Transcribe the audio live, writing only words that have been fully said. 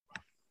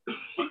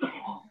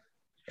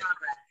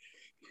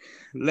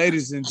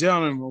Ladies and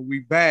gentlemen,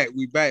 we back.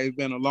 We back. It's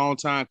been a long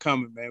time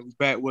coming, man. We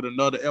back with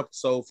another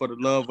episode for the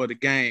love of the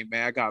game,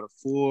 man. I got a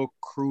full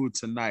crew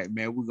tonight,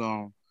 man.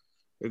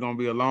 It's gonna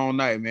be a long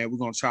night, man. We're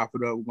gonna chop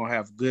it up. We're gonna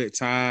have a good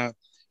time,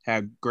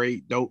 have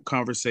great, dope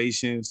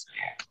conversations.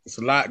 It's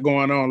a lot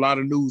going on, a lot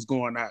of news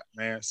going out,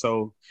 man.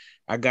 So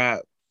I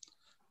got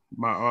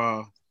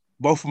my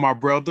both of my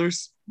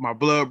brothers, my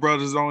blood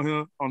brothers on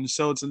here on the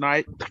show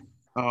tonight.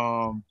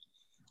 I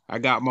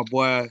got my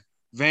boy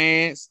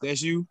Vance,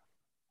 that's you.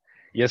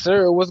 Yes,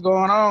 sir. What's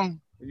going on?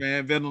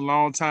 Man, been a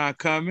long time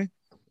coming.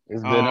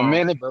 It's been a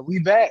minute, but we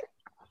back.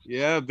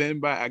 Yeah, been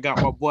back. I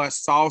got my boy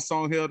Sauce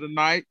on here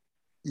tonight.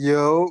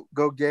 Yo,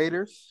 go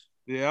Gators.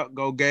 Yeah,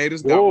 go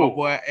Gators. Got my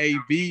boy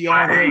AB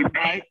on here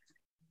tonight.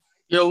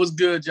 Yo, what's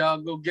good,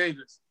 y'all? Go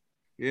Gators.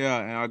 Yeah,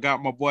 and I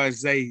got my boy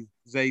Zay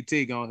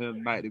Tig on here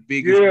tonight. The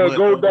biggest mud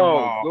go of dog, them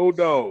all. Go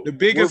dog. The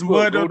biggest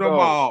mud of them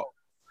all.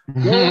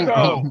 Go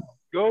dog.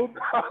 Go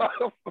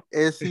dog.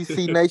 SEC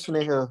Nation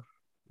in here.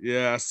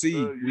 Yeah, I see.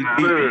 We deep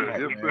tonight,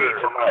 man.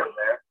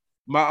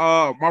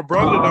 My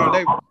brother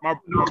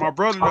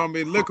done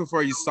been looking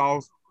for you,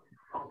 Sauce.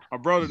 My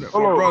brother been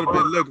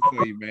looking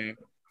for you, man.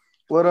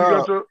 What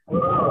up?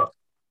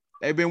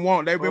 They've been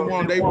wanting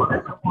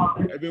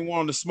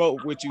to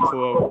smoke with you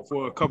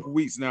for a couple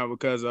weeks now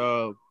because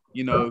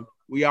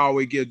we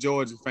always give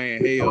Georgia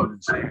fan hell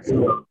and shit.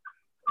 So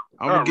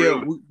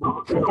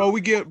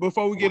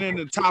before we get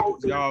into the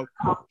topics, y'all.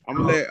 I'm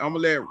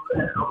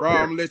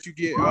gonna let you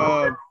get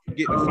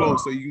the flow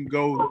so you can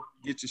go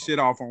get your shit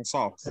off on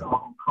Sauce.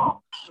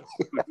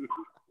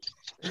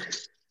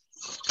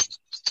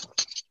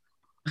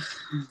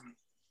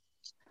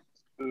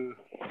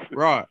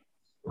 Right.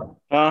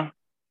 Huh?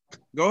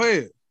 Go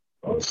ahead.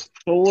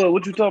 So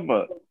what you talking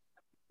about?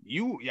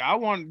 I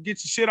want to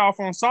get your shit off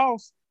on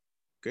Sauce.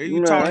 Okay,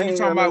 you talking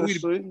about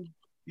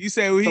you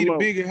say he the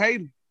biggest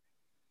hater.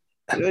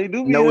 Yeah, he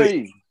do be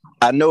hating.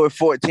 I know it's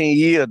 14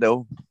 years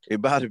though. It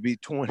about to be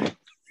 20.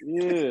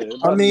 Yeah,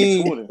 I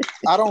mean,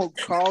 I don't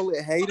call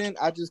it hating.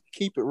 I just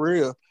keep it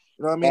real.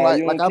 You know what I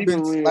mean?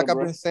 I've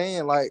been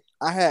saying, like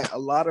I had a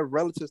lot of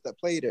relatives that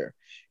play there.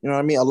 You know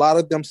what I mean? A lot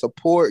of them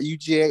support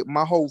UGA.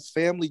 My whole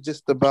family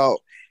just about,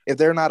 if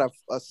they're not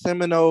a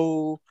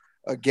Seminole,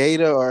 a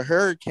Gator, or a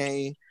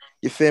Hurricane,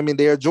 you feel me?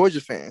 They're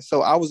Georgia fans.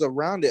 So I was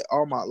around it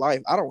all my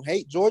life. I don't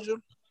hate Georgia.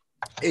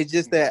 It's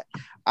just that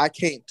I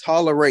can't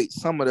tolerate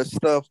some of the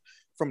stuff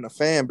from the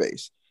fan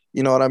base.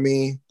 You know what I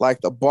mean?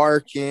 Like the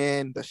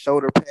barking, the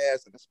shoulder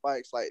pads, and the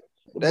spikes. Like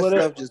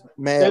stuff just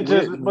mad.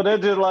 But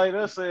that's just like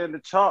they're saying the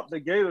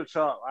Gator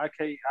chop. I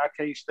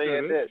can't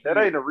stand that. That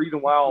ain't the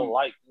reason why I don't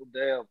like no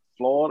damn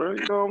Florida.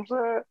 You know what I'm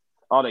saying?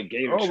 All that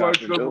Gator chop.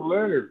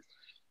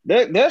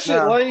 That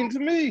shit lame to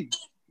me.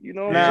 You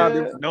know what I'm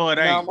saying? No, it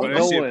ain't. But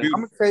that shit beautiful.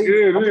 I'm gonna tell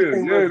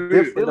you,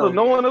 it's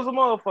annoying as a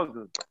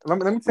motherfucker. Let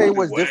me tell you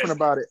what's different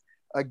about it.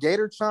 A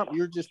Gator chomp,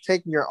 you're just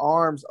taking your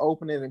arms,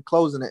 opening and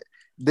closing it.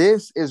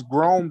 This is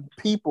grown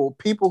people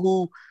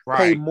who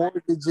pay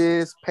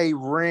mortgages, pay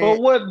rent. But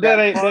what that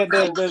ain't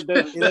that's crazy.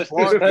 See that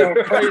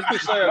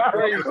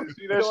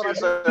shit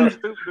sounds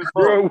stupid as fuck.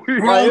 Bro,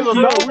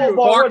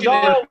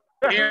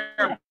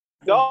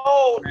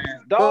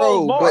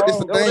 but this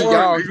is the thing,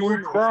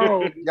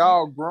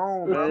 y'all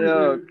grown, bro.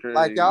 Okay.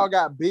 Like y'all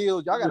got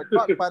bills, y'all got a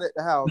crock pot at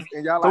the house,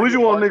 and y'all. So what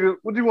you want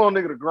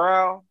nigga to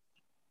growl?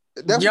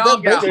 That's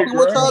basically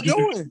what y'all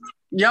doing.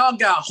 Y'all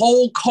got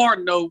whole car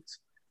notes,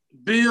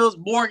 bills,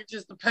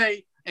 mortgages to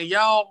pay, and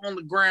y'all on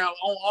the ground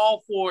on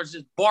all fours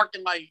just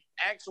barking like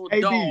actual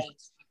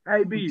dogs.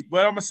 Hey B,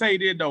 but I'm gonna say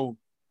this though,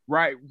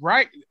 right,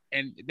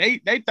 and they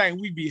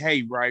think we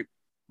behave, right?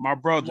 My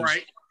brothers,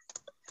 right.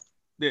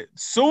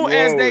 Soon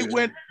as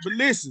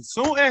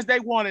they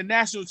won a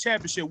national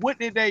championship, what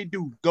did they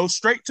do? Go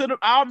straight to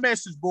our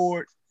message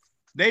board,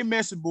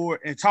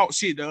 and talk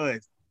shit to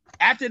us.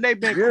 After they've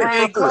been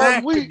crying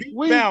for we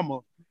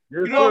Bama.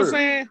 You know what I'm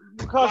saying?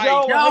 Because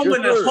like,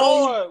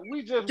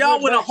 y'all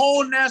win a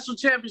whole national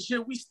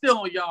championship. We still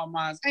on y'all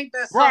minds. Ain't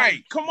that something?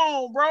 Right. Come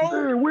on, bro.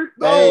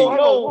 No.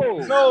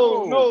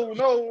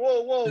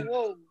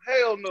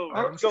 Hell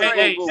no.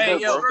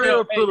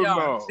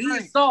 Yo.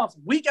 These songs,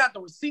 we got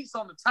the receipts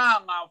on the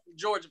timeline for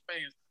Georgia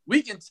fans.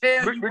 We can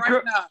tell you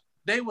right now,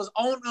 they was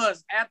on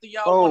us after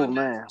y'all won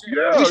the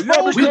national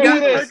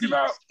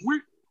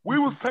championship. We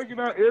was taking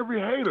out every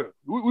hater.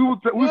 We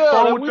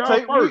started with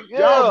y'all first.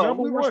 Y'all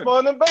number one.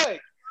 Responding back.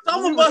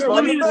 Some of us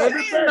wouldn't even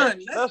say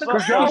nothing. That's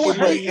because y'all was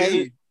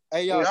hating.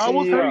 Hey, y'all,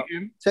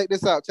 check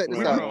this out.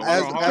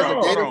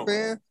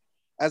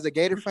 As a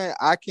Gator fan,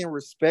 I can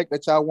respect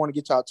that y'all want to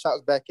get y'all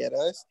chops back at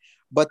us.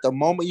 But the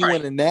moment you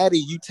win a natty,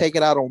 you take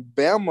it out on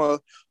Bama,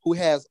 who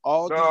has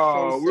all these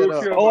shows set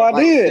up.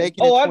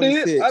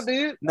 I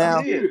did.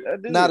 Now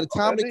the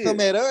time they come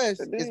at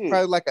us, it's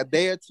probably like a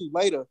day or two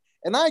later.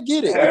 And I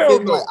get it. I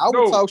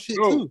would talk shit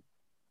too.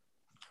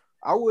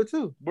 I would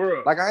too.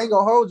 Bruh. Like I ain't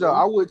gonna hold y'all.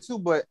 I would too.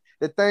 But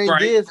the thing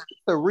is,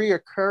 the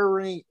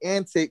reoccurring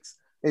antics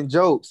and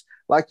jokes.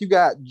 Like you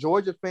got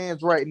Georgia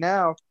fans right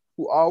now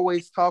who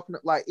always talking.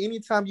 Like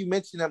anytime you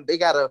mention them, they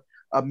got a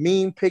a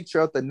meme picture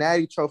of the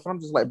Natty Trophy. I'm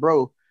just like,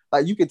 bro,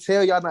 like you could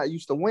tell y'all not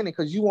used to winning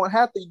because you won't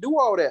have to do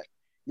all that.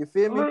 You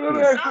feel me? Hold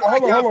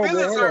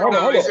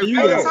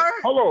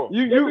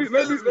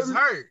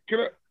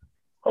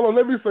on.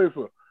 Let me say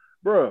something,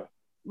 bro.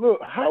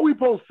 Look, how we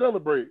supposed to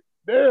celebrate?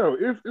 Damn,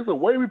 it's a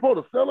way we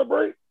supposed to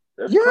celebrate.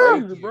 That's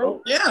crazy,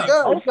 bro. Yeah,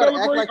 I'm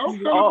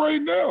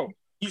celebrating now.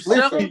 You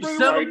celebrate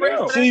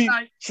right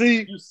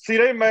see,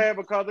 they mad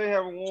because they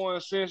haven't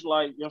won since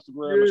like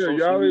Instagram. Yeah,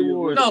 y'all ain't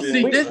won. No,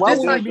 see, this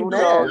how you do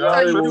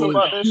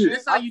it.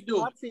 This how you do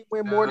it. My team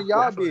win more than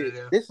y'all did.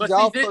 This is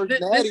y'all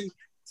first natty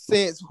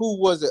since who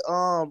was it?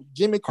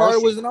 Jimmy Carter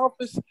was in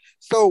office.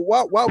 So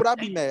why would I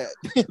be mad?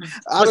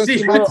 I don't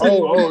see my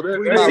team.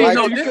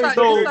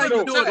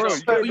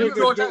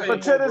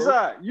 But check this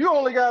out. You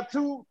only got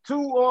two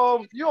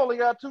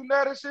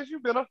natties since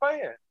you've been a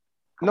fan.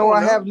 No,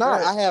 I have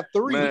not. I have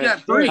 3. You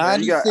got 3.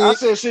 I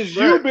said since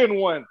you've been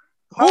one.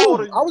 How old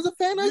are you? I was a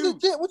fan as a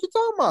jet. What you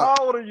talking about?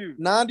 How old are you?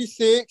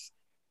 96.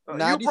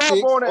 96.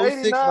 You born in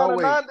 89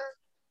 or 90?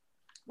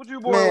 What you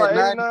born in like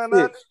 89,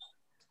 90?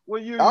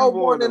 What year I was you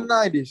born in the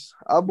 90s.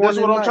 That's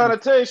what I'm trying to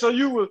tell you. So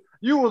you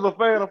was a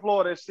fan of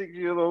Florida at 6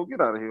 years old. Get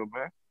out of here,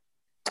 man.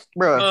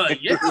 Bro.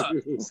 Yeah.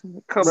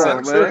 Come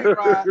on, man.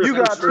 You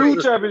got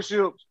 2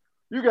 championships.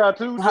 You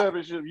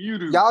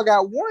do. Y'all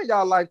got 1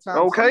 y'all lifetime.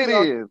 Okay,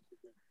 then.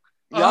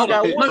 Let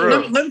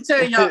me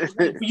tell y'all,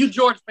 for you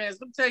Georgia fans,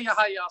 let me tell y'all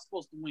how y'all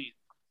supposed to win.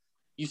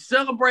 You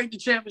celebrate the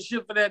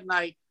championship for that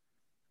night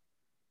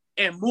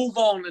and move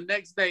on the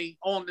next day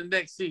on the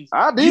next season.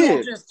 I did. You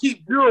don't just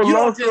keep going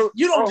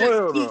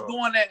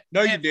at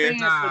fans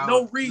for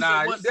no reason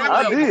whatsoever.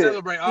 I did.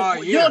 Celebrate all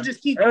year. You don't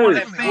just keep going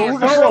at fans.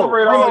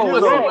 Celebrate all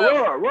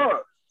year.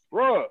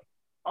 Right.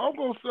 I'm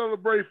gonna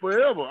celebrate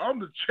forever.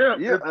 I'm the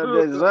champ. Yeah,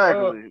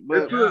 exactly.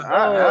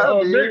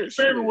 Next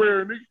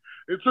February, nigga.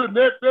 Until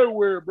next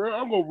February, bro,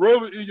 I'm gonna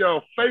rub it in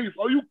y'all face.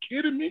 Are you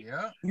kidding me?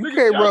 Yeah. You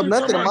can't rub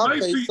nothing in my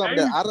face. Something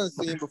that I done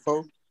seen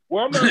before.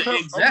 Well, I'm not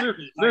talking.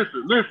 Exactly.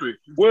 Listen.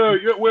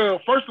 Well,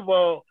 first of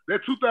all,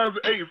 that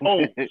 2008 is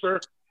old, sir.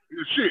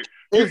 Shit,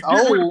 it's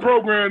old. With the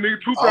program, nigga.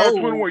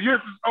 2021. Yes,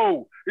 it's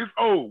old. It's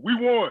old. We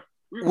won.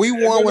 We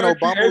won when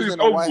Obama was in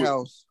the White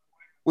House.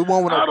 We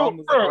won when Obama was in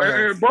the White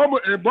House.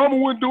 And Obama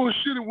wasn't doing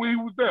shit when he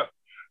was there.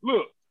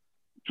 Look.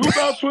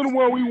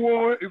 2021 we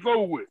won. It's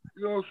over with.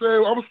 You know what I'm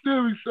saying? I'm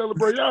still be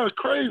celebrating. Y'all is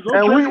crazy.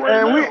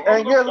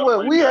 And guess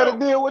what? We had to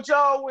deal with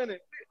y'all winning.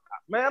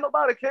 Man,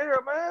 nobody care,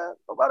 man.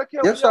 Nobody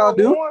care. Yes, y'all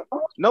do.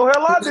 No,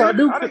 hell, I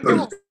do.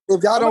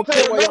 If y'all don't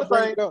care, I'm gonna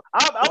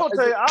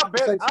tell you,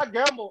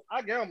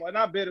 I gamble, and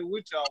I bet it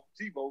with y'all,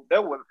 Tebow.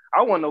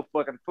 I wasn't no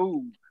fucking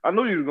fool. I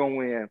knew you was gonna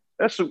win.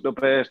 That souped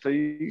up ass to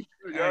you.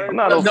 I'm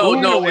not no fool.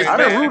 I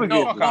didn't root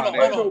against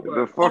you.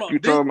 The fuck you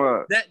talking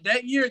about?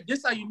 That year,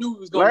 this how you knew he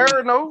was gonna Larry,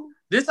 win. no.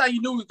 This how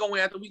you knew he was going to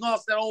win. After we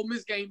lost that Ole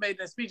Miss game, he made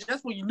that speech.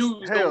 That's when you knew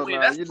he was going to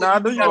win. That's I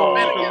knew you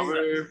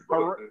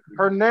were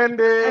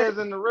Hernandez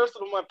and the rest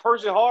of them, like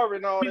Percy Harvey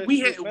and all that.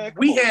 We had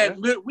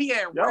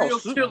real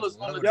killers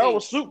on the team. Y'all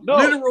was souped up.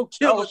 Literal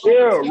killers.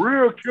 Yeah,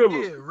 real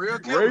killers. Yeah, real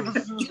killers.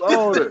 Ravens,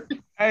 all that.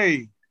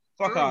 Hey,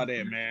 fuck all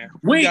that, man.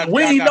 We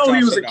didn't know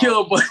he was a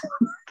killer, but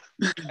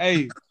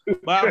hey,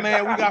 but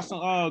man, we got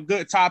some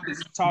good topics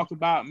to talk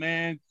about,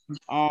 man.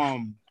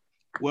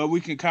 Well,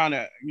 we can kind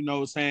of,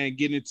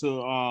 get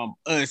into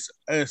us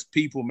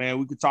people, man.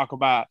 We could talk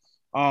about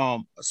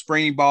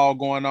spring ball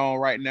going on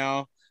right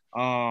now.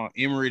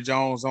 Emory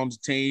Jones on the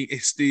team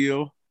is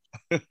still.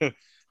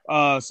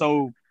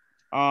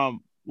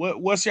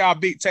 What's y'all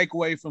big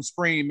takeaway from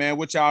spring, man?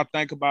 What y'all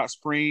think about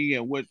spring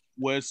and what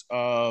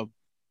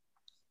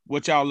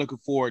y'all looking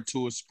forward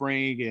to in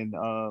spring and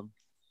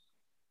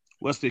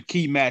what's the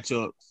key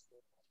matchups?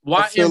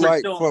 Why I feel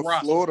like for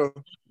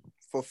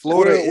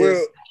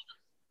Florida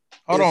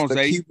hold on,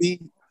 Zay.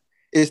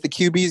 It's the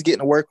QBs getting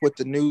to work with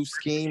the new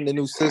scheme, the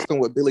new system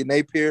with Billy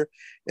Napier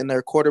and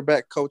their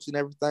quarterback coach and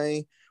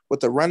everything.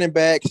 With the running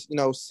backs,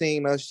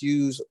 seeing us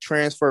use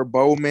transfer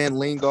Bowman,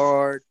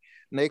 Lingard,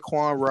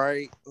 Naquan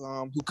Wright,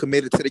 who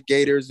committed to the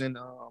Gators, and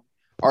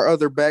our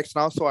other backs,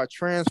 and also our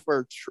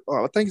transfer.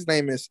 I think his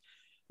name is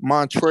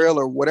Montreal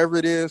or whatever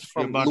it is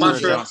from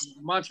Montreal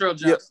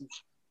Johnson.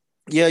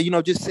 Yeah,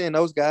 just seeing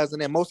those guys,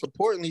 and then most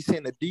importantly,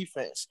 seeing the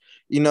defense.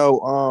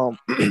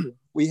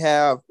 We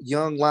have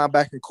young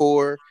linebacker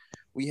core.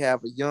 We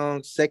have a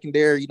young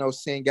secondary,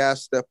 seeing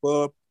guys step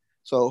up.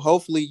 So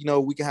hopefully,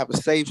 we can have a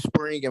safe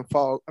spring and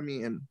fall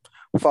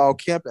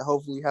camp, and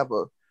hopefully have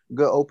a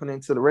good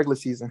opening to the regular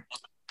season.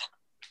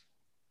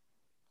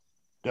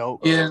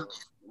 Dope. Yeah.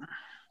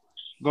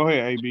 Go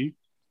ahead, AB.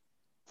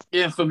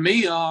 Yeah, for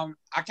me,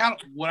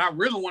 what I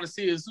really want to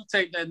see is who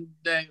take that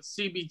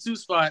CB2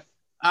 spot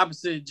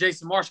opposite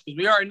Jason Marshall, because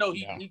we already know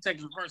he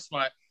taking the first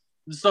spot.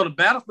 So the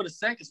battle for the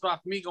second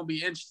spot for me gonna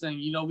be interesting.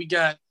 We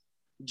got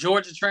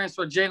Georgia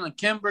transfer Jalen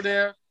Kimber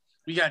there.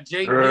 We got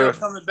Jaden Hill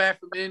coming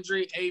back from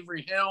injury.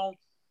 Avery Helm.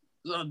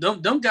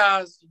 Them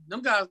guys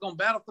gonna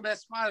battle for that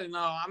spot, and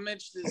I'm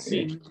interested to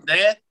see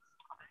that.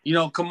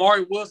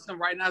 Kamari Wilson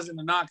right now is in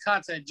the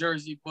non-contact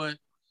jersey, but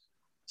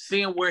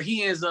seeing where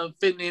he ends up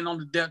fitting in on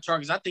the depth chart,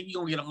 because I think he's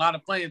going to get a lot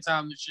of playing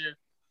time this year.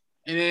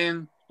 And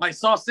then, like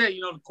Saul said,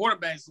 the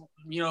quarterbacks,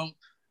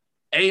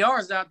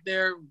 AR's out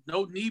there,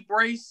 no knee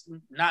brace,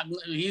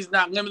 he's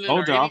not limited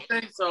or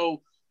anything.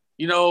 So,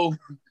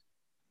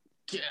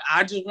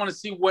 I just want to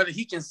see whether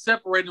he can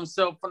separate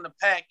himself from the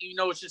pack, even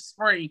though it's just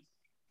spring.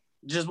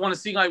 Just want to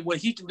see like what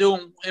he can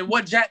do and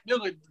what Jack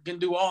Miller can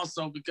do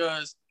also,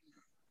 because,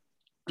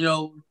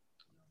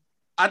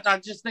 I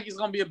just think it's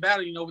going to be a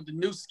battle, with the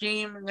new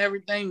scheme and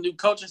everything, new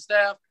coaching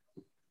staff.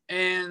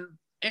 And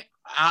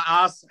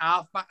I'll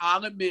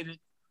admit it,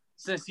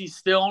 since he's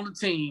still on the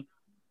team,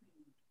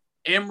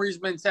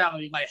 Emory's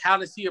mentality, like how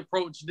does he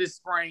approach this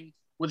spring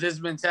with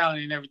his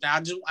mentality and everything? I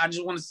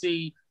just want to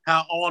see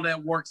how all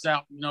that works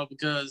out,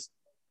 because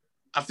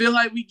I feel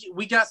like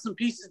we got some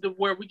pieces to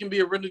where we can be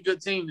a really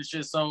good team this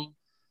year. So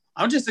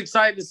I'm just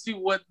excited to see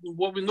what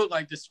we look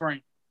like this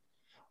spring.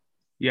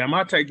 Yeah,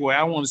 my takeaway,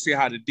 I want to see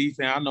how the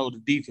defense, I know the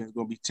defense is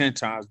going to be 10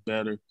 times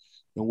better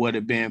than what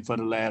it's been for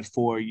the last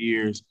 4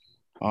 years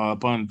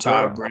up on the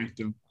Todd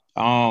Braxton.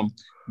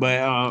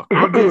 But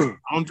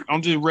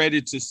I'm just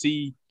ready to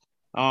see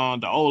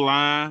the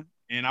O-line,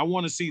 and I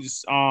want to see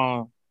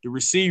the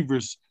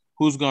receivers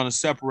who's going to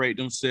separate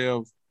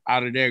themselves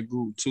out of their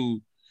group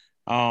too.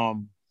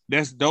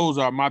 Those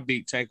are my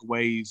big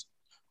takeaways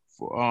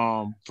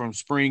from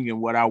spring and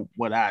what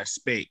I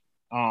expect.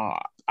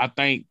 I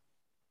think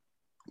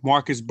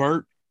Marcus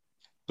Burke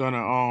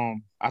I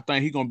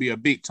think he's gonna be a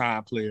big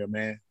time player,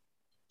 man.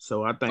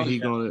 So I think he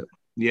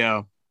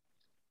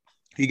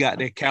got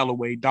that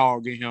Callaway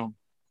dog in him,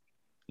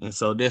 and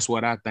so that's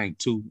what I think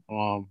too.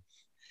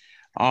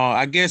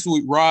 I guess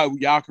with Rod,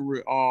 y'all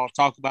can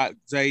talk about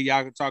Zay.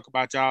 Y'all can talk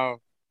about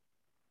y'all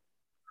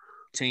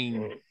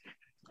team.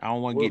 I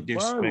don't want to get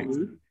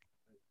disrespectful.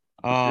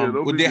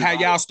 How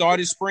y'all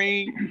started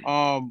spring?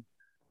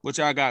 What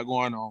y'all got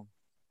going on?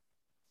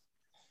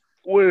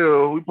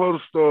 Well, we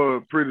supposed to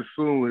start pretty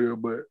soon here,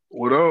 but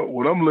what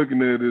I'm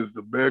looking at is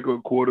the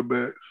backup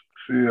quarterbacks,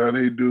 see how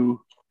they do.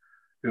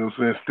 You know what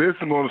I'm saying?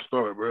 Stetson gonna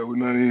start, bro. We're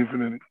not even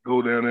finna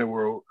go down that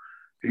road.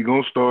 He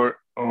gonna start.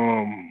 I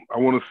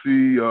want to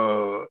see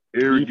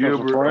Eric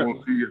Gilbert. I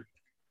want to see,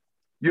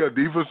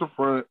 defensive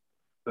front,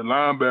 the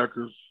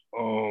linebackers.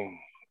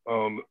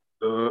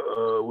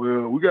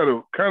 We got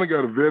a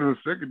veteran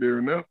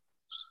secondary now.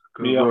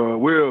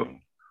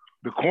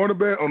 The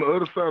cornerback on the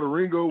other side of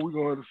Ringo, we're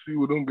gonna have to see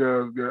what them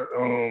guys got.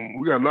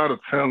 We got a lot of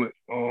talent.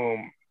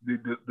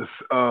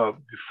 The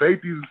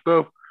safeties and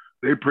stuff,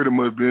 they pretty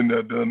much been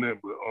there, done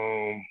that. But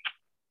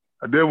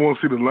I definitely want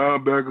to see the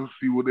linebackers,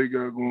 see what they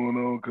got going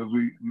on, because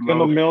we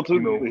lost,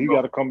 Milton, he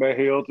got to come back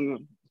healthy.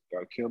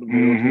 Got to kill the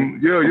Milton.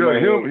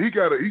 He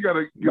got to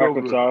get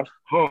over the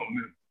hump.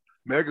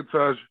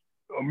 McIntosh,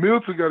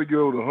 Milton got to get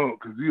over the hump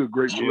because he's a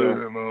great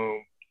player. And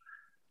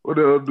what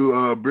the other do?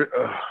 I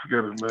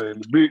got his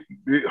name, the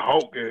big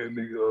Hawk and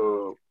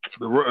the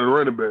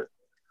running back.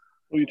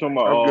 Who you talking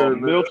about?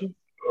 Milton?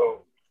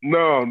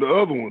 No, the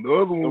other one. The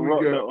other one we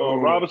got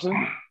Robinson.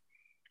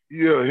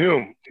 Yeah,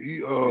 him.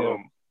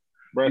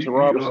 Braxton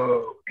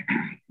Robinson.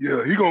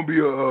 He gonna be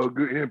a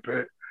good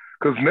impact.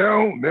 Cause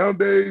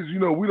nowadays,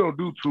 we don't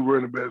do 2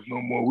 running backs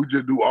no more. We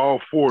just do all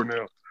 4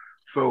 now.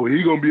 So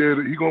he gonna be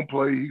able. He gonna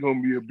play. He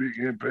gonna be a big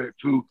impact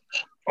too.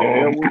 He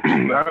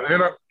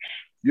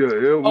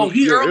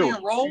early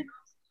enrolled?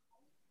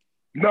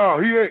 No,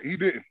 he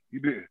didn't. He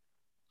didn't.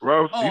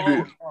 Robinson, he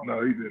didn't.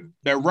 No, he didn't.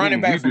 That running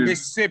back from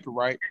Mississippi,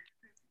 right?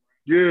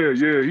 Yeah,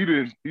 he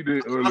didn't. He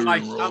didn't early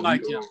enroll. I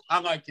like him.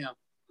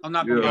 I'm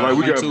not gonna lie.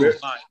 We got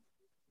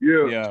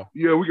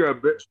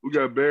we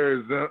got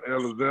Barry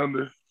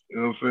Alexander. You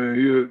know what I'm saying?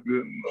 He a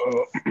good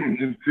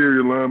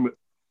interior lineman.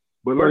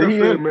 But like I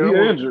said, man,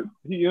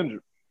 he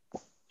injured.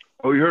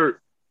 Oh, he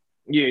hurt?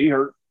 Yeah, he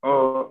hurt.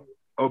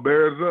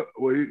 Barry's up.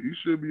 Well, he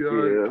should be all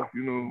right.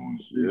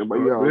 Yeah. But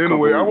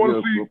anyway, I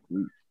want to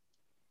see.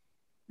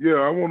 Yeah,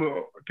 I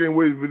can't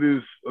wait for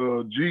this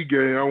G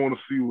game. I want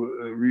to see what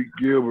Reed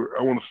Gilbert.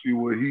 I want to see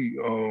what he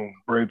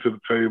brings to the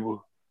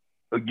table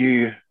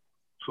again,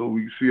 so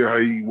we can see how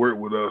he work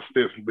with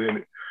Stetson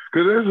Bennett,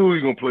 because that's who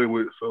he's gonna play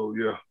with. So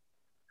yeah,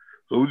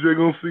 so we're just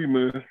gonna see,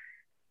 man.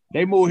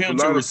 They moved him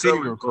to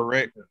receiver,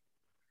 correct?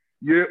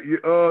 Yeah.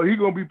 He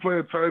gonna be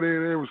playing tight end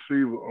and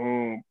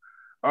receiver.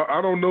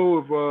 I don't know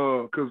if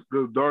because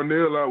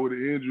Darnell out with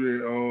an injury,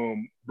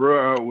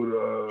 Bro out with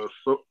a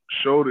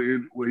shoulder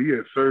injury where he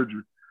had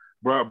surgery.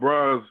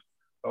 Bry's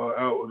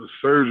out with a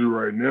surgery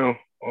right now.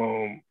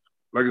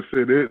 Like I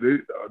said,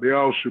 they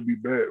all should be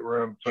back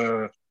around the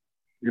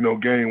time,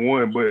 game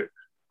 1. But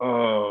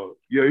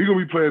he's gonna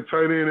be playing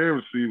tight end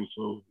and receiver.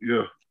 So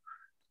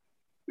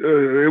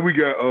and we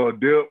got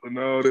depth and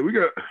all that. We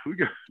got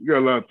a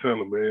lot of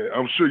talent, man.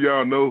 I'm sure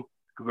y'all know,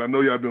 because I know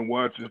y'all been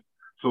watching.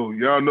 So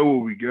y'all know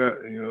what we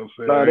got. You know what I'm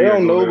saying? Nah, they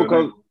don't know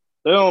because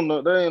they don't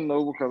know. They didn't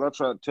know because I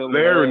tried to tell them.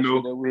 Larry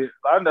knew.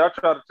 I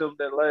tried to tell them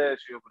that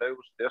last year, but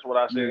that's what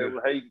I said. They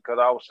were hating because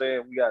I was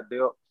saying we got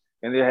depth,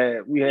 and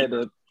we had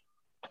to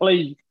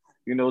play,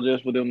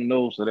 just for them to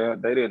know. So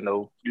they didn't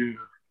know. Yeah.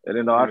 And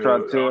then I tried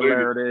to tell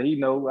Larry that he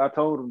know. I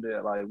told him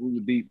that like we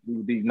were deep.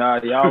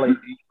 Nah, y'all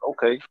ain't deep.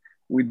 Okay,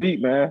 we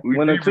deep, man.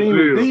 When the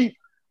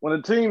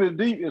team is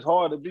deep, it's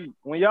hard to beat.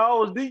 When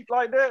y'all was deep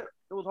like that,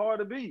 it was hard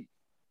to beat.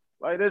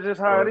 Like that's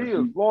just how it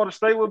is. Florida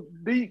State was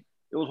deep.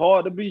 It was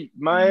hard to beat.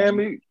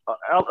 Miami,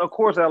 of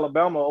course,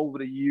 Alabama over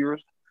the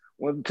years.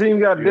 When the team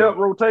got depth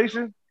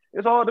rotation,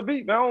 it's hard to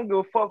beat, man. I don't give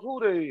a fuck who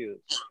they is.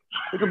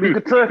 It could be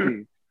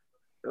Kentucky.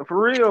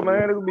 For real,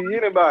 man. It could be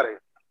anybody.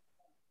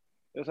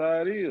 That's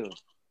how it is.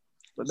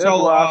 But that's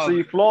why I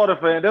see Florida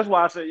fans. That's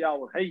why I said y'all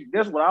was hate.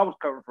 That's what I was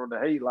coming from, the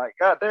hate. Like,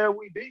 goddamn,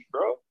 we deep,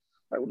 bro.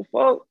 Like, what the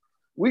fuck?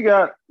 We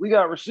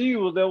got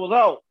receivers that was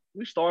out.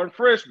 We started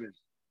freshmen.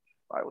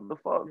 Like, what the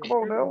fuck? Come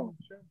on now.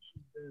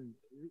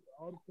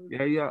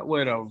 Yeah.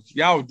 Whatever.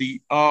 Y'all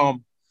deep. So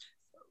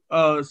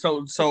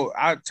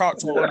I talked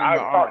to one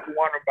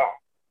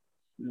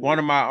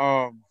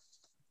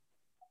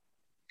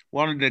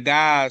of the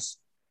guys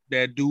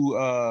that do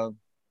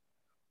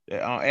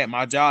at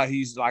my job.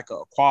 He's like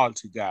a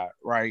quality guy,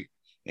 right?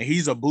 And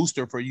he's a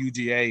booster for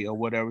UGA or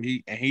whatever.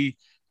 I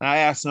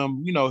asked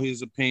him,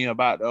 his opinion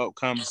about the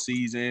upcoming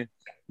season,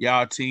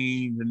 y'all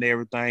team and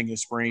everything in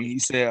spring. He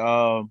said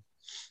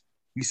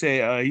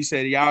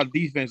y'all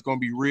defense gonna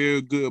be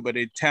real good, but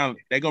they're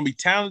gonna be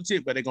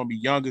talented, but they're gonna be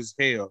young as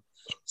hell.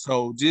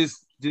 So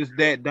just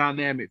that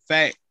dynamic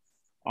fact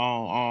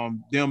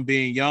them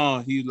being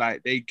young, he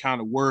like they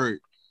kind of worried.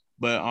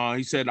 But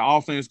he said the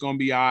offense gonna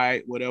be all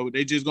right, whatever.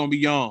 They just gonna be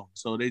young,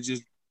 so they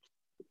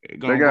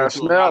got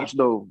snaps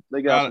though.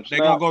 They're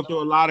gonna go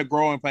through a lot of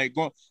growing pains.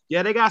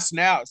 They got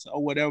snaps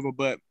or whatever,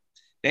 but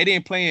they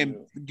didn't play and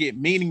get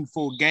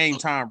meaningful game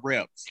time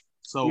reps.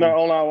 So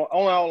no,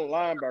 only our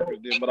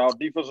linebackers did, but our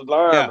defensive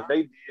line,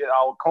 they did.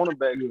 Our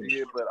cornerbacks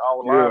did, but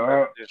our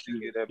linebackers just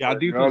didn't get that. Yeah,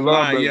 defensive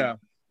line,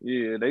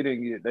 yeah, they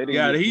didn't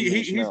get.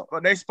 He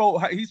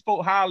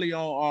spoke highly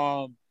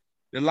on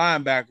the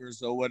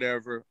linebackers or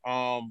whatever.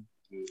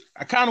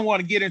 I kind of want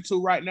to get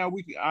into right now.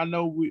 I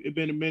know it's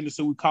been a minute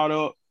since we caught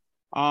up.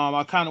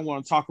 I kind of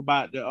want to talk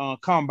about the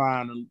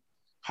combine and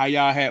how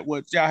y'all had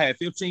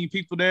 15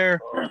 people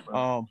there.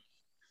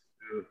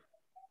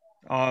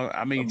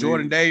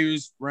 Jordan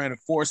Davis ran a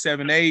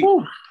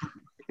 4.78.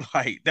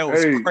 Like that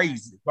was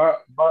crazy. By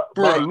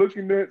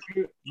looking at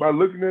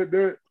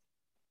that,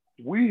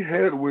 we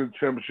had to win the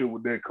championship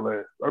with that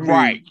class.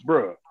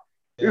 Bro,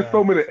 there's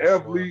so many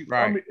athletes.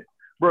 Right.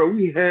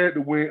 We had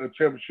to win a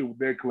championship with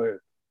that class.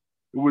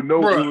 There was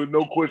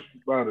no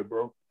question about it,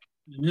 bro.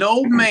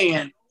 No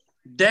man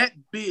that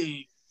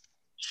big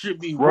should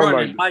be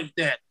running like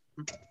that.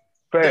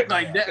 Fact.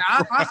 Like that.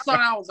 I thought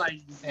I was like,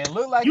 and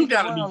look like you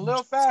gotta be a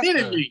little faster.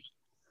 kidding me.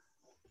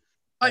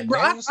 Like,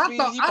 bro, I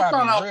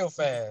thought real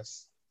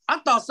fast. I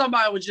thought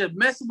somebody was just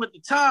messing with the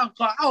time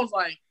clock. I was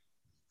like,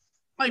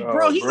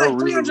 bro, he's like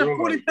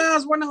 340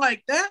 pounds running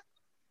like that.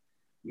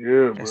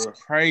 Yeah, that's bro.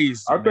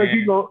 Crazy. I think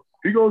he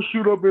gonna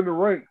shoot up in the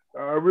rank.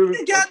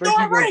 He got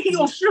no rank. He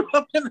gonna shoot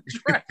up in the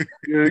track.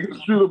 Yeah, he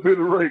can shoot up in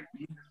the rank.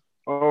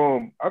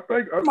 I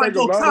think a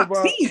lot of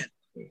our 10.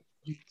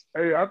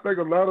 Hey, I think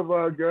a lot of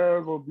our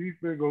guys on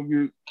defense gonna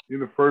get in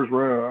the first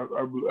round.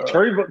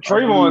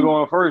 Trayvon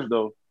going first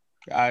though.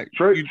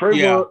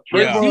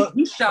 Trayvon,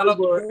 he shot up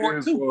the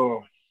board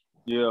too.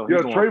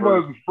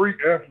 Trayvon is a freak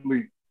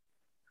athlete.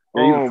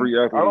 Yeah, he's a freak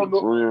athlete. I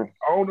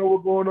don't know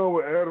what's going on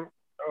with Adam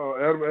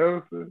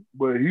Anderson,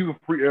 but he's a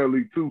freak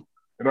athlete too.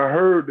 And I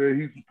heard that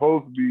he's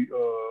supposed to be.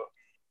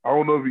 I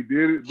don't know if he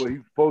did it, but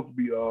he's supposed to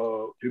be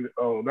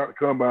not the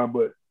combine,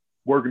 but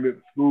working at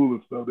the school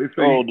and stuff. They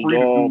say he's free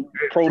to do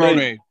pro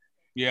day.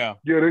 Yeah,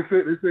 they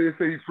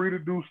say he's free to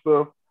do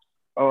stuff.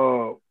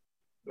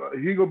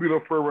 He gonna be the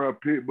first round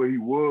pick, but he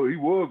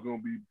was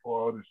gonna be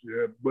before all this shit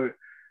happened. But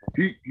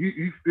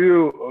he's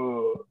still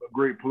a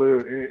great player,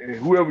 and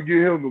whoever get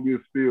him gonna be a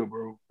steal,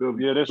 bro.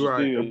 Yeah, that's a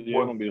steal. Yeah,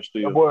 gonna be a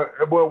steal.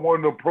 That boy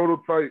one of the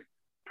prototype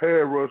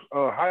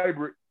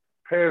hybrid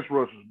pass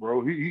rushers,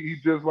 bro. He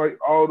just like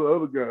all the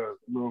other guys.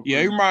 You know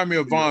he remind me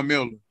of Von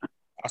Miller.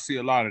 I see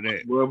a lot of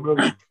that. Well,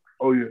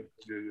 oh yeah.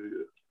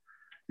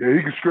 Yeah,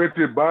 he can stretch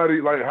his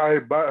body like how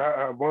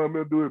Von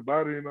Miller do his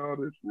body and all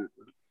this shit.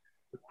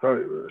 It's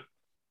tight, man.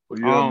 But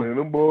man,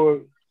 them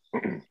boys.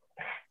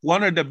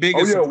 One of the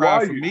biggest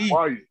surprise for me.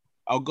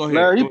 Oh, go ahead.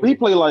 Nah, he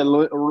played like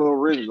real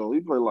original. He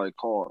played like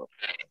Carter.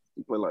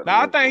 He played like.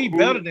 I think he's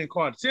better than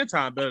Carter. 10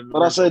 times better than.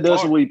 But I said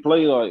that's who he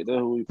play like. That's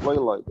who he play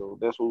like though.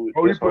 That's who. He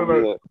play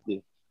like. Yeah.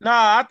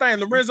 Nah, I think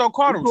Lorenzo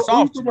Carter was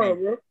soft.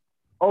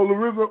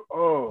 Lorenzo.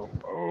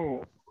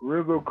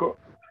 Lorenzo Carter.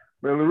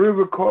 Man,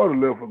 Lorenzo Carter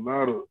left a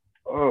lot of.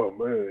 Oh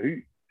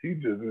man, he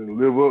just didn't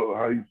live up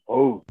how he's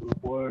supposed to,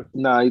 boy.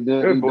 Nah, he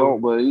didn't. He don't,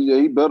 but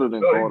he better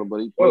than Carter. But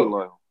he played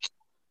like.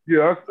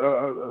 Yeah,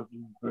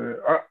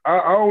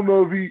 I don't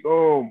know if he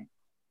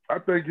I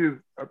think his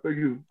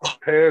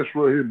pass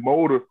rush, his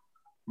motor, a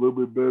little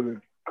bit better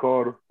than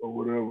Carter or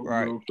whatever.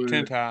 Right, you know what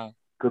 10 times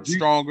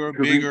stronger,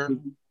 bigger.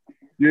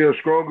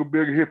 Stronger,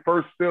 bigger. His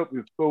first step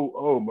is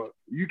so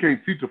you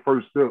can't teach a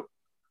first step.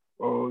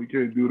 You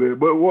can't do that.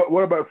 But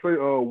what about say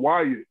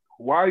Wyatt?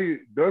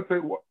 Dante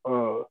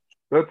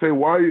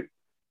Wyatt,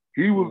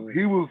 he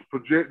was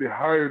projected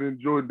higher than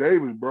Jordan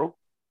Davis, bro.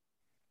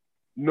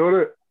 You know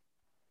that?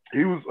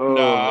 He was.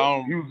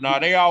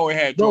 They always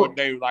had Jordan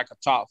Davis like a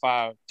top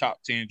 5, top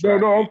 10.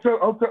 I'm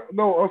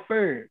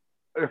saying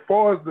as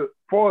far as the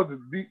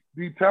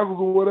deep tackles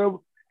or whatever,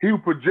 he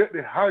was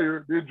projected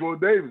higher than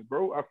Jordan Davis,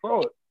 bro. I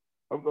saw it.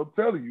 I'm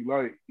telling you,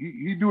 like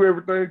he do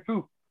everything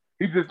too.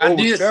 He just. I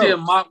did see a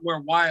mock where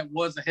Wyatt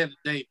was ahead of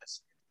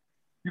Davis.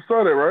 You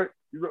saw that, right?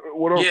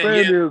 What I'm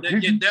saying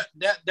is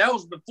that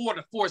was before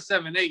the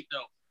 4.78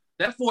 though.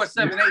 That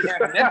 4.78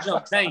 happened. That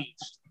jump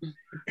changed.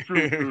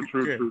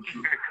 True.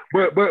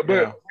 But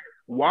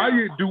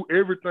Wyatt do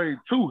everything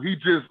too. He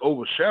just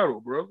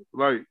overshadowed, bro.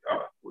 Like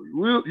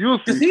you'll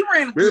see. He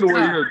ran a good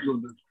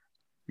time.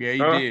 Yeah, he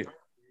did.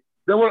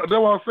 That's what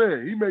I'm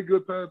saying. He made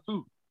good time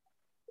too.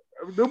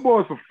 I mean, them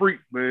boys are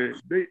freaks, man.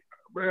 I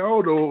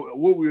don't know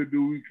what we'll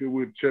do. We could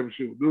win the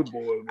championship with them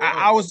boys. Man.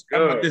 I was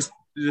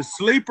the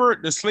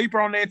sleeper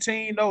on that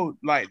team though.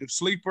 Like the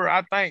sleeper,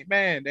 I think,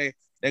 man,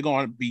 they're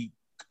gonna be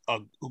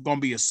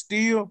a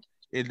steal.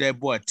 Is that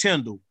boy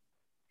Tyndall?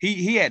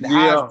 He had the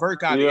highest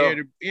break out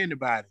of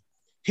anybody.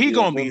 He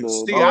gonna be a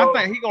steal. I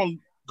think he gonna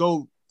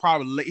go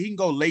probably. He can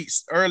go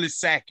early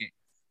second.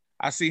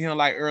 I see him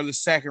like early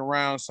second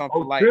round,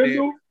 something like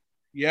Tyndall? that.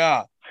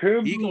 Yeah,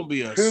 he gonna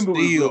be a Tyndall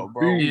steal,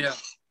 bro. Yeah.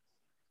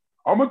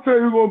 I'm gonna tell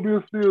you who's gonna be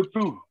a steal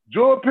too.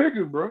 Jordan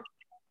Pickens, bro.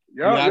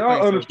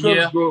 Y'all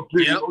understand Jordan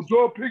Pickens. Yep.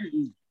 Jordan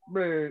Pickens,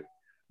 man.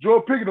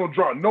 Jordan Pickens don't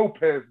drop no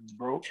passes,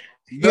 bro.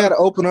 You got to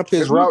open up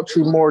his route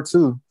tree more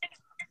too.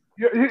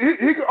 Yeah,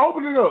 he can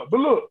open it up. But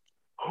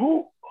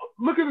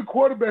look at the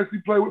quarterbacks he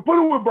played with. Put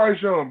him with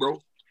Bryce Young,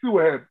 bro. See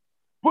what happens.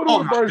 Put him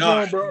with Bryce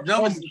Young, bro.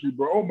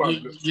 Oh my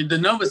God. The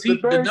numbers he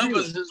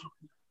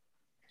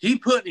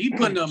put the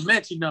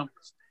Mechie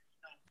numbers.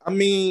 I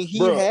mean, he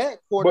had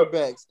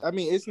quarterbacks. I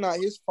mean, it's not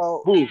his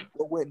fault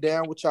what went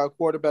down with y'all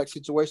quarterback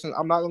situations.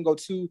 I'm not gonna go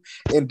too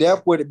in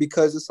depth with it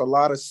because it's a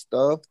lot of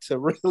stuff to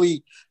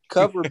really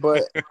cover.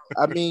 But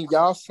I mean,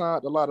 y'all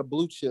signed a lot of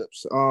blue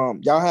chips.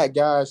 Y'all had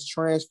guys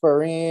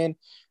transfer in,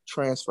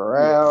 transfer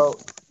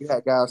out. You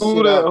had guys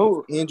sit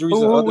out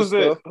injuries and other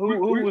stuff.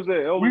 Who was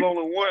that? It was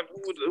only one.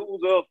 Who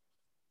was the other?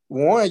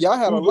 One, y'all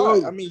had a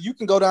lot. I mean, you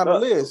can go down the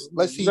list.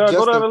 Let's see.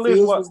 Justin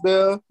Fields was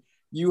there.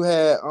 You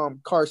had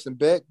Carson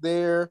Beck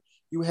there.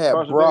 You had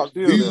Brock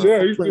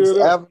Prince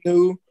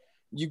Avenue.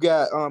 You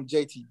got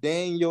JT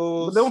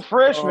Daniels. But them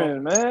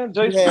freshmen, man.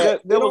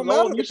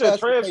 You said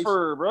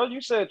transfer, bro. You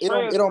said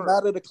transfer. It don't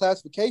matter the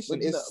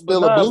classification. It's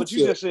still a blue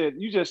chip.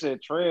 You just said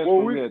transfer.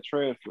 We had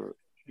transfer.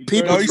 You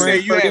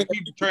said you had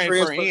people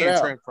transfer in,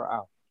 transfer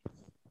out.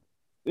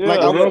 Yeah,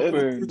 like I went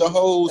through the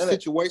whole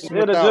situation.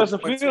 Yeah, the Justin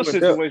Fields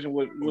situation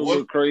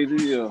was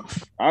crazy. Yeah,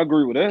 I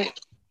agree with that.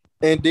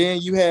 And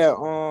then you had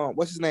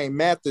what's his name,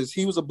 Mathis.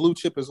 He was a blue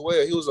chip as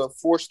well. He was a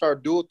 4-star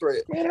dual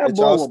threat. Man, that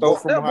boy stole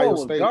from Ohio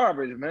State.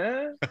 Garbage,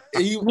 man.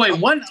 Wait,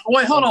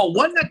 hold on.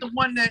 Wasn't that the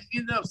one that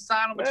ended up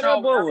signing with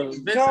y'all? That boy was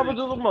garbage as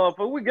a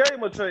motherfucker. We gave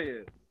him a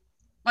chance.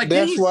 Like,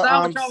 did he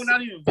sign with y'all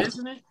without even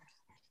visiting?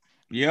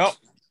 Yep.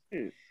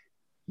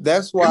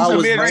 That's why I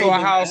was to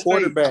Ohio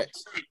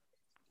quarterbacks.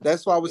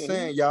 That's why I was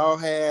saying y'all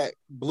had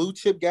blue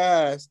chip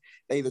guys.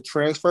 They either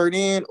transferred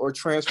in or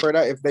transferred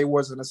out if they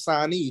wasn't a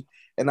signee.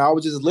 And I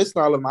was just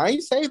listening to all of them. I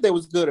ain't say if they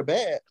was good or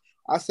bad.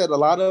 I said a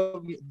lot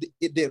of them,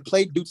 it didn't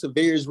play due to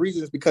various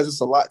reasons because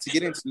it's a lot to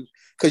get into.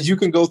 Because you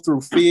can go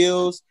through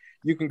Fields,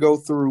 you can go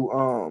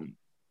through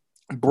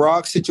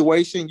Brock's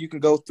situation, you can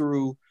go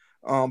through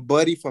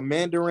Buddy from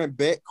Mandarin,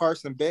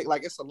 Carson Beck.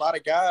 Like, it's a lot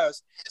of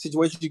guys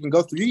situations you can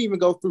go through. You can even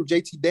go through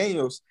JT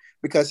Daniels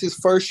because his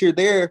first year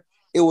there,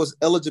 it was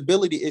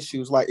eligibility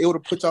issues. Like, it would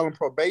have put y'all on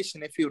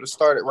probation if he would have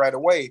started right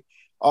away.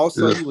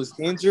 Also, he was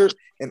injured.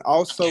 And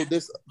also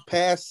this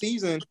past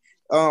season,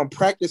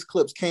 practice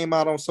clips came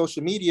out on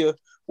social media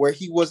where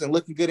he wasn't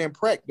looking good in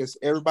practice.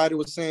 Everybody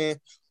was saying,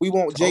 we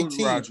want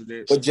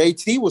JT. But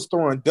JT was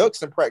throwing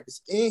ducks in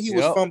practice, and he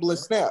was fumbling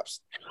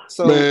snaps.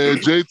 So, man,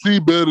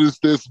 JT better than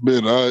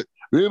Stetson. All right.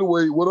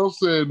 Anyway, what I'm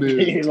saying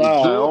is,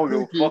 I don't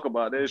give a fuck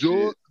about that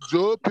shit.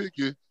 Jordan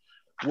Pickens,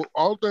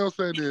 all thing I'm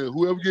saying is,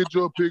 whoever gets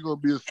Jordan Pickens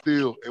going to be a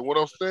steal. And what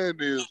I'm saying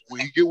is,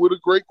 when he get with a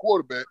great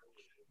quarterback,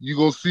 you're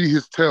going to see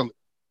his talent.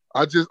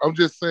 I'm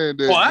just saying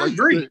that. Oh, I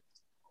agree.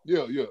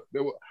 Yeah.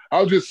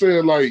 I was just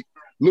saying, like,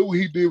 look what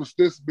he did with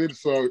Stetson Bennett.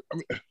 Sorry,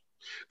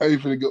 I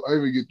ain't finna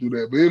get through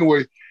that. But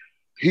anyway,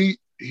 he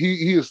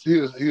is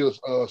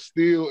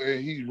still,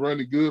 and he's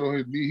running good on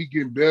his knee. He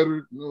getting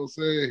better. You know what I'm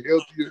saying?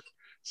 Healthier.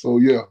 So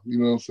yeah, you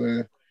know what I'm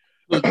saying.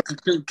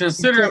 Look,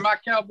 considering my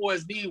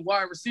Cowboys need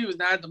wide receivers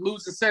now after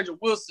losing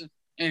Cedric Wilson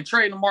and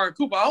trading Amari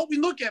Cooper, I hope we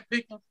look at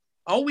picking.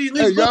 I hope we at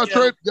least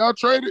y'all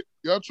traded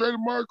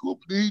Amari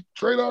Cooper. Did he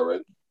trade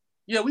already?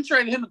 Yeah, we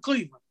traded him to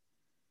Cleveland.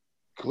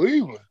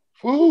 Cleveland?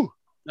 For who?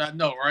 I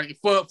know, right?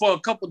 For a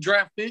couple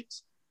draft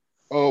picks.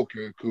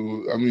 Okay,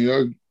 cool. I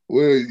mean,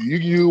 you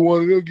can use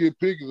one of them, get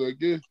Pickens, I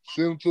guess.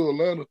 Send them to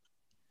Atlanta.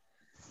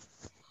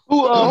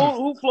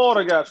 Who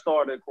Florida got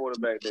started at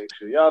quarterback next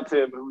year? Y'all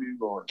tell me who you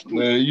going to.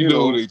 Man, you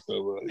know who they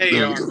talking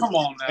about. AR, come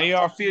on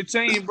now.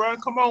 AR-15, bro.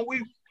 Come on,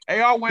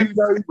 AR winning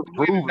the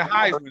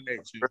Heisman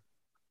next year.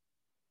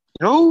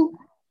 Who?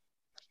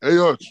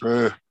 AR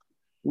trash.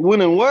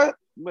 Winning what?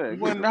 Man,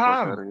 winning the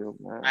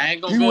Heisman. I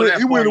ain't gonna go that far.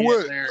 He what?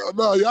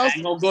 No, y'all. I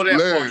ain't gonna go that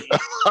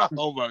far.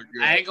 Oh my god.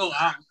 I ain't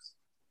gonna.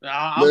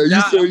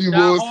 You said you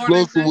was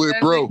explosive with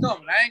bro.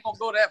 I ain't gonna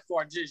go that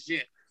far just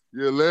yet.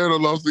 Yeah,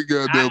 Landon lost the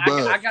goddamn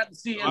mind. I got to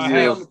see him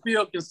stay on the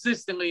field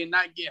consistently and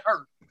not get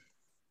hurt.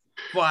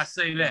 Before I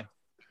say that.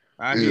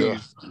 I hear you.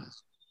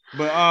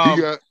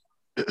 But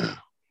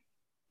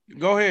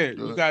go ahead.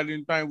 You got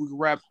anything we can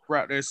wrap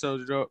that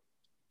subject up?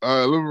 All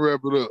right, let me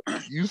wrap it up.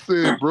 You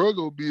said bro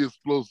gonna be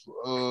explosive.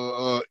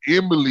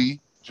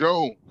 Emily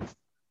Jones.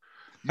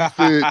 You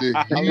said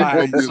that he's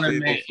gonna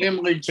be explosive.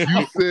 Emily Jones.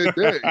 You said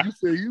that. You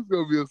said he's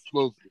gonna be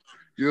explosive.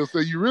 You know what I'm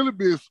saying? You really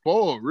been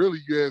spoiled, really,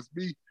 you ask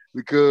me,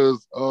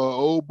 because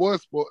old boy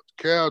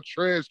Cal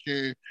Trash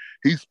Can,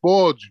 he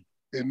spoiled you.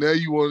 And now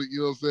you want to, you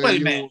know what I'm saying?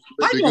 Wait a minute.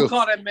 How you gonna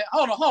call that man?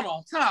 Hold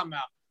on. Time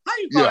out. How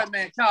you call that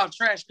man Kyle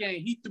Trash Can?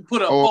 He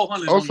put up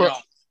 400 on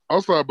y'all.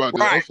 I'm sorry about that.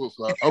 Right. I'm so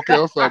sorry. Okay,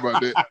 I'm sorry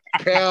about that.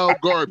 Cal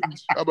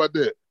Garbage. How about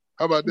that?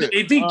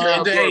 If he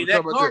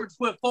that garbage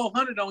put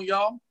 400 on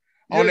y'all.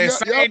 On that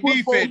same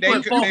defense, they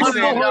put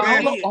 400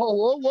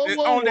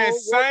 on that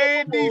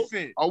same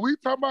defense. Are we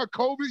talking about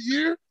COVID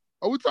year?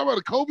 Are we talking about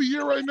a COVID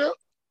year right now?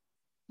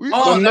 No.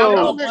 Hold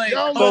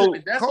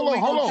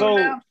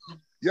on.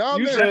 Y'all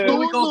let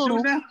Stuart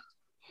Little.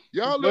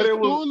 Y'all let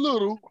Stuart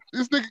Little.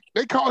 This nigga,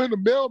 they call him the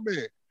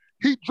mailman.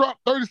 He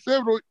dropped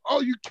 37. Oh,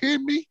 you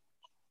kidding me?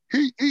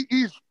 He's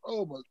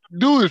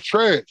dude is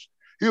trash.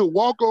 He'll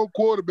walk on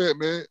quarterback,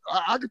 man.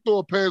 I can throw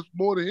a pass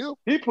more than him.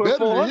 He put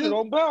 400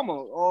 on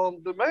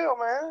Bama, the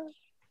mailman.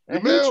 The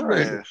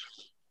mailman.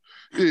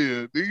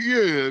 Yeah.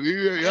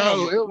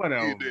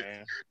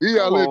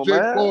 Y'all let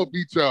Jake Paul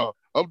beat y'all.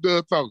 I'm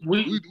done talking.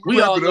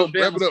 We all know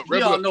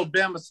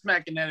Bama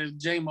smacking that if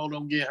J-Mo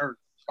don't get hurt.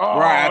 Oh,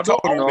 right, I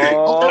told him that.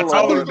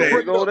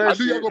 I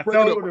knew y'all gonna bring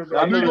it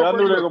up. I knew they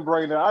were gonna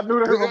bring that. I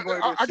knew they were gonna bring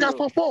that. I got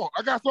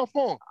so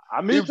far.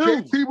 Me too.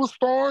 If JT was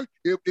starring,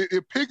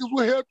 if Pickens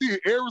was healthy, if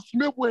Aaron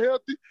Smith was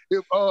healthy,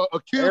 if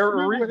Akil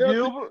Smith was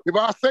healthy, if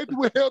our safety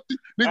was healthy,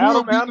 nigga,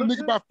 we'll beat the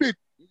nigga by 50.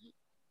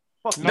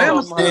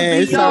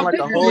 It sounds like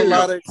a whole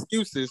lot of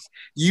excuses.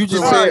 You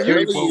just said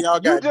earlier y'all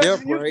got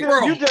depth, right?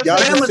 Y'all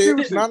just said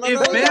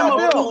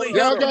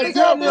y'all got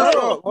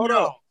depth. Hold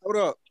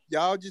up.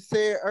 Y'all just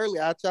said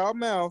earlier out y'all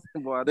mouth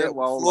that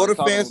Florida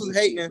fans was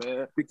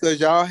hating because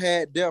y'all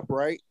had depth,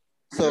 right?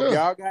 So if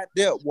y'all got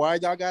depth, why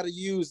y'all got to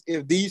use?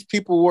 If these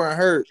people weren't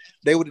hurt,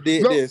 they would have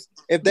did this.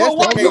 If that's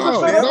the case,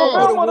 Bama would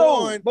have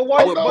won. But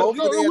why? We were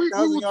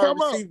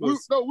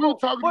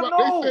talking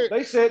about.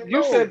 They said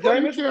you said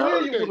James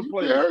Williams would have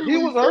played. He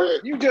was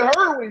hurt. You just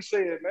heard what he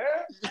said, man.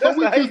 That's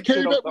the hate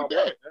came up with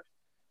that.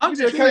 I'm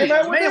just saying,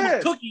 man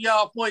was cooking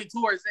y'all before he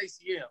tore his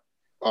ACL.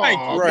 Right.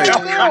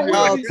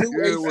 Y'all 2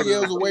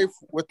 ACLs away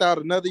without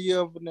another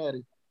year of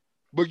Vanatti.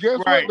 But guess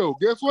what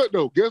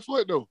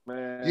though?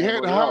 Man, you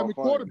had the Heisman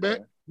quarterback.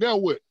 Man. Now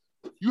what?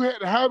 You had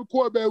the Heisman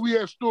quarterback. We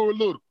had Stuart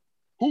Little.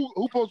 Who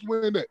supposed to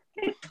win that?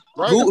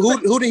 Right?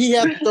 Who did he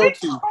have to throw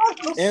to?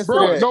 Answer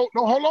that. No,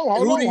 hold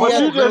on. Who did he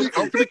have to throw to?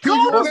 I'm finna kill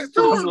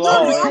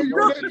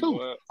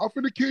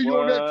you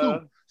on that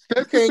too.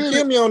 You can't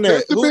kill me on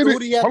that. Who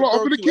did he have to throw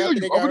to?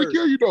 I'm finna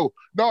kill you though.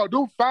 No,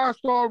 them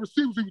 5-star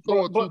receivers he was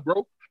throwing to,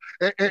 bro.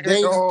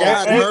 Andy Hall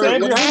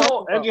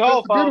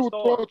was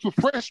throwing to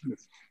freshmen.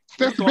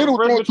 Stetson Bennett was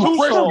throwing to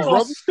freshmen,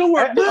 brother.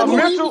 Stuart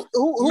Little.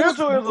 Who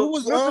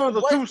was a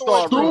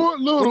 2-star? Stuart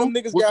Little. Them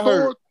niggas got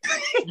hurt.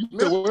 You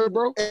said what,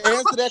 bro?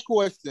 Answer that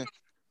question.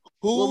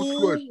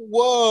 Who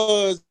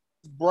was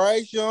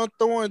Bryce Young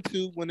throwing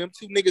to when them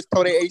two niggas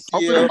tore their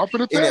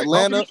ACL in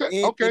Atlanta and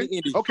in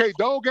Indy? Okay,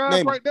 those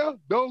guys right there,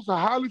 those are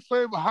highly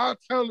favored, high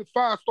talented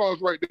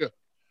 5-stars right there.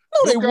 No,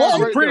 they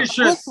wasn't. I'm pretty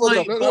sure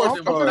Slade I'm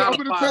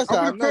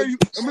gonna tell you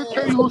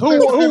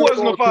who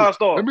wasn't a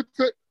 5-star. Let me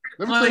tell you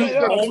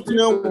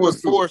was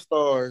 4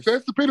 stars.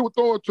 Stetson Bennett was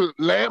throwing to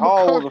Lad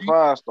McConkey. He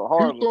was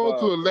throwing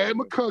to Lad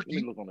McConkey.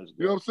 You know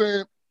what I'm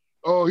saying?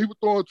 He was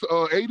throwing to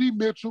A.D.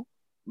 Mitchell.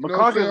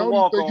 McConkey was a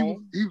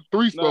walk-on. He was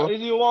 3-star. Is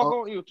he a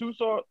walk-on? He was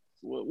 2-star. I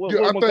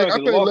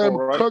think Lad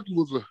McConkey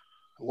was a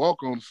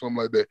walk-on or something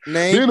like that.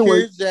 Anyway,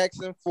 Kerry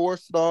Jackson,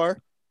 4-star.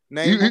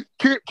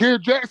 Kerry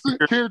Jackson.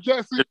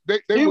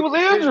 He was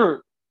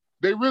injured.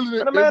 They really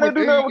didn't. Man, they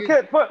do that with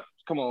Cat Putt.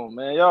 Come on,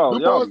 man, y'all.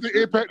 Them boys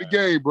didn't impact the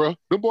game, bro.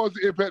 Them boys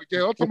didn't impact the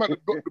game. I'm talking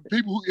about the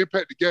people who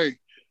impact the game.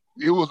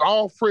 It was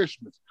all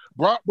freshmen.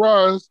 Brock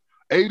Bryars,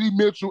 A.D.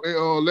 Mitchell,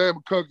 and Lad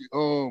McConkey.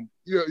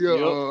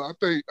 I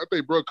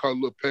think bro caught a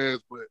little pass,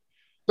 but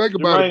think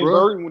about it,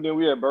 bro. Then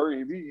we had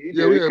Burry. We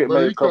had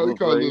Burry. He caught a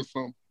little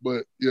something,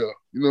 but yeah,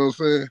 you know what I'm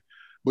saying.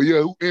 But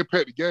yeah, who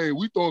impact the game?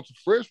 We throwing some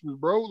freshmen,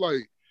 bro.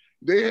 Like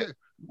they had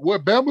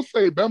what Bama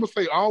say. Bama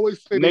say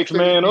always say next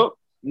man up.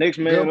 Next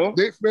man up.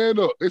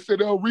 They said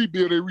they'll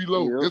rebuild, they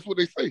reload. Yep. That's what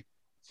they say.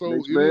 So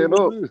next man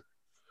up.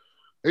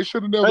 They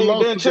should have never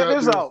lost. Then check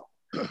this out.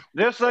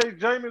 Just say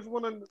Jameis he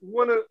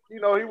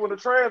would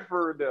have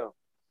transferred them.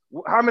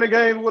 how many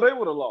games would they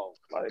would have lost?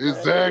 Like,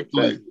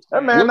 exactly.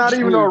 That man not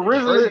even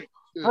originally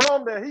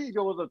from that. He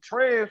was a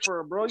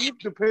transfer, bro. You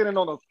depending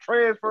on a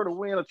transfer to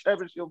win a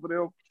championship for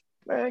them.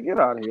 Man, get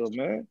out of here,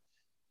 man.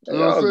 You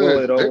know what I'm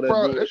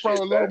saying? They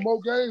probably a lot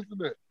more games than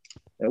that.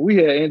 And we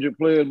had injured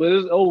players,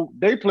 but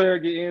they player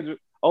get injured.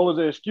 It's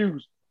an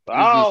excuse.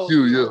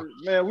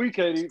 Man, we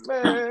can't even.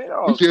 Man,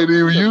 we can't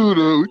even use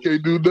them. We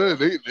can't do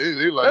nothing.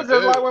 They like that's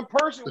just like when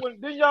Percy.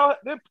 Didn't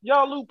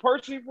y'all lose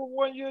Percy for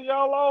 1 year?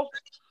 Y'all lost.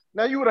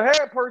 Now you would have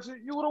had Percy.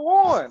 You would have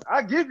won.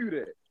 I give you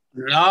that.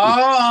 No,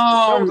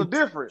 that was a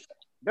difference.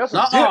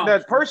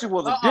 That Percy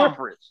was a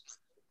difference.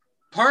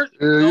 Percy,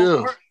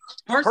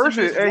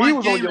 and he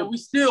was on your. We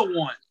still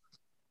won.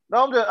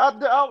 No, I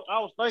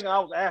was thinking. I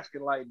was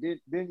asking. Like,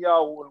 didn't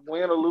y'all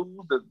win or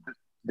lose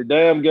the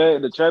damn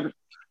game, the championship?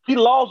 He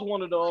lost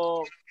one of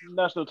the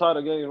national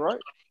title games,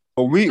 right?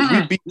 But we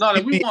beat. No,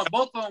 we won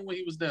both of them when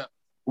he was there.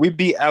 We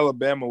beat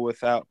Alabama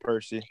without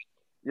Percy.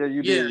 Yeah,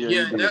 you did.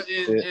 You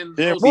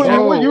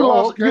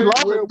lost.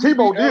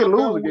 Tebow did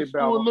lose against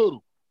Alabama.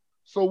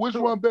 So which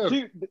one better?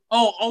 09,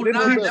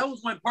 that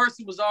was when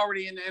Percy was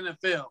already in the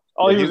NFL.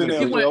 Oh, he was in the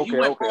NFL. He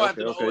went pro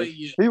after the 08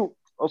 year. He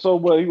was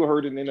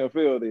hurt in the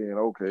NFL then,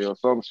 or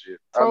some shit.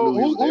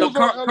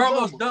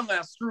 Carlos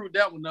Dunlap screwed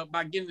that one up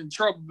by getting in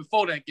trouble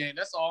before that game.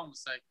 That's all I'm gonna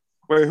say.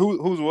 Wait,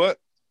 who's what?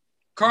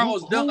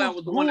 Carlos Dunlap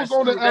was the one that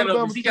screwed that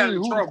up. He got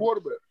in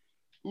trouble.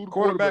 Who the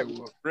quarterback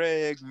was?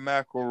 Greg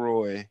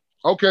McElroy.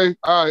 Okay,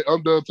 all right,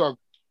 I'm done talking.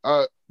 All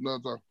right,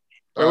 done talking.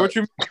 Wait, what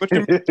you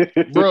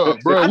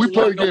bro, we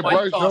played against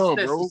Bryce Young,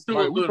 bro.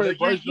 Like, we played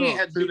Bryce Young. He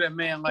had to do that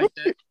man like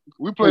that.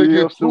 We played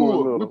against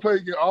Tua. We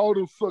played against all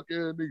them suck ass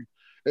niggas.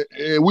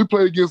 And we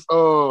played against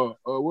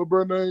what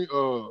brand name?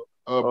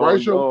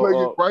 Bryce Young played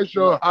against Bryce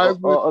Young,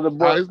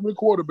 Heisman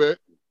quarterback.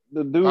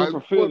 The dude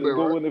from Philly,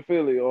 going to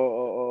Philly,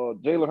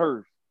 Jalen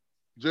Hurts.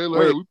 Jalen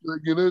Hurts, we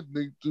played against that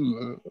nigga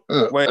too.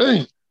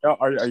 Wait,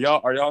 are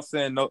y'all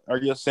saying no? Are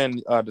you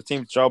saying the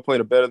teams that y'all played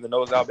are better than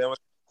those Alabama?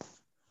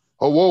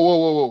 Oh,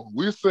 whoa.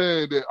 We're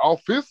saying that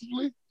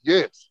offensively,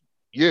 yes,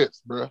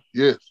 bro.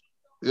 Yes,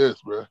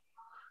 bro.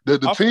 The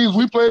teams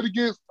we played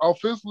against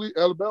offensively,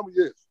 Alabama,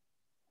 yes.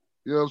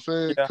 You know what I'm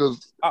saying?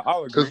 Because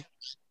I'll agree.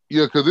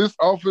 Because this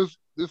offense,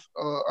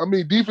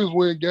 defense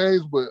win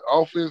games, but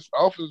offense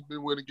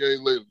been winning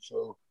games lately.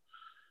 So,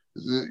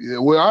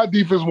 our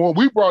defense won.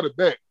 We brought it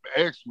back.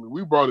 Actually,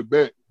 we brought it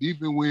back.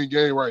 Defense win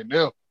game right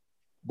now,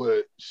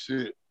 but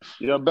shit.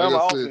 Yeah,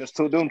 Alabama offense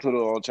took them to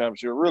the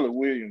championship. Really,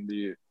 Williams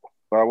did.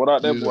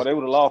 Without that boy, they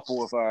would have lost 4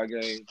 or 5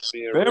 games.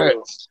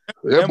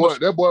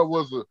 That boy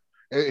was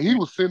he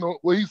was sitting on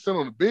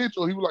on the bench,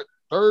 or he was like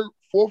 3rd,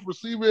 4th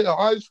receiver at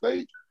Ohio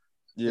State.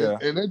 Yeah,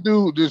 and that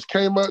dude just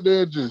came out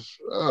there, he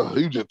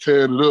was just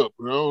tearing it up.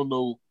 Bro. I don't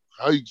know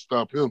how you can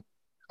stop him.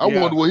 I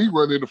wonder what he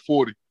run in the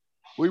 40.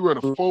 We run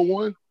a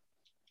 4-1.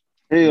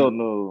 Hell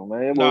no,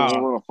 man. He was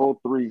run a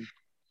 4-3.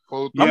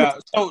 Yeah.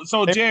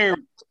 So Jerry,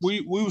 we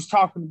was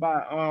talking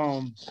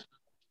about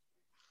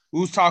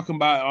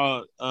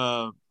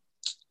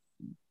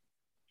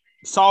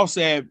Saul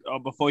said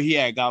before he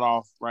had got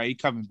off, right? He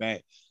coming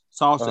back.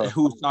 Saul said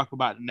who was talking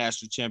about the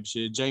national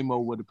championship. J-Mo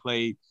would have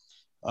played.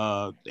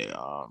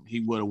 He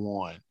would have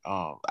won.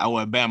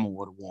 Alabama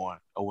would have won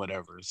or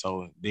whatever.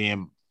 So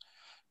then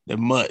the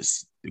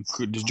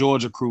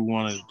Georgia crew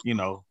want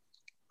to,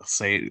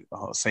 say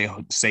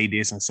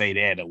this and say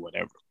that or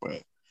whatever.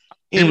 But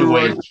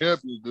anyway,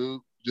 champions,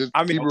 dude. Just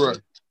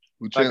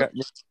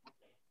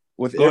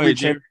with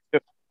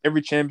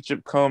every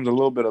championship comes a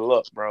little bit of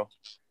luck, bro.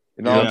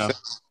 You know what I'm saying?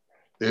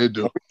 They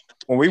do.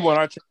 When we won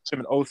our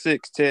championship in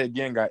 06, Ted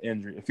again got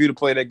injured. If you'd have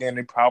played that game,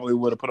 they probably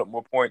would have put up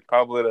more points.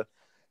 Probably would have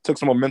took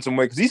some momentum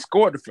away because he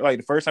scored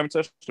the first time he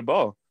touched the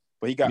ball,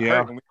 but he got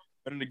hurt and we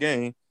won the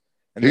game.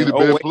 And he's the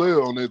best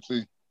player on that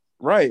team,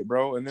 right,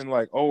 bro? And then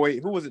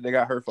who was it that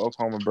got hurt for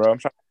Oklahoma, bro? I'm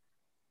trying.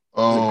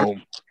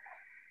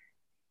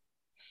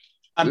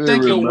 I'm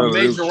thinking with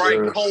Major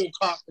Wright, Cole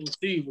Cox, and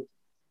Steve.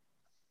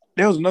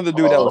 There was another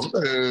dude that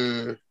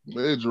was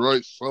Major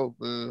Wright, so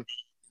man.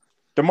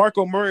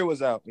 DeMarco Murray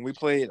was out when we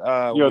played.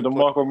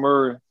 DeMarco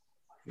Murray.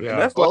 Yeah.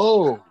 That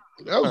was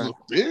a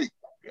big.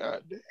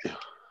 God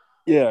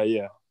damn.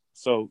 Yeah.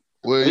 So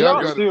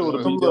y'all got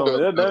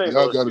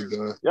it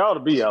done. Y'all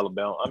to be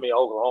Alabama.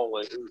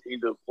 Oklahoma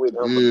either with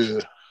him.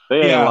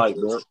 They ain't like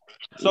that.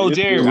 So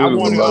Jerry, I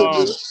want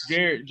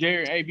to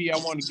Jerry AB. I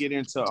want to get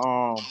into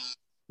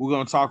we're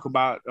gonna talk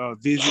about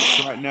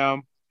visits right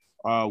now.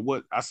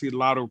 What I see a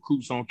lot of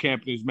recruits on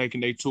campus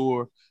making their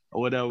tour or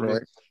whatever,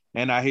 right.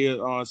 And I hear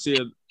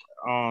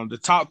the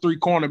top 3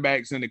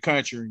 cornerbacks in the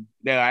country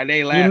that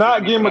they laugh. You're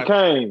not getting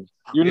McCain.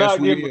 You're not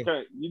getting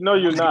McCain. You know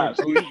you're not.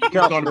 So he's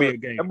going to be a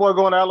game. That boy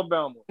going to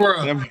Alabama.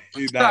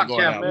 He's not going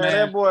to Alabama. Man,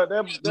 that boy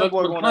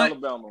going to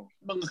Alabama.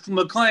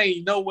 McClain,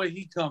 you know where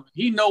he coming.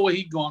 He know where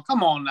he going.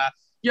 Come on now.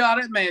 Y'all,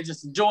 that man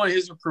just enjoying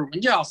his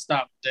recruitment. Y'all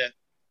stop that.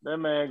 That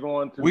man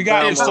going to. We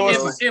got his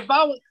sources. If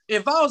I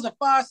was a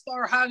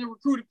 5-star highly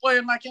recruited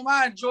player like him,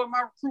 I enjoy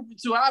my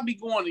recruitment too. I'd be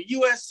going to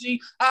USC.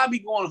 I'd be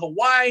going to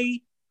Hawaii.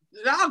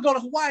 I'll go to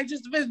Hawaii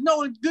just to visit,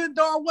 knowing good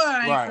darn well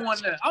I ain't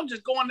going there. I'm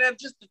just going there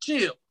just to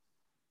chill.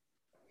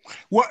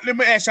 What? Let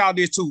me ask y'all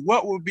this too.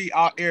 What would be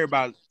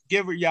everybody?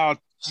 Give y'all.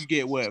 You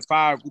get what?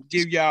 5.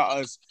 Give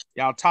y'all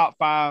y'all top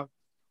 5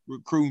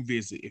 recruiting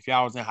visit if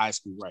y'all was in high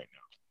school right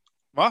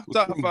now. My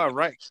top 5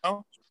 right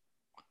now.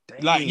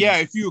 Like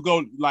if you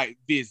go like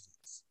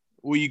visits,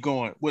 where you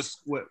going? What?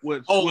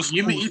 Oh,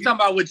 you mean you talking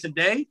about with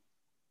today?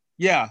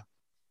 Yeah.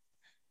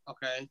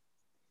 Okay.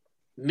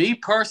 Me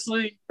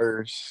personally,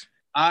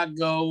 I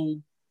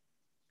go.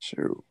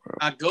 Shoot, bro.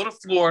 I go to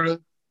Florida.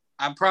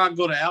 I probably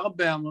go to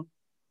Alabama.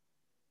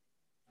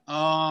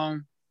 I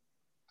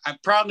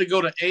probably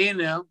go to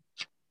A&M.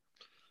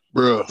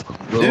 Bro,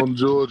 go to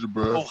Georgia,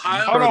 bro.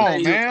 Ohio Hold on,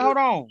 State. man. Hold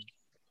on.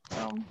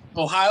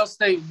 Ohio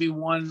State would be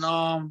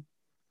one.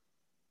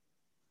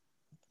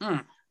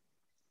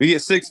 We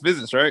get 6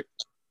 visits, right?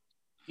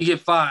 You get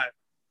 5.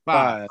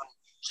 5.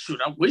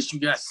 Shoot, I wish you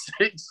got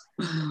 6.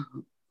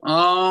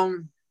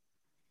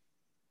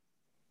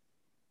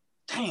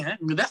 Dang,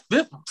 that's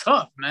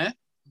tough, man.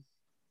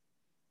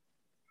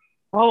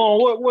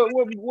 Hold on,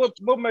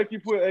 what make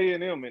you put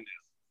A&M in there?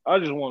 I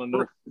just want to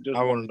know.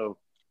 I want to know.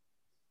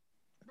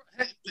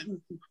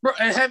 Bro,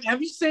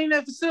 have you seen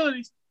that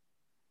facility?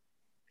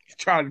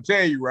 Trying to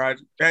tell you,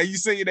 Roger. Have you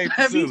seen that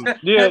facility?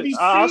 Yeah,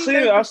 I seen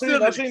it. I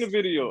seen the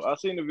video.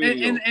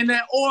 And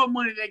that oil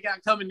money they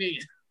got coming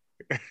in.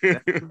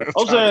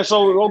 I'm saying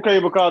so okay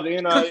because the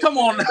NIL. Come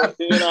on now.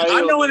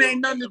 I know it ain't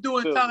nothing to do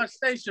with College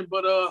Station,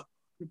 but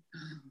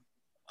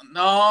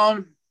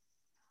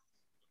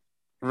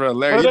Bro,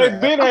 Larry,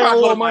 they've been had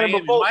oil money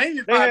before.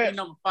 Miami probably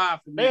number 5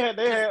 for me.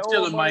 They had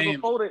oil money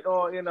before they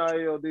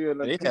NIL deal.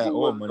 They had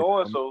oil money.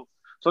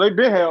 So they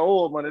been had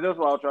oil money. That's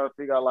why I was trying to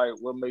figure out like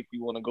what make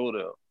you want to go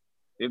there.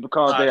 It's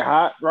because they're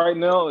hot right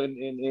now, and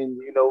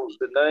you know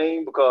the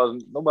name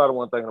because nobody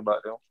want thinking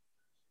about them.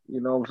 You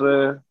know what I'm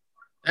saying?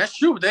 That's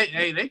true.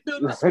 They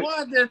built a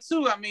squad there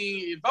too. I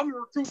mean, if I'm a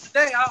recruit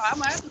today, I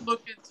might have to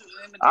look into it.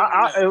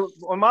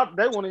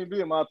 They won't even be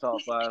in my top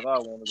 5. I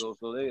want to go.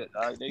 So they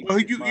well,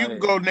 you can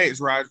go next,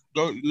 right?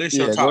 Go list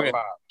your top 5.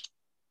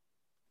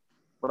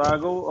 But I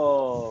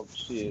go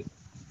shit.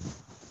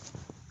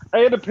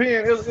 Hey, it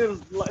depends.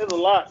 It's a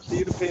lot. See,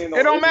 it depends.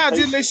 It don't matter.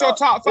 Just list your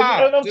top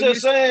 5. I'm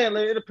just saying.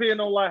 It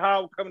depends on like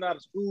how I'm coming out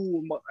of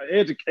school, my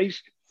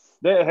education.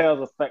 That has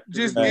a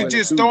factor.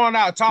 Just throwing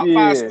out top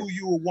 5 schools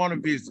you would want to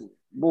visit.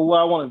 Well, what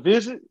I want to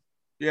visit?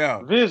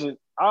 Yeah.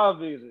 I'll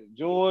visit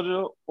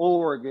Georgia,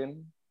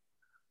 Oregon.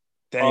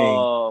 Dang.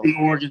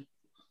 Oregon.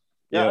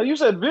 Yeah, you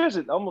said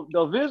visit. I'm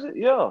gonna visit.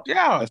 Yeah.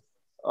 Yeah.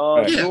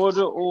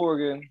 Georgia,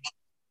 Oregon,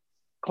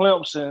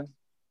 Clemson.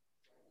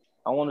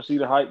 I want to see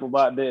the hype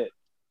about that.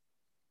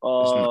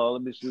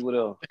 Let me see what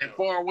else. They're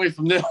far away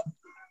from them.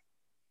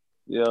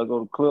 Yeah, I'll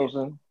go to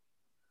Clemson.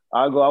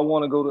 I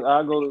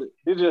go to.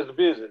 It's just a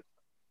visit.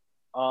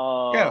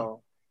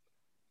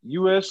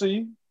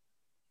 USC.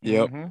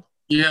 Yep. Mm-hmm.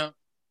 Yeah.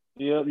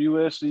 Yep.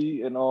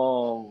 USC and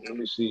let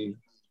me see.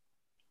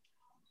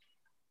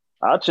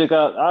 I'll check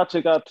out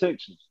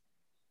Texas.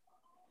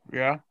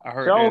 Yeah, I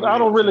heard. I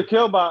don't really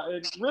care about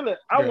it. Really,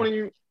 I wouldn't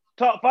even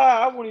top 5.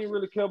 I wouldn't even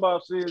really care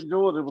about seeing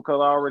Georgia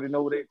because I already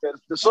know the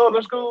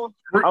Southern school.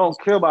 I don't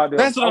care about them.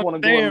 That's what I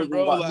want to go and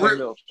look about something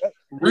else.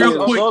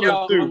 Real quick, y'all. I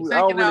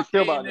don't really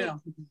care about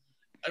them.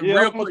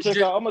 Yeah, I'm gonna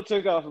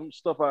check out some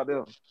stuff out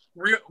there.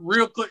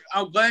 Real quick,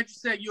 I'm glad you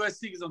said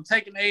USC because I'm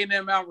taking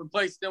A&M out and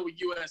replacing them with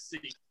USC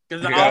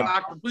because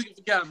I completely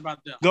forgot about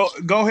them.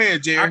 Go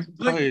ahead, Jerry. I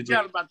completely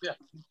forgot about them.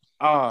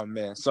 Oh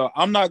man, so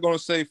I'm not gonna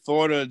say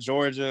Florida,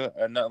 Georgia,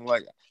 or nothing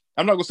like.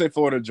 I'm not gonna say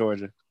Florida,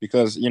 Georgia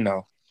because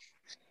I'm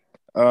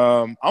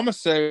gonna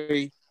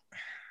say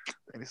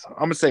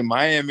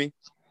Miami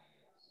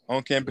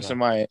on campus in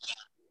Miami.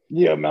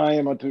 Yeah,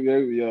 Miami too.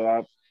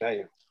 Yeah,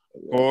 damn.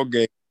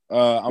 Okay.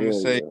 I'm gonna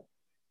say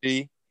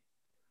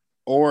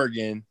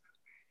Oregon.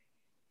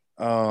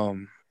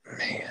 Man.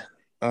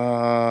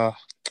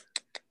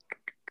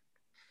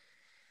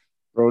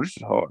 Bro, this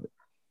is hard.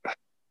 I'm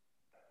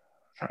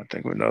trying to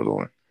think of another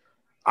one.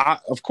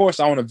 Of course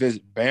I want to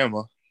visit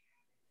Bama.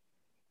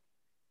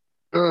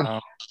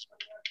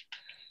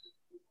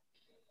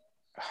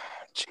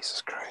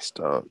 Jesus Christ,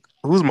 dog.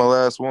 Who's my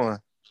last one?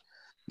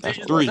 That's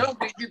 3. Don't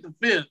get the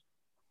 5th.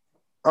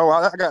 Oh,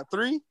 I got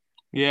 3?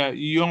 Yeah,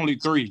 you only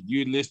 3.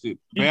 You listed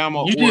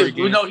Bama, you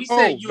Oregon. Did. No, he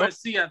said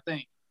USC, I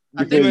think.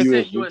 I think he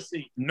said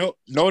USC. No,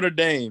 Notre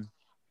Dame.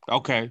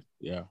 Okay,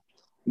 yeah.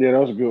 Yeah, that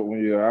was a good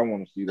one. Yeah, I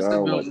want to see that. I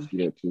would like to see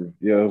that too.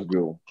 Yeah, that was a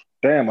good one.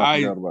 Damn,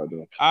 I forgot about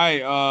that.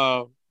 All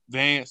right,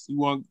 Vance, you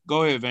want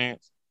go ahead,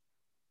 Vance.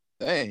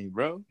 Dang,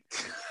 bro.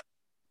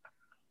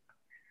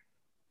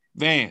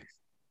 Vance.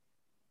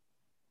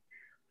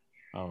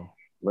 Oh.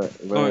 Let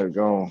it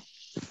go.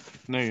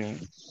 No, yeah.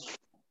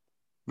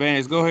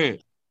 Vance, go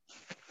ahead.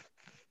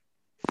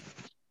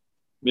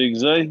 Big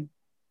Zay.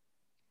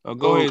 Oh,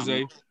 go ahead,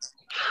 Zay.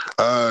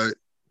 All right.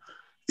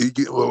 You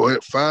get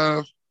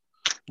 5?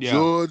 Yeah.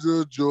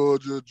 Georgia.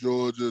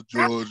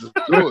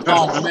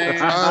 Oh, man.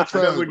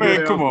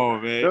 Come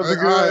on, man. That's a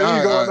good.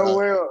 You going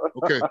nowhere.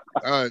 Okay.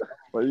 All right.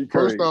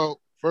 First off,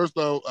 First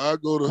off, I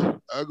go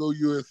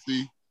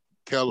USC,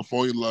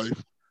 California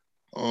life.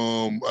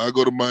 I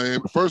go to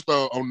Miami. First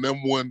off, I'm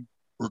number one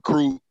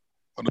recruit.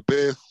 I'm the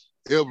best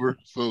ever.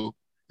 So,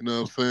 you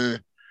know what I'm saying?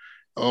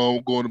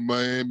 I'm going to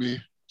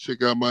Miami,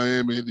 check out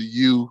Miami, the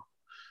U.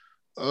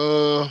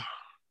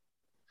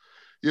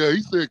 Yeah,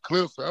 he said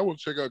Clemson. I want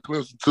to check out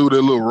Clemson too.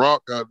 That little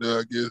rock out there,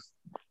 I guess.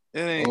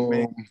 It ain't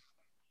me.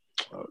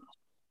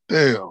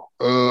 Damn.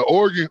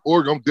 Oregon.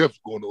 I'm definitely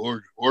going to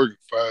Oregon. Oregon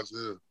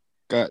 5-0.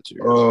 Got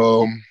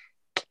you.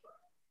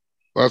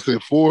 I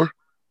said 4.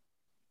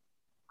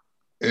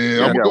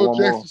 And I'm going to go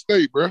Jackson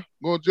State, bro. I'm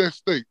going to Jackson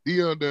State.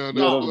 Deion down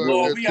there.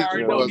 Oh, we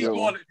already know he's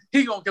going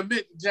to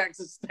commit to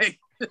Jackson State.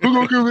 Who's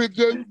going to commit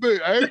to Jackson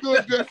State? I ain't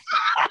going to Jackson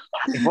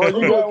State.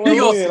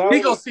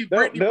 He going to see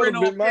Brittany Brent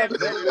on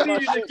campus. He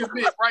needed to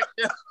commit right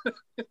there.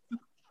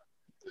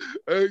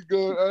 I ain't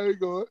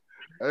going.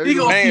 He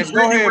going to see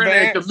Brittany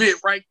Brent and commit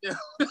right there.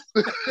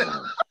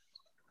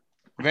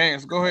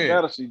 Vance, go ahead. I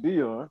got to see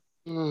Deion.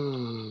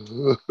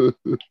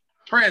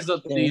 Prayers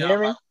up to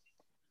Deion.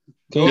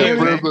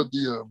 Prayers up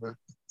Deion, man.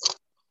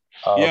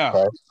 Yeah.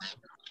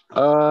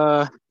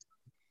 Okay.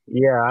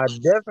 Yeah, I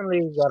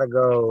definitely gotta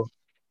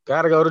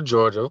go to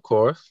Georgia, of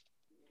course.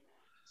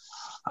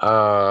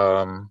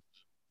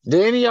 Did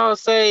any of y'all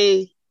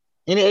say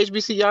any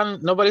HBC? Y'all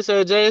nobody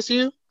said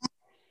JSU?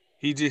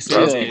 He just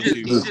said JSU.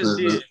 He just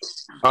did.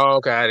 Oh,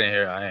 okay. I didn't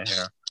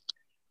hear.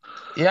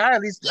 Yeah,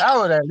 I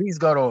would at least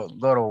go to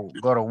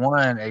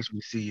one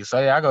HBCU. So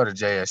yeah, I go to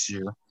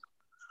JSU.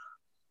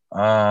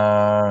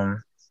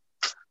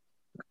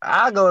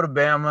 I go to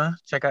Bama,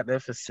 check out their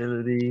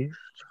facilities.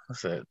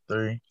 What's that?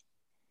 3.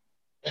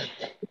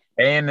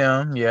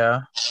 A&M,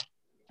 yeah.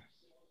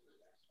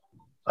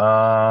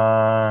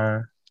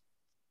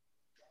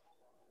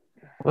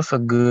 What's a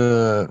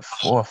good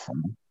 4th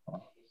one?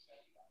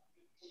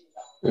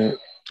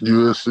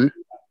 USC.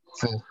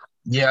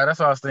 Yeah, that's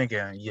what I was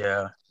thinking.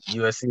 Yeah,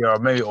 USC or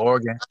maybe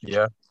Oregon.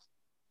 Yeah,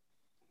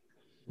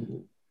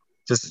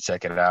 just to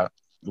check it out.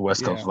 The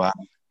West Coast vibe.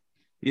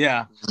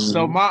 Yeah.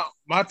 So my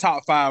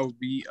top 5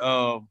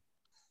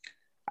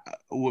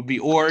 would be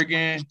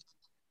Oregon.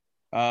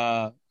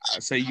 I'd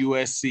say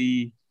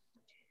USC.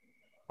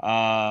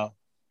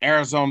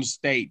 Arizona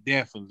State,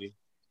 definitely.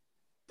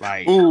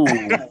 Like, ooh,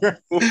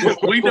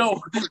 we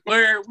know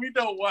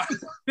why.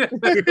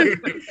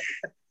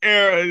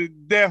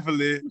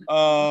 Definitely.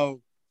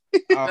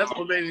 That's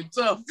what made it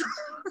tough.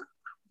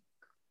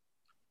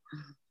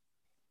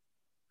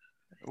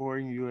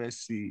 Oregon,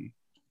 USC,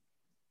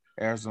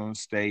 Arizona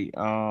State.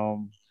 I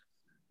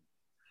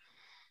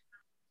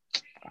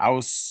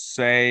would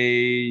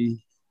say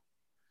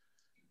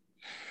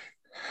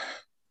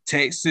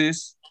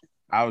Texas.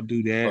 I would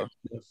do that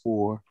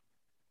 4.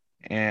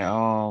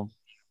 And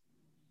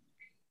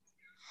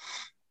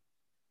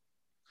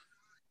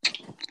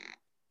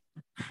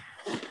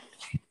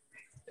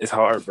it's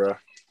hard, bro.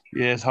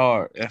 Yeah, it's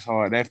hard. That's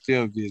hard. That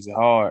field visit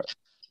hard.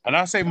 And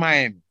I say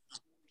Miami.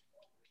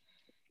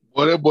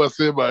 What that boy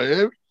said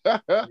Miami?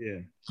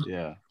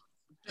 Yeah.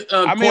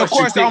 I mean, of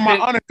course, on my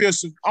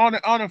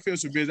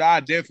unofficial visit, I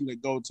definitely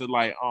go to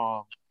like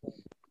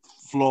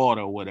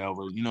Florida or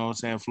whatever. You know what I'm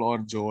saying?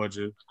 Florida,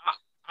 Georgia.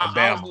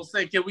 I was gonna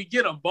say, can we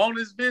get a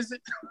bonus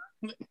visit?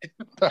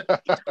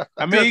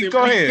 I mean,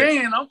 go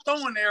ahead. I'm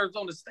throwing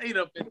Arizona State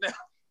up in there.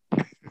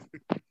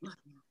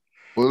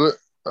 Well,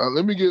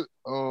 let me get.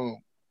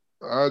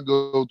 I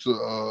go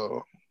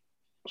to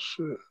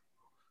shit.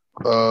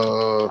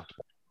 I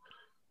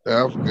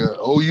forgot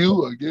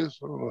OU. I guess.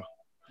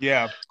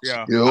 Yeah.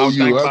 OU. I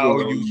go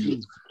to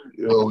OU.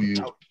 OU.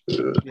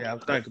 Yeah, I'm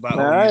thinking about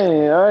OU.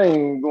 I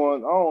ain't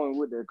going on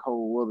with that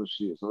cold weather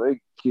shit, so they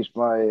kiss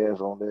my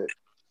ass on that.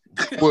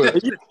 What? Are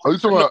you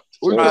talking about?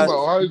 What you talking about?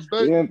 Ohio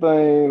State?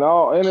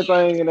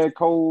 Anything in that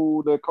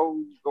cold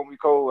gonna be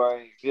cold. I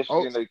ain't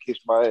Michigan. They kiss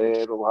my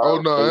ass.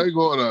 Ohio State. I ain't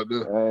going out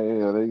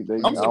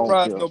there. I'm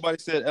surprised nobody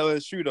said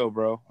LSU though,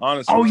 bro.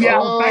 Honestly. Oh yeah,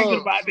 I'm thinking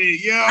about that.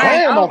 Yeah,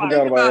 I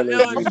forgot about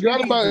LSU. I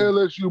forgot about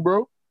LSU,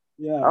 bro.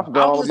 Yeah, I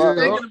forgot all about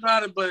thinking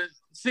about it, but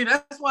see,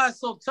 that's why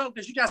it's so tough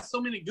because you got so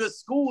many good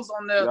schools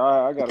on there.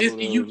 Yeah, I got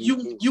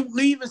you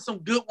leaving some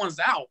good ones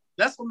out.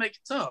 That's what makes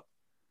it tough.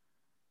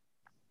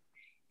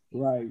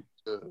 Right.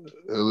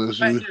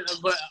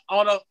 LSU. But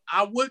although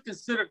I would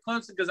consider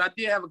Clemson because I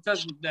did have a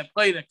cousin that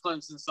played at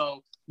Clemson,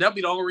 so that'd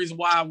be the only reason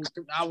why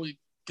I would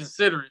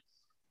consider it.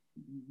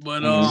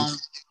 But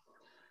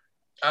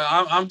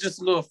I'm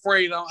just a little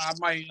afraid I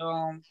might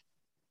I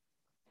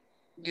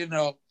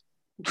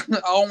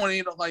don't want to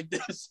end up like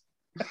this.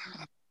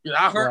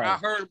 I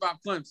heard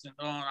about Clemson.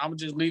 I'm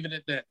just leave it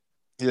at that.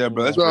 Yeah,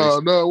 bro. That's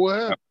no. What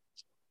happened?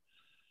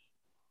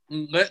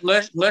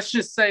 Let's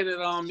just say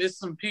that it's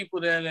some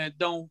people that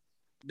don't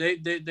they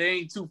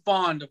ain't too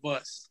fond of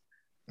us.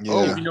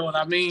 Yeah. If you know what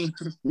I mean.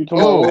 I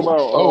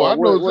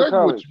know exactly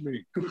what you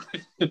mean.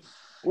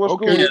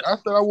 Okay, yeah. I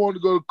said I wanted to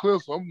go to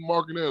Clemson. I'm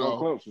marking that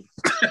off.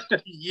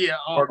 Yeah,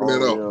 marking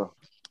that off.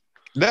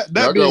 That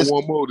I got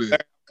one more there.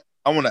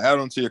 I want to add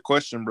on to your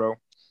question, bro.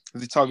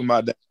 Because he's talking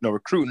about that,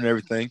 recruiting and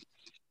everything.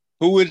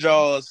 Who is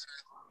y'all's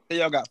Say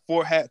y'all got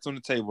 4 hats on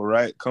the table,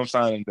 right? Come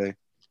signing day.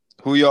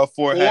 Who y'all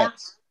 4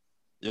 hats?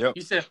 Yep.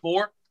 You said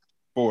 4?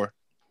 4.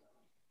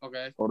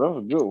 Okay. Oh, that's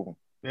a good one.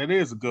 That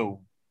is a good one.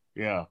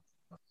 Yeah.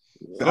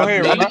 Go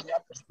ahead, Rod.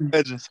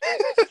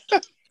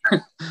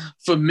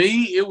 For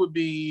me, it would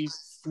be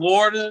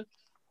Florida,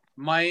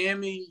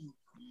 Miami,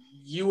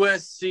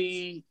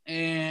 USC,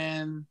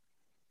 and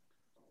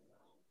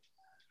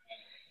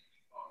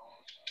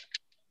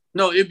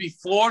no, it'd be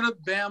Florida,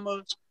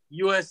 Bama,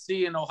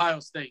 USC, and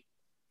Ohio State.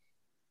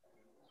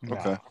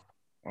 Okay.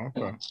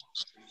 Okay.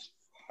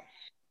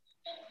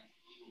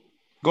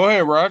 Go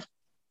ahead, Rod.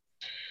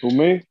 For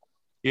me?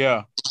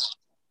 Yeah.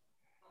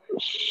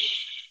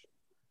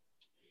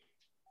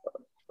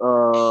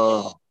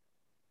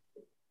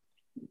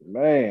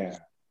 Man.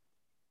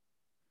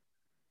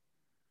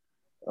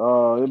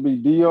 It'd be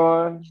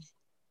Dion,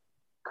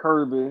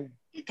 Kirby,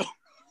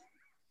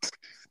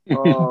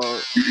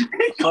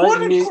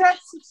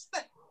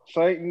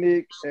 Saint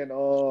Nick,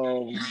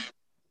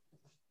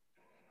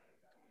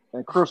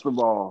 and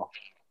Cristobal.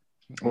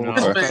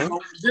 Okay.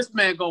 This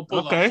man gonna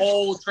pull a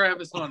whole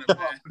Travis Hunter,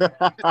 man.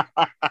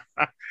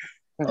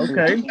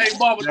 Okay. Hey,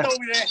 Baba, throw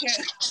me that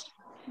hat.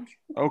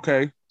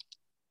 Okay.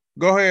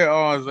 Go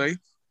ahead, Zay.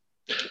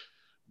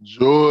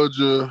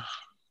 Georgia,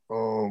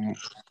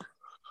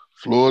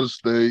 Florida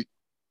State,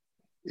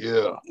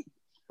 yeah.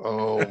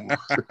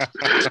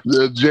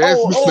 The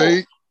Jackson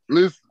State.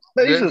 Listen,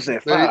 you should say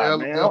 5,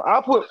 man.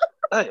 I'll put.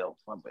 Hell,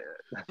 my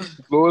bad.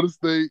 Florida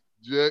State,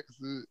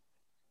 Jackson.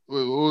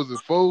 What was it?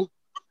 4?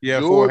 Yeah,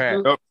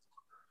 Georgia, 4 hats.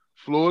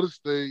 Florida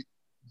State,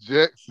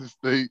 Jackson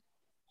State,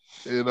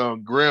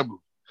 and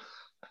Grambling.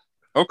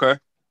 Okay.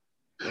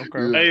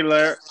 Okay. Hey,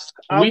 Larry.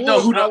 I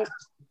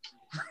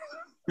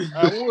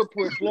would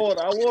put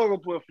Florida. I was gonna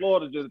put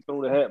Florida just to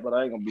throw the hat, but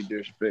I ain't gonna be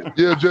disrespectful.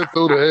 Yeah, just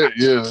throw the hat.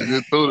 Yeah,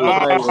 just throw the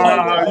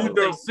hat. You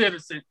know,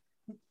 citizen.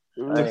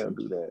 I ain't gonna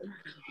do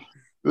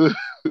that.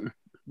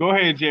 Go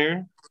ahead,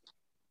 Jerry.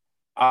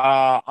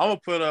 I'm gonna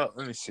put up.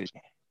 Let me see.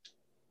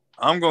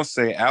 I'm gonna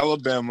say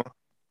Alabama.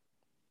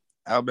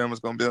 Alabama's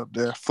gonna be up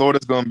there.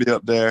 Florida's gonna be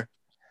up there.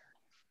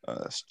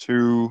 It's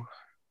 2.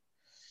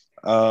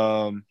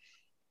 I'll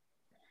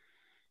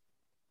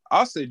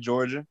say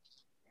Georgia.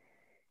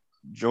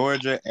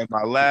 And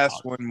my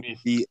last one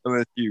would be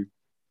LSU.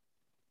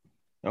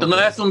 The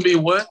last one be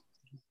what?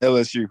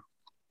 LSU.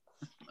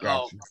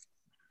 Gotcha.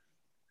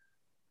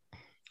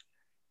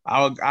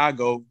 I'll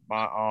go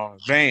my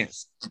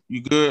Vance.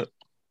 You good?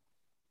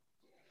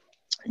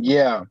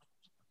 Yeah.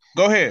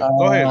 Go ahead.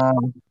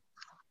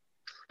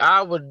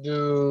 I would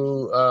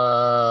do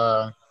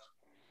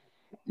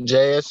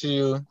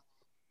JSU,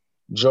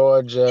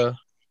 Georgia,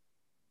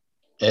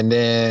 and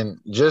then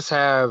just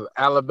have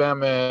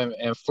Alabama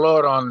and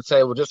Florida on the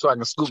table just so I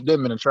can scoop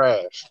them in the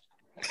trash.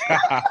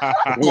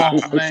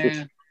 Oh,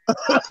 man.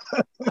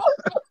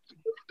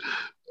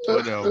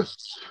 Whatever.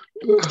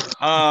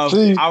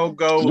 I would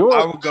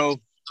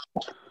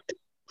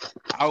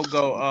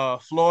go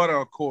Florida,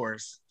 of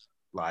course.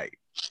 Like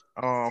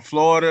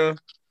Florida,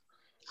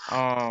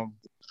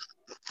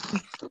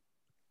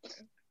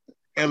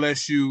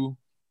 LSU,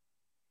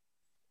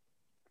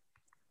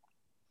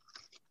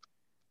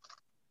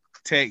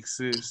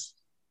 Texas,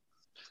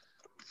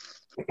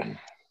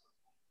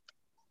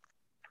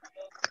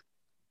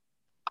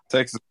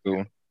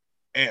 cool.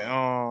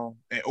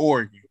 and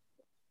Oregon.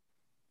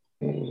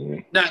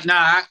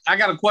 Now, I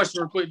got a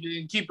question real quick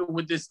and keep it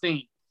with this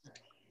theme.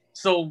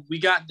 So we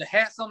got the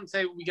hats on the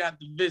table, we got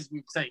the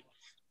visit table.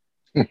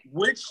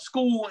 Which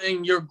school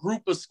in your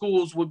group of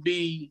schools would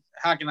be,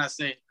 how can I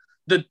say it,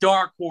 the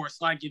dark horse?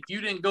 Like if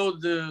you didn't go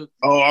to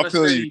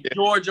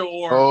Georgia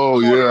or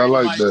Florida, I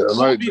like that. I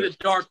like be the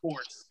dark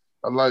horse.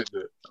 I like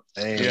that.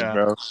 Dang, Yeah,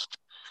 bro.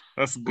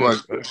 That's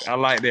good. I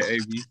like that,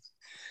 AB.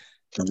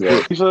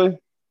 Yeah. You say?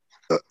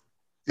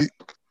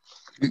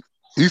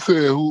 He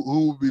said,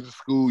 "Who would be the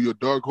school your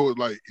dark horse?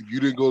 Like if you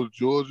didn't go to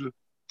Georgia,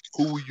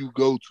 who would you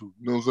go to?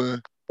 You know what I'm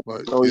saying?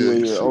 Like,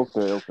 yeah.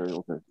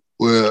 Okay.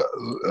 Well,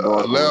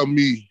 allow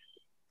me.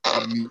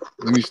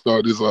 Let me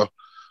start this off.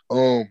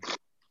 I'm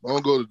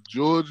gonna go to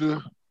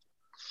Georgia.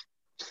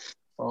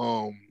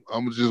 I'm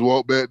gonna just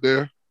walk back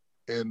there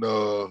and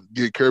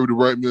get Kirby to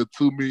write me a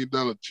 $2 million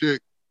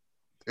check,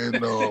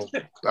 and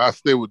I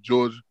stay with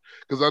Georgia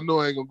because I know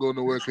I ain't gonna go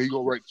nowhere because he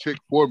gonna write a check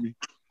for me.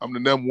 I'm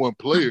the number 1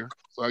 player,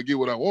 so I get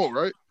what I want,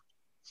 right?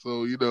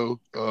 So and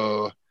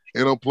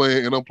I'm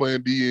playing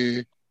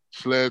DN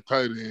 /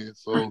 tight end.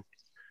 So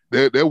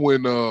that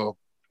when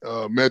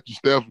Matthew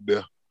Stafford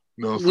there.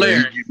 You know what I'm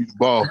saying? He give me the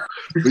ball.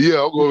 But yeah,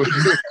 I'll go.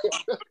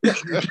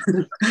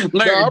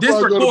 Larry,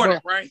 this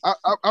recorded, right?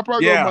 I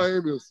probably go to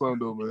Miami or something,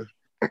 though, man.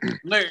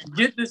 Larry,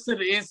 get this to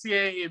the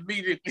NCAA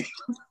immediately.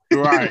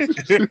 Right.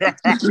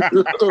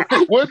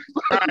 What?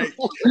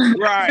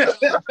 Right.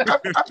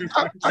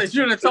 They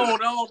should have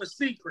told all the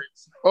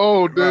secrets.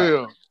 Oh,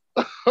 damn.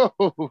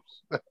 Right.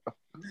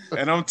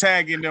 And I'm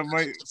tagging them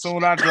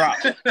soon I drop.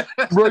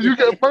 Bro, you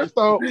get first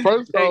off,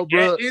 bro.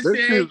 NCAA,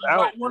 you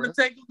might want to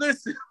take a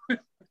listen.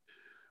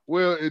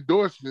 Well,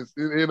 endorsements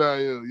in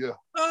NIL, yeah.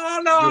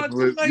 Oh no!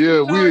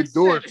 Yeah, we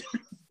endorse.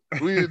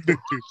 We endorse.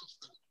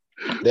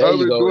 There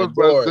you go.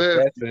 Endorse.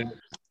 That's it.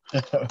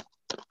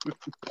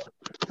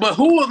 But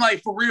who would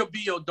like for real be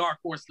your dark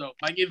horse though?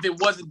 Like if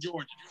it wasn't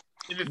Georgia,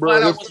 if it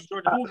flat out wasn't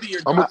Georgia, who would be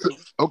your dark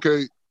horse?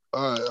 Okay,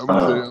 all right. I'm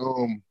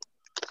gonna say,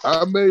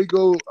 I may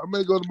go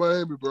to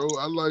Miami, bro.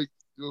 I like,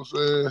 you know what I'm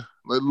saying,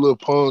 like the little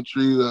palm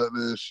trees out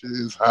there. Shit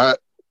is hot.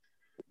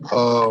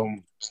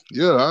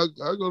 Yeah, I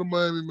go to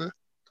Miami, man.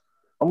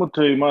 I'm gonna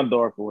tell you my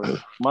dark horse.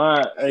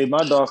 My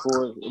dark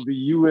horse would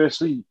be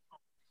USC,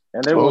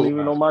 and they won't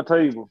even on my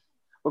table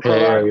because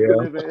I get to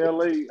live in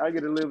LA. I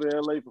get to live in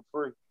LA for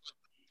free.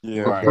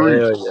 Yeah,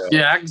 right.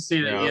 Yeah, I can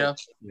see that.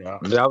 Yeah.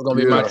 That was gonna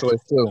be my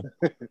choice too.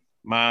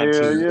 Mine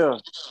too. Yeah.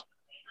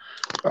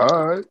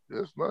 All right,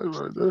 that's nice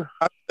right there.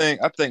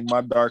 I think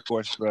my dark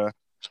horse, bro,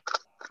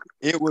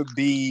 it would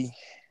be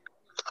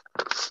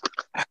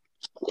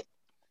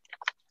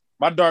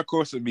my dark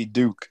horse would be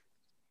Duke.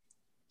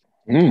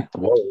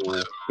 Whoa.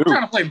 You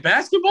trying to play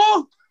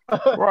basketball?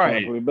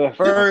 Right. Are you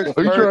trying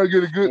to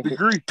get a good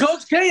degree?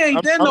 Coach K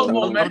ain't there no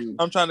more, man.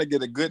 I'm trying to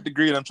get a good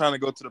degree, and I'm trying to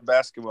go to the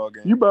basketball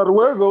game. You better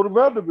well go to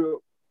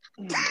Vanderbilt.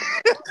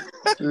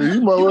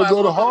 You might well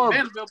go to Harvard.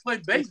 Vanderbilt play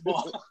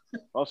baseball.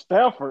 Or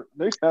Stanford.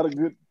 They got a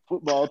good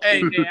football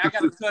team. Hey, I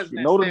got a cousin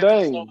at Notre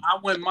Stanford, Dame. so I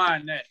wouldn't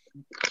mind that.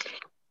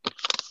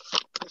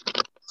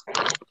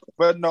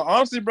 But no,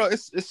 honestly, bro,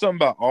 it's something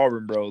about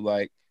Auburn, bro.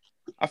 Like,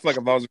 I feel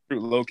like if I was a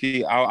recruit low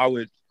key, I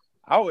would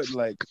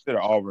like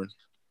consider Auburn.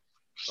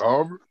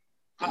 Auburn?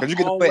 Because you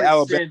get to play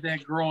Alabama. Said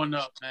that growing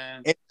up,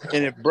 man.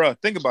 And if, bro,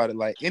 think about it.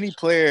 Like, any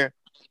player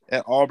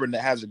at Auburn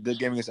that has a good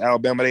game against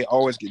Alabama, they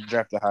always get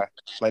drafted high.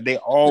 Like, they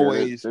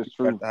always get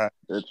drafted high.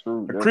 That's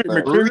true.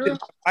 McCreary didn't have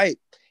hype.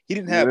 He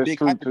didn't have big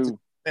hype to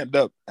stand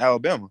up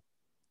Alabama.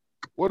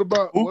 What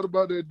about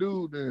that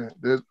dude then?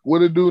 What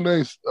the dude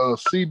named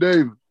C.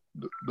 Davis,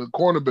 the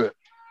cornerback?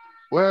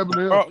 What happened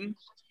to him? Carlton?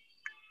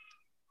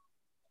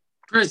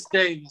 Chris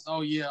Davis.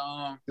 Oh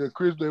yeah. Yeah,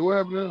 Chris Davis. What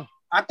happened to him?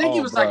 I think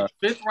he was like a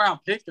 5th round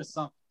pick or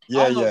something.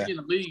 Yeah, I don't know if he's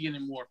in the league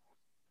anymore.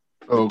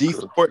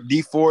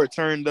 D Ford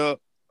turned up.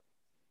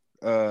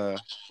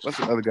 What's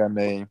the other guy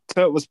name?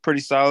 Tut was pretty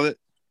solid.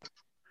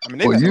 I mean,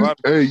 they got a lot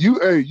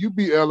of... you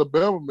beat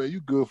Alabama, man. You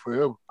good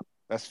forever.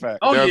 That's fact.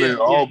 Oh yeah.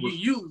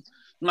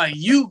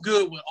 You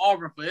good with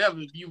Auburn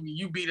forever.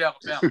 You beat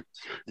Alabama.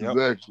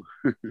 Exactly.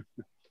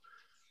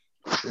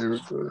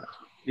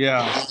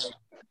 Yeah.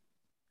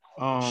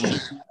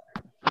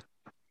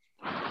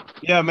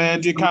 Yeah,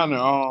 man. Just kind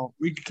of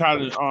we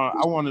kind of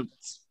I want to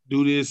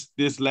do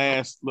this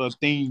last little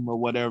theme or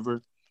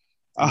whatever.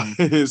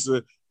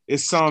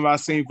 It's something I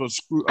seen from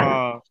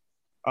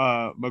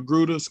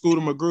Magruder,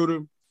 Scooter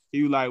Magruder.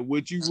 He was like,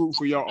 "Would you root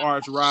for your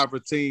arch rival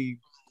team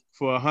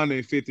for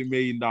 $150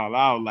 million?"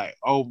 I was like,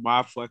 "Oh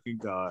my fucking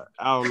god!"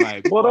 I was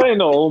like, "Well, that ain't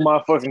no oh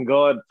my fucking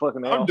god,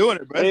 fucking." I'm doing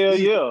it, bro. Hell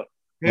yeah.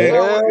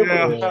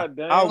 God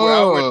damn. I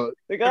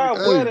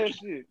wear that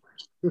shit.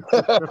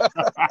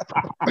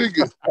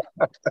 Nigga,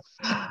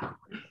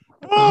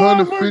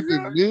 150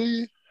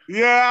 million.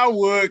 Yeah, I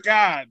would.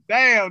 God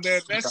damn,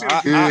 that shit.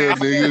 Yeah,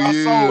 nigga.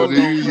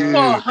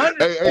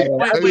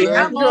 Hey,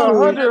 how long?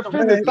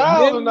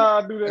 150,000.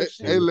 I do that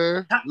shit. Hey,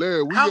 Larry,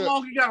 how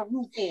long you got to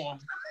root for him?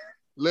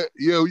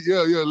 Yeah.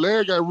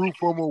 Larry got to root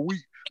for him a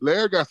week.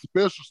 Larry got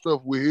special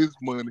stuff with his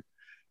money.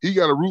 He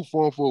got to root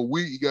for him for a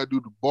week. He got to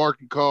do the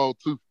barking call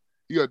too.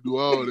 He got to do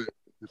all that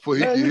before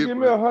he can hit. You give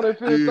me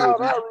 150,000.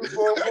 I root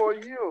for him for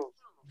a year.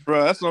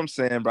 Bro, that's what I'm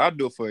saying, bro. I'll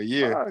do it for a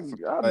year. I'll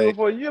do it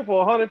for a year for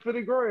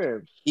 150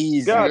 grand.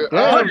 Easy. God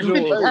damn,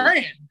 150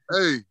 grand.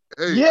 Hey,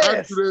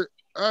 yes.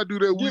 I do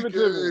that weekend.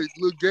 Hey,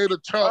 little gator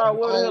chop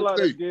all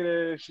day. Get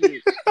ass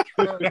shit.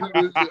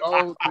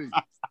 All day.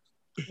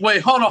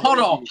 Wait, hold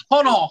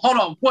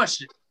on.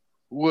 Question.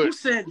 What? You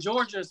said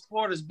Georgia is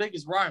Florida's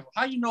biggest rival.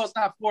 How you know it's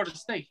not Florida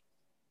State?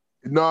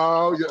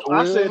 No, yeah,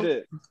 I said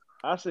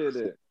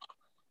that.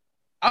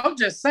 I'm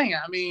just saying.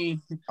 I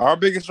mean, our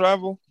biggest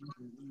rival.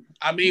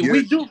 I mean,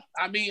 we do.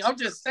 I mean, I'm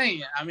just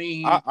saying. I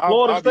mean,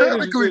 Florida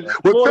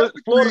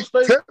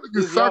State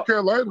is South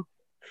Carolina.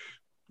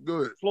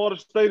 Good. Florida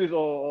State is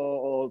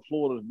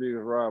Florida's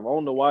biggest rival. I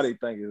don't know why they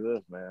think it's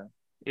us, man.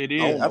 It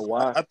is. I don't know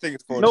why. I think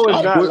it's Florida. No,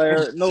 it's not,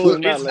 Larry. No,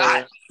 it's not,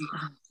 Larry.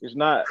 It's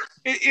not.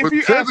 If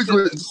you ask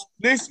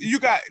this, you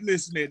got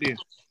listen to this.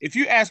 If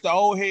you ask the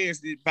old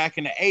heads back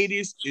in the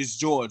 80s, it's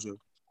Georgia.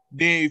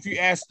 Then if you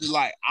ask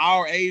like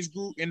our age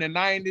group in the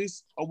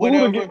 90s or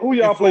whatever, who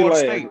y'all play last?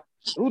 State.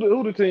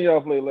 Who the team y'all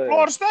play last?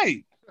 Florida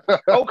State.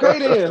 Okay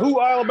then. Who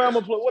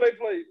Alabama play? What they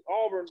play?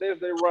 Auburn. That's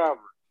their rivalry.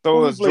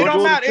 So it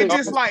don't matter. It's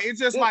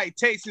just like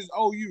Texas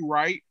OU,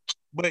 right?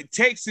 But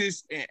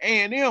Texas and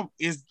A&M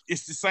it's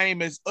the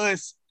same as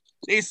us.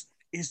 It's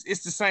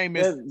the same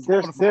as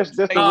that's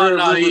the Red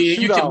River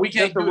shootout. We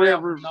can't do that.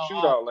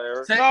 Shootout,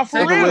 Larry.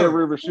 For real. Red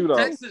River shootout.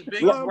 Texas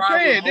biggest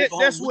rival.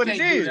 That's what it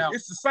is.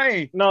 It's the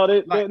same. No,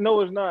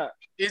 no, it's not.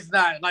 It's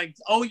not like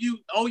OU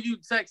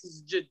Texas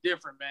is just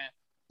different, man.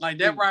 Like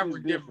that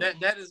rivalry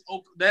different. That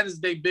is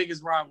their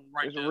biggest rival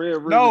right it's there. A Red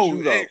River no,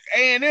 shootout.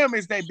 A&M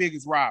is their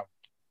biggest rival.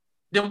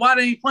 Then why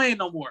they ain't playing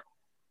no more?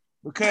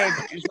 Because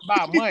it's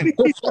about money.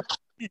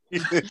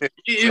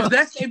 If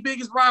that's their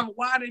biggest rival,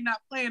 why are they not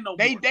playing no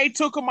more? They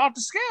took them off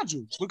the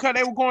schedule because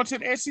they were going to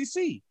the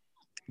SEC.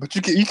 But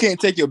you can't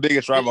take your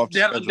biggest rival off the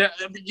schedule.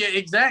 Yeah,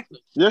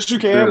 exactly. Yes, you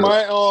can.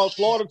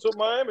 Florida took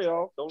Miami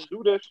off. Don't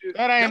do that shit.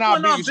 That ain't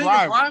our biggest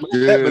rival.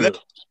 Yeah. But that's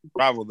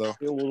rival though.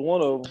 It was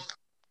one of them.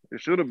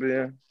 It should have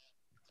been.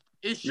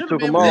 It should have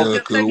been.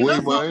 Took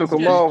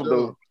them off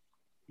though.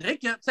 They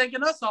kept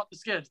taking us off the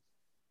schedule.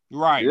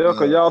 Right. Yeah,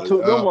 because y'all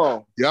took them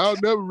off. Y'all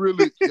never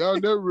really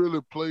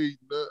played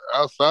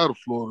outside of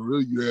Florida.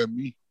 Really, you had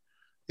me.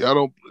 Y'all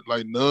don't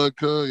like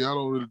non-con. Y'all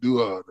don't really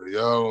do all that.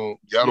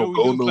 Y'all don't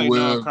go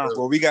nowhere.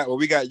 Well,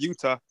 we got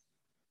Utah.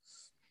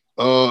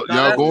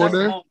 Y'all going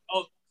there?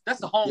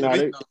 That's a home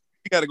league.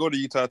 We got to go to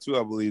Utah too,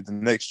 I believe, the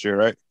next year,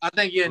 right? I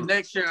think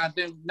next year. I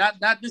think not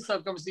this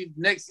upcoming season.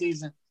 Next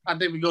season, I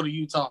think we go to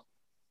Utah.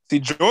 See,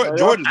 Georgia,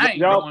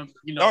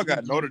 y'all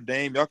got Notre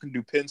Dame. Y'all can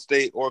do Penn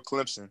State or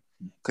Clemson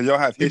because y'all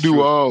have history.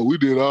 We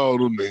did all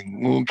them things.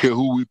 We don't care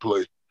who we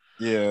play.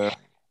 Yeah,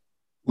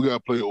 we got to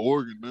play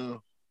Oregon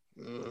now.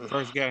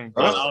 First game.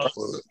 That's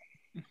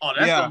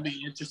gonna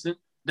be interesting.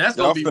 That's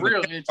gonna be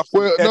real interesting.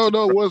 Well,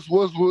 no. What's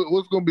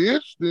gonna be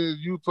interesting is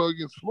Utah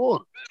against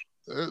Florida.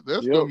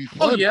 That's gonna be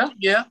fun. Oh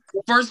yeah.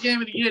 First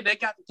game of the year, they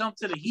got to come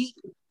to the Heat.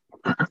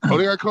 Oh,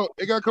 they got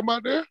to come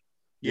out there.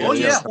 Yeah. Oh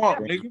yeah. Swamp,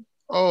 nigga.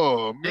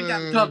 Oh man, they got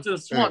to come to the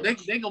Swamp.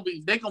 They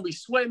gonna be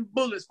sweating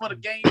bullets for the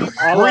game.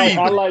 I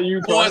like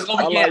Utah. Boys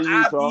gonna be getting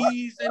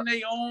IVs in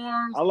their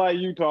arms. I like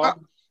Utah.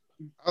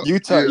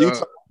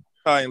 Utah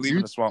ain't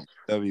leaving the Swamp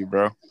W,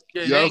 bro.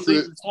 Yeah, they ain't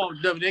leaving the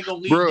Swamp W. They gonna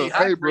leave dehydrated.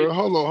 Hey, bro,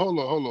 hold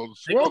on. The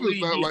Swamp is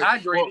not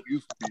like the Swamp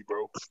used to be,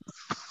 bro.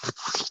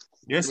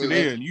 Yes, it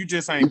is. You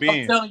just ain't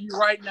been. I'm telling you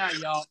right now,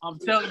 y'all.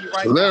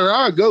 There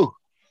I go.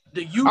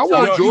 The Utah. I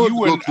want Georgia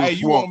to go to the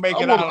Swamp.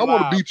 I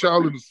want to beat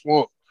y'all in the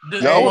Swamp.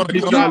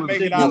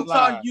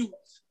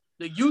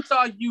 The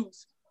Utah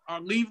Utes are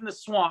leaving the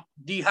Swamp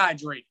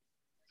dehydrated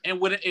and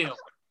with an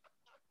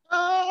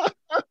L.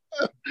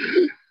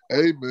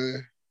 Hey,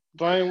 man.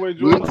 Same way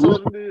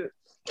Georgia did.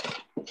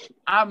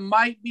 I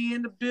might be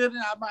in the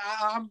building.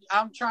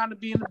 I'm trying to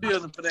be in the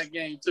building for that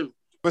game too.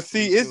 But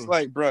see, it's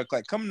like, bro,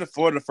 like coming to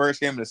Florida the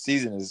first game of the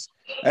season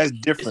that's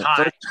different.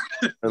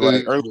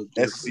 Like early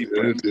SEC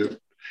play.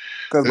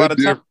 Because by the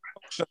time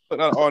you put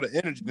out all the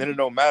energy, then it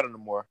don't matter no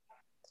more.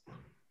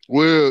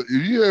 Well, if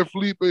you have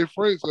Felipe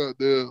Franks out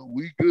there,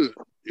 we good.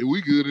 And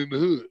we good in the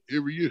hood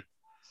every year.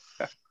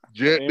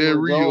 Jack Del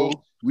Rio,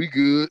 we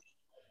good.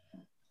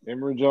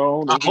 Emory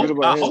Jones. I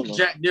hope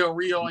Jack Del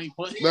Rio ain't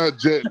playing. Not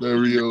Jack Del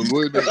Rio.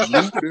 Luke Del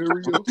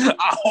Rio.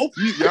 I hope.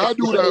 Y'all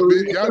do what I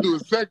mean. Y'all do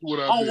exactly what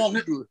I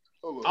mean.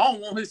 I don't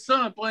want his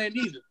son playing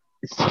either.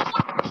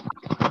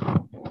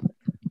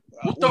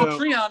 We'll throw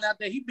Treon out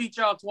there. He beat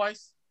y'all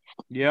twice.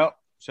 Yep,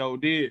 so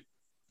did.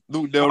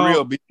 Luke Del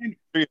Rio beat.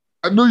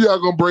 I knew y'all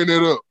gonna bring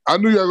that up. I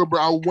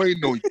was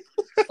waiting on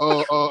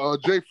you.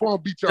 Jay Fawn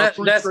beat y'all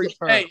three straight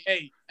times.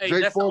 Hey,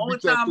 that's the only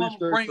time I'm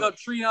gonna bring up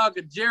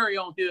Treon Jerry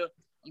on here.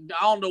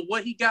 I don't know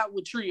what he got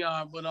with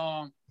Treon, but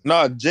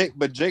no,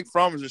 Jake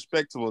Fromm is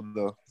respectable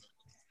though.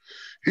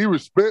 He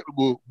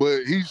respectable,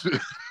 but he should.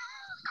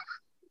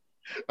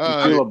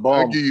 I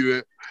give you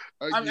that.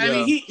 I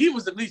mean, he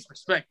was at least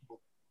respectable.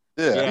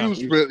 Yeah,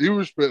 he was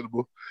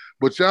respectable.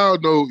 But y'all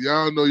know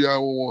y'all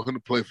don't want him to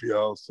play for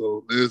y'all,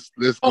 so let's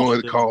go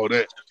ahead and call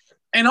that.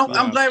 And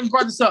I'm glad we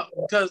brought this up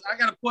because I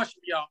got a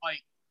question for y'all,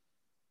 like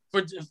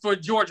for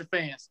Georgia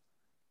fans.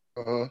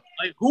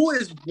 Like, who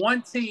is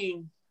one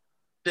team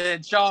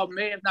that y'all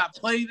may have not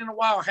played in a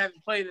while or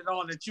haven't played at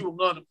all that you would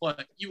love to play?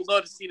 You would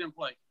love to see them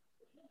play.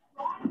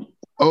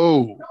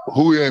 Oh,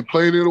 who we ain't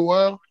played in a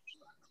while?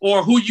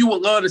 Or who you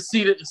would love to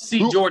see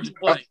Georgia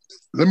play?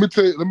 Let me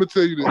tell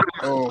you this.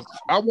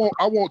 I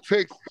want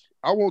Texas.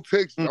 I want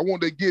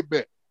that get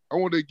back.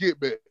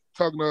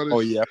 Talking all this. Oh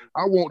yeah.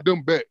 I want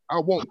them back. I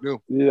want them.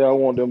 Yeah, I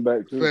want them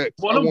back too. Facts.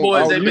 Well, them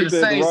boys ain't been the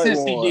same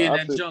since he did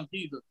that junk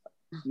either.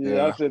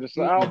 Yeah, I said the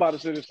same. I was about to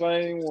say the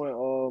same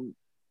when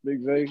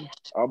Big Zay.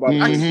 I was about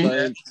to say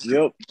the same.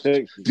 Yep,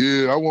 Texas.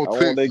 Yeah, I want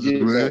Texas, they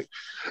get man. back.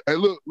 Hey,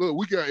 look,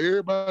 we got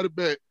everybody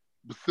back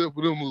except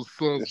for them little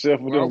sons.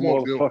 Except for them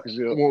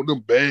motherfuckers. I want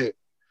them bad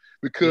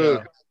because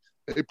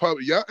they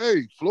probably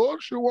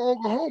Florida should want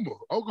Oklahoma.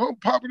 Oklahoma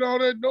popping all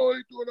that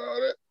noise, doing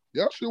all that.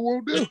 Y'all should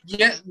want them.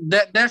 Yeah,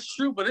 that's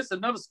true, but it's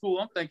another school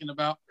I'm thinking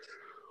about.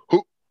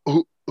 Who?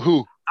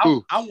 I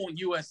want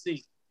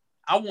USC.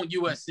 I want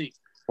USC.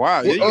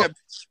 Wow.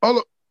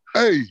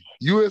 Hey,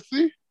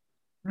 USC?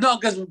 No,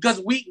 because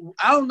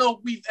I don't know if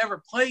we've ever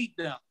played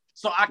them.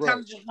 So I kind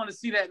of just want to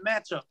see that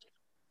matchup.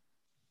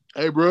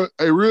 Hey, bro.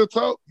 Hey, real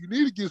talk. You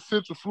need to get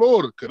Central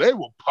Florida because they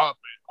will pop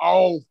it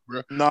off,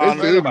 bro. No,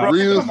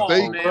 real come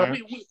state, on, man.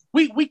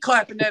 We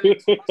clapping that in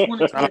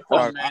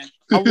 2024, man.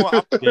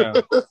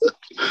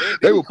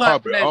 They will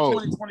pop it off.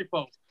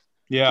 2024.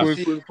 Yeah.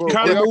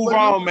 Kind of move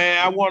on,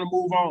 man. I want to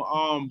move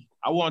on.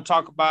 I want to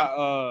talk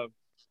about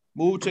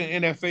move to the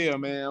NFL,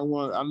 man.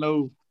 I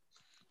know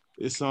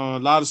it's a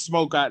lot of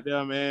smoke out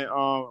there, man.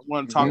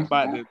 Want to talk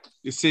about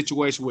the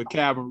situation with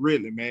Calvin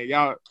Ridley, man.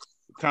 Y'all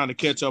kind of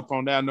catch up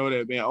on that. I know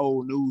that been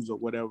old news or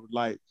whatever.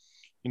 Like,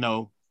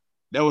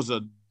 that was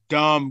a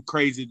dumb,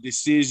 crazy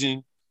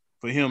decision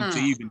for him to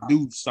even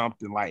do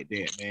something like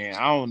that, man.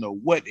 I don't know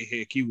what the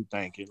heck he was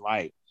thinking.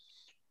 Like,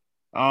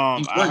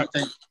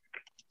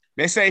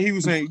 they say he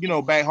was in,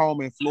 back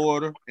home in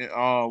Florida.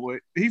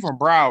 He from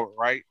Broward,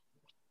 right?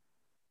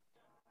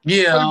 Yeah.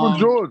 He from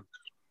Georgia.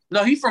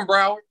 No, he from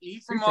Broward. He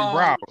from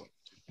Broward.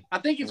 I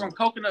think he's from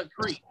Coconut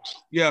Creek.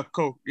 Yeah,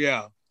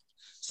 yeah.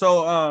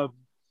 So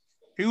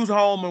he was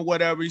home and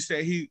whatever. He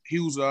said he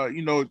was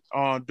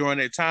during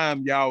that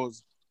time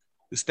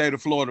the state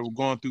of Florida was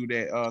going through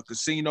that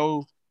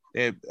casino,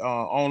 that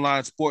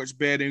online sports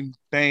betting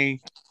thing,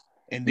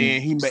 and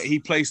then he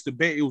placed the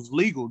bet. It was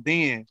legal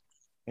then,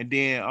 and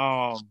then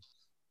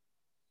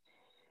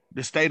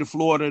the state of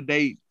Florida,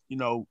 they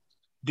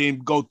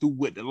didn't go through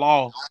with the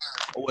law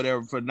or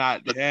whatever for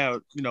not to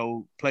have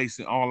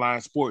placing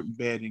online sport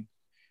betting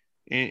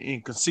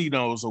in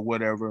casinos or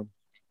whatever.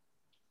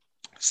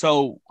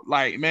 So,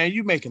 like, man,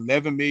 you make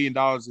 $11 million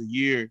a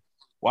year.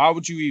 Why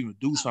would you even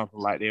do something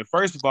like that?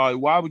 First of all,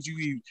 why would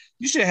you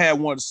should have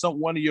one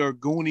of your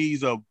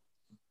goonies or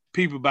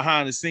people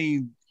behind the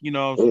scenes, doing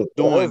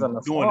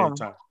that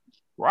time.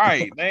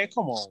 Right, man.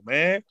 Come on,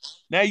 man.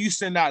 Now you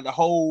send out the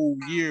whole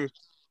year,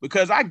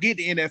 because I get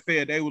the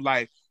NFL. They were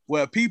like,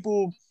 well,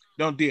 people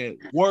don't did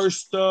worse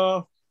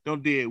stuff,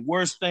 don't did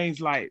worse things,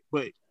 like,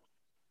 but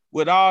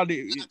with all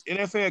the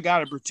NFL got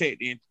to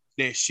protect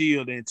that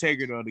shield, the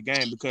integrity of the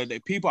game, because the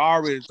people are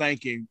already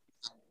thinking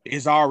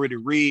it's already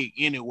rigged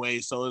anyway.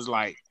 So it's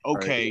like,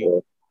 okay,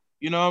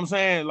 you know what I'm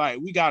saying? Like,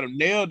 we got to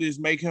nail this,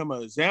 make him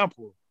an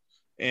example,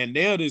 and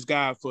nail this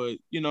guy for,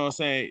 you know what I'm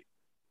saying,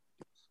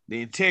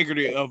 the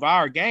integrity of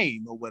our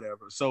game or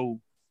whatever. So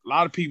a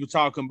lot of people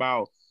talking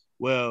about,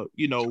 well,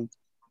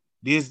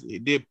 this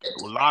did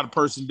a lot of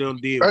person done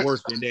did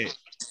worse than that.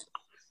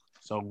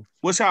 So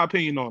what's your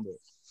opinion on that?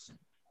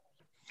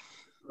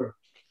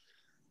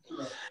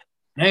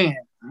 Man,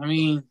 I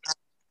mean,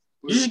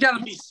 you just got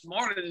to be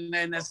smarter than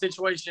that in that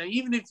situation.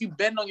 Even if you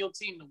bet on your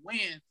team to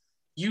win,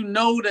 you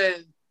know that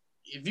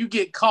if you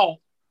get caught,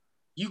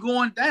 you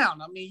going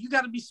down. I mean, you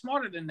got to be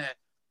smarter than that.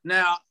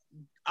 Now,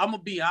 I'm going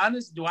to be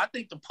honest. Do I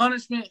think the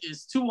punishment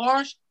is too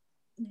harsh?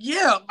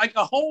 Yeah, like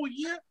a whole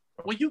year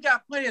when you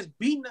got players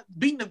beating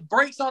the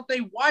brakes off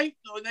their wife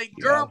or their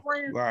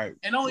girlfriend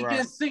and only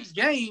getting 6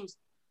 games.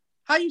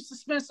 How you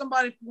suspend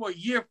somebody for a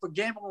year for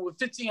gambling with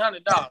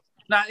 $1,500?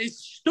 Now, it's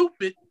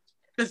stupid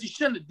because you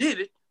shouldn't have did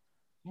it.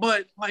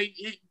 But, like,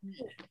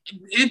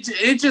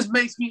 it just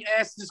makes me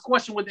ask this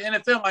question with the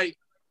NFL, like,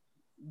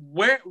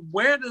 where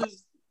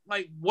does,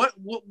 like, what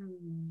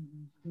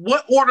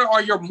order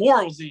are your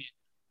morals in?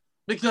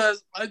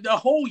 Because the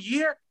whole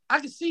year, I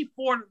can see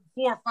 4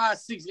 or 5,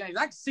 6 games.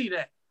 I can see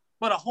that.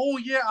 But a whole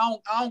year, I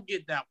don't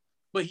get that one.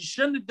 But he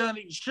shouldn't have done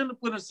it. He shouldn't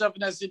have put himself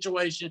in that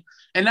situation.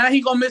 And now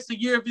he's going to miss a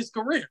year of his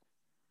career.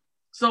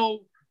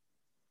 So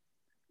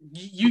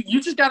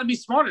you just got to be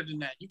smarter than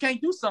that. You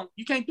can't do something.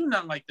 You can't do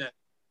nothing like that.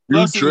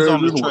 Plus, he was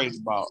on the trade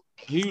block.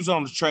 He was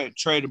on the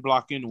trade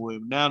block anyway.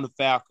 Now the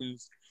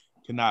Falcons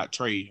cannot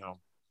trade him.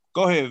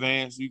 Go ahead,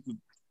 Vance. You could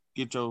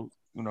get your,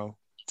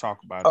 talk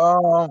about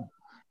it.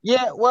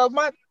 Yeah, well,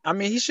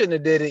 he shouldn't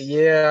have did it,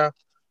 yeah.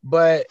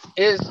 But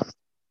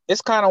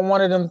it's kind of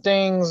one of them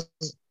things,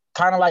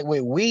 kind of like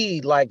with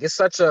weed, like it's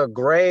such a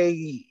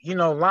gray,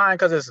 line,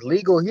 because it's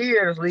legal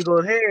here, it's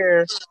legal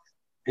here.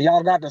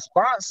 Y'all got the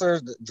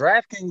sponsors.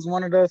 DraftKings,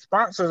 one of the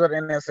sponsors of the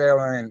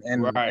NFL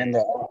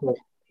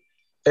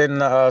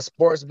and the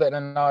sports betting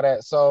and all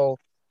that. So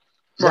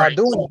y'all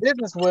doing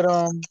business with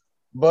them,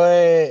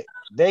 but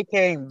they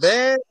can't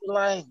bet.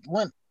 Like,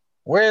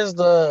 where's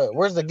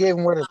the give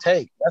and where to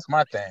take? That's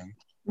my thing.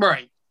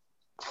 Right.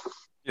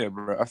 Yeah,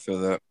 bro. I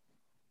feel that.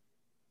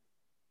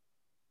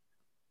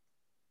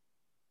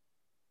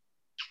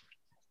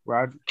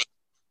 Roger.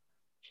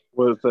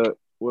 What is that?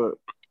 What?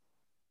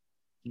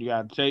 You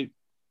got to take?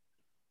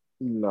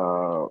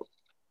 Nah.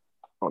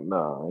 I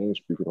ain't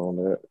speaking on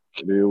that.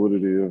 It is what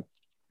it is.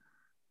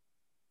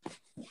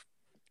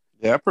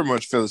 Yeah, I pretty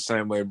much feel the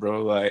same way,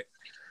 bro. Like,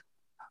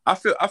 I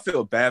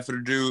feel bad for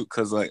the dude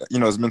because, like,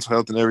 his mental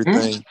health and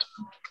everything.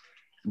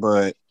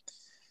 But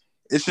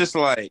it's just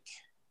like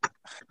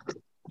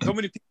so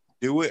many people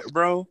do it,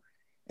 bro.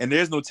 And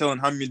there's no telling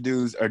how many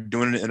dudes are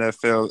doing it in the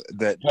NFL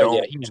that don't.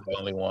 Yeah, he was the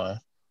only one.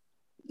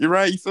 You're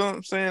right. You feel what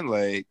I'm saying?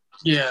 Like,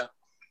 yeah,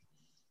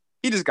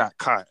 he just got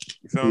caught.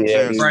 You feel what I'm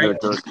saying?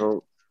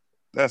 Right.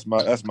 That's my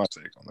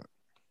take on it.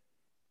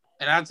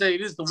 And I tell you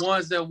this: the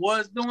ones that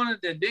was doing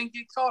it that didn't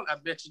get caught, I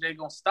bet you they're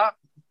gonna stop.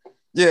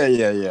 Yeah.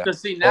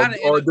 Because see, now the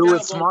NFL do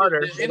it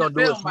smarter. The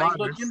NFL might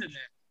look into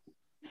that.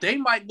 They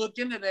might look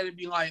into that and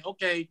be like,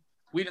 okay,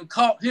 we done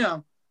caught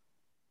him.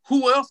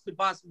 Who else could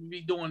possibly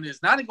be doing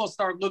this? Now they're gonna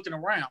start looking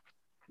around.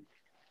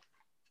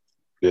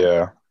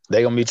 Yeah,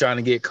 they're gonna be trying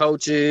to get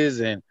coaches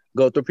and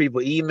go through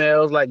people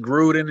emails like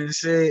Gruden and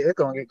shit. It's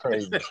gonna get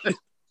crazy.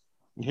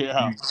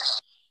 Yeah.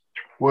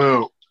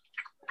 Well,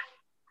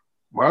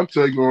 My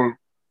take on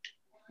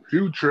he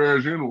was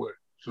trash anyway.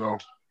 So,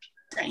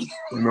 you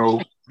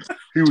know,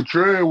 he was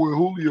trash when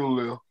Julio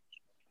left.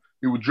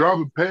 He was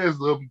dropping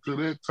passes up until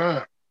that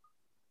time.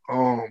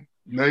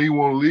 Now he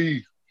want to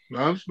leave.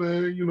 I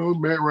understand, you know,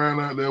 Matt Ryan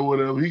out there,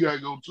 whatever. He got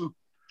to go too.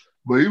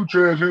 But he was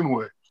trash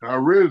anyway. I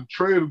ready to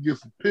trade him, get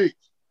some picks.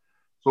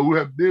 So we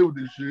have to deal with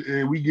this shit,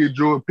 and we get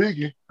Jordan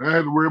Pickens. I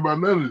had to worry about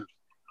none of this.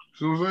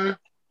 See what I'm saying?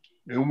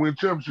 And win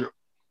championship.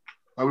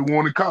 I be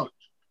won in college.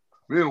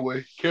 But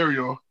anyway, carry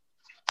on.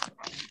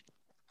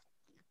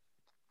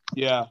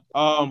 Yeah.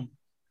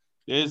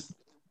 It's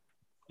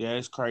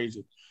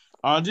crazy.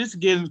 Just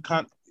getting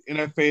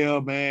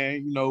NFL,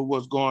 man. You know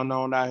what's going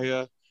on out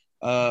here.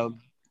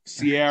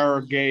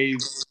 Sierra gave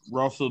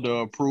Russell the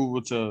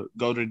approval to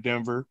go to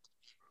Denver.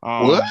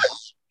 What?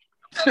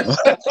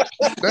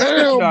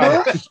 Damn,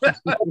 bro.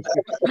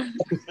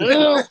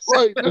 Damn,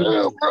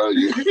 bro.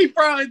 He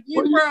probably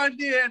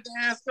did have to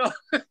ask him.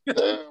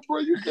 Damn, bro,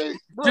 you can't,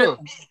 bro.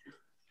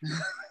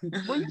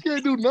 Bro, you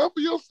can't do nothing for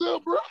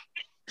yourself, bro.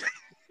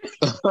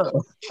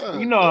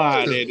 You know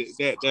how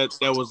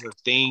that was a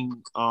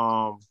thing.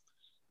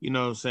 You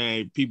know what I'm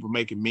saying? People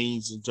making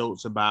memes and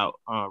jokes about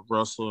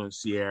Russell and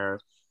Sierra,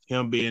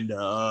 him being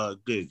the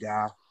good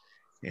guy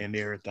and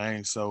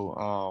everything.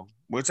 So,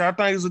 which I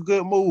think is a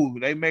good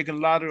move. They making a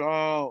lot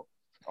of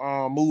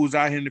moves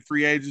out here in the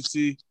free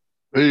agency.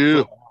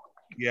 Yeah.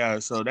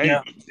 So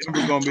Denver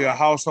gonna be a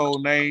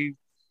household name.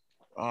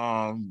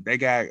 They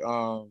got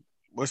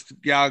what's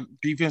y'all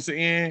defensive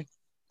end?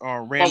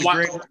 Randy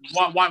Gregory.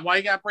 Why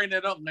you gotta bring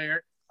that up, Larry?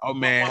 Oh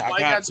man,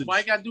 why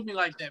you gotta do me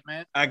like that,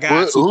 man? I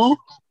got who?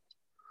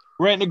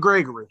 Randy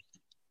Gregory.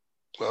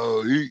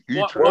 Oh, he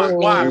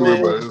why,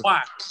 man?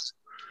 Why?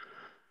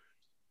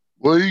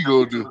 What he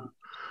gonna do?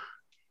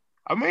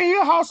 I mean, he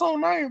a household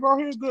name, bro.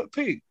 He's a good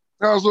pick.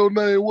 Household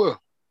name what?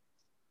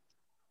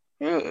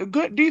 Yeah, a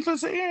good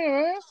defensive end,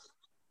 man.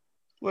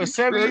 What,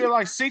 7 years,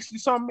 like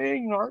 60-something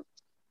million, right?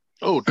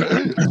 Oh,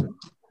 damn.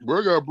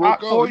 Bro got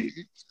broke out.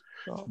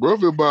 Bro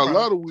been buy a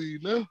lot of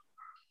weed now.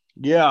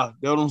 Yeah,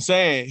 that's what I'm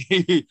saying.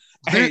 Big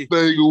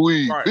thing of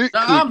weed. Right. Big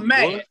I'm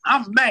mad.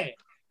 I'm mad.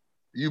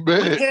 You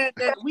mad?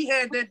 We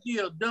had that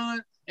deal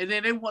done, and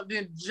then I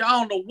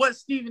don't know what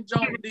Stephen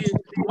Jones did.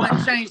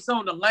 Went change some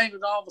of the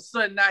language. All of a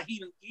sudden, now he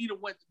done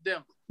went to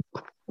Denver.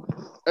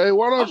 Hey,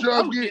 why don't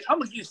y'all get? I'm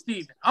gonna get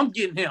Stephen. I'm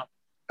getting him.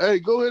 Hey,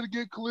 go ahead and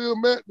get Khalil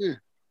Mack then.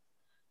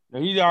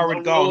 He's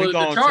already gone. He's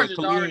the Chargers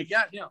already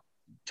got him.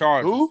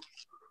 Chargers. Who?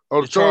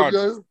 Oh, the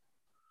Chargers.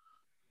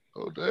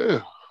 Oh,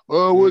 damn.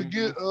 We'll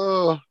get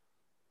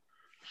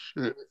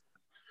shit.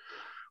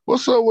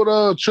 What's up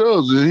with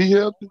Chubbs? Is he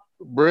healthy?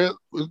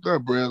 It's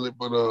not Bradley,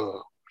 but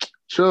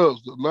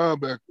Chubbs, the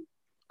linebacker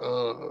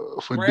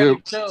for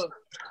Denver.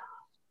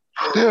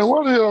 Damn,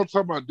 why the hell I'm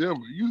talking about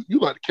Denver? You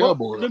like the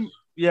Cowboys? Let me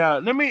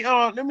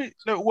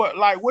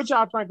what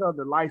y'all think of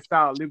the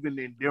lifestyle living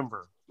in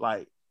Denver?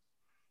 Like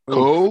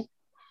cold,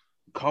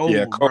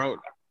 yeah, bro.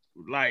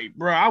 Like,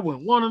 bro, I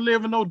wouldn't want to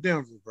live in no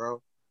Denver,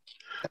 bro.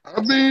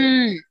 I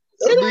mean,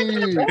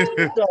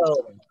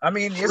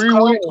 it's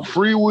cold.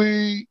 Free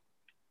weed.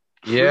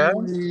 Yeah.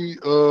 Free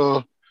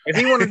weed, if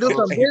he want to do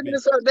some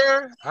business up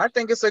there, I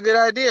think it's a good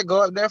idea.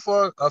 Go up there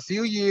for a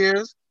few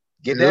years,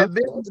 get that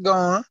business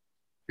going.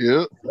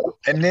 Yeah.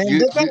 And then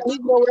he can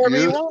go wherever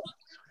he wants.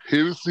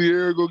 Him and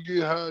Sierra go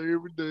get high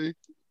every day.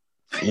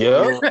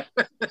 Yeah.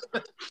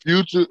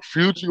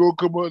 Future gonna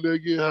come out there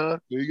and get high.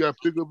 Then you gotta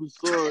pick up his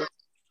son.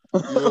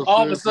 You know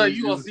all of a sudden,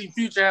 you gonna see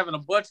Future having a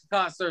bunch of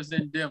concerts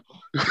in Denver.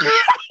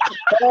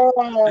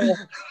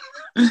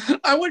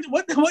 What do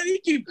you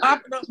keep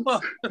popping up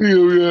for?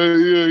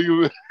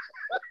 Yeah.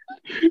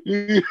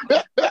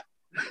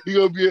 He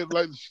gonna be at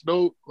like the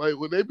snow, like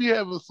when they be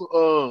having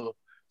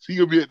he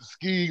gonna be at the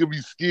ski, he gonna be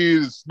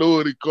skiing and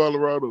snowing in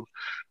Colorado.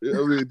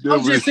 I'm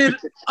just here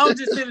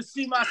to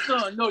see my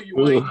son. No,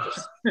 you ain't.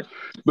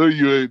 No,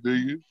 you ain't,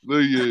 nigga.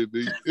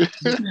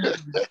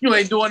 You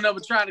ain't doing nothing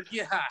but trying to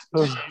get high.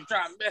 You're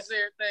trying to mess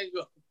everything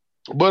up.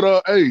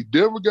 But hey,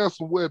 Denver got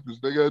some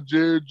weapons. They got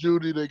Jared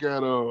Judy. They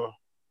got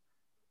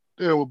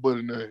what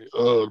buddy name?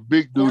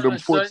 Big dude, number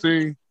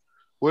 14.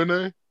 What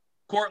name?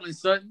 Courtland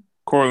Sutton.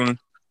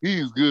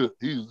 He's good.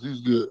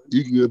 He's good.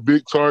 He can get a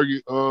big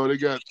target. They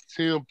got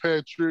Tim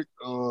Patrick,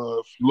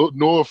 Noah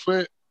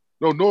Fant.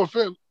 Noah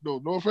Fant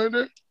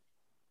there?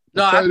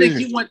 No, I think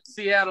he went to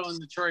Seattle in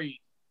the trade.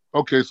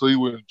 Okay, so he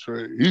went in the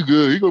trade. He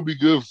good. He gonna be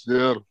good for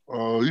Seattle.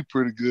 He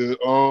pretty good.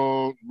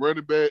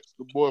 Running back,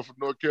 the boy from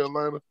North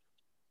Carolina,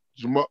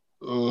 not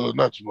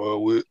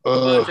Jamal Witt.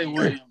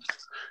 Williams.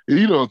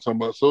 You know what I'm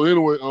talking about. So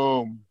anyway,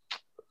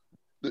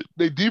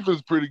 they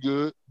defense pretty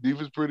good.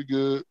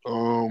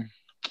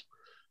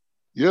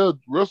 Yeah,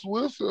 Russell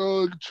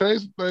Wilson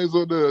changed some things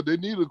on there. They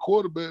need a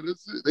quarterback.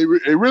 That's it. They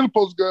really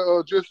supposed to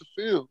got Justin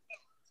Fields,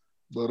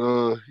 but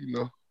what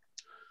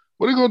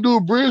they gonna do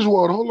with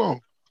Bridgewater? Hold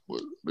on,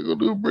 what they gonna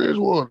do with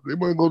Bridgewater? They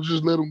might gonna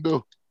just let him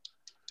go.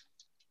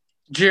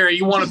 Jerry,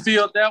 you want to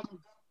field that one?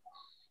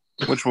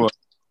 Which one?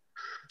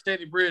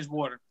 Teddy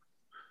Bridgewater.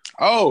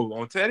 Oh,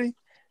 on Teddy?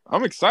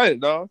 I'm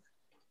excited, dog.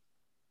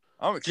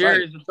 I'm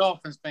excited. Jerry's a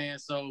Dolphins fan,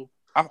 so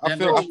I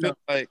feel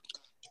like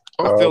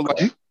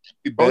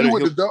he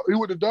with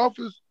the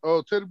Dolphins.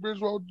 Teddy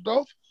Bridgewater with the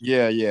Dolphins.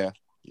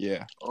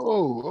 Yeah.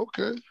 Oh,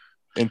 okay.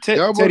 And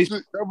y'all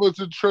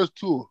must trust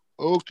Tua.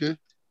 Okay.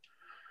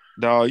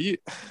 Dog, you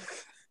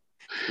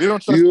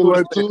don't trust you Tua.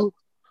 Like Tua?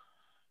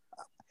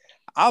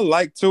 I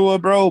like Tua,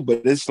 bro,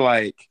 but it's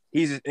like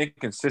he's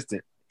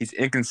inconsistent. He's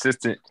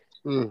inconsistent.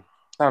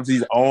 Sometimes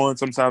he's on,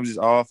 sometimes he's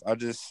off. I'm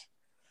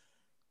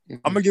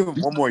gonna give him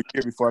one more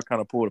year before I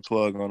kind of pull the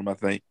plug on him, I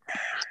think.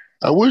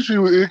 I wish he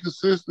was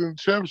inconsistent in the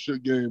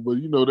championship game, but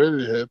that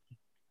didn't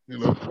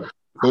happen.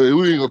 But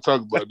we ain't gonna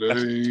talk about that.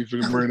 He ain't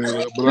finna bring that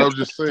up. But I was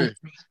just saying,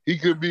 he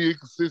could be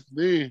inconsistent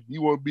then. He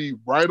want to be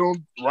right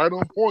on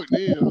point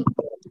then.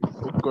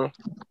 Okay.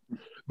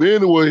 But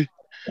anyway,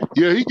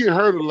 yeah, he get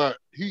hurt a lot.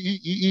 He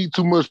eat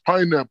too much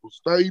pineapples.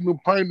 Start eating them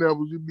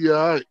pineapples, you'll be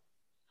all right.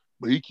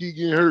 But he keep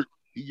getting hurt.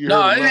 It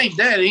ain't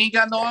that. He ain't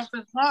got no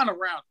offensive line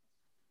around.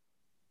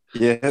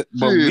 Yeah,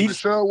 but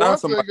Deshaun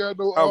Watson ain't got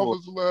no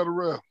offensive line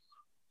around.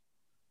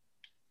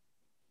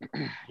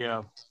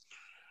 Yeah.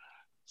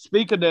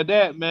 Speaking of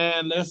that,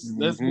 man, let's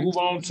move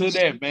on to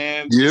that,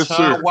 man. Yes,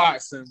 Deshaun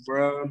Watson,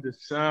 bro.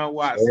 Deshaun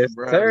Watson, yes,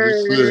 bro.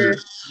 Sir.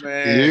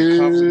 Man,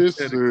 coming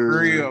to the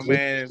crib,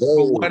 man.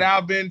 From what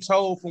I've been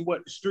told, from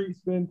what the streets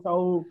been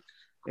told,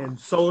 and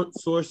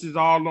sources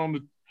all on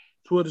the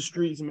Twitter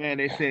streets, man,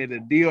 they said the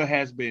deal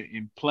has been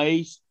in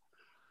place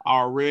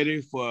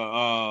already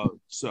for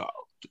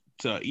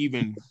to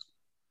even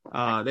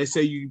they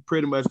say you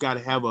pretty much got to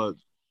have a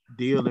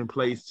deal in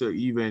place to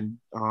even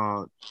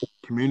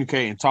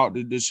communicate and talk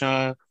to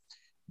Deshaun.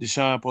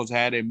 Deshaun supposed to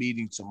have that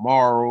meeting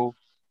tomorrow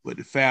with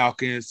the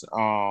Falcons. He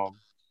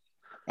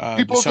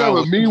supposed to have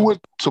a meeting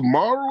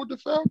tomorrow with the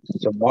Falcons?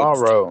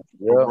 Tomorrow.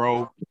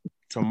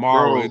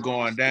 Tomorrow it's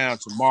going down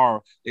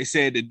tomorrow. They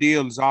said the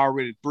deal is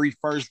already 3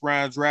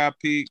 first-round draft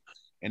picks,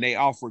 and they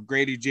offered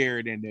Grady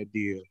Jarrett in that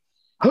deal.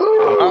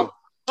 Goodbye.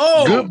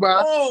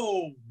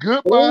 Goodbye.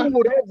 Goodbye.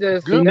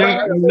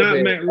 Not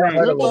Matt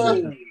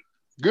Ryan.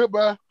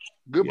 Goodbye.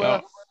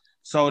 Yep.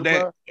 So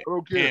that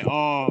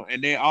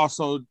and they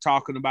also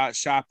talking about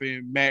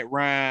shopping Matt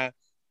Ryan.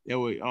 They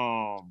would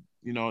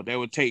they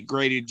would take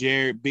Grady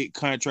Jarrett big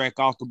contract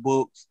off the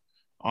books.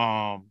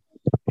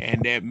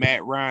 And that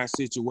Matt Ryan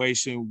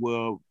situation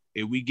will,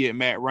 if we get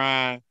Matt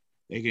Ryan,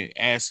 they can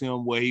ask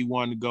him where he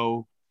want to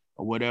go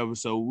or whatever.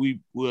 So we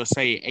will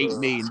say $8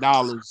 million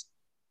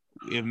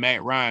if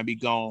Matt Ryan be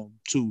gone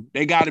too.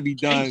 They got to be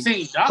done.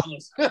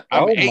 $18.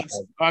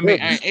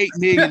 $8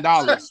 million.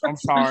 I'm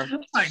sorry.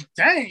 Like,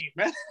 dang,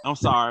 man. I'm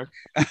sorry.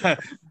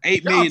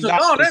 $8 million.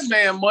 All that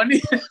man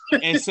money.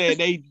 And said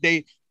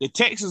the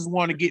Texans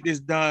want to get this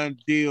done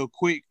deal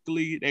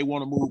quickly. They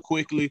want to move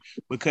quickly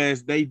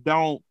because they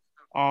don't.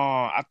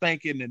 I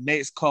think in the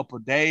next couple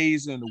of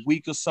days, in a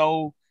week or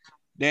so,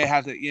 they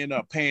have to end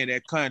up paying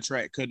that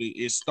contract because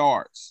it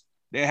starts.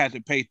 They have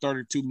to pay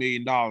 $32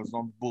 million on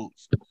the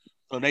books.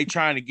 So they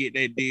trying to get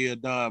that deal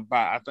done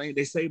by, I think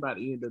they say by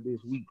the end of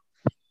this week.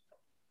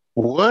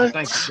 What?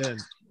 I think it's done.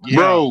 Yeah.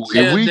 Bro,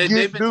 if we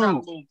they've been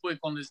trying to move quick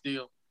on this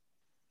deal.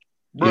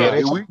 Bro,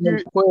 if we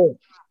get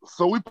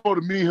so we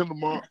supposed to meet him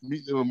tomorrow.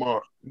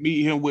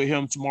 Meet him with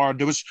him tomorrow.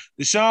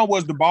 Deshaun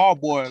was the ball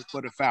boy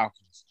for the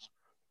Falcons.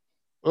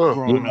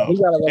 Growing up.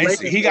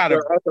 He got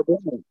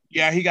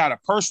a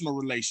personal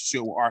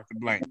relationship with Arthur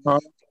Blank.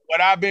 What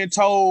I've been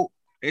told,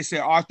 they said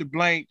Arthur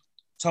Blank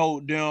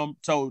told the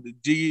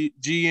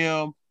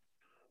GM,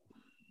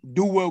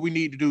 do what we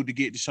need to do to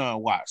get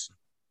Deshaun Watson.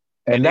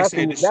 And that's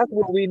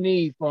what we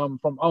need from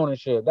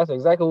ownership. That's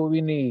exactly what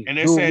we need. And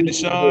they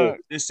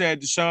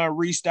said Deshaun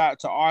reached out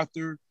to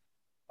Arthur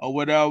or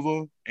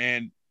whatever,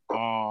 and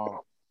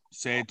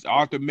said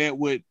Arthur met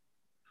with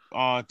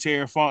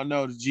Terry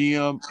Fontenot, the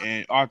GM,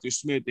 and Arthur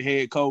Smith, the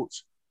head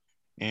coach,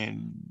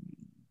 and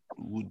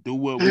we'll do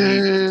what we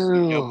need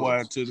to get that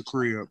boy to the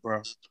crib,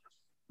 bro.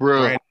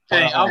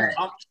 Hey, I'm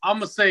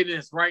gonna say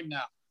this right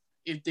now: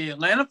 if the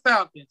Atlanta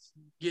Falcons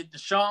get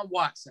Deshaun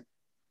Watson,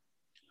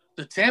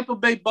 the Tampa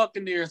Bay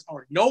Buccaneers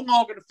are no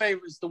longer the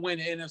favorites to win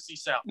the NFC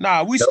South.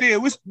 Nah, they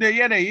is.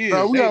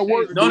 Nah, we got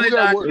work to do. We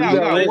got work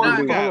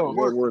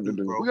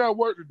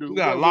to do. We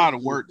got a lot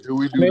of work to do.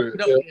 We do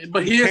that.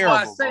 But here's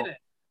why I say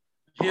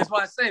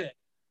that.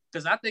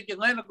 Because I think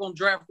Atlanta gonna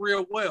draft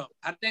real well.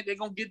 I think they're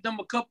gonna get them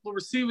a couple of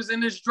receivers in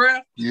this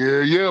draft.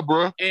 Yeah,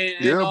 bro.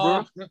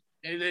 Bro.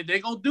 And they're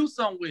gonna do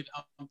something with it.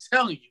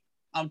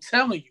 I'm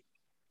telling you.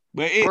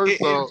 But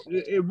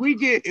if we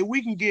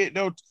can get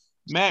those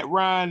Matt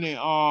Ryan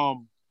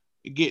and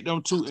get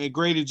them two and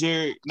Grady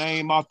Jarrett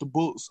name off the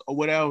books or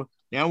whatever,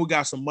 now we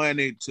got some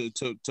money to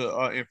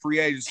in free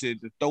agency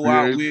to throw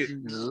out with.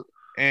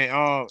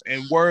 Yeah.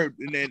 And word,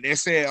 and then they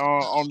said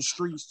on the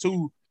streets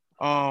too.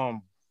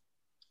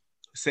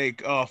 Say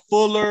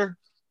Fuller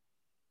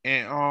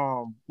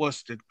and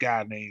what's the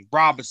guy named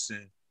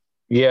Robinson?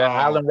 Yeah,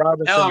 Allen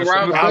Robinson.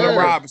 Allen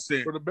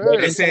Robinson.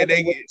 They said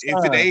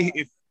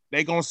if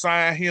they gonna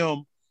sign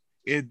him,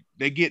 if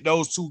they get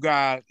those two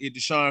guys, if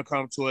Deshaun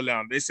comes to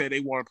Atlanta, they say they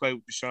want to play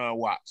with Deshaun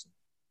Watson.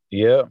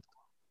 Yeah.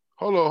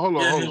 Hold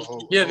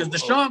on. Yeah, because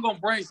Deshaun gonna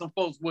bring some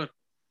folks with him.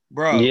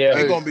 Bro, Yeah.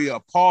 it's gonna be a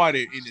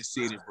party in the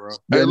city, bro.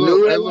 Hey, New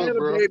look, Atlanta,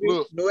 bro. baby.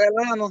 Look. New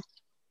Atlanta.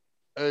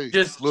 Hey,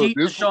 Just keep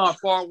Deshaun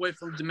far away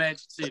from the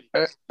Magic City.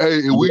 Hey,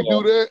 if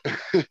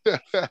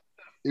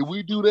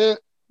we do that,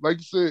 like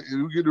you said, if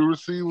we get the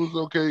receivers,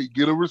 okay,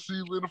 get a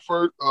receiver in the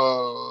first,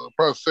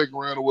 probably second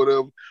round or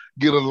whatever.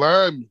 Get a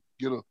lineman,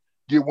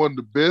 get one of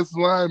the best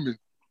linemen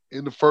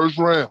in the first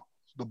round,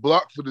 the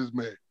block for this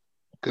man,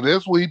 because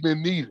that's what he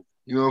been needing.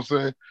 You know what I'm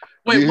saying?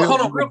 Wait,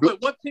 hold on, real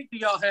quick. What pick do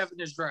y'all have in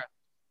this draft?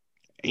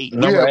 8.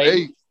 We have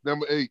 8.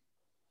 Number 8.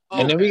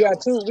 And then we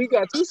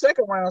got two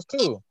second rounds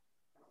too.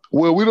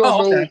 Well, we don't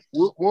know. Okay.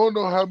 We don't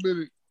know how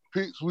many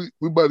picks we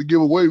about to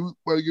give away. We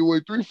about to give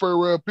away 3 first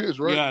round picks,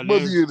 right? Yeah,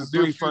 Must be in the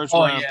 3 first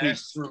Oh, round yeah, picks.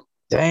 that's true.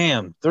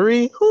 Damn,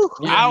 3. Yeah,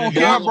 I don't nigga,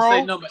 care, was gonna bro.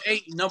 say number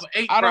 8.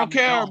 I don't probably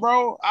care, gone.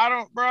 bro. I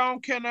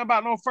don't care nothing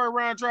about no first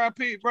round draft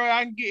pick, bro.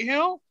 I can get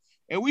him,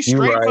 and we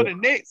straight right. for the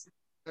next.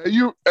 Hey,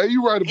 you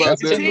right about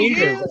That's that. 10 though, years.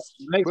 man.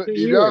 Next But 2 if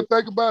years. y'all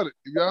think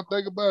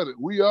about it,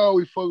 we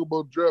always fuck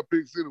about draft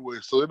picks anyway,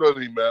 so it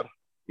doesn't even matter.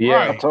 Yeah.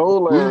 I Right.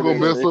 told We Larry were gonna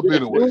that, mess up man.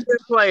 anyway. He's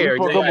a player. We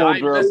fuck Yeah. up Yeah, on I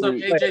ain't messed up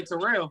draft AJ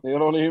Terrell. It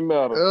don't even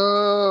matter.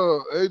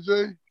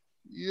 AJ,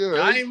 yeah,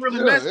 I ain't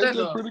really messed that AJ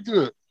up. pretty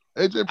good.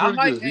 AJ I pretty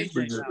like good. He's AJ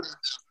pretty good. now.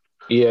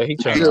 Yeah, he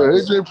Yeah, turned out.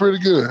 AJ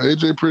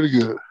pretty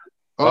good.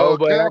 Oh,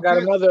 but Cal I got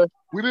Pitts, another.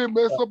 we didn't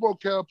mess up on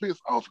Cal Pitts.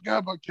 Oh, I forgot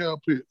about Cal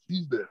Pitts.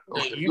 He's there.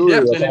 Yeah, Okay. you Go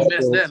ahead, definitely Cal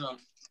messed Pitts. that up.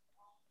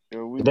 Yeah,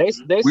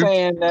 They we-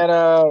 saying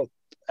that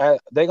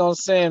they gonna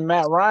send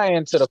Matt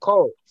Ryan to the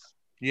Colts.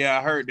 Yeah,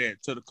 I heard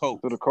that to the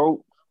coach. to the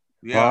Colts.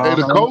 Yeah, Hey,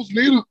 the Colts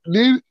need.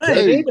 They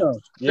Hey, need him.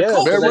 The Yeah,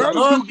 Colts Man, just Riley's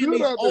love too getting good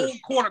these out there. old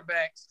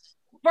quarterbacks.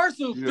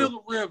 First it was Yeah.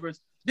 Phillip Rivers,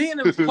 then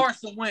it was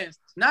Carson Wentz.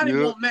 Now they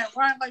Yeah. want Matt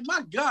Ryan. Like,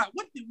 my God,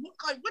 what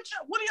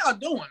are y'all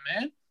doing,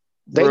 man?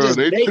 they Bruh, just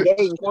they-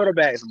 dating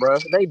quarterbacks, bro.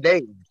 They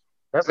dating.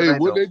 That's what Hey, they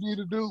what do. they need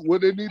to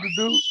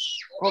do?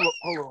 Hold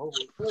on.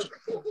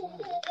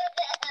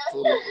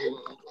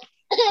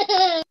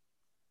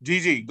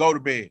 GG, go to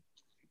bed.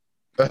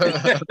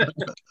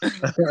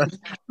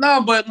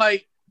 No, but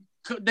like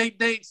they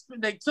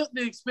took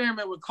the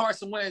experiment with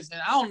Carson Wentz,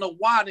 and I don't know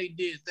why they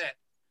did that.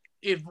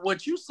 If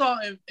what you saw,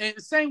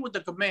 and same with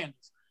the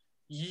Commanders,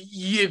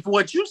 if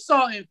what you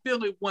saw in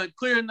Philly wasn't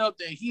clear enough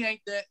that he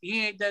ain't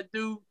that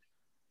dude,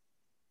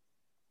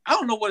 I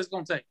don't know what it's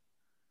gonna take.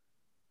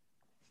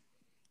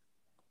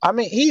 I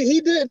mean,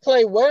 he did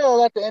play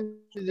well at the end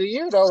of the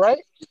year, though, right?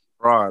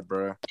 Fraud,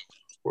 bro.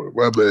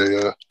 My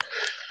bad,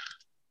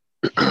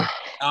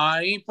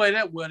 He ain't play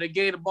that well. They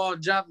gave the ball to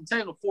Jonathan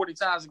Taylor 40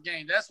 times a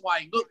game. That's why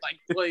he looked like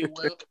he played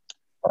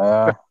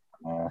well.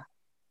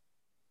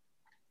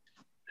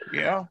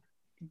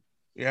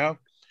 Yeah.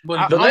 But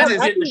I- the I'm Lions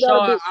just- getting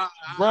Deshaun,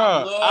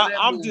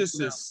 I'm just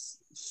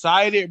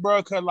excited,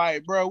 bro. Cause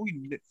like, bro,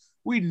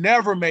 we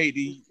never made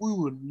these. We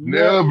would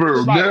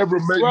Never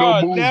make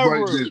no moves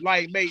like this.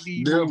 make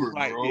these Never, moves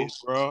like bro.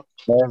 this, bro.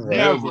 Never.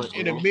 Never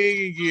in a bro.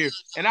 million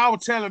years. And I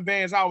was telling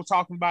Vance, I was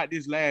talking about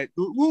this we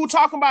were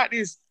talking about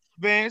this,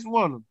 Vance,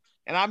 one of them.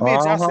 And I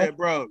mentioned, I said,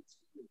 bro,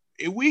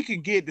 if we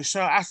could get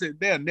Deshaun, I said,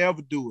 they'll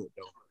never do it,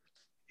 though.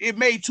 It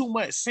made too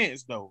much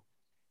sense, though.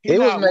 It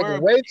was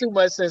making way too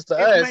much sense to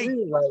us. It We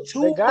made was like,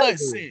 too they gotta much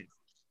do it. sense.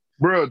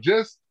 Bro,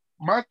 just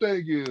my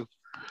thing is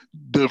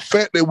the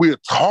fact that we're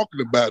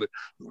talking about it.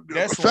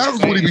 That's what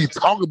Falcons I'm wouldn't saying. be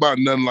talking about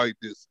nothing like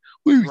this.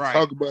 We be Right.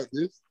 talking about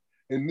this.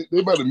 And they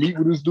about to meet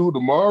with this dude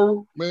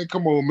tomorrow. Man,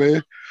 come on,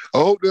 man. I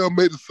hope they'll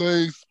make the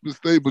same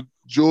mistake with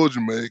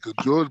Georgia, man, because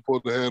Georgia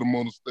supposed to have them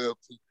on the staff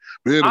too.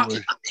 But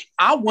anyway.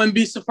 I wouldn't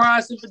be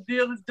surprised if the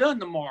deal is done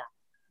tomorrow.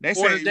 They Or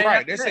said, the day right.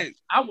 after They that. said,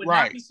 I would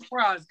right. not be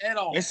surprised at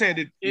all. They said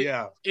that, If-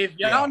 yeah. If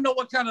y'all know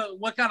what kind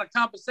of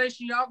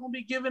compensation y'all gonna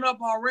be giving up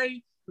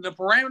already, the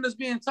parameters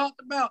being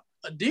talked about,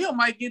 a deal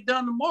might get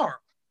done tomorrow.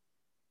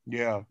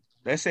 Yeah.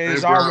 They said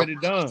it's Hey, bro. already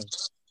done.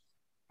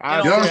 You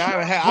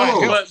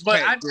know,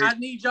 but I helped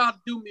need y'all to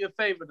do me a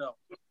favor though.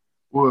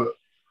 What?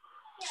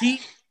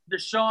 Keep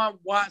Deshaun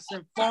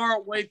Watson far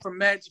away from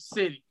Magic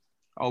City.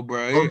 Oh, bro.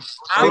 I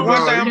See, don't one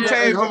care thing I'm if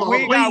telling hold you, on, we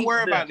ain't got to wings worry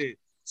there. about this.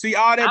 See,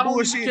 all I that don't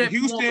bullshit even in care if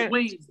you want the Houston.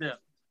 wings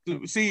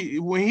there. See,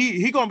 when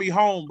he gonna be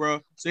home,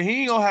 bro. So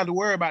he ain't gonna have to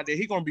worry about that.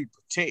 He gonna be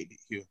protected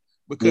here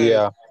because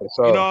Yeah,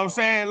 so, you know what I'm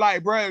saying.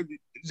 Like, bro,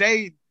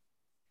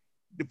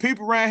 the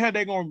people around here,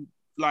 they gonna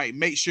like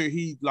make sure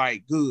he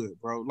like good,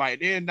 bro. Like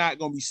they're not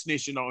gonna be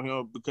snitching on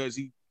him because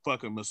he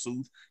fucking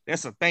masseuse.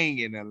 That's a thing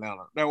in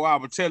Atlanta. That's why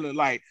I'm telling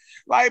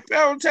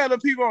I'm telling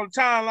people on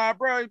the timeline,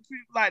 bro.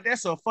 Like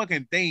that's a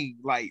fucking thing.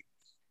 Like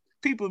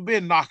people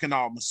been knocking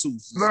off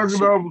masseuses.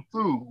 Knocking off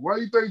too. Why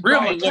you think?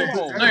 Really, Come Larry?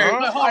 on, Larry,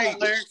 bro. hold on,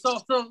 Larry.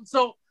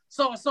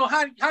 So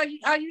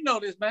how you know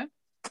this, man?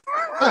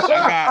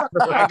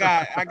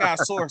 I got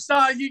sources.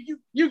 No, you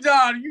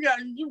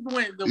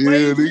went the Yeah,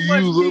 way they too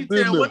much use up in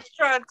detail. there. What you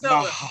trying to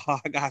tell us? No,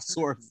 I got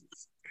sources.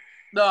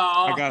 No,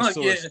 I got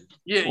sources.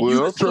 Yeah, Well, you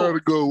I'm the trying to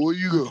source. go. Where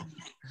you go?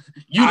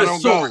 You I the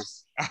don't go.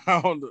 source.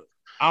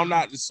 I'm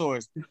not the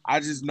source. I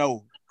just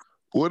know.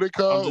 What they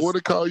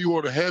call you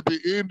on a happy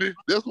ending?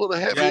 That's what a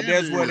happy ending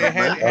Yeah, that's what is, it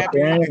had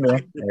man.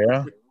 happy.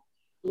 yeah.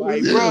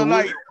 Like, bro,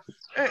 like,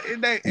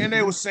 and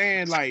they were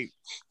saying like,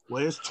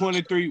 well, it's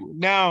 23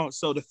 now,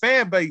 so the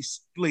fan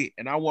base split,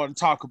 and I want to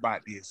talk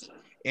about this.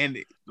 And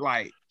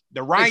like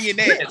the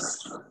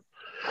Ryanettes,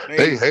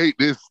 they hate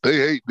this. They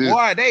hate this.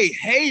 Boy, they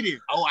hate it.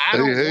 Oh, I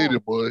don't hate want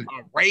it, boy.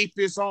 A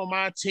rapist on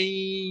my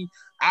team.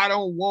 I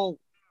don't want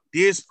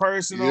this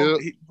person on,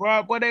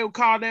 bro. But they would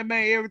call that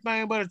man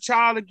everything but a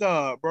child of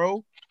God,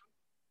 bro.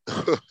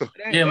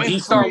 Yeah, when he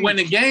start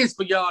winning games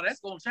for y'all, that's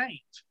gonna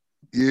change.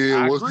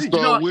 Yeah, once he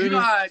start winning, you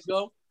know how it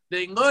go.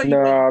 They love you.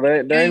 Nah, they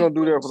ain't gonna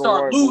do that for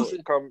start the white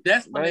losing. boy.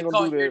 That's when they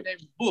call your name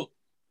book.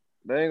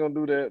 They ain't gonna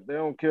do that. They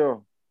don't care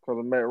because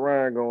of Matt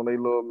Ryan gone. They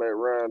love Matt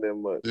Ryan that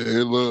much. Yeah,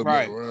 they love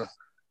Matt Ryan.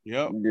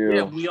 Yep.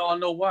 Yeah, we all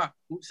know why.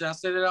 Oops, I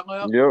said it out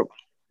loud. Yep.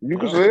 You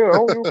can say it. I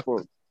don't give a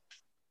fuck.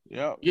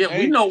 Yep. Yeah,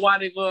 we know why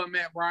they love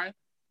Matt Ryan.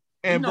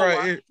 And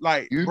bro, it's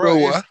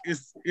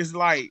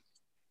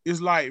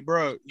like,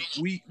 bro,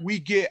 we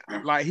get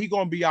like he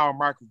gonna be our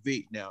Michael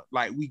Vick now.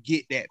 Like we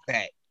get that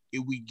back,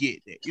 if we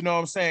get that. You know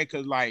what I'm saying?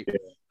 Because like,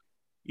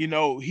 you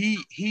know,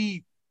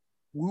 we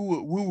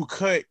would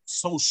cut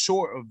so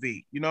short of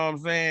Vick. You know what I'm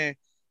saying?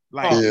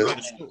 Like,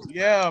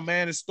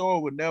 man, the story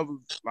would never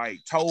like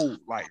told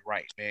like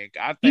right, man.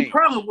 I think he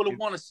probably would have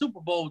won a Super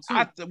Bowl too,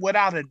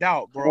 without a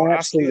doubt, bro. I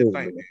still think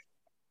that.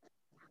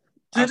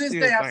 To this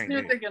day, I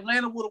still think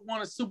Atlanta would have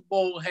won a Super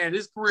Bowl had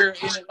his career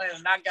in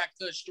Atlanta not got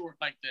cut short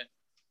like that.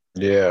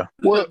 Yeah.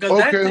 Well,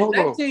 that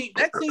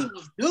team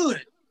was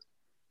good.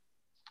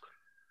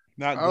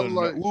 Not good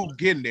enough. We'll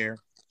get there.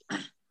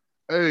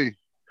 Hey,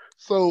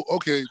 so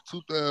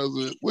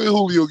 2000. When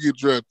Julio get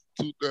drafted?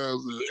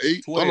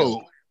 2008.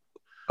 12.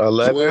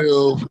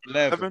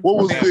 11. What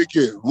was Vick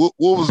in? What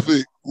was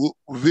Vick?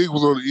 Vick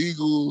was on the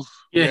Eagles.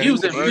 Yeah, he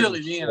was in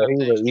Philly then. He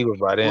was an Eagles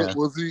by then.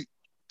 Was he?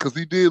 Because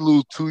he did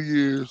lose 2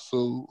 years.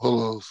 So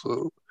hold on.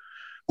 So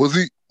was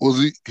he?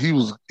 He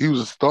was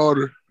a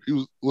starter.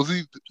 Was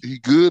he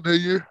good that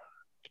year?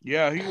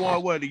 Yeah, he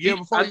won what the year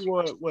before. He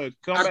won what?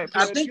 Comeback.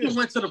 I think he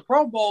went to the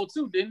Pro Bowl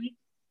too, didn't he?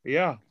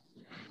 Yeah.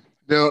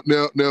 Now,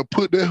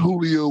 put that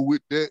Julio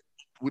with that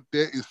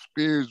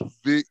experienced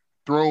Vick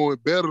throwing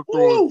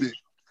Vick.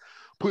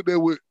 Put Julio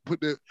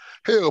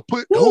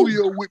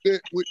with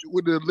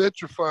the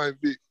electrifying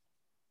Vick.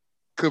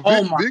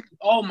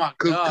 Oh my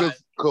God!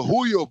 Because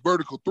Julio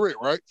vertical threat,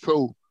 right?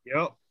 So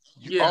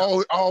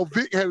all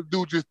Vick had to do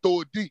was just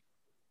throw it deep.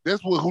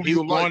 That's what Julio he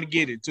was going to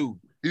get it too.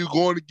 He was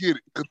going to get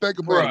it. Because think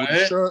about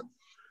it, with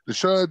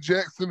Deshaun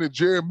Jackson and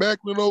Jerry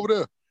Macklin over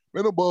there,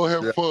 man, the ball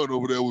having fun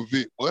over there with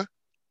Vick, boy.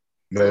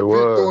 They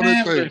were throwing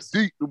that thing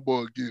deep. The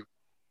ball get it.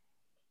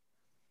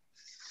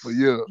 But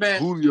yeah,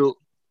 man, Julio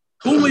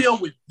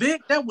with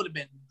Vick, that would have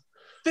been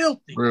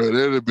filthy. Bro,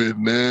 that'd have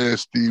been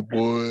nasty,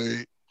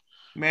 boy.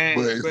 Man,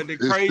 but the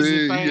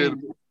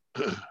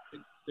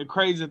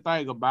crazy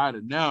thing about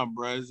it now,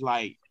 bro, is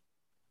like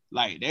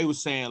they were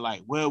saying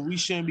like, well, we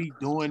shouldn't be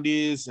doing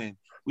this, and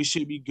we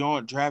should be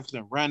going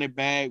drafting running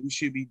back. We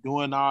should be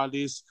doing all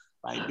this.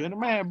 Like,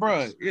 man,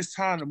 bro, it's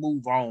time to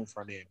move on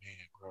from that,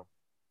 man, bro.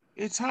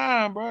 It's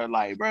time, bro.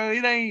 Like, bro,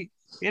 it ain't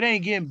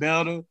getting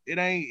better. It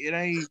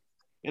ain't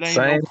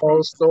same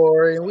old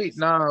story. We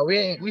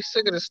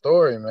sick of the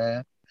story,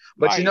 man.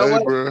 But you know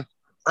what? Bro.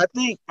 I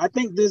think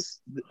this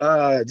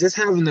just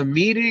having the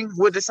meeting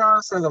with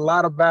Deshaun says a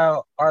lot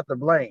about Arthur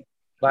Blank.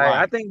 Like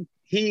I think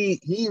he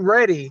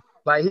ready.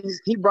 Like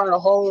he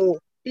brought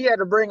he had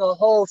to bring a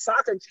whole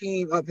soccer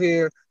team up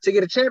here to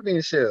get a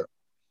championship.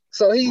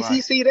 So he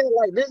see that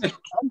like this.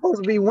 I'm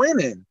supposed to be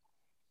winning.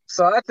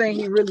 So I think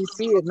he really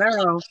see it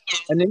now.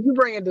 And then you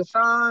bring in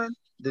Deshaun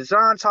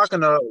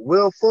talking to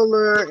Will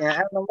Fuller and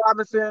Allen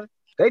Robinson.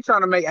 They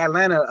trying to make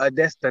Atlanta a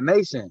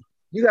destination.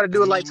 You got to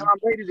do it like Tom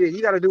Brady did.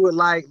 You got to do it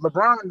like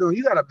LeBron do.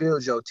 You got to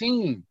build your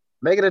team,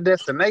 make it a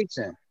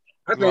destination.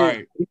 I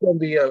think it's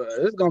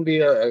gonna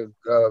be a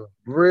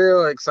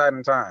real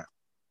exciting time.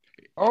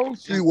 I don't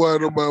see why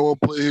nobody want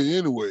to play here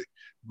anyway.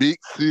 Big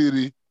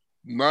city,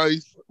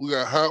 nice. We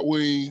got hot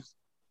wings.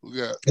 We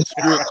got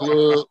strip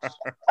clubs.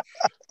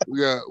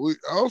 I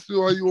don't see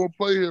why you want to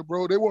play here,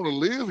 bro. They want to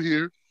live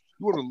here.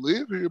 You want to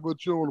live here,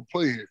 but you don't want to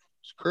play here.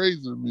 It's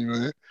crazy to me,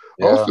 man.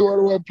 Yeah. I don't see why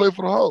they want to play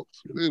for the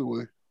Hawks.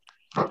 Anyway.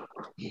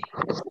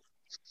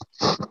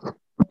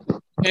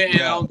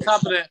 And on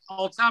top of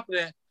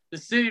that, the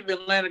city of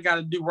Atlanta got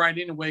to do right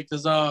anyway,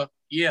 because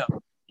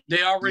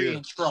they already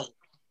in trouble.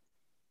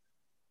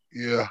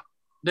 Yeah,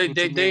 they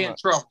in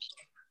trouble.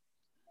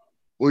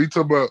 What are you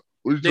talking about?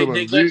 They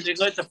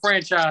let the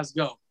franchise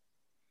go.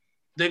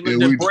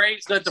 The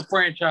Braves let the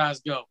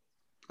franchise go.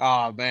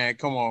 Oh man,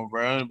 come on,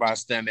 bro! Anybody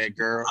stand that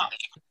girl?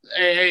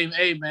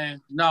 Hey,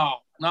 man, no,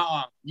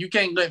 you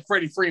can't let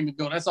Freddie Freeman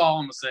go. That's all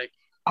I'm gonna say.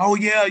 Oh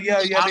yeah.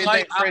 I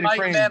like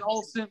Matt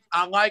Olson.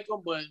 I like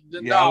him, but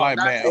I like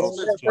Matt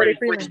Olson. Freddie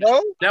Freeman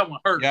go? That one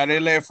hurt. Yeah, they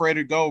let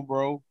Freddie go,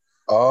 bro.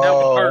 Oh, that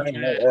one hurt,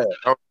 man.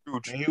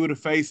 And he was the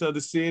face of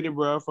the city,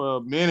 bro, for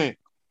a minute.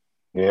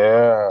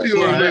 Yeah. How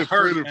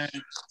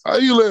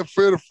you let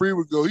Freddie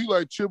Freeman go? He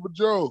like Chipper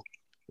Jones.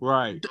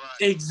 Right.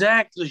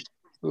 Exactly.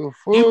 He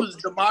was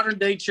the modern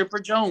day Chipper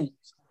Jones.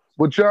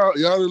 But y'all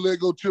didn't let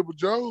go Chipper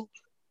Jones?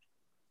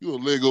 You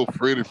gonna let go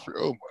Freddie?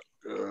 Oh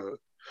my God.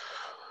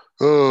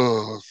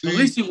 At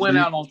least he went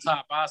out on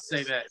top. I'll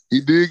say that.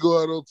 He did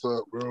go out on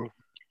top, bro.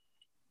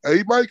 Hey,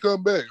 he might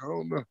come back. I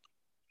don't know.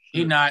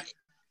 He not.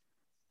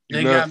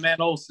 They got Matt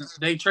Olson.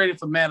 They traded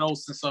for Matt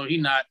Olson, so he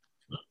not.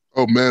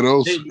 Oh, Matt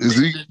Olson. Is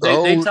he?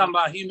 They talking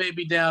about he may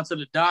be down to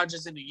the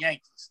Dodgers and the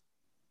Yankees.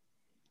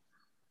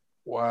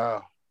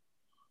 Wow.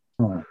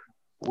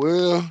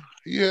 Well,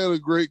 he had a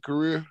great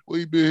career. Well,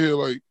 he been here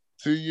like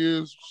 10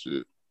 years.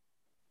 Shit.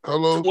 How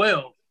long?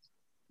 12.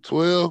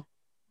 12?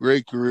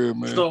 Great career,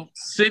 man. So,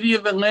 City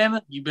of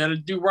Atlanta, you better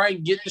do right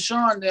and get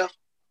Deshaun there.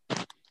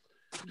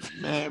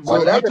 Man,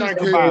 bro, I can't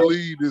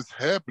believe this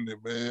happening,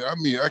 man. I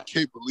mean, I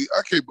can't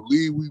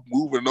believe we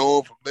moving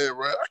on from that,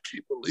 right? I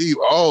can't believe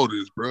all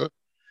this, bro.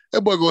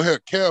 That boy gonna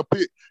have Cal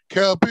Pitt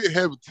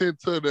having 10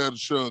 touchdowns to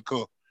Sean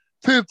Kemp.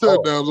 10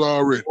 touchdowns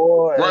already.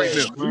 Right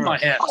now. You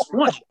might have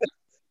 20.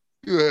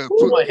 You have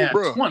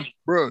 20.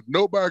 Bro,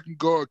 nobody can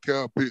guard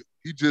Cal Pitt.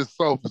 He just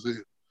soft as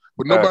hell.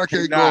 But nobody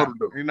can guard him,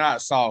 though. He's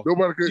not soft.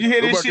 Nobody can. You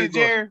hear this shit,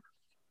 Jerry?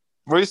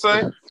 What you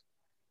say?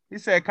 He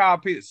said Kyle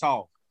Pitt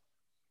soft.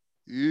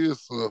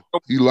 Yes, sir.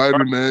 He lighter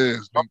than the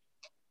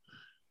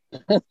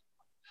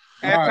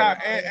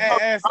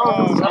ass.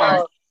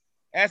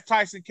 Ask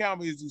Tyson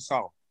Campbell, is he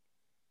soft?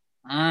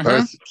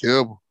 Tyson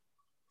Campbell.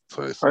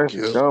 Tyson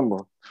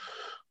Campbell.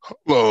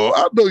 Hello,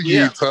 I know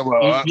you ain't talking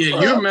about. You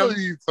remember? I know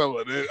you ain't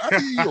talking about that. I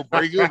think you gonna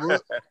break him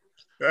up.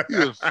 That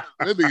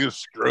nigga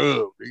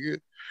scrub, nigga.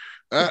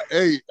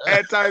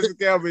 Ask Tyson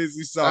Campbell, is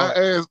he soft?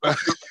 I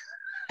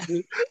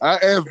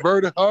asked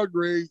Vernon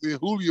Hargraves and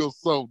Julio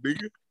soft,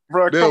 nigga.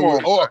 Bro, come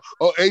on.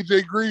 Or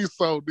AJ Green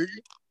soft, nigga.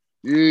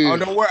 Yeah. Oh,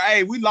 don't worry.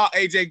 Hey, we locked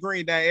AJ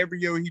Green down every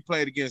year he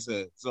played against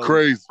us. So.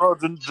 Crazy. Bro,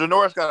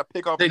 Janoris got a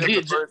pick off. They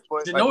did. Janoris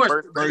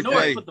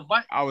put the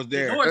fight. I was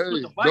there.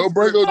 Don't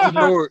break up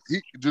Janoris.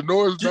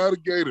 Janoris not a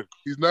Gator.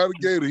 He's not a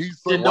Gator.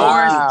 He's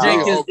Janoris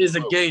Jenkins is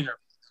a Gator.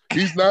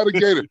 He's not a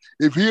Gator.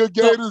 If he a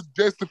Gator,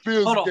 Justin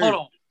Fields a Gator. Hold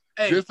on.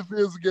 Hey, Justin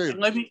Fields a Gator.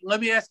 Let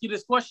me ask you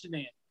this question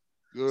then.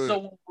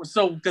 So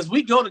because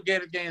we go to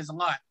Gator games a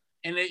lot,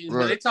 and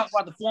when they talk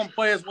about the former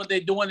players, what they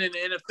doing in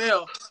the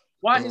NFL,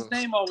 why his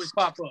name always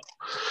pop up?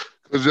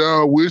 Because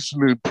y'all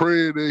wishing and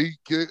praying that he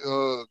can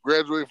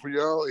graduate from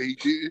y'all, and he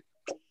did.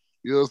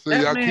 You know what I'm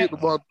saying? Y'all kicked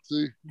him out the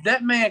team.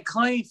 That man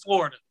claimed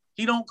Florida.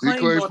 He don't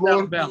claim North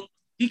Alabama.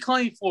 He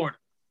claimed Florida.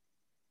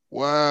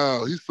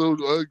 Wow, he's so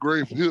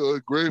ungrateful. He's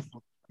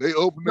ungrateful. They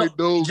opened their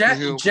doors to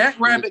him. Jack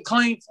Rabbit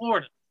claimed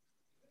Florida.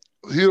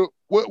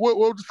 What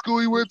the school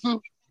he went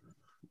to?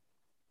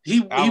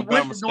 He went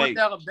to North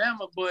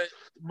Alabama, but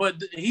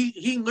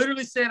he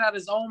literally said out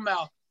his own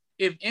mouth,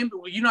 if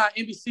you know how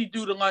NBC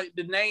do the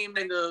name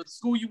and the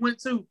school you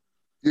went to.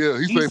 Yeah,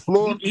 he said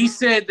Florida. He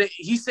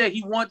said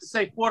he wanted to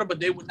say Florida,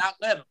 but they would not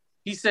let him.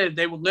 He said if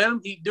they would let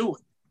him, he'd do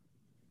it.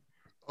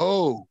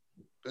 Oh,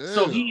 damn.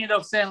 So he ended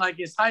up saying like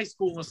it's high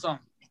school or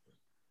something.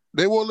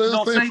 They won't let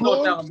him say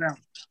Florida. North Alabama.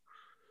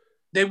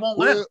 They won't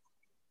let him.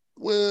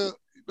 Well,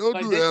 don't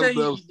like do they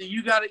Alabama. say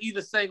you got to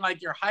either say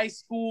like your high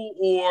school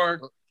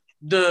or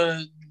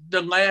the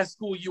last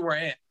school you were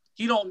at.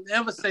 He don't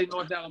ever say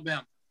North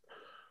Alabama.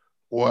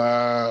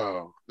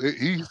 Wow,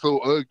 he's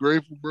so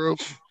ungrateful, bro.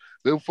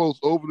 Them folks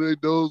open their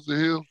doors to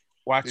him.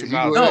 Watch him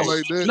out.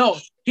 No,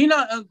 he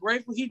not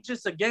ungrateful. He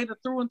just a Gator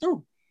through and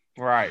through.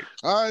 Right.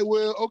 All right.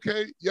 Well,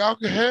 okay. Y'all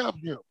can have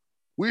him.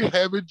 We're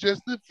having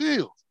Justin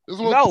Fields.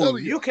 No,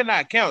 you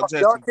cannot count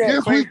Justin.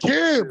 Yes, we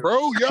can,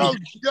 bro. Y'all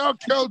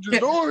count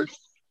Janoris.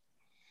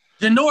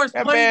 Janoris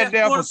that played man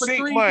there for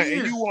 6 months,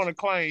 and you want to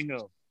claim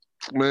him.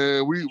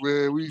 Man,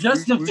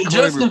 Justin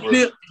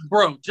Fields,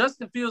 bro.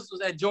 Justin Fields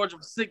was at Georgia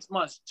for 6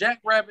 months.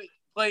 Jack Rabbit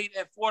played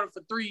at Florida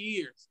for 3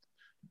 years.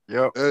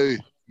 Yep. Hey,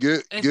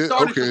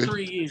 started for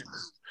 3 years.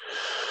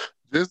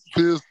 Justin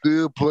Fields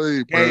still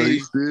played, bro. Hey, he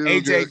still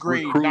AJ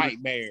Green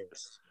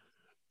nightmares.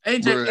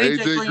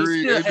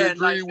 AJ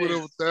Green went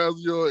over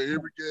 1,000 yards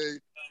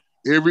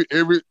every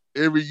game,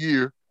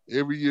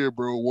 every year,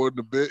 bro. Wasn't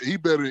the best. He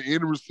better than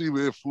any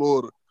receiver in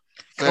Florida.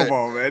 Come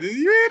on, man. You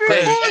hear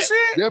this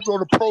bullshit? That's on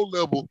the pro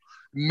level.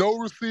 No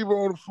receiver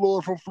on the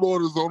floor from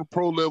Florida is on the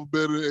pro level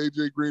better than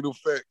AJ Green. No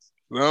facts.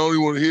 And I don't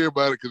even want to hear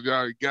about it because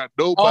y'all got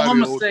nobody. All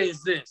I'm gonna say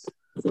is this: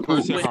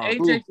 when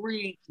AJ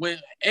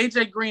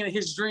Green in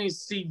his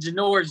dreams see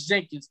Janoris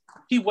Jenkins,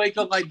 he wake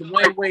up like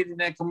Dwayne Wade in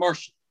that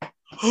commercial.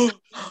 Out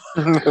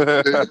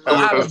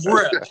of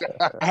breath.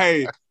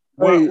 Hey,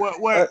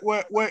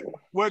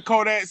 what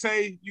Kodak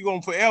say? You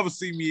gonna forever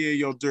see me in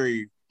your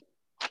dream.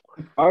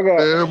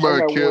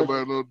 Everybody care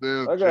about no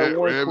damn Jack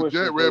Rabbit.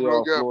 Jack Rabbit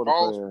don't got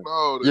balls and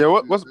all that. Yeah,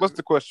 what's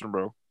the question,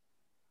 bro?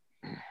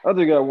 I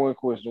just got one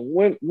question.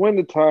 When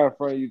the time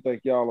frame you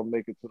think y'all will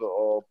make it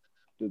to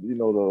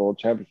the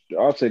championship?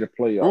 I'll say the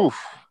playoffs.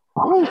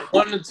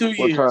 1 to 2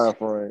 years. What time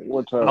frame?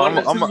 What time?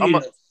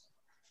 I'm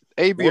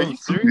AB, are you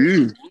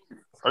serious?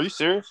 Are you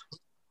serious?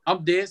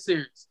 I'm dead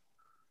serious.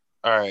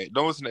 All right,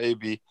 don't listen to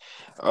AB.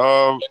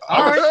 All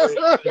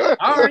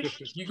right.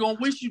 You gonna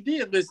wish you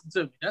did listen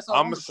to me. That's all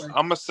I'm gonna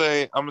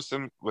say. Was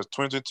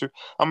 2022?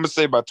 I'm gonna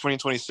say by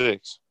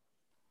 2026.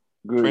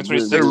 Good.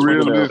 2026. That's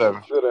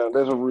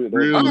a real.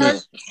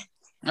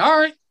 All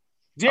right.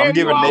 Jerry,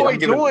 you always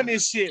doing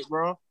this shit,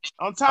 bro.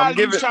 I'm tired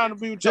of you trying to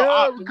be with your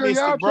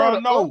optimistic, bro.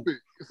 No.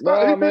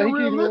 Nah, man, he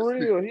keeping it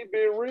real. He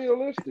been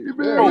realistic. He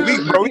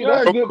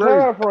got a good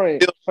time frame.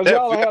 Because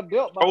y'all have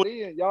dealt by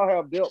then. Y'all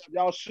have dealt.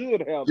 Y'all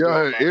should have.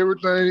 Y'all had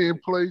everything in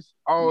place.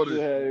 All this.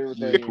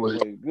 Everything in place.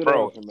 Good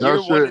bro.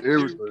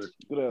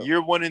 answer,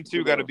 Year 1 and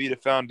 2 got to be the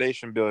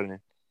foundation building.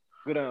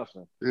 Good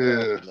answer.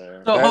 Yeah.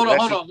 So hold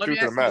on. Let me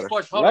ask you a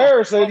question.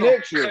 Larry said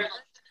next year.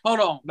 Hold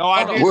on. No,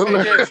 I didn't say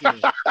next year.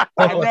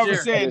 I never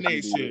said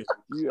next year.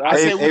 I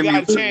said we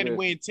got a chance to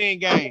win 10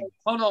 games.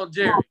 Hold on,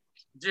 Jerry.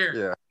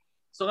 Yeah.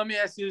 So let me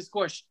ask you this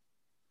question.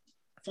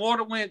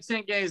 Florida win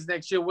 10 games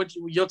next year.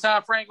 Your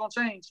time frame gonna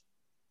change?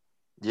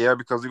 Yeah,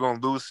 because we're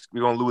gonna lose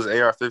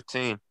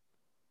AR-15.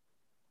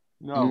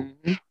 No.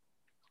 Mm-hmm.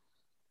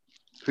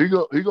 He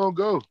gonna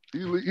go. He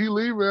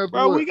leaving after.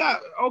 Bro, we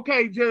got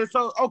Jerry.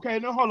 So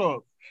now hold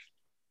on.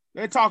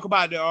 Let's talk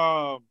about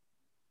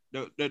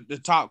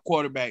the top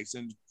quarterbacks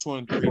in the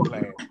 23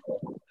 class.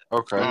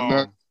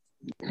 Okay.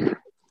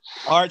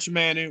 Arch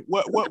Manning.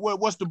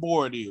 What's the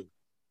board is?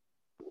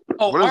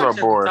 Oh, what is Arch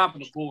our board? At the top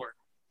of the board.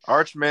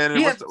 Arch Manning.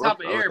 He at the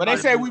top of everybody. But they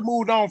say we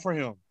moved on from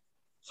him.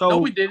 So no,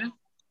 we didn't.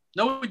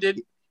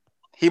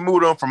 He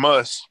moved on from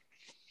us.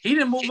 He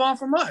didn't move on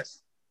from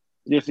us.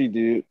 Yes, he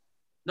did.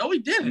 No, he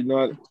didn't.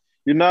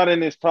 You're not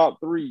in his top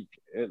 3.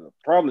 And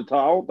probably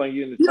top. I don't think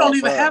you're in his top 5.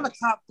 You don't even have a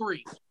top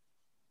 3.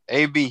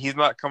 AB, he's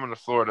not coming to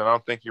Florida. I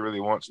don't think he really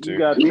wants to. You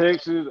got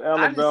Texas,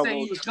 Alabama. I didn't say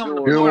he was coming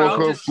to Florida.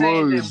 I'm just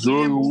saying that we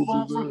didn't move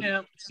on from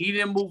him. He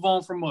didn't move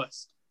on from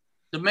us.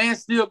 The man's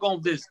still gonna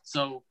visit,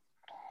 so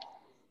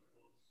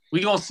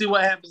we gonna see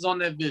what happens on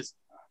that visit.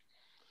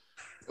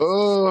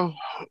 Y'all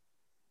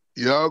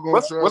gonna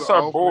what's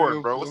our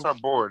board, bro? What's our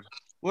board?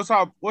 What's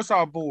our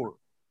board?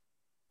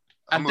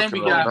 I think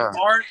we got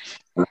Art.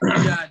 We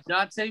got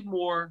Dante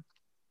Moore.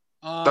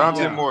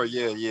 Dante Moore,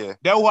 yeah.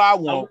 That's what I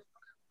want.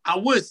 I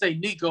would say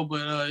Nico,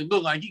 but it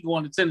looked like he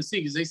going to Tennessee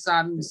because they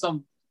signed him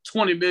some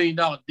 $20 million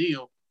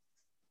deal.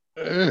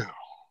 Yeah.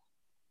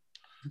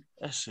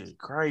 That shit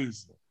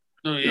crazy.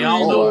 So, yeah, I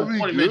don't know.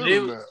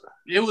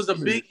 It was a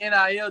big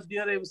NIL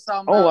deal they was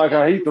talking about. I don't like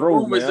how he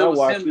throws, man. I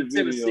watched him in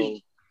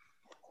Tennessee.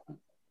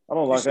 I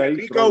don't like how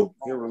he throws.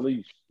 Get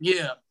released.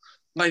 Yeah.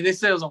 Like they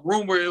said, it was a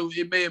rumor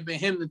it may have been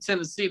him to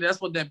Tennessee.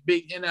 That's what that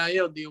big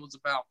NIL deal was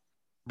about.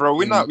 Bro,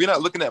 we're not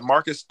looking at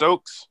Marcus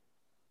Stokes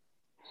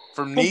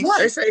from Nice.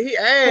 They say he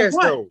asked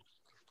though.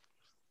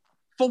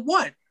 For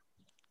what?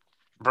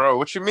 Bro,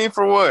 what you mean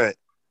for what?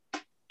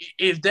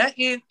 If that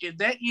end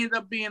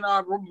up being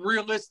our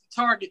realistic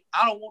target,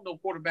 I don't want no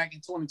quarterback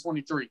in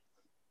 2023.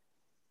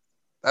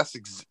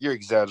 You're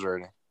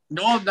exaggerating.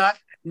 No, I'm not.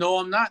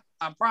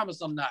 I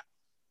promise I'm not.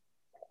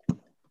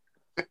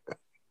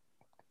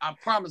 I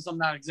promise I'm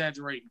not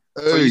exaggerating.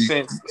 So you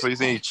saying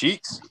he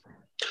cheats?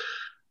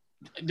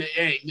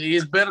 Hey,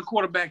 there's better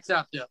quarterbacks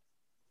out there.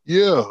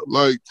 Yeah,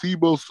 like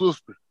Tebow's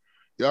sister.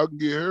 Y'all can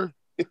get her.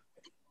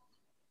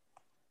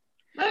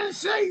 Man,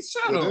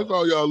 shut up. That's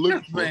all y'all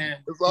looking for.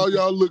 That's all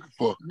y'all looking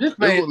for. This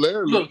man,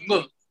 look.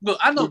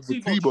 I know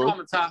Tebow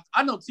traumatized.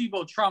 I know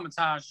Tebow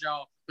traumatized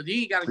y'all, but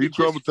he ain't got to get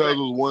traumatized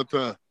us one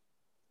time.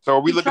 So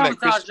are we looking at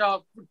traumatized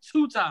y'all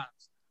 2 times?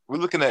 We're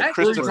looking at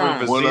Christopher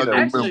Vizino.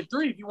 Actually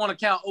 3 if you want to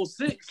count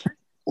 06.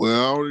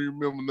 Well, I don't even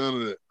remember none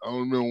of that. I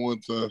don't remember one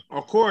time.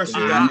 Of course,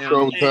 we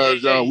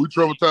traumatized y'all. We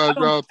traumatized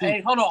y'all too.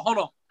 Hey, hold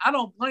on. I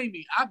don't blame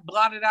you. I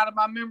blotted out of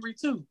my memory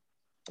too.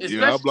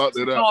 Especially I blocked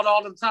it out. Called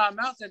all the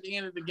timeouts at the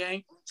end of the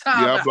game.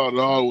 I blocked it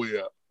all the way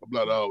out.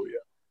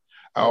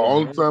 The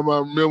only time I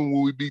remember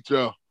when we beat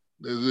y'all.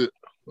 That's it.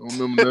 I don't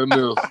remember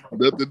nothing else.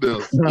 Nothing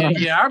else.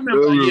 Yeah, I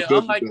remember.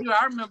 Unlike you,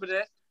 I remember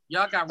that.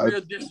 Y'all got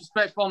real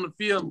disrespectful on the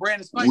field.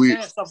 Brandon Spikes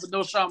had stuff with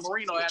no Sean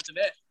Marino after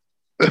that.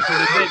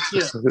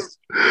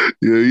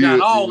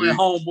 Got all that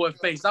homeboy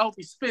face. I hope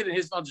he spit in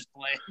his. I'm just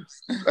playing.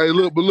 Hey,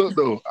 look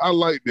though. I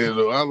like that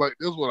though.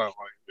 That's what I like,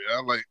 man.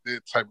 I like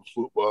that type of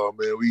football,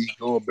 man. We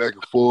going back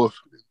and forth.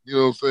 You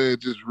know what I'm saying?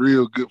 Just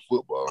real good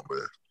football,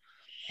 man.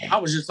 I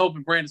was just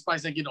hoping Brandon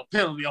Spikes didn't get no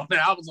penalty on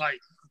that. I was like,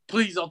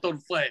 please don't throw the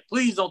flag.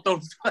 Please don't throw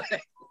the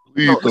flag.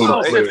 Please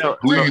throw the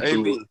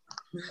flag.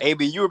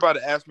 AB, you were about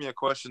to ask me a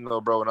question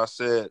though, bro, and I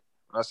said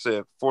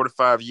 4 to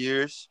 5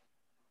 years.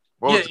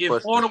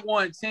 If Florida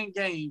won 10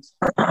 games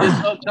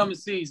this upcoming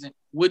season,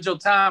 would your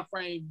time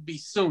frame be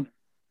sooner?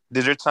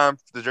 Did your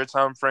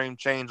time frame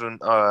change when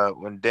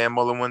Dan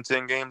Mullen won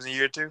 10 games in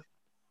year 2?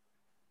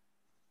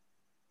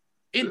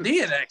 It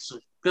did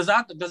actually, because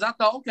I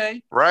thought,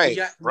 okay, we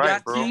got bro.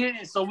 10,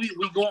 and so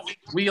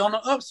we on the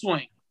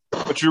upswing.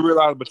 But you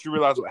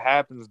realize what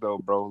happens though,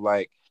 bro.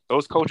 Like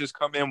those coaches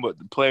come in with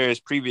the players'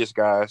 previous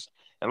guys,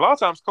 and a lot of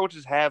times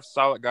coaches have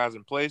solid guys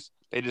in place.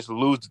 They just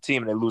lose the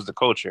team and they lose the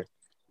culture.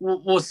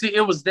 Well, see,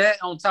 it was that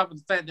on top of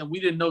the fact that we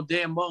didn't know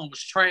Dan Mullen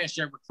was trash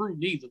at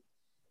recruiting either.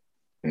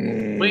 We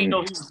didn't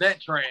know he was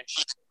that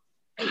trash.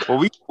 Well,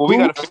 we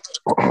got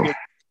to.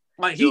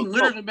 Like, he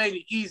literally made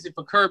it easy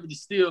for Kirby to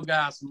steal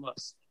guys from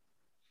us.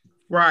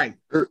 Right.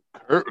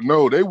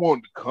 No, they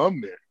wanted to come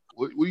there.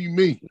 What do you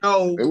mean?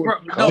 No, bro.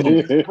 Let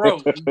me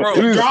tell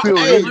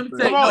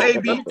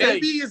you,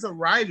 AB is a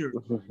writer.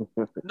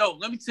 No,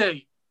 let me tell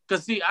you.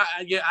 Because, see,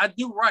 I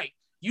do right.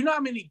 You know how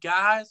many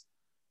guys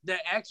that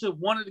actually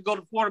wanted to go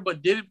to Florida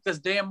but did it because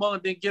Dan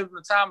Mullen didn't give them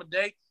the time of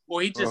day?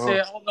 Or he just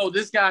said, oh, no,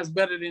 this guy's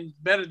better than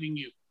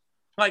you.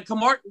 Like,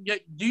 Kamar,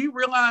 do you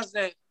realize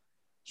that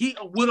he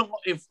would have,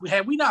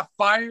 had we not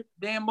fired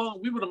Dan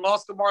Mullen, we would have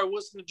lost Kamari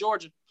Wilson to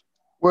Georgia.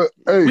 Well,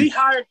 hey. We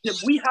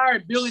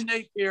hired Billy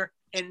Napier,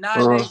 and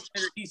 9 days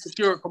later he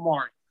secured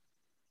Kamari.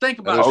 Think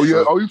about it. Oh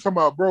yeah. Oh, you talking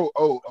about bro?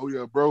 Oh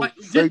yeah, bro. Like,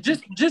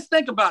 just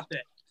think about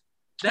that.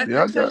 I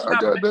got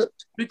that.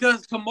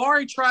 Because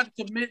Kamari tried to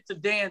commit to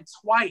Dan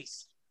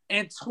twice,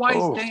 and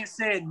twice Dan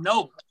said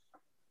no.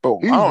 Oh,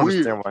 I don't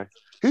understand why.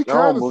 He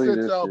kind of set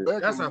y'all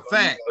back. That's a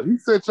fact. He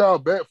set y'all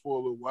back for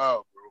a little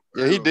while,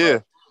 bro. Yeah, he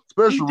did.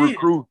 Especially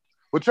recruit.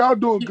 But y'all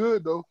doing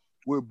good though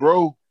with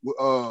bro.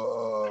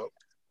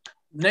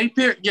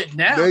 Napier,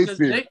 now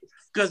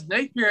because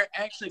Napier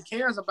actually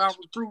cares about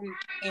recruiting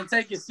and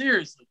take it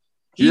seriously.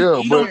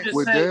 But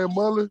with Dan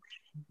Mullen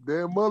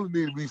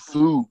need to be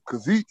sued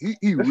because he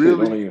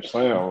really don't even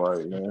sound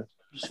right, man.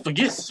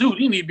 Forget sued.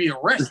 He need to be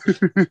arrested.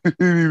 He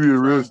need to be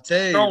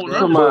arrested.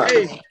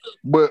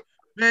 But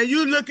man,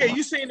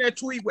 you seen that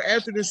tweet with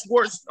Anthony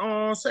Schwartz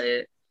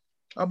said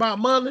about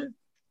Mullen?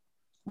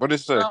 What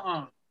did it say?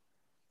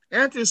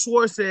 Anthony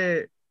Schwartz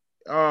said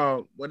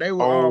when they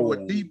were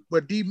with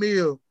D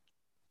Mill.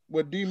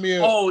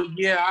 Oh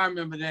yeah, I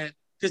remember that.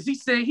 Because he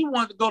said he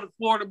wanted to go to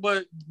Florida,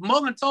 but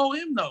Mullen told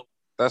him no.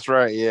 That's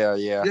right.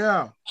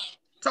 Yeah.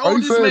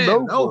 Told this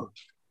man no.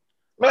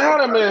 Man, how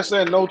that man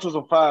said no to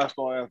some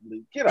 5-star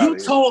athlete? Get out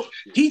of here.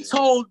 He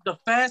told the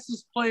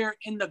fastest player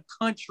in the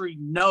country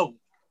no.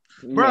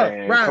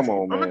 Man, come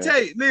on, man. I'm gonna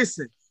tell you.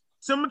 Listen,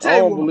 I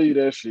don't believe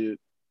that shit.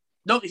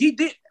 No, he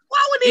did.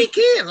 Why would he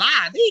kid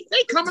lie?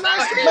 They coming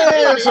out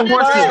saying,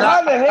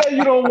 how the hell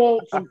you don't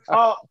want some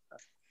top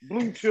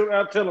blue chip?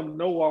 I tell him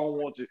no, I don't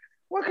want you.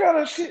 What kind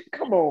of shit?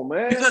 Come on,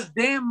 man. Because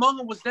Dan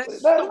Mullen was that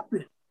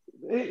stupid.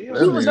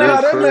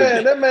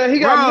 That man, he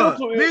got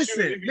mental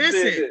issues.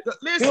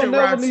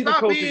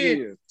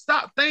 Listen,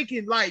 stop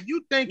thinking like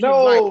you thinking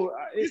like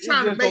you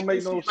trying to make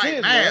this shit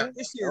like math.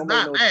 This shit is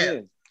not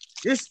math.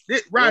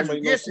 Roger,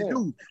 yes it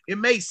do. It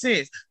makes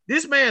sense.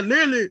 This man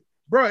literally,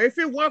 bro, if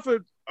it weren't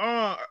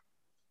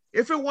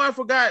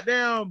for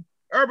goddamn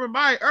Urban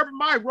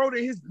Meyer wrote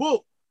in his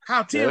book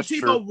how Tim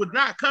Tebow was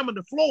not coming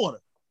to Florida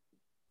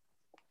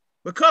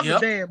because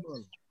of Dan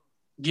Mullen.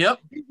 Yep.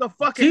 He's a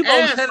fucking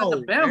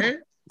asshole,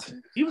 man.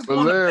 He was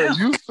Larry,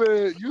 you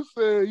said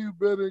you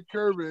better than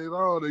Kirby and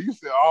all that. You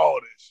said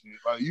all that shit.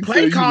 Like you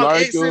play said called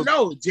like X and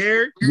O,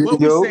 Jared. What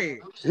we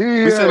saying?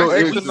 We said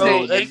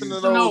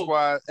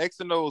X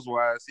and O's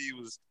wise, he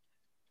was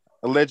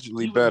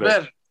allegedly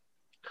better.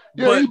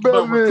 Yeah, he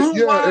better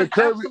than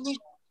Kirby.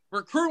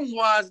 Recruiting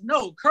wise,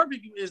 no.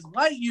 Kirby is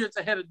light years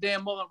ahead of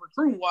Dan Mullen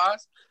recruiting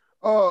wise.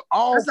 All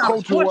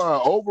coaching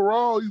wise,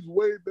 overall, he's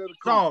way better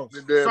coach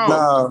than Dan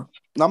Mullen.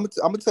 I'm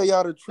gonna tell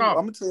y'all the truth. I'm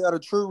gonna tell y'all the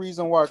true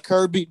reason why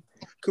Kirby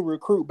could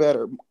recruit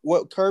better.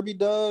 What Kirby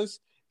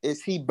does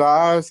is he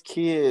buys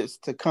kids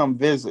to come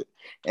visit,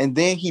 and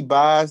then he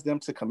buys them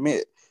to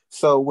commit.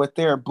 So with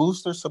their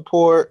booster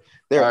support,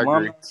 their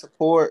alumni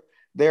support,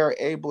 they're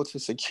able to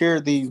secure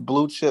these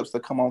blue chips to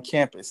come on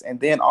campus, and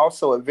then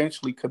also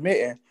eventually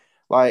committing.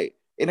 Like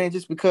it ain't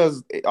just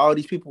because all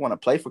these people want to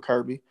play for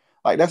Kirby.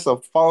 Like that's a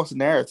false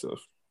narrative.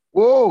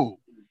 Whoa.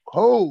 No,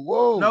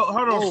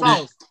 hold on,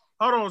 Sauce.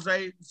 Hold on,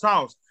 Zay.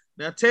 Sauce.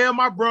 Now tell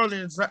my brother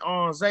and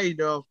Zay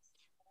though,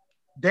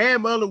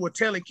 Dan Mullen was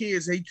telling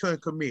kids he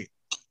couldn't commit.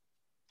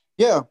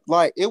 Yeah,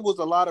 like it was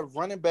a lot of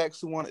running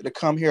backs who wanted to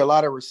come here, a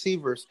lot of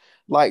receivers.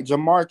 Like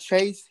Jamar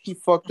Chase, he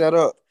fucked that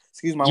up.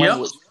 Excuse my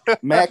language.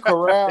 Matt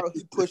Corral,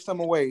 he pushed him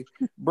away.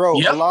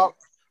 Bro, a lot.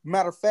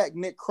 Matter of fact,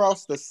 Nick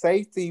Cross, the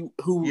safety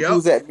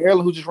who's at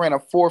Maryland, who just ran a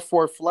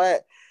 4.4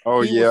 flat.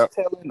 Oh, he was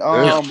telling,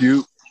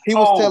 he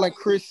was telling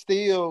Chris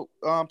Steele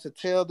to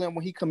tell them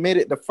when he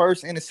committed the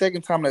first and the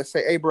second time to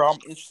say, hey, bro, I'm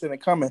interested in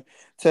coming.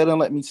 Tell them,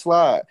 let me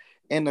slide.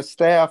 And the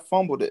staff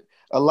fumbled it.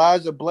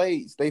 Elijah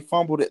Blades, they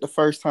fumbled it the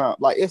first time.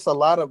 Like, it's a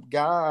lot of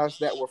guys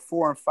that were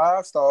 4 and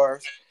 5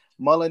 stars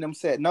Mullen them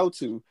said no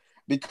to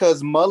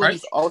because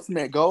Mullen's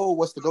ultimate goal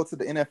was to go to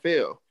the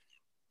NFL.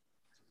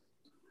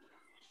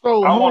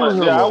 So I wanted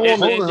to know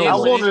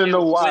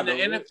why. When the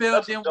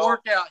NFL didn't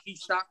work out, he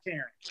stopped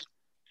caring.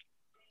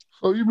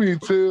 So you mean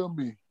tell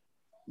me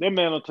that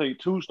man will take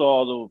 2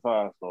 stars over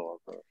 5 stars?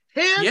 Bro.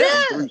 Hell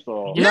yeah, 3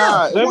 stars.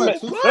 Yeah,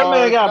 that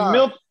man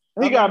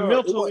got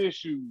mental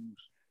issues.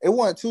 It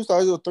wasn't 2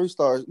 stars; it was 3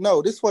 stars.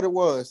 No, this is what it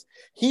was.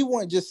 He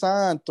wouldn't just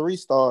sign 3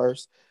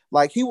 stars.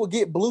 Like he would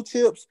get blue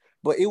chips,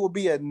 but it would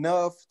be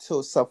enough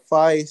to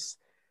suffice,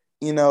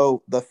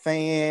 the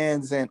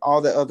fans and all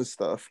the other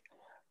stuff.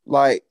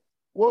 Like.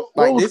 What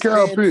was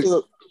Cal Pitts?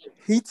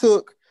 He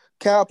took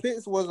Kyle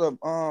Pitts was a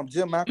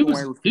Jim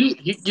McElwain recruit.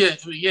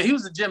 He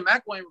was a Jim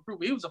McElwain recruit,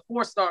 but he was a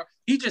 4-star.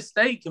 He just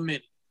stayed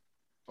committed.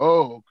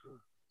 Oh, okay.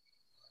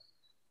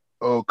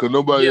 Oh, cause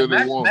nobody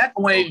ever won.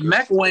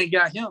 McElwain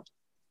got him.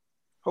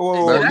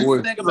 Oh, that's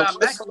the thing about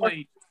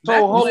McElwain.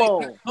 So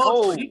hold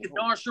on. He could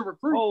darn sure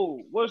recruit.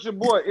 Oh, what's your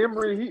boy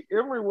Emory?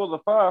 Emory was a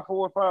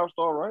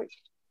 5-star, right?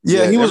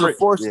 Yeah, he was a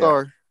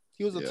 4-star. Yeah.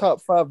 He was a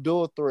top 5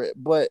 dual threat,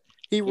 but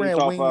he ran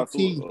wing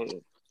T.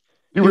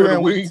 He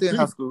ran wing T in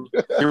high school.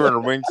 He ran a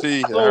wing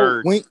T.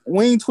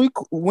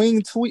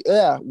 Wing T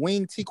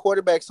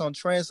quarterbacks on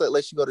Translate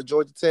lets you go to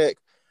Georgia Tech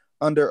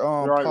under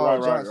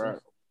Paul Johnson. Right.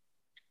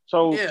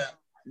 So yeah.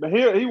 But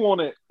he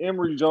wanted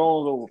Emory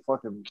Jones over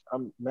fucking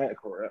Matt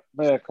Corral.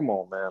 Man, come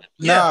on, man.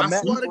 Nah,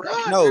 Matt.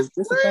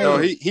 No,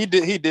 he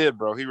did,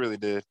 bro. He really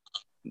did.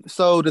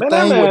 So the thing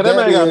that with that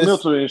man got a is,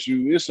 mental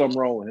issue. There's something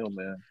wrong with him,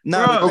 man.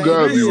 No,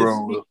 gotta be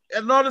wrong.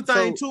 Another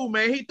thing too,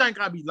 man. He think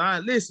I be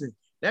lying. Listen,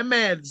 that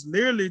man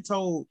literally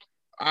told.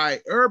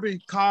 Urban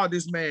called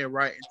this man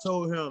right and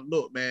told him,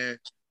 "Look, man,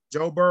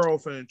 Joe Burrow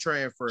finna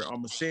transfer. I'm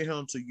gonna send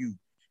him to you."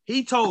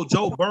 He told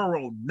Joe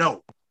Burrow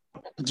no.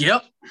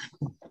 Yep.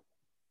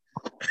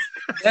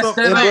 That's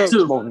that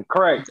too.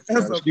 Crack.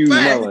 That's a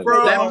fact,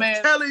 bro.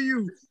 I'm telling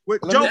you,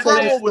 Joe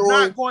Burrow was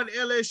not going to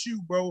LSU,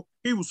 bro.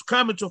 He was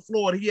coming to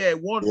Florida. He had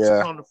one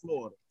to come to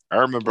Florida. I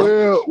remember.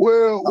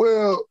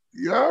 Well,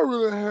 y'all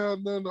really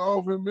had nothing to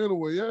offer him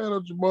anyway. Y'all had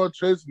no Jamar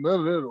Chase, none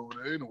of that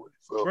over there anyway.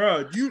 So,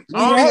 bro, we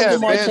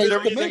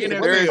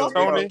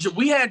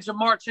had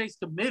Jamar Chase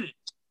committed.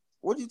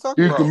 What are you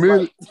talking about? He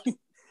committed.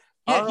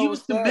 Yeah, he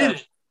was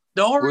committed.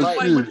 The only reason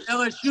why he went to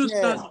LSU is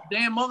because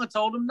Dan Mullen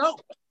told him no.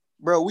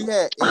 Bro, we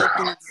had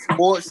Anthony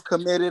Sports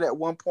committed at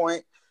one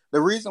point.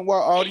 The reason why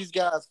all these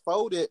guys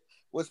folded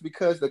was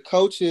because the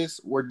coaches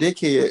were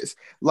dickheads.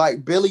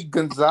 Like Billy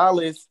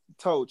Gonzalez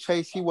told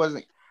Chase he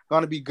wasn't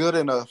going to be good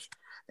enough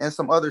and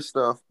some other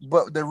stuff.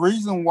 But the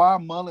reason why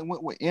Mullen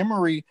went with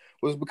Emory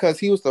was because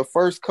he was the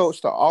first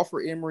coach to offer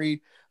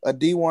Emory a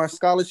D1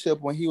 scholarship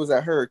when he was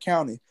at Heard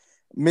County.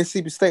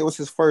 Mississippi State was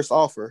his first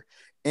offer.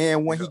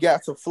 And when he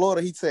got to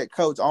Florida, he said,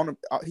 Coach, I want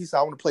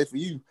to play for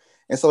you.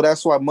 And so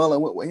that's why Mullen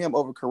went with him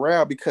over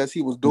Corral because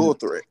he was dual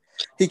threat.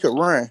 He could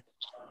run.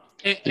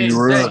 And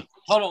Zay,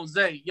 hold on,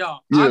 Zay, y'all.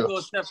 Yeah. I'll go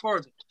a step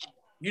further.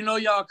 You know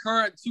y'all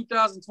current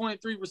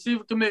 2023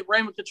 receiver commit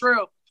Raymond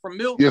Cottrell from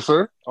Milton? Yes,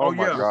 sir. Oh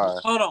my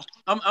God. Hold on.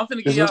 I'm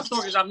finna give y'all a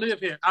story because I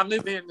live here. I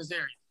live here in this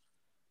area.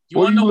 You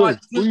Where want to know why?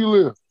 Where you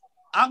live?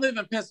 I live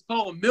in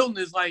Pensacola. Milton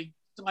is like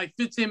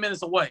 15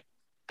 minutes away.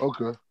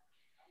 Okay.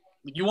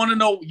 You want to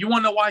know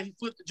why he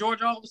flipped to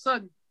Georgia all of a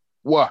sudden?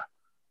 Why?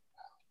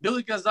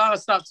 Billy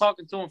Gonzalez stopped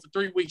talking to him for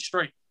 3 weeks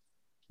straight.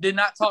 Did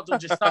not talk to him,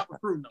 just stopped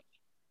recruiting him.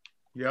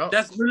 Yeah.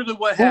 That's literally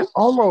what happened.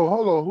 Hold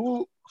on.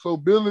 Who? So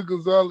Billy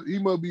Gonzalez, he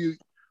must be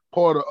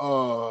part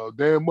of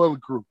Dan Mullen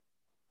crew.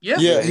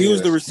 Yeah, he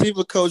was the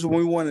receiver coach when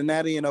we won the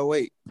Natty in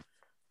 08.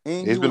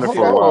 He's been there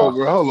for a while.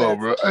 Hold on,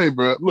 bro. Hey,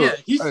 bro. Look,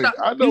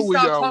 I know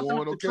where y'all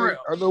won, okay?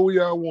 I know where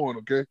y'all won,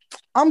 okay?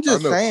 I'm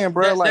just saying,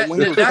 bro. When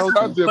he was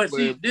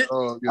coaching.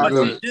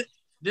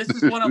 This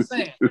is what I'm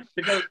saying.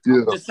 Because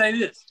just say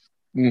this.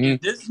 Mm-hmm.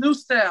 If this new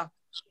staff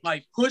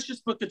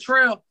pushes for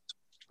Cottrell,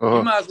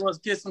 you might as well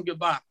kiss him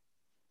goodbye.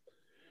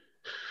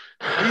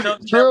 We're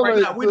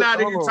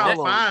not even top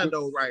 5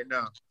 though right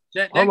now.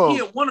 That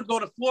kid want to go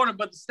to Florida,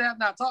 but the staff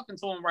not talking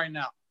to him right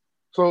now.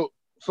 So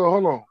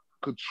hold on.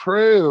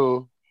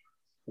 Cottrell,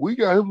 we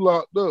got him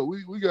locked up.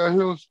 We got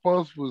him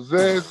sponsored for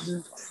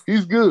Zaxby.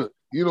 He's good.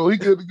 He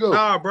good to go.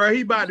 Nah, bro, he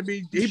about to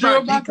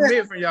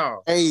decommit from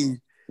y'all. Hey,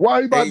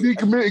 why he about to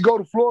decommit and go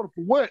to Florida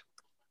for what?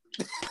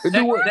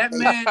 That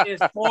man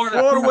is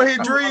Florida where his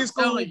dreams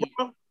school,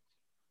 bro.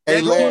 Hey,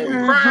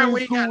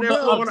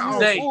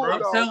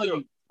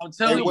 I'm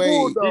telling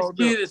you, this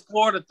kid is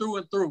Florida through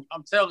and through.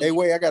 I'm telling you. Hey,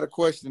 wait, I got a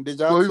question. Did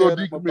y'all tell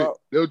them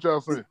about? That's what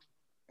y'all saying.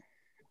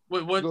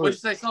 What you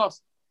say,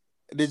 Sauce?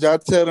 Did y'all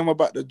tell them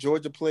about the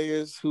Georgia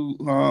players who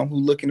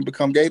looking to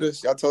become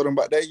Gators? Y'all told them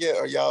about that yet,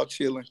 or y'all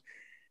chilling?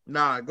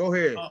 Nah, go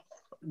ahead.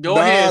 No.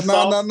 I ain't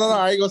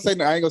gonna say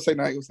nothing.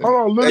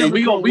 Hold on,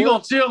 we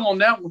gonna chill on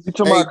that one. You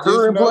talking about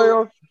current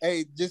players?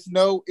 Hey, just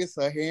know it's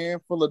a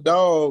handful of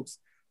dogs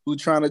who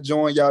trying to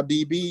join y'all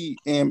DB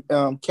and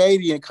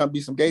Katie and come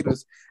be some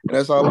Gators. And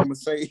that's all I'm gonna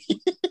say.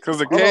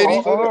 Because of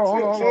Katie. Hold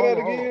on. Say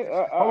that again.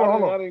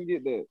 I didn't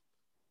get that.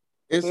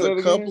 It's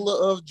a couple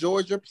of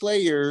Georgia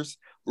players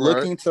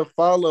looking to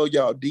follow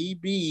y'all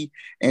DB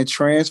and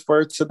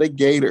transfer to the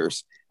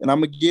Gators. And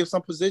I'm gonna give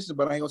some positions,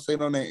 but I ain't gonna say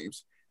no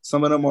names.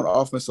 Some of them on the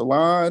offensive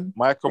line.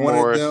 Michael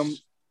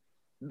Morris.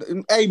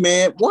 Hey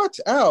man,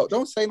 watch out!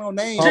 Don't say no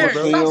names.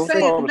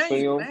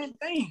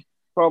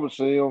 Probably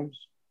Sims.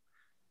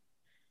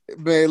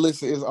 Man,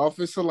 listen, it's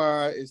offensive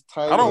line. It's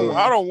tight. I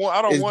don't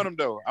want him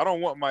though. I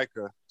don't want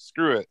Micah.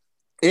 Screw it.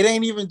 It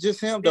ain't even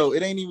just him though.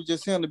 It ain't even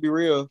just him, to be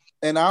real.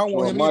 And I don't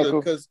want him either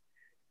because,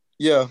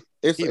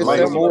 it's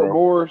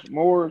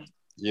Morris.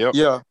 Yep.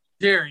 Yeah.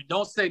 Jerry,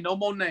 don't say no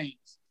more names.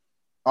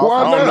 I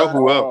don't know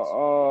who else.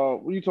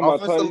 What you talking about?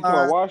 You talking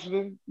about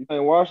Washington? You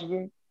think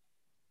Washington?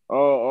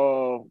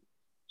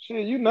 Shit,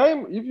 if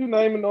you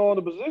naming all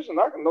the positions,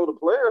 I can know the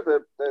players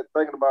that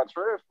thinking about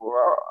transfer.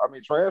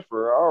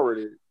 I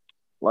already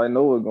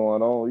know what's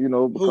going on,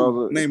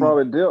 because it's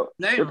probably depth.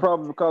 It's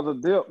probably because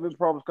of depth. It's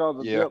probably because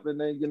of depth, and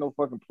they ain't get no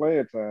fucking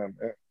playing time.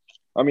 Man.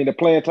 I mean, the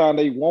playing time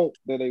they want.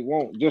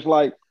 Just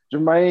like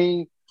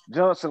Jermaine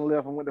Johnson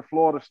left and went to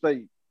Florida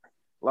State.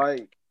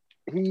 Like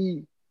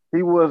he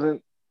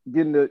wasn't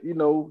getting he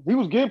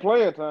was getting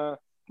playing time,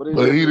 but he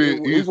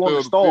wanted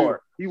to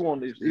start. He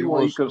wanted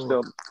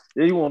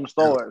to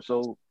start.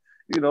 So,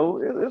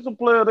 it's a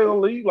player they're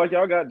gonna leave. Like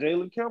y'all got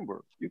Jalen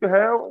Kimber. You can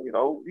have,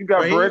 you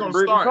got Britton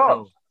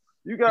Cox.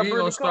 You got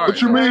Britton Cox.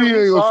 What you mean he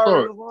ain't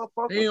gonna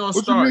start? He ain't gonna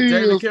start.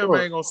 Jalen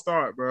Kimber ain't gonna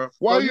start, bro.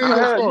 Why you ain't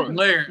gonna start?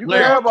 Larry,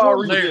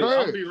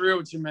 I'll be real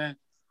with you, man.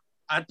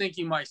 I think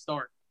he might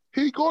start.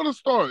 He gonna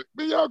start.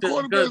 Man, y'all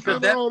quarterbacks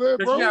and all that,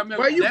 bro.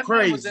 Why you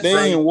crazy?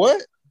 They ain't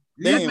what?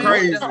 They ain't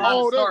crazy.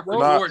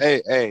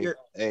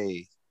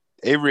 Hey,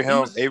 Avery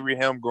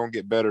Helm gonna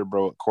get better,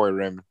 bro. Corey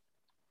Raymond.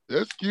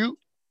 That's cute.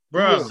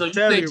 Bro, so you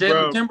tell think you,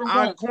 bro, Kimber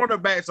our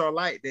cornerbacks are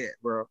like that,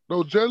 bro.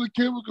 No, Jalen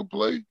Kimber can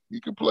play. He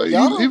can play.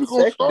 Y'all He was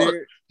gonna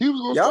start. He was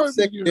gonna y'all start.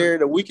 secondary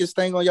the weakest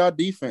thing on y'all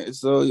defense.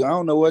 So I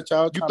don't know what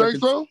y'all. You think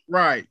so?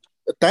 Right.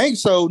 Think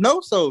so? No.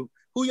 So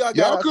who y'all got?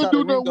 Y'all couldn't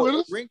do nothing with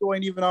us. Ringo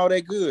ain't even all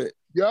that good.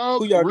 Y'all,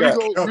 got?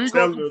 Rigo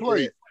can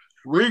play.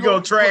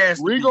 Rigo trash.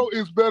 Rigo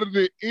is better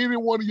than any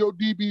one of your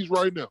DBs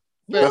right now.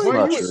 That's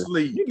not true.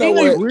 You know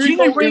what?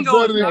 Rigo is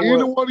better than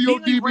any one of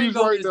your DBs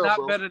right now, not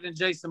bro. better than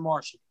Jason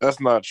Marshall. That's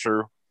not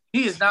true.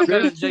 He is not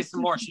better than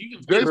Jason Marshall. You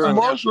can Jason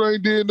Marshall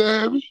ain't did that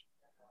heavy.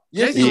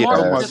 Yes, Jason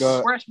Marshall oh my is just God.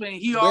 a freshman.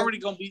 He already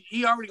gonna be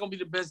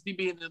the best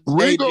DB in the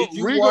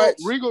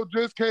Rigo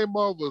just came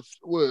off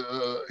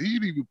he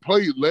didn't even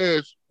play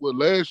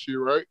last year,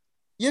 right?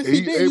 Yes, and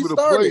he did. Able to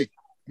play.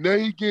 Now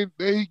he get,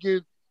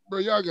 bro.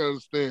 Y'all gotta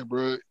understand,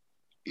 bro.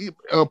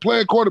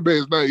 Playing quarterback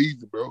is not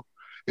easy, bro.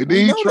 And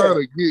then he trying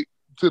to get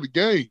to the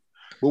game.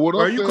 But what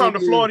bro, I'm you come to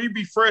Florida, you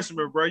be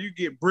freshman, bro. You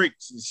get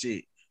bricks and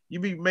shit. You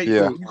be making.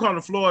 You come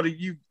to Florida,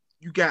 you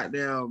got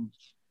them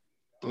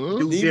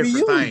do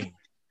different things.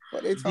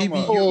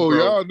 DBU, bro.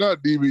 Y'all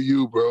not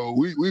DBU, bro.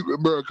 We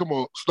bro, come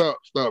on, stop,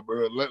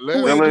 bro.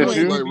 Last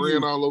year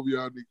ran all over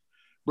y'all niggas.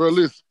 Bro,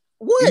 listen.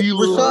 What? Elam,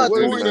 Rashad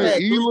Torrance had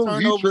 3 Elam,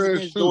 turnovers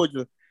against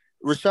Georgia.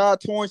 Rashad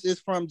Torrance is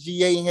from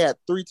GA and had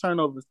 3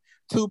 turnovers,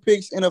 2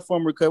 picks and a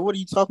fumble recovery. What are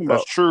you talking about?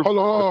 That's true. Hold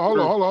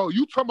on.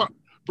 You talking about,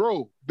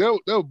 bro? That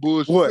was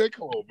bullshit. What?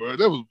 Come on, bro.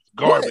 That was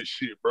garbage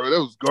shit, bro. That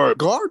was garbage.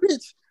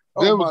 Garbage?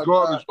 That was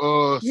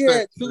garbage. He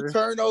had 2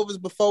 turnovers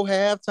before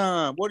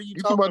halftime. What are you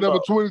talking about? Number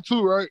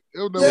 22, right? It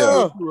was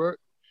number 22, right?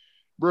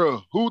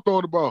 Bro, who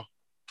throwing the ball?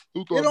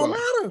 It don't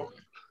matter.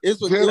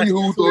 Tell me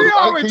who throwing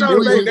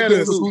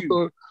the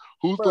ball.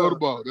 Who throw the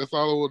ball? That's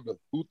all I want to know.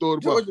 Who throw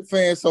the ball? Georgia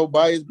fans so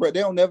biased, bro.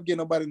 They don't never give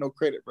nobody no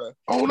credit, bro.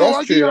 Oh, no,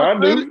 I do.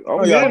 I'm giving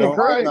you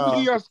credit. Let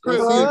me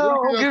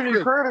give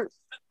you credit.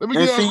 Let me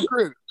give you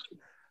credit.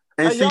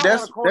 And see,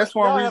 that's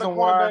one reason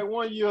why.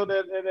 One year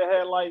that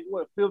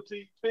had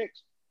 15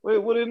 picks.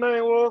 What his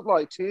name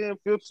was? 10,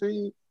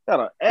 15.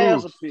 Had an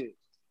ass of picks.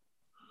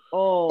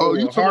 Oh,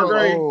 you talking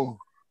about?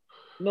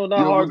 No, not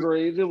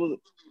Hargraves.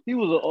 He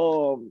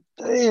was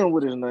damn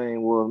what his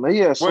name was, man. He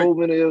had so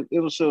many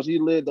interceptions. He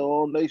led the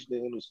all nation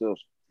in interceptions.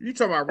 You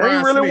talking about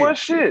Ryan Smith? He really wasn't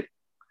shit.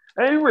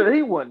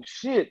 He wasn't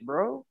shit,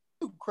 bro.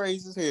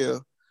 Crazy as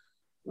hell.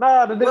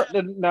 Nah, I don't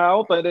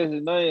think that's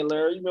his name,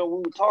 Larry. You remember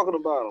we were talking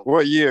about him.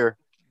 What year?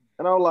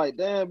 And I was like,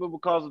 damn, but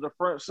because of the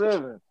front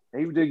seven.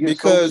 He did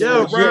get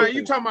Ryan,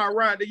 you talking about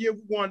Ryan, the year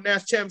we won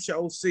national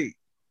championship 06.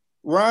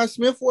 Ryan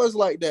Smith was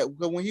like that.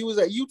 Because when he was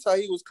at Utah,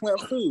 he was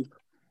clamped too.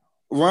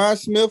 Ryan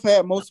Smith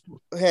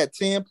had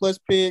 10 plus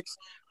picks.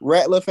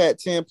 Ratliff had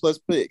 10 plus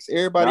picks.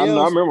 Everybody else.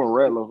 I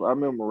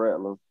remember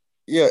Ratliff.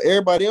 Yeah,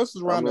 everybody else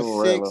was around the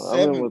 6,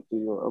 7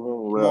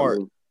 mark.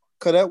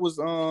 Cause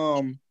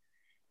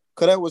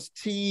that was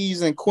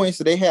Tease and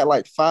Quincy. They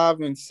had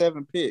 5 and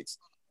 7 picks.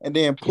 And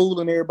then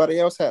Poole and everybody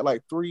else had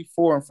 3,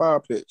 4, and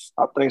 5 picks.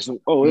 I think so.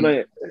 Oh, it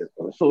ain't.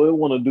 So it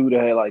want to do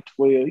that had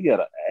 12. He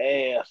had an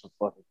ass of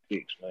fucking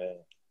picks, man.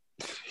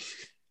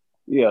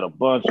 He had a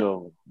bunch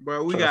of them.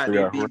 Bro, we got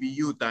the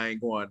DBU thing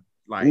going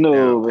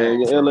no,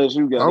 man.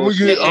 LSU got. I'm gonna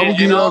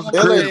give y'all some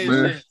credit,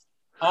 man.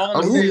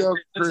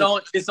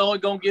 It's only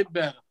gonna get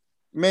better.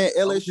 Man,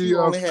 LSU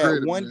only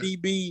had one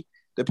DB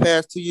the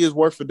past 2 years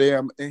worth for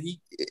them,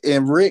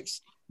 and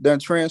Ricks done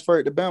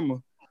transferred to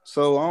Bama.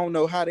 So I don't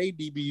know how they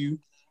DBU.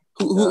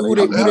 Who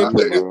they put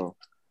out?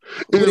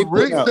 Is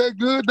Rick that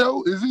good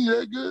though? Is he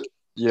that good?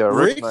 Yeah,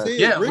 Rick's like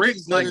that.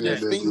 Rick's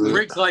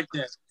like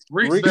that.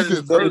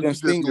 Rick's better than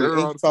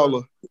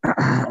Stingley.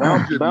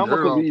 Bama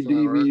could be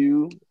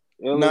DBU.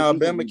 Nah,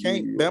 Bama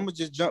can't. Bama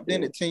just jumped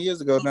in it 10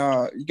 years ago.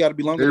 Nah, you got to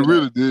be longer. They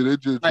really did. They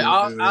just.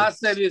 I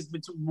said this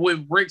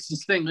with Ricks and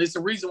Stingley. It's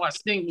the reason why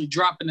Stingley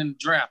dropping in the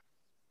draft.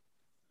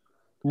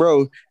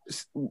 Bro,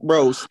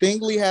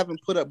 Stingley haven't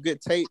put up good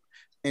tape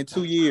in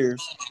 2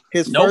 years.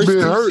 His first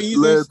 2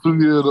 seasons, last 2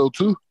 years though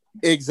too.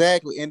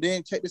 Exactly, and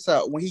then check this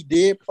out. When he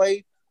did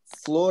play,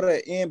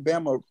 Florida and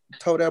Bama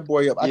tore that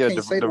boy up. I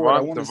can't say the word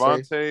I want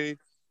to say.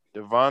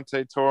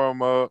 Devontae tore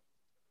him up.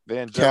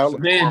 Van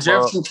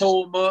Jefferson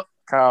tore him up.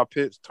 Kyle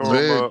Pitts tore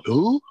him up.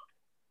 Who?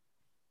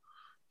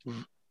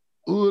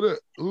 Who is that?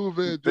 Who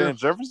is Van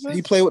Jefferson?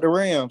 He played with the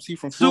Rams. He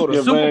from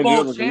Florida. Super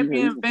Bowl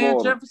champion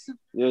Van Jefferson.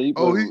 Yeah, you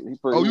talking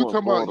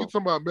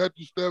about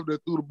Matthew Stafford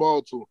that threw the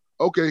ball to him?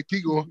 Okay,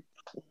 keep going.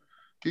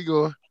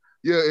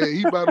 Yeah, and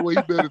he, by the way,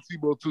 he better than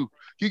Tebow too.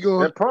 Keep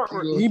going.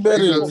 He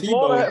better than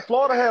Tebow.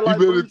 Florida had like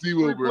he better than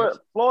Tebow, bro.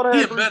 Florida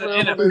had a better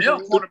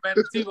NFL quarterback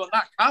than Tebow,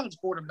 not college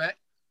quarterback.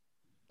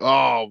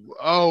 Oh,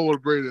 I don't want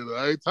to bring that up.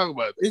 I ain't talking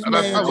about This that.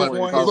 man just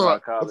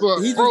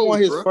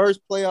won his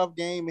first playoff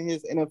game in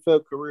his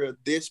NFL career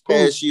this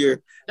past year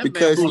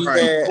because he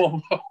had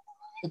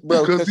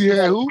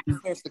who?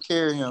 Defense to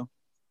carry him.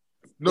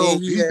 No,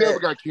 he never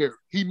got carried.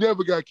 He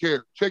never got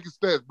carried. Check his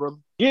stats, brother.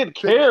 Get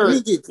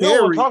carried. You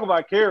don't want to talk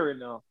about carried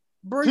now.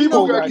 Bro, you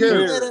know got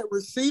carried. That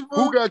receiver?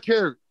 Who got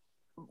carried?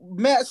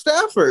 Matt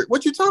Stafford.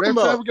 What you talking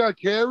about? Matt Stafford got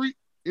carried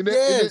in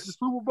the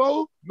Super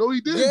Bowl? No, he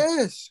didn't.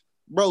 Yes.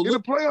 Bro, in the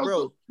playoffs,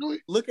 bro,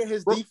 look at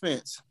his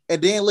defense,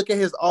 and then look at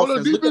his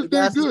offense. Look at the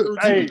guys good.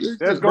 Hey,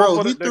 let's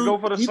go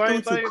for the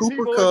same thing.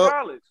 Cooper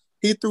Kupp.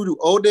 He threw to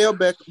Odell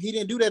Beckham. He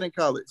didn't do that in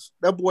college.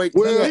 That boy,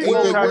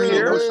 Tebow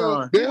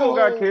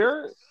got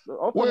carried.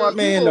 Got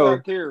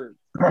carried.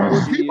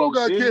 Tebow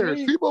got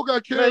carried. Tebow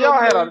got carried. Man,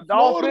 y'all had an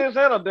offense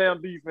and a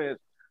damn defense.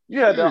 You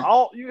had an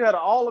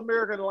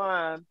All-American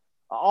line, an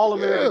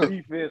All-American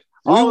defense.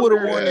 We would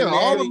have won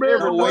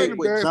All-American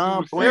with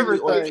John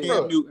Brinkley or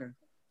Cam Newton.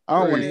 I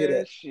don't want to hear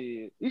that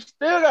shit. He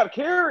still got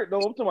carried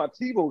though. I'm talking about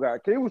Tebow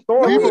got carried. He was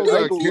throwing. Tebow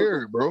got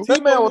carried, bro.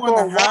 Tebow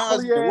won the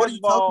Heisman. What are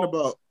you talking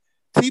about?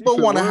 Tebow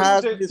won a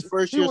Heisman his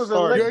first year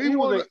starting. Yeah, he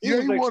won a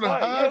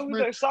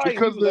Heisman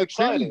because of the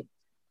team.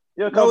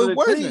 Yeah, no, it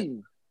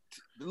wasn't.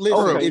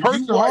 Listen,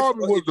 Percy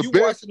Harvin was the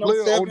best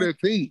player on that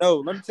team. No,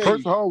 let me tell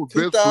you.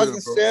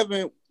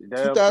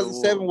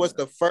 2007 was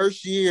the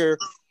first year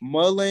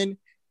Mullen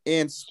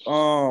and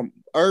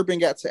Urban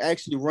got to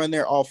actually run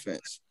their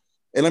offense.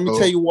 And let me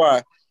tell you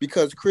why.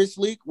 Because Chris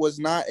Leak was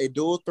not a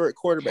dual threat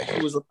quarterback.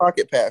 He was a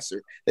pocket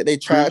passer that they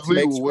tried to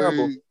make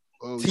trouble.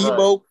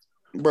 Tebow,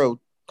 bro,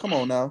 come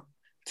on now.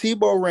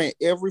 Tebow ran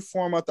every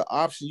form of the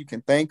option you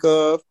can think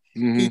of.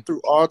 Mm-hmm. He threw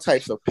all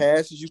types of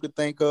passes you could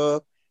think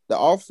of. The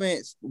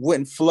offense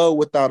wouldn't flow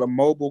without a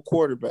mobile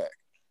quarterback.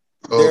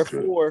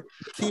 Therefore,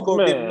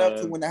 Tebow did enough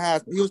to win the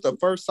Heisman. He was the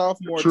first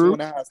sophomore to win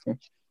the Heisman.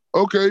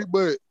 Okay,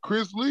 but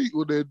Chris Leak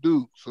was that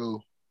dude.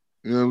 So,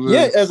 you know what I'm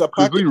saying? As a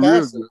pocket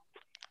passer.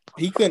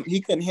 He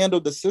couldn't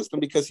handle the system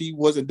because he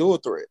wasn't dual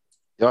threat.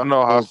 Y'all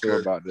know how I feel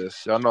about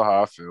this. Y'all know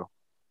how I feel.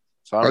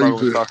 So I'm not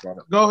going to talk about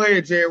it. Go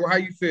ahead, Jared. How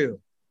you feel?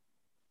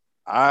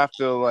 I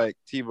feel like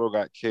Tebow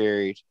got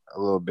carried a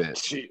little bit.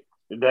 Shit.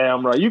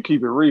 Damn right. You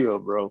keep it real,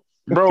 bro.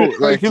 Bro,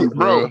 like you,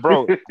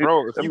 bro. If you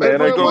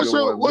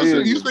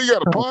you still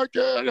got a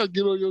podcast? I gotta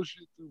get on your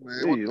shit too,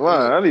 man.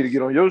 I need to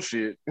get on your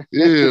shit.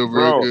 Yeah,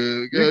 bro.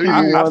 I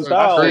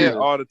say it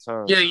all the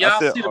time. Yeah, y'all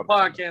see the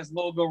podcast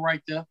logo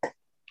right there.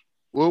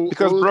 Well,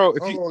 because bro,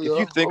 if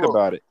you think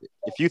about it,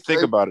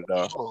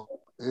 though,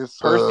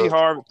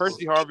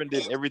 Percy Harvin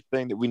did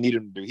everything that we needed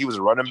him to do. He was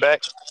a running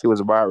back. He was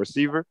a wide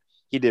receiver.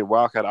 He did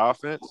wildcat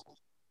offense.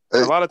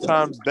 And a lot of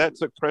times that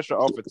took pressure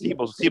off of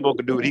Tebow, so Tebow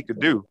could do what he could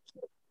do.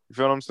 You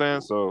feel what I'm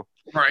saying? So,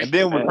 right. And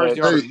then when Percy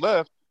Harvin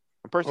left,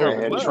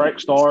 track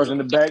stars in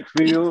the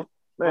backfield.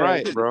 Man.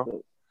 Right,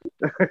 bro.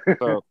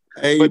 So,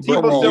 but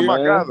Tebow's still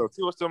my guy, though.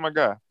 Tebow's still my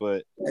guy.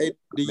 But the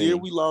year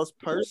we lost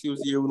Percy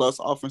was the year we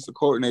lost offensive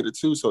coordinator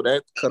too. So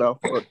that cut off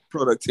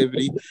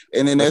productivity.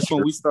 And then that's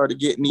when we started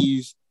getting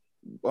these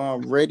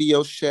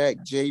Radio Shack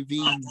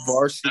JV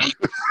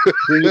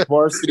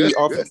varsity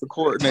offensive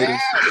coordinators.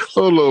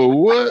 Hold on,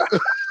 what?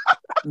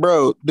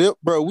 Bro,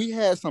 we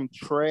had some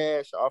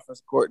trash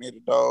offensive coordinator,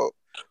 dog.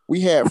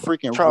 We had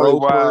freaking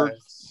Roper,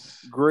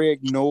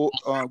 Greg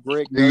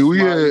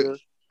Nussmeier.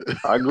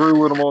 I agree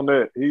with him on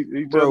that.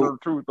 He telling the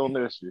truth on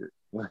that shit.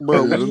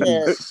 Bro,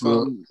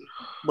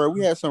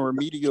 we had some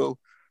remedial.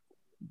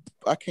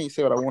 I can't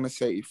say what I want to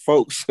say,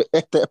 folks,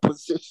 at that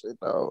position,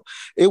 though.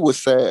 It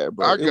was sad,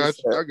 bro. I got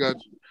you.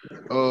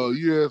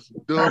 You had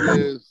some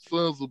dumbass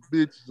sons of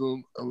bitches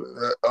on.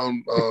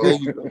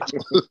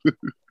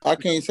 I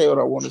can't say what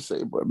I want to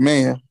say, but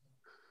man.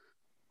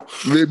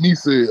 Let me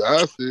say it.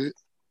 I said,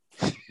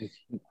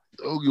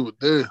 don't give a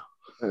damn.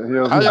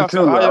 How y'all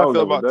feel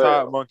about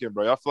Todd Monken,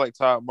 bro? Y'all feel like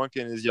Todd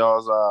Monken is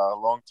y'all's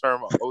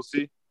long-term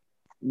OC?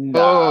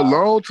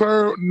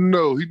 Long-term?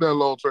 No, he's not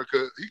long-term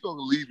because he's going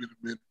to leave in a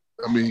minute.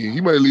 I mean,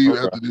 he might leave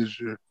after this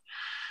year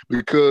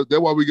because that's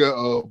why we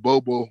got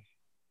Bobo.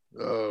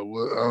 I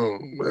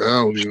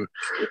don't even.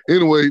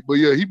 Anyway, but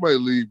yeah, he might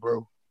leave,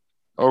 bro.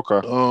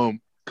 Okay.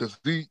 Because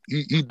he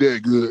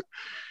that good.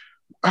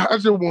 I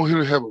just want him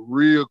to have a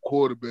real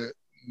quarterback.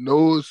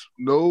 No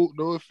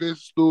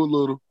offense, Stuart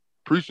Little.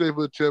 Appreciate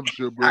for the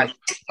championship, bro.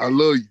 I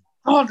love you.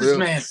 Oh, this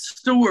man,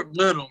 Stuart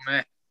Little,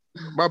 man.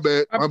 My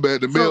bad.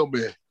 The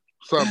mailman.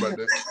 Sorry about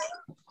that.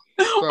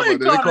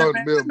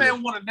 This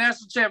man won a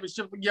national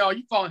championship for y'all.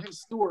 You call him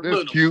Stuart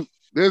Little.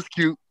 That's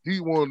cute.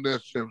 He won a national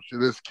championship.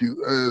 That's cute.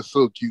 That's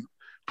so cute.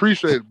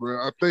 Appreciate it, bro.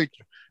 I thank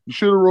you. You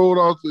should have rolled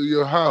off to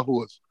your high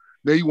horse.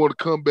 Now you want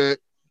to come back.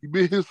 You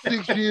been here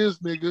 6 years,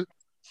 nigga.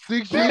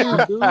 6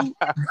 years, dude.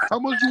 How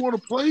much you want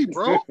to play,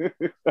 bro?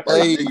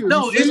 Hey,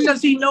 no, it's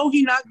because he know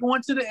he not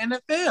going to the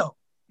NFL.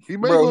 He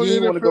may go to the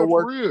NFL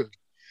for real.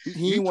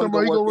 He talking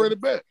about he gonna run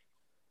it back.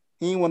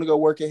 He ain't want to go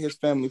work at his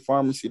family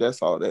pharmacy.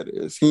 That's all that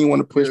is. He ain't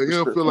want to push. Yeah,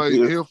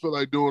 he'll feel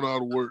like doing all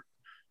the work.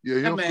 Yeah,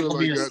 he'll feel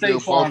like goddamn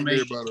bossing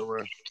everybody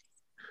around.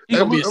 He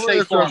gonna be a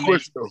safe farm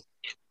question though.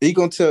 He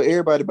gonna tell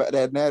everybody about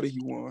that now that he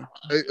won.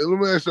 Hey, let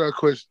me ask you a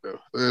question though.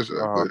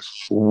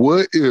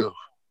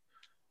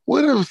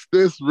 What if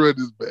Stetson run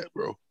this back,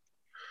 bro?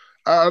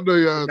 I know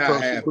y'all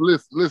talking, but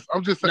listen.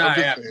 I'm just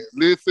saying.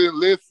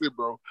 Listen,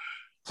 bro.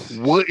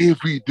 What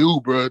if we do,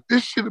 bro?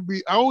 This should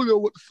be. I don't know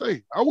what to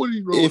say. I wouldn't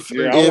even know what to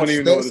say. I wouldn't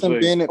even know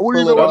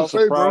what to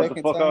say.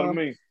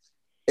 Bro.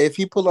 If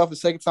he pull off a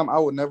second time, I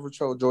would never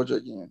troll Georgia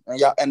again.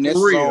 And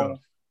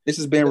this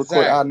has been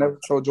recorded. I'll never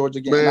troll Georgia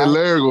again. Man,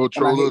 Larry gonna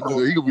troll us.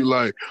 He gonna be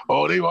like,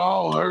 "Oh, they were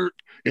all hurt.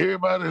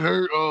 Everybody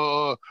hurt.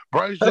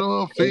 Bryce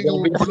Young, Finger,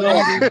 shit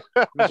like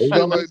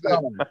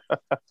that."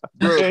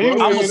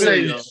 I'm gonna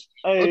say this.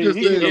 I'm just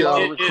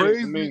saying,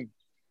 crazy.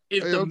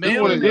 If the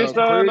mailman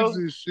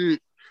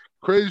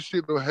crazy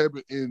shit don't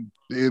happen in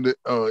the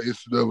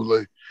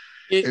NCAA,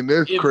 and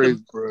that's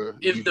crazy, bro.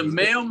 If the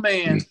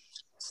mailman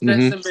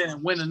Stetson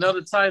Bennett win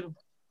another title,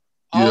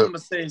 all I'm gonna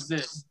say is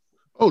this: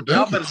 y'all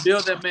better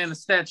build that man a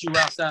statue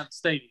outside the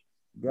stadium.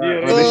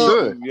 Yeah, they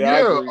should.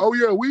 Yeah. Oh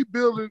yeah, we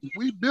building it.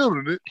 We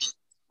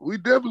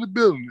definitely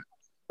building it.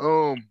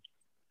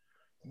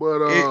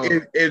 But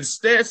if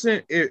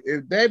Stetson,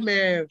 if that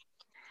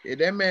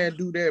man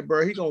do that,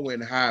 bro, he gonna win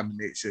the Heisman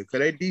next year because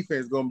that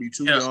defense gonna be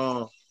too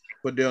young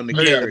for them to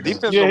carry.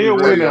 He'll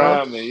win the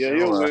Heisman. Yeah,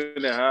 he'll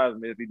win the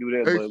Heisman if he do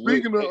that. Hey, that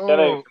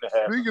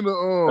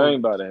ain't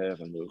about to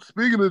happen, though.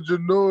 Speaking of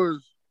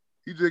Janoris,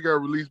 he just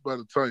got released by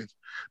the Titans.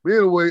 But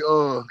anyway,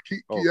 y'all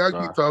keep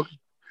talking.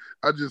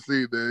 I just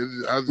see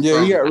that.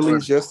 He got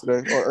released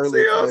yesterday or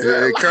earlier.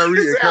 Yeah,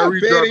 Kyrie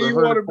dropped you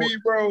want to be,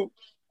 bro.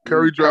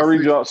 Kyrie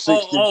dropped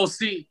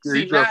 60.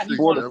 See, now he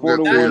want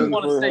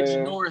to say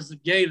Janoris a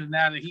Gator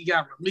now that he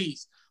got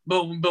released.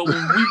 But when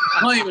we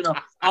claiming him,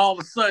 all of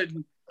a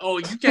sudden,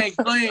 you can't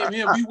claim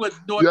him. We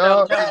wouldn't do it.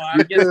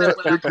 I guess that's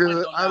what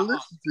because I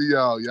listened to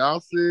y'all. Y'all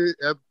said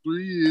after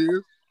 3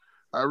 years,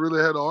 I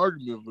really had an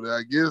argument for that.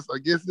 I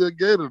guess he's a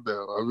Gator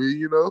now. I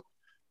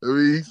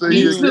mean, he said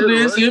he still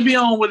is. He'll be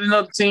on with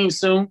another team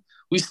soon.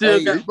 We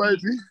still got. We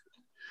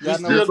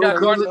still got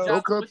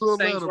don't come to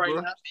Atlanta, right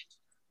bro. Now.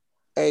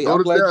 Hey,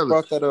 I'm glad you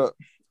brought that up.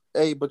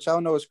 Hey, but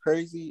y'all know it's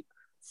crazy.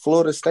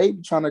 Florida State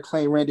be trying to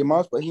claim Randy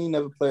Moss, but he ain't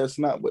never play a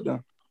snap with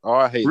them. Oh,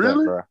 I hate that,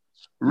 bro.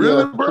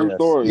 Really,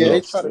 bro? Yeah,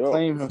 they try to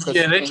claim him.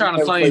 Yeah, they trying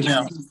to claim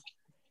him.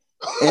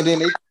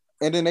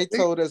 And then they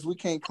told us we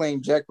can't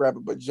claim Jack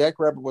Rabbit, but Jack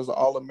Rabbit was an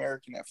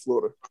All-American at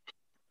Florida.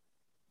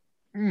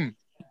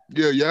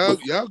 Yeah, y'all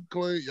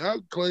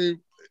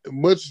claim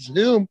much as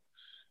him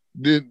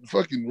than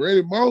fucking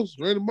Randy Moss.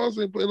 Randy Moss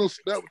ain't playing no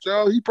snap with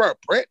y'all. He probably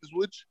practiced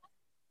with you.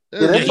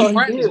 That's all he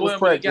practiced with him,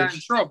 but he got in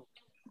trouble.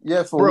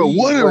 Yeah, bro.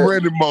 What if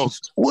Randy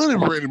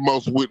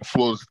Moss went to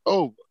Florida?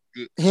 Oh,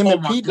 him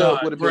and P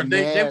Dub would have been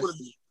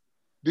nasty.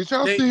 Did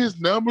y'all see his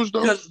numbers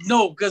though?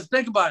 Because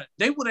think about it.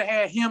 They would have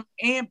had him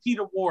and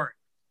Peter Warren.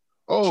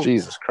 Oh,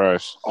 Jesus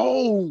Christ.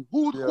 Oh,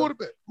 who's the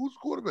quarterback? Who's the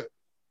quarterback?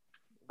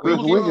 Chris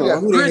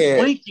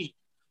Winkie.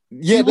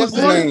 Yeah, that's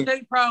the name.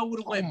 They probably would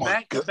have went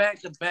back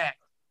to back.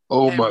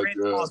 Oh my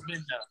God.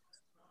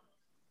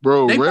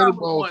 Bro, they Randy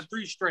probably Moss won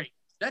 3 straight.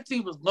 That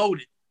team was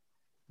loaded.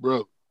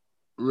 Bro,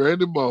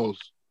 Randy Moss.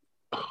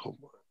 Oh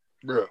my,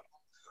 bro.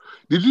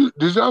 Did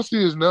y'all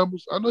see his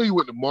numbers? I know he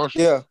went to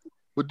Marshall. Yeah.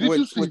 But did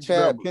you see with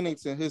Chad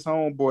Pennington, his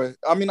homeboy?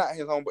 I mean, not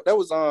his homeboy. That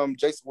was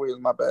Jason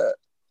Williams. My bad.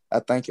 I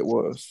think it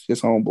was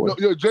his homeboy.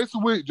 No,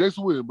 Jason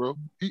Williams, bro.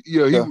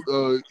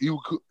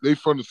 They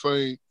from the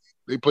same.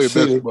 They play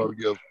basketball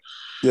together.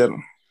 Yeah.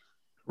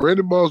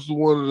 Randy Moss was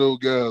one of those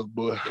guys,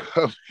 but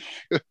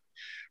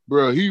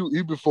bro,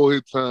 he before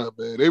his time,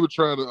 man. They were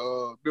trying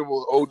to remember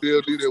what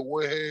Odell did at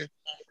one hand.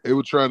 They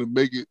were trying to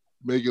make it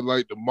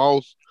like the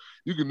Moss.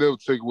 You can never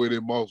take away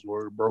that Moss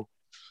word, bro.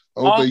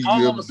 All I'm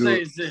gonna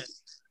say is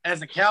this: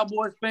 as a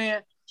Cowboys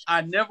fan,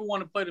 I never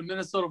want to play the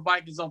Minnesota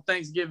Vikings on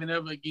Thanksgiving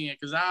ever again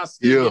because I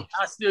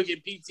still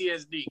get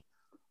PTSD.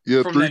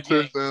 Yeah, from 3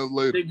 touchdowns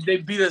later. They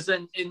beat us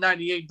in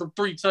 98 for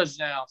 3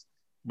 touchdowns.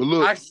 But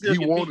look, I still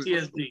get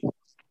PTSD.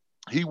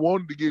 He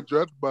wanted to get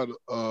drafted by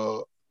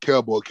the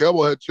Cowboy.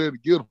 Cowboy had a chance to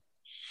get him.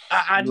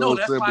 I know.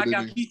 That's why I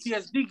got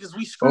PTSD because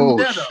we screwed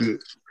that up.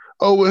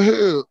 Oh, well,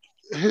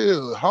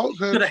 hell. Hawks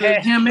could have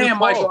had him and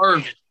Michael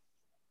Irvin.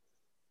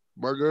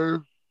 Michael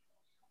Irvin?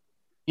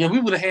 Yeah, we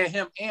would have had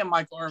him and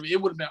Michael Irvin.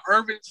 It would have been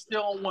Irvin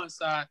still on one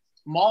side,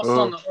 Moss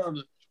on the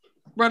other.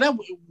 Bro, that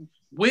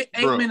with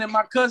Aikman and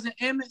my cousin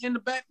Emmett in the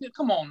back there.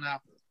 Come on now.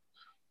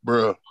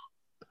 Bro,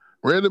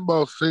 Randy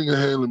Moss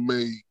single-handedly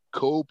made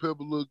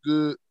Culpepper look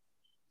good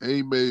and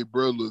he made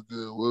Bro look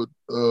good. Well,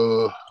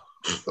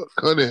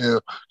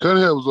 Cunningham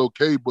was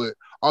okay, but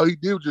all he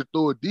did was just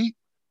throw it deep.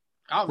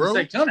 I was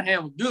going to say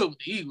Cunningham was good with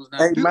the Eagles now.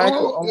 Hey,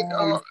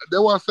 Michael,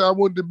 that's why I said I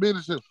wouldn't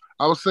diminish him.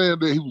 I was saying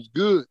that he was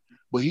good,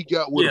 but he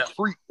got with a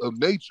freak of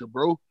nature,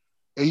 bro.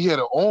 And he had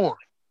an arm.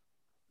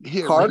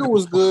 Carter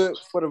was good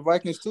for the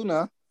Vikings too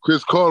now.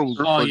 Chris Carter was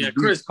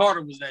Chris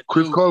Carter was that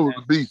Chris Carter was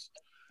a beast.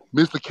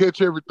 Mr.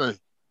 Catch Everything.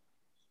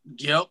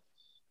 Yep.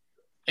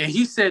 And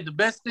he said the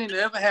best thing that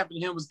ever happened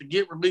to him was to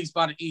get released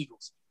by the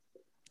Eagles.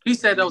 He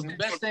said that was the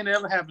best thing that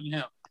ever happened to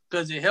him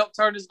because it helped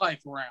turn his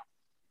life around.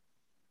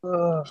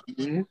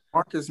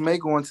 Marcus May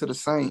going to the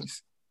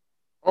Saints.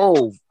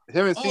 Oh,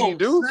 him and CD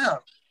Deuce?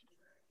 Snap.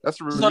 That's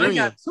a reunion. So they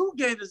got two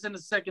Gators in the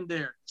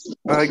secondary.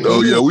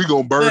 Oh, yeah, we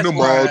going to burn them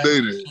all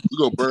day then. We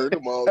going to burn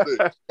them all day.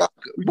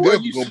 We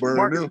definitely going to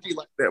burn them.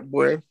 Like that,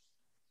 boy.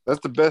 That's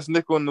the best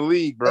nickel in the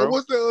league, bro. Hey,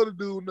 what's that other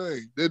dude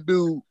name? That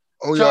dude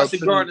on Chauncey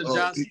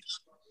Gardner-Johnson.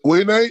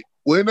 What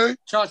name?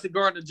 Chauncey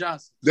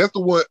Gardner-Johnson. That's the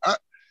one.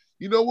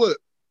 You know what?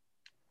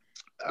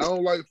 I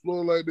don't like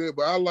Floyd like that,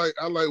 but I like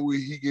when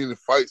he get in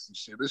fights and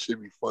shit. That shit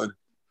be funny.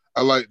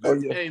 I like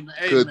that. Hey, man.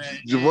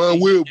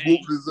 Javon Will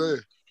whooped his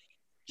ass.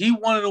 He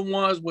one of the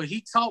ones where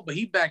he talk, but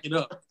he back it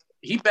up.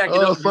 He back it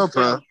up.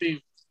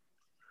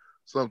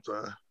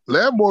 Sometimes.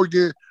 Lattimore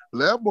getting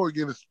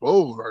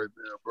exposed right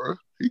now, bro.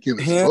 He getting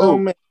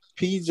exposed.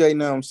 PJ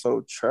now I'm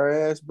so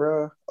trash,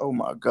 bro. Oh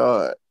my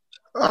God.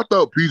 I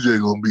thought PJ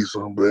gonna be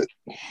something, but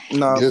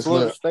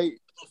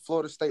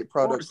Florida State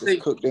products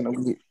is cooked in a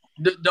week.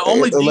 The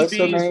only DB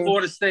in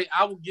Florida State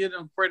I would give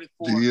them credit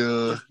for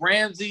is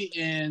Ramsey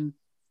and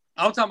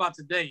I'm talking about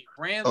today.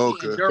 Ramsey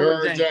and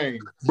Derwin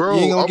James. Bro,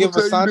 you ain't gonna give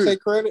Asante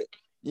credit?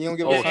 You ain't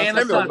gonna give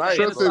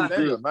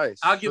Asante nice.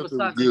 I'll give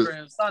Asante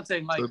credit.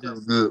 Asante like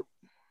that.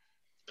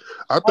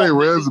 I think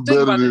Ramsey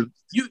better than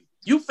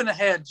you finna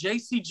have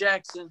J.C.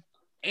 Jackson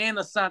and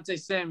Asante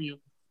Samuel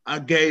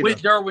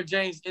with Derwin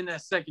James in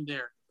that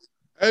secondary.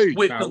 Hey,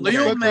 with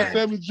Khalil Mack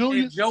and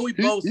Joey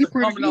Bosa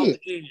coming off the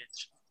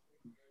edge.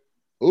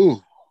 Ooh,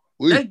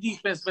 that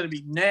defense better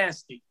be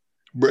nasty.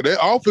 But that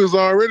offense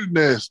already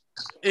nasty.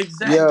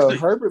 Exactly. Yeah,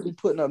 Herbert be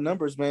putting up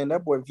numbers, man.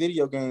 That boy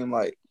video game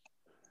like.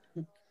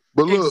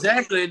 But look,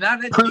 exactly. Now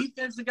that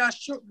defense got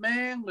shook,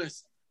 man.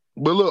 Listen.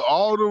 But look,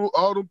 all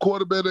them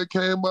quarterbacks that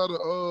came out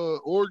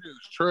of Oregon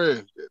is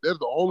trash. That's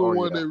the only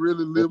one that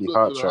really lived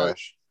up to the hype.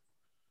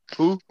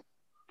 Who?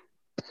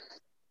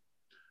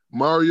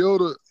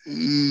 Mariota,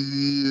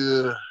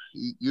 yeah,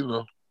 you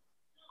know.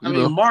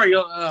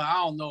 Mariota. I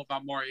don't know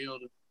about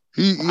Mariota.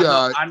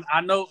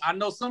 I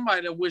know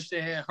somebody that wish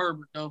they had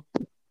Herbert though.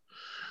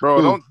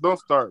 Bro, don't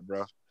start,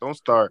 bro. Don't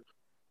start.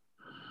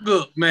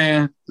 Good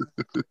man.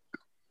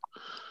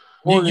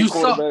 You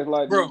saw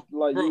like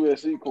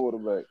USC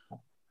quarterback.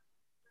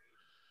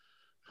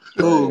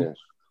 Ooh.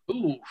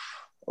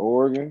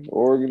 Oregon,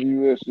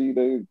 USC,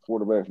 they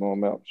quarterbacks no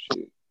amount of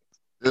shit.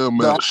 Yeah,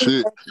 man,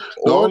 shit.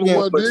 The only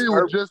one did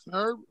was Justin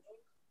Herbert.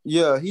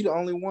 Yeah, he the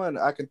only one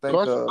I can think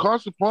of.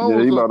 Carson Palmer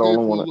was up there for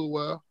a little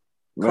while.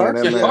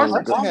 Carson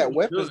had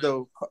weapons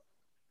though.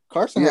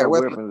 Carson had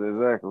weapons.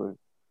 Exactly.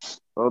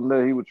 Other than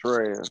that, he was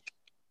trash.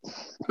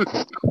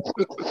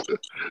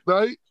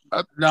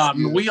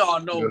 We all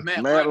know Matt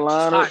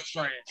Leinart was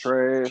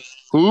trash.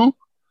 Who?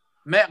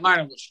 Matt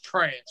Leinart was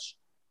trash.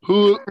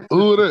 Who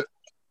that?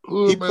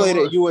 He played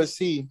at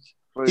USC.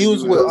 He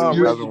was with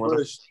Reggie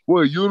Bush.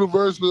 What,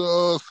 University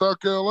of South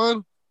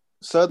Carolina?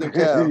 Southern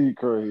Cal. He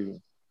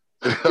crazy.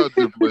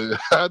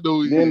 I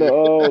know he then the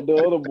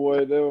other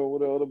boy,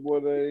 what the other boy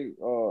name?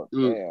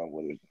 Damn,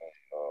 what is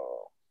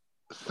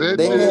his name?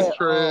 Sanchez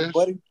trash.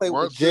 Buddy played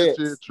with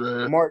Jets.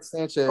 Mark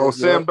Sanchez. Oh,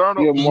 Sam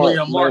Darnold.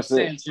 Yeah, Mark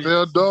Sanchez.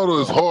 Sam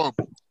Darnold is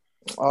horrible.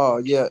 Oh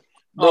yeah.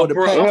 Bro,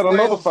 they had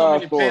another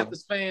 5-star.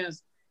 Panthers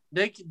fans,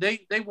 they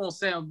want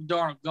Sam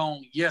Darnold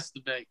gone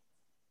yesterday.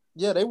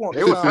 Yeah, they want.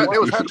 They was happy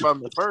about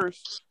him at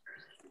first.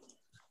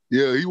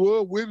 Yeah, he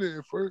was winning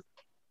at first.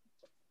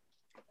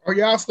 Oh,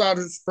 y'all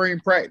started spring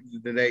practice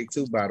today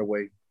too, by the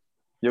way.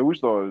 Yeah, we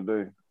started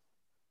today.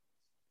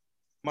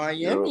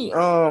 Miami,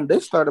 they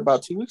started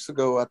about 2 weeks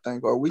ago, I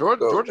think, or a week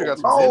ago. Georgia got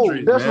some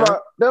injuries,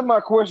 that's my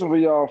question for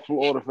y'all,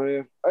 Florida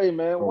fans. Hey,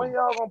 man, when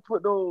y'all gonna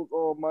put those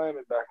Miami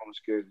back on the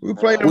schedule? We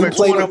played them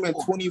in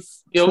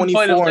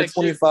 24 and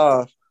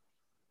 25.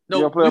 No,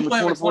 we played them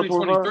in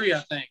 2023, I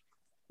think.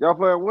 Y'all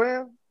playing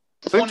when?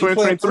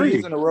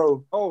 2023 in a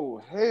row. Oh,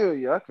 hell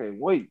yeah, I can't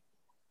wait.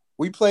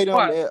 We played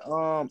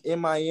them in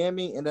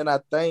Miami, and then I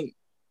think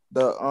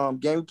the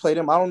game we played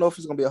them, I don't know if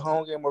it's gonna be a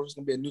home game or if it's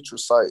gonna be a neutral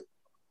site.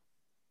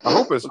 I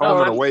hope it's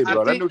home and away,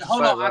 bro. That neutral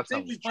site. I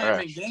think we play them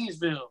in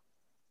Gainesville.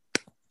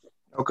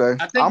 Okay.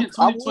 I think in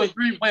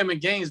 2023 we play them in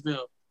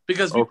Gainesville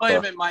because we played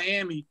them in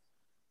Miami,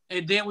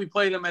 and then we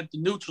played them at the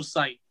neutral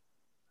site.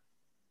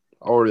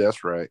 Oh,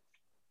 that's right.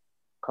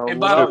 And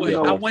by the way,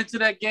 I went to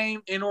that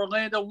game in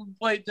Orlando. We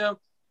played them.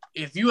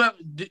 If you have,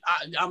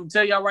 I'm gonna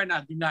tell y'all right now,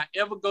 do not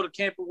ever go to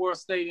Camping World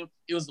Stadium.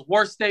 It was the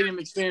worst stadium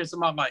experience of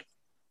my life.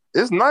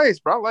 It's nice,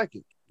 bro. I like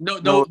it.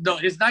 No,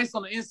 it's nice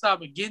on the inside,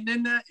 but getting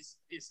in there,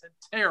 it's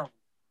terrible.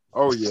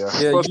 Oh yeah,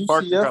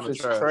 UCF is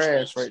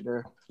trash right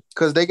there.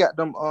 Cause they got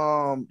them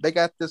they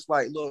got this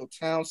like little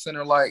town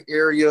center like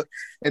area,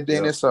 and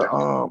then it's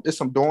some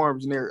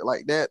dorms near it.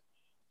 Like that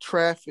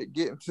traffic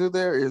getting to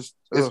there is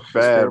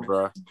bad,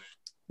 bro.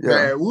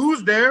 Yeah, we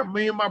was there.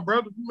 Me and my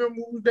brother. Remember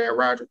we was there,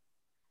 Roger?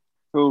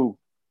 Who?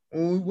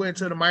 When we went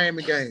to the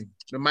Miami game,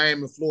 the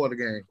Miami Florida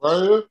game,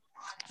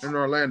 in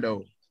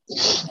Orlando.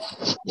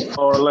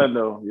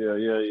 Orlando,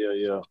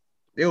 yeah.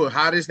 It was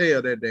hot as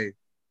hell that day.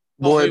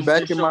 Boy,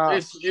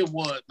 it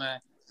was, man.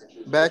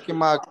 Back in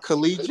my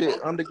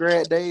collegiate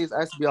undergrad days,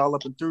 I used to be all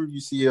up and through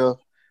UCF.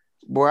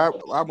 Boy,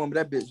 I remember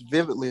that bitch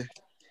vividly.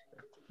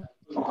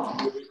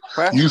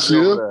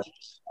 UCF?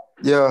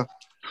 Yeah.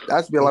 I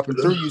used to be all up and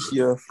through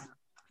UCF.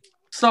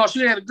 So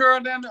she had a girl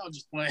down there? I'm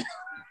just playing.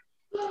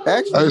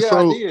 Actually,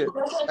 I did.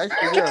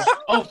 Actually, yeah.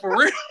 Oh, for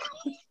real?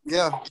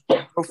 Yeah.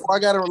 Before I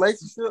got a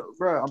relationship,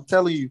 bro, I'm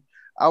telling you,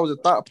 I was a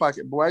thought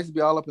pocket. Boy, I used to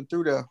be all up and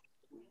through there.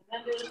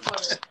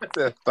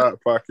 That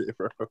thought pocket,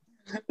 bro.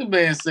 The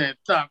man said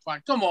thought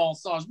pocket. Come on,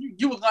 Sauce.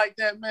 You was like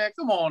that, man.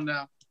 Come on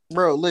now.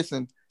 Bro,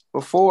 listen.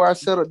 Before I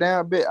settled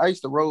down a bit, I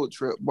used to road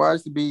trip. Boy, I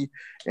used to be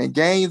in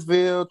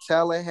Gainesville,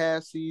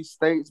 Tallahassee,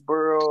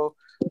 Statesboro,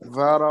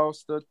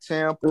 Valdosta,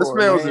 Tampa. This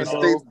man was in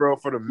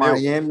Statesboro for the milk.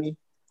 Miami.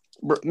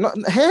 Bro, no,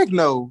 heck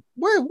no.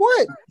 Wait,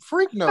 what?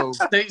 Freak no.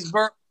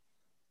 Statesboro.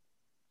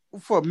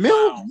 For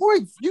milk? Wow.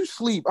 Boy, you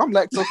sleep. I'm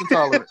lactose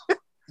intolerant.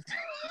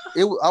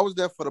 I was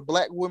there for the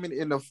black women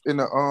in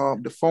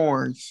the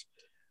foreigns.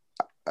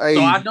 So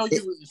I know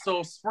you.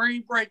 So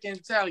spring break in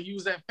Tally, you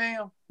was at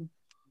fam.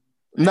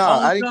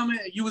 No,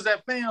 you was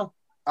at fam.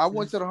 I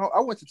went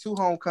to 2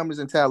 homecomings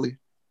in Tally.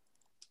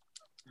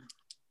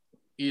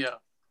 Yeah.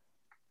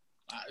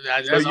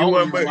 So you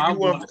went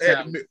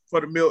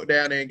for the milk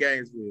down there in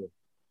Gainesville?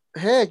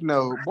 Heck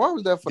no. Boy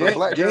was there for the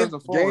black girls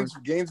and foreigners.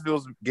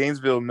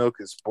 Gainesville milk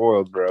is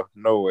spoiled, bro.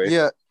 No way.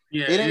 Yeah.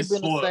 It ain't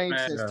been the same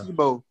since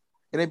Tebow.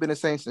 It ain't been the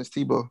same since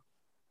Tebow.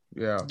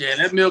 Yeah. Yeah,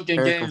 that milk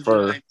in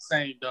Gainesville ain't the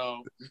same,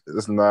 dog.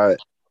 It's not.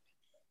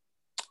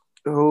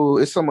 Oh,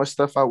 it's so much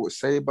stuff I would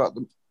say about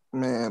the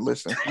man.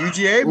 Listen,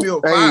 UGA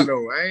milk fine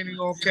though. I ain't even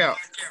gonna count.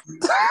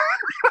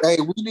 Hey,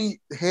 we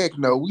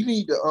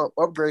need to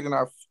upgrade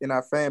in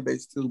our fan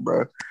base too,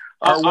 bro. Hey,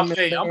 I'm gonna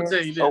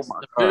tell you this: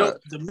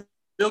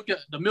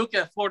 the milk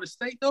at Florida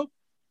State though.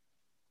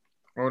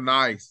 Oh,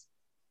 nice.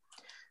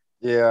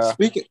 Yeah.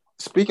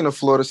 Speaking of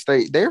Florida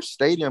State, their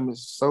stadium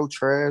is so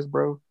trash,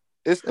 bro.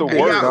 It's the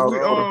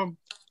worst.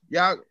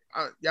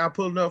 Y'all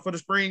pulling up for the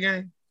spring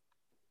game?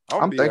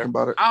 I'm thinking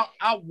about it. I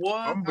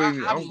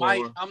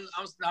might.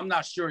 I'm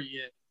not sure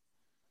yet.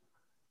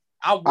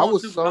 I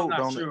was sold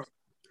on it.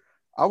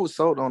 I was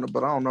sold on it,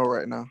 but I don't know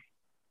right now.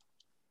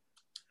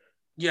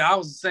 Yeah, I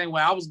was the same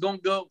way. I was gonna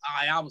go.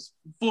 I was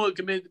fully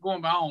committed to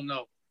going, but I don't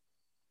know.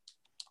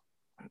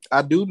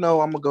 I do know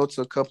I'm gonna go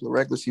to a couple of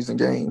regular season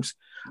games.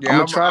 Yeah, I'm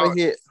gonna try to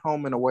hit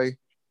home and away.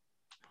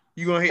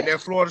 You gonna hit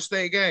that Florida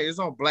State game? It's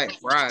on Black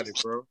Friday,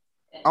 bro.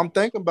 I'm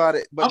thinking about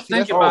it, but I'm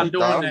thinking about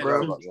doing that,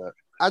 bro.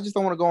 I just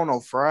don't want to go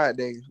on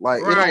Friday.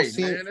 Like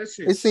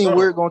it seems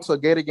weird going to a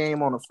Gator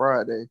game on a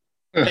Friday.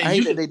 Hey, I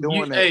hate that they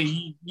doing that.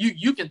 Hey,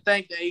 you can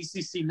thank the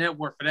ACC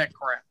network for that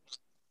crap.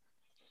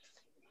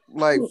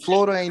 Like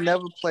Florida ain't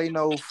never played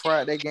no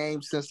Friday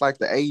game since like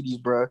the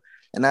 80s, bro.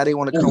 And now they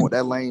want to come with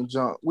that lame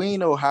junk. We ain't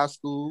no high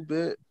school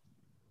bit.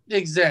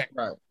 Exactly.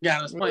 Right. Yeah,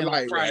 let's play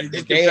on Friday.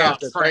 The day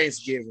after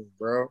Thanksgiving,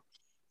 bro.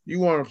 You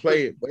want to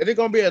play it, but it's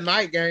gonna be a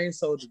night game,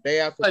 so the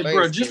day after. Hey,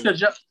 bro, just cause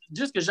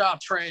y'all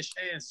trash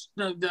ass.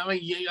 I mean,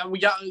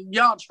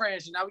 y'all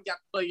trash, and now we got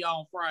to play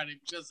y'all on Friday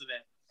because of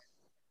that.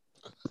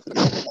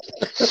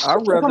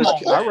 I'd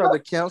rather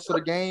cancel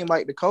the game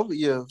like the COVID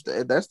year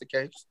if that's the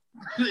case.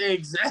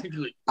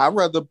 Exactly. I'd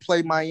rather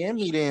play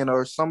Miami then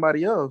or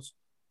somebody else.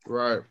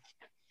 Right.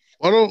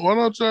 Why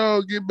don't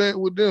y'all get back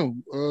with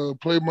them?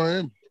 Play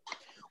Miami.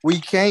 We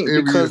can't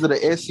because of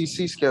the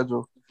SEC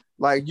schedule.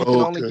 Like you can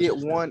only get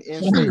one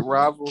in-state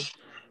rival.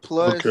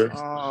 Plus,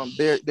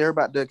 they're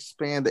about to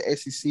expand the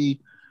SEC.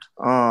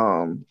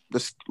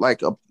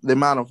 The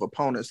amount of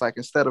opponents. Like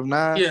instead of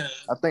 9,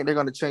 I think they're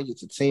going to change it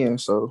to 10.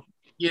 So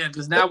yeah,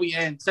 because now we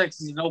add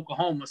Texas and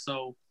Oklahoma.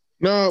 So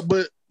no,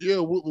 but yeah,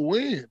 we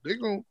win. They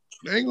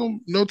ain't gonna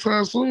no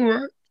time soon,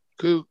 right?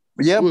 But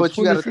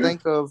you got to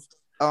think of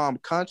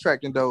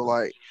contracting though,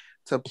 like.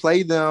 To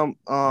play them,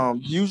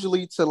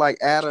 usually to like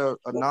add a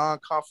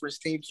non-conference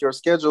team to your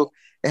schedule,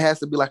 it has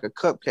to be like a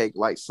cupcake,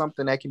 like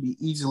something that can be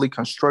easily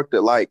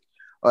constructed, like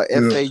FAU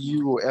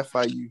or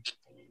FIU.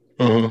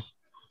 Uh-huh.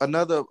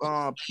 Another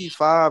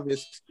P5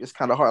 is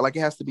kind of hard. Like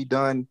it has to be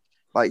done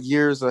like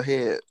years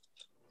ahead.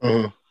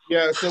 Uh-huh.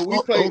 Yeah, so we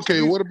play.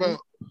 Okay, what about?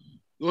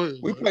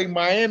 We play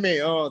Miami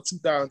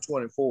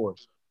 2024.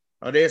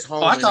 That's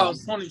home. I thought it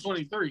was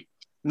 2023.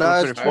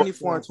 No, it's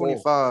 24 and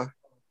 25.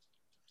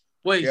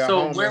 Wait,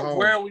 so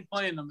where are we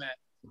playing them at?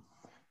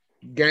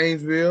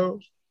 Gainesville,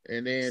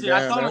 and then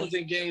I thought it was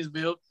in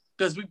Gainesville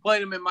because we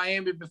played them in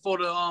Miami before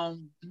the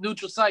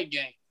neutral site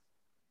game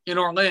in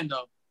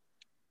Orlando.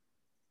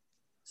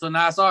 So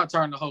now it's our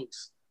turn to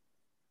host.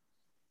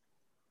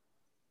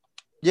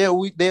 Yeah,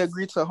 they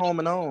agreed to home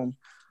and home.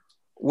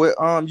 With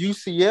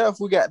UCF,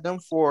 we got them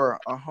for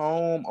a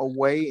home,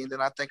 away, and then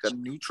I think a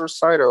neutral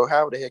site or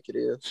however the heck it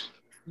is.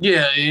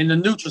 Yeah, and the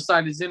neutral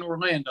site is in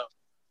Orlando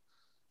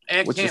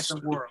at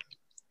Camping World.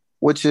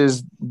 Which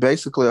is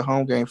basically a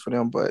home game for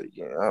them, but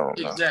yeah, I don't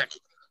know.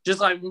 Exactly. Just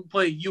like we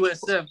play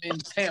USF in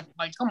Tampa.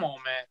 Like, come on,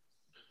 man.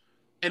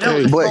 And that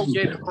was a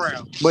pro-Gator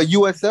crowd. But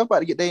USF about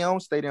to get their own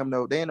stadium,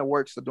 though. They in the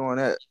works of doing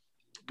that.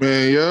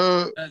 Man,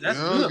 yeah. That's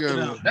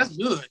good. That's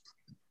good.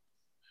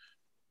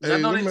 Hey, I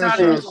know they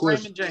tied in with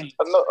Raymond James.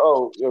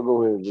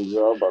 Go ahead, Big.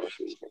 I'm about to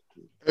say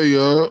something. Hey,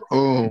 y'all.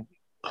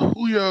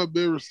 Who y'all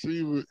best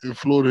receiver in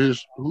Florida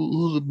history?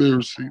 Who's a best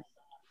receiver?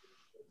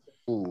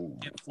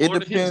 It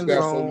depends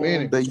on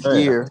the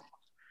year.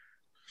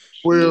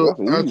 Well,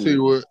 I'll tell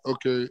you what.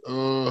 Okay.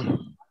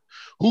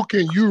 Who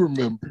can you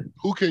remember?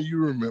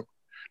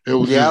 That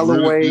was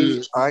Galloway,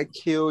 really Ike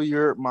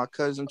Hilliard, my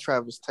cousin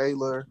Travis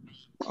Taylor.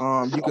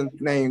 You can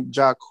name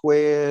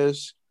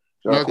Jaquez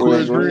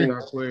Green.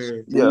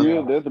 Yeah,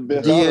 that's the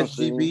best.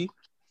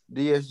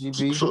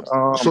 DSGB.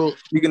 So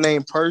you can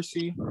name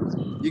Percy.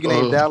 You can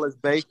name Dallas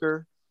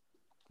Baker.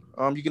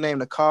 You can name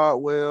the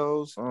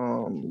Caldwells.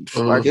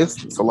 I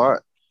guess it's a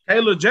lot.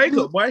 Taylor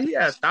Jacob, boy, he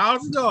had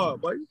 1,000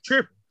 yards, boy. You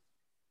tripping?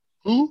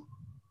 Who?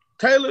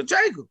 Taylor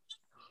Jacob.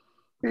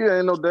 He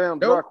ain't no damn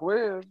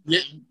Jaquez. Yeah.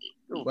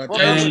 But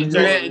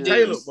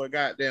Taylor, boy,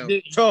 goddamn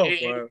tough,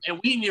 boy. And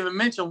we didn't even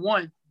mention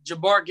one,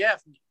 Jabbar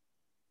Gaffney.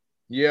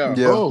 Yeah.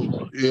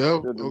 Oh, yeah.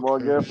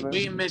 Jabbar Gaffney. We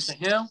didn't mention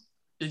him.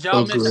 Did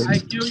y'all mention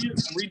Ike Hilliard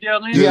and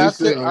Riddell Landry? Yeah,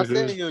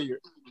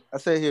 I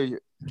said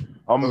Hilliard.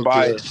 I'm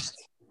biased.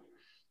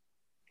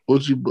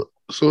 What you?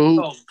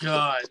 So? Oh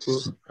God!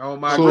 Oh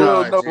my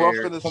God! I'm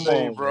finna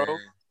say, bro.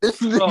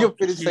 This nigga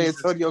finna say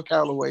Antonio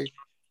Callaway.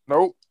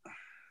 Nope.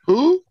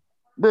 Who?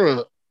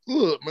 Bruh,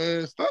 look,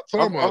 man, stop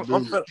talking about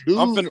dude.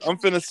 I'm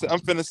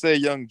finna say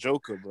Young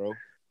Joker, bro.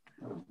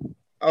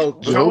 Oh,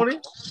 Tony,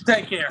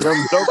 take care.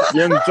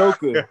 Young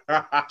Joker.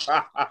 I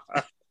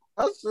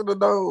should have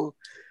known.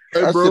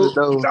 Hey, bro.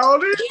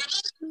 Tony.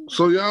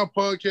 So y'all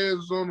podcast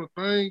is on the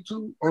thing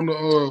too, on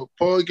the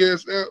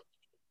podcast app.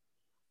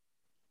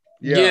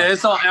 Yeah,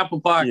 it's on Apple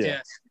Podcasts.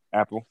 Yeah.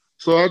 Apple.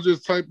 So I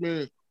just type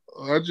in.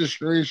 I just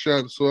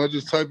screenshot it. So I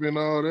just type in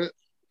all that.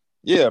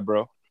 Yeah,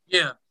 bro.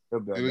 Yeah.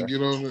 And get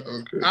on it.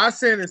 Okay. I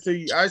sent it to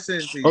you.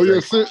 Oh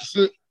yeah,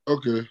 send.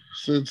 Okay,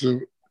 send to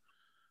me.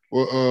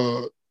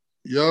 Well,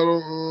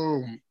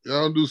 y'all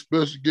don't do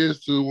special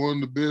guests to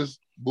one of the best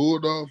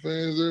Bulldog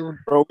fans ever.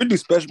 Bro, we do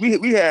special.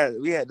 We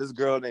had this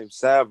girl named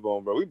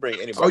Savbone, bro. We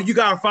bring anybody. Oh, you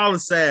gotta follow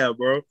Sav,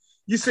 bro.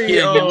 You see,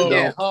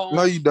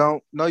 No, you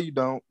don't. No.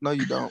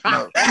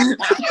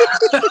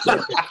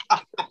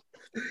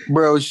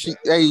 Bro, she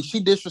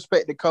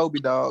disrespected Kobe,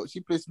 dog. She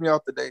pissed me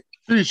off today.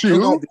 She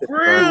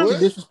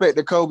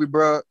disrespected Kobe,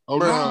 bro. Oh,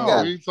 bro,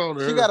 no,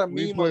 she got a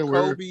meme of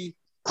Kobe.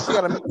 She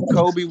got a meme of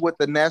Kobe with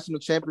the national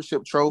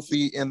championship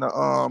trophy and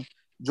the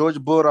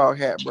Georgia Bulldog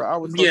hat, bro. I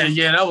was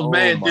that was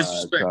mad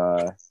disrespect.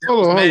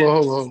 Hold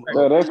on.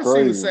 Yeah, that's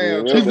crazy.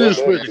 She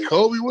disrespected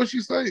Kobe. What she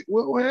say?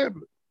 What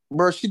happened?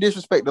 Bro, she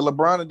disrespected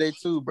LeBron today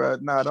too, bro.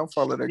 Nah, don't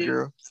follow that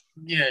girl.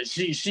 Yeah,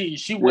 she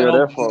went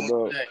over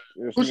today.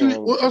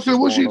 I said,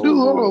 what she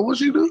do? Hold on, what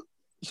she do?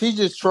 She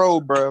just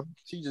trolled, bro.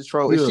 She just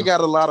trolled. Yeah. She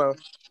got a lot of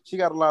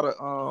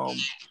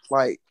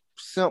like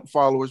simp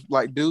followers,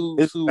 like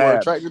dudes who are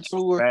attracted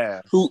to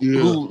her,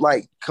 who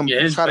like try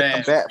to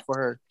combat for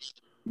her.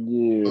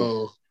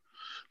 Yeah.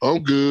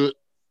 I'm good.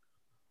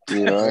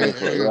 Yeah,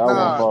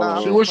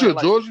 what's your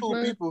Georgia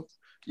fan? People.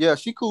 Yeah,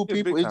 she cool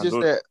people. It's just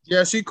that.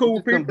 Yeah, she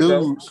cool people.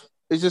 Dudes.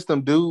 It's just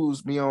them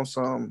dudes be on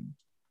some.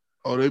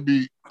 They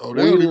don't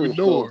even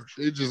know her.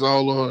 They just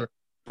all on her.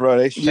 Bro,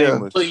 they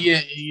shameless. But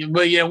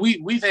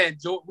we've had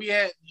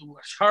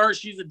her.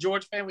 She's a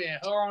Georgia fan. We had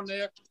her on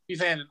there. We've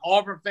had an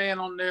Auburn fan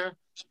on there.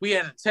 We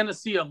had a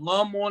Tennessee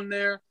alum on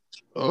there.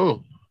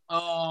 Oh.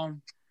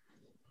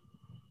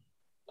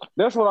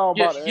 That's what I was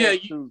about to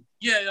ask you.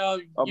 You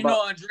know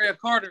Andrea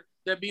Carter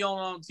that be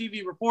on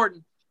TV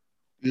reporting.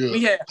 Yeah.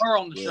 We had her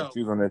on the show. She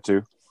was on there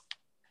too.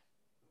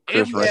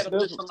 And we had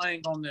Alyssa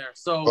Lang on there.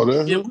 So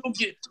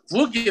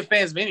we'll get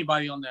fans of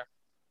anybody on there.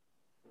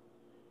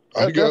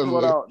 That's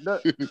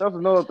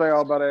another thing I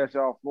was about to ask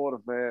y'all,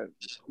 Florida fans.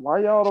 Why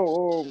y'all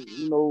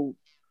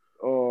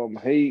don't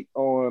hate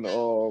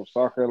on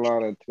South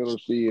Carolina and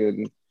Tennessee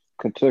and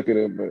Kentucky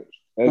that much?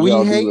 We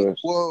hate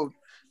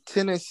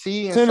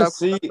Tennessee and South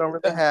Carolina don't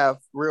really have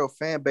real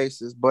fan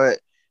bases, but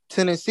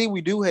Tennessee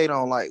we do hate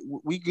on. Like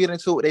we get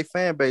into it with their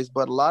fan base,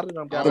 but a lot of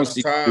them got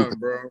time,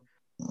 bro.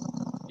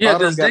 Yeah,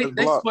 they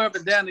swear up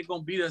and down they're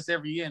gonna beat us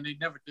every year, and they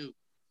never do.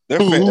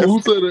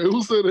 Who said that?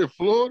 Who said that?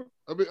 Florida?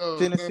 I mean,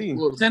 Tennessee.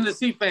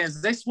 Tennessee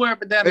fans, they swear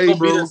up and down they're gonna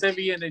beat us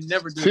every year, and they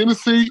never do.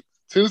 Tennessee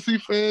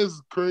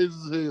fans crazy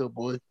as hell,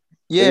 boy.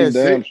 Yes,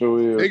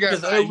 they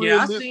got I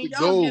unrealistic goals. seen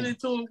y'all get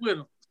into it with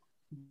them.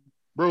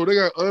 Bro, they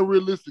got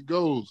unrealistic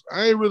goals.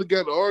 I ain't really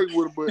got to argue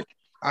with them, but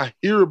I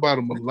hear about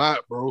them a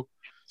lot, bro.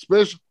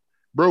 Especially,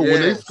 bro,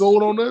 when they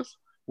scored on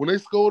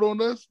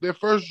us, their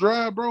first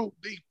drive, bro,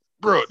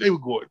 they were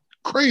going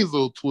crazy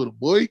on Twitter,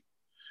 boy.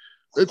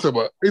 they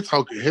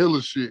talking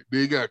hella shit.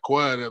 They got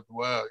quiet after a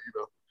while, you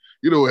know.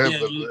 You know what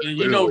happened.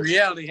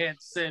 Reality had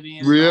to set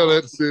in. Reality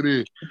had to set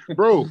in.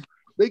 Bro,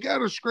 they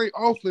got a straight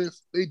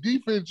offense. They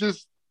defense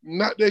just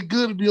not that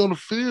good to be on the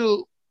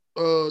field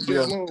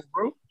that long,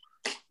 bro.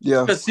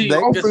 Yeah. Because see,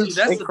 that's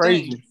the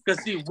thing.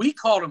 Because see, we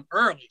called them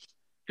early.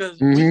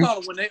 Because we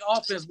called them when their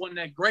offense wasn't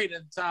that great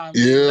at the time.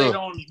 Yeah. Later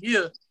on in the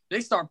year,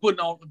 they start putting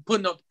up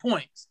the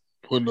points.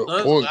 Putting up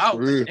points. I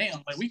was like,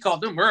 damn, like we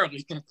called them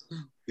early.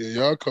 Yeah,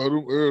 y'all called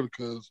them early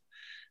because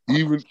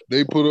even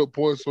they put up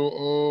points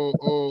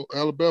on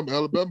Alabama.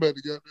 Alabama had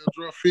to get there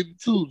drop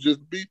 52 just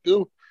to beat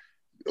them.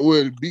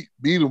 Well, beat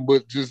them,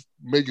 but just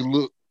make it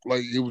look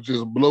like it was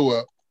just a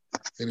blowout,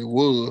 and it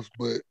was.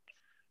 But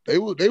they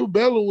were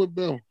battling with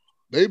them.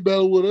 They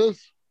battled with us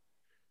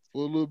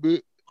for a little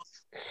bit,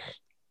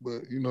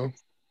 but you know.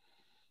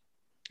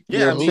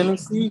 Yeah,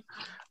 Tennessee.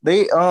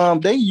 They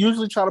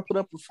usually try to put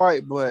up a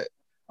fight, but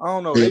I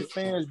don't know. Their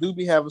fans do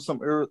be having some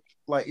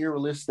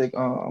unrealistic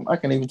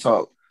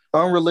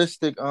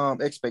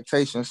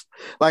expectations.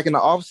 Like in the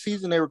off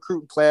season, they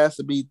recruit class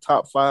to be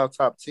top 5,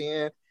 top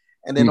 10,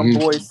 and then them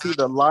boys see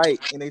the light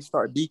and they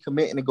start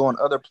decommitting and going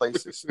other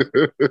places.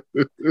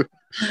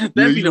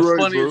 That'd be the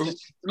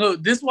funniest.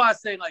 Look, this is why I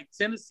say like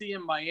Tennessee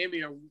and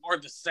Miami are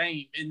the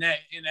same in that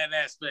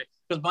aspect.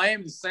 Because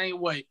Miami the same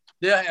way.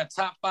 They'll have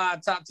top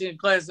 5, top 10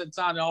 class at the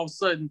time, and all of a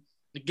sudden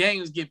the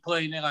games get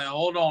played, and they're like,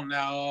 hold on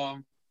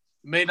now.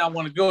 May not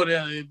want to go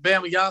there.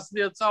 Bama, y'all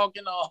still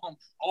talking?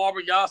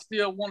 Auburn, y'all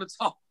still want to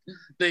talk?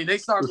 They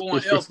start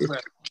going elsewhere.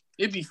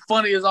 It'd be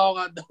funny as all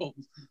I know.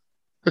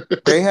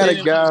 They had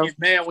a guy get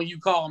mad when you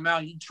call him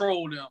out. You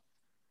troll them.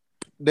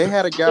 They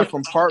had a guy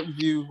from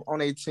Parkview on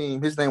their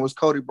team. His name was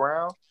Cody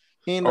Brown.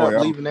 He ended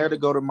up leaving there to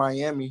go to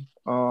Miami.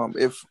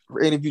 If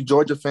any of you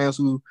Georgia fans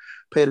who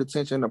paid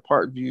attention to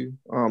Parkview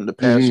the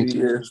past few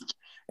years,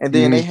 and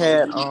then they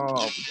had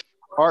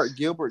Art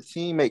Gilbert's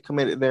teammate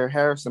committed there,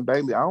 Harrison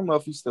Bailey. I don't know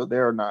if he's still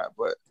there or not,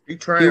 but he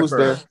was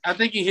there. I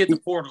think he hit the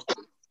portal.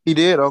 He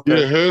did.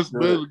 Okay. Yeah, Harrison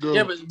Bailey go.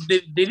 Yeah, but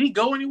did he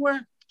go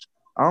anywhere?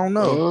 I don't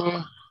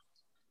know.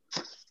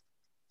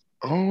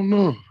 I don't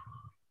know.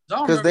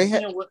 Because they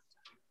had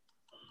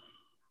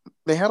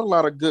a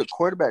lot of good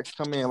quarterbacks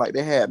come in. Like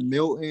they had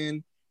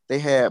Milton, they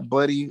had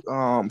Buddy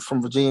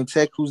from Virginia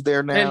Tech, who's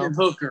there now. Hendon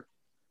Hooker.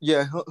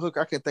 Yeah, Hooker.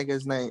 I can't think of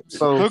his name.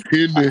 So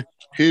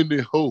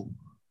Hendon Ho.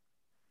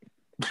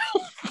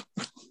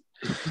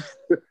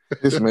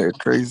 This man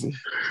crazy.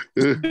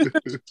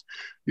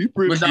 He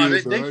pretty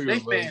good. They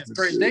fans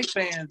crazy. They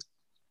fans.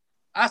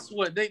 I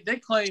swear they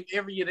claim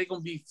every year they're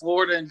gonna beat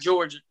Florida and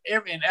Georgia,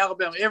 and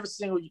Alabama every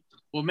single year.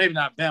 Well, maybe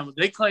not Bama.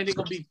 They claim they're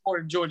gonna beat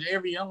Florida and Georgia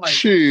every year. I'm like,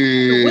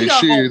 when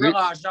y'all gonna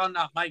realize y'all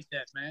not like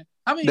that, man?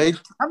 How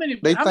many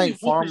think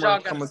Farmer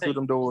coming through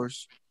them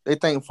doors. They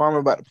think Farmer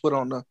about to put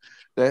on the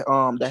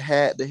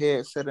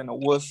headset and a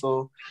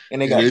whistle,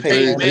 and they got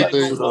paid.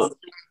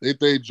 They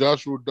think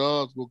Joshua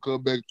Dobbs will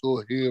come back to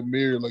a Hail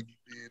Mary like he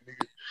did,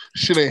 nigga.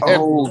 Shit ain't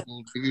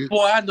happening, nigga.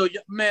 Boy, I know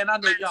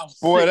y'all.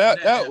 Boy,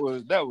 that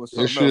was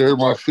that shit hurt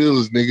my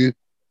feelings, nigga.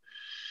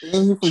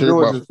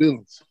 Hurt my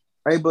feelings.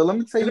 Hey, but let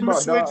me tell you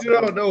about Dobbs.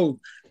 Though.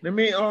 Let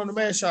me the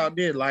man shot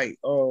did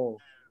some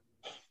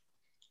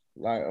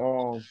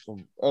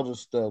other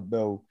stuff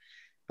though.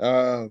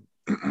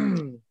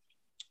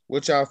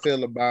 What y'all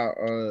feel about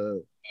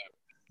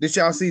did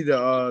y'all see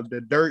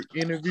the Dirt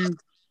interview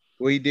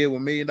where he did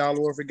with $1 Million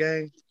Worth of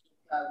Game?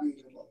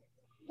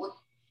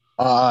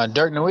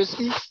 Dirk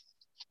Nowitzki?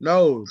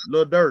 No,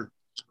 Lil Durk.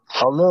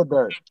 Oh, Lil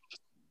Durk.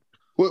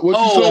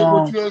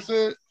 What you guys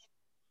said?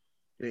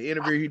 The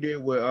interview he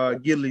did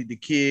with Gilly the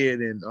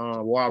Kid and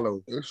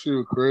Wallow. That shit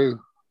was crazy.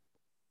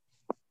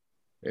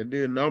 And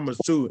then numbers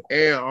too.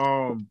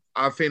 And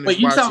I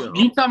finished watching.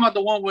 You talking about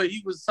the one where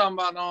he was talking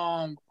about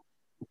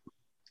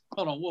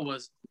hold on, what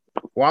was it?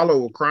 Wallow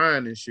was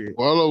crying and shit.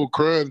 I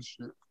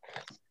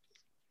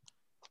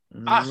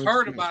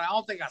heard about it. I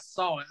don't think I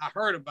saw it. I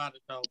heard about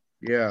it though.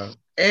 Yeah.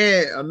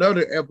 And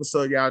another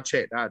episode y'all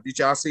checked out. Did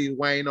y'all see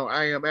Wayne on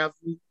I Am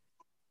Athlete?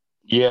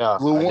 Yeah.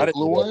 Lil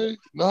Wayne?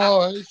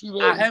 No, I didn't see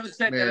that. I haven't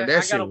checked that.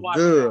 That shit was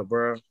good,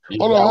 bro.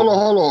 Hold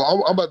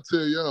on. I'm about to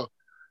tell y'all.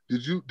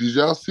 Did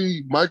y'all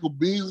see Michael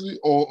Beasley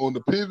on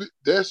the pivot?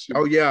 That shit.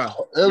 Oh yeah.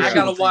 I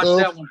gotta watch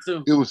that one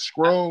too. It was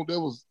strong.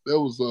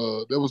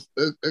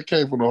 That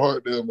came from the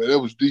heart there, man. That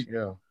was deep.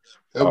 Yeah.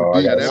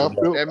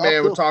 That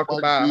man was talking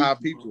about how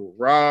people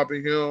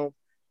robbing him.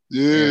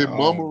 Yeah,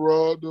 mama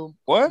robbed him.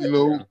 What? You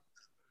know.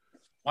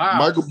 Wow.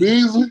 Michael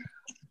Beasley.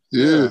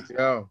 Yeah.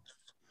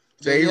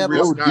 They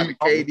reached out to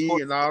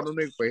KD and all them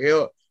niggas for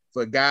help,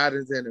 for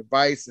guidance and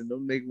advice, and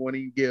them niggas won't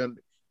even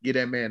get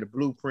that man the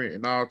blueprint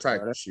and all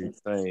type of shit.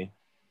 Yeah,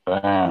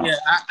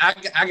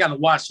 I gotta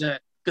watch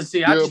that. Cause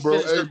see, I just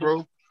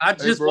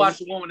watched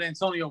the one with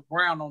Antonio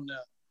Brown on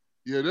there.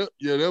 Yeah,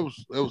 that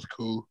was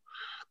cool.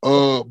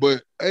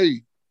 But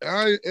hey,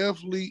 I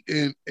athlete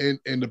and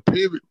the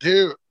pivot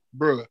there,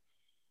 bro.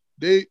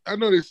 I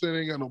know they say they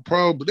ain't got no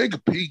problem, but they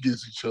compete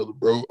against each other,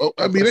 bro.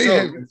 I mean, they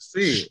have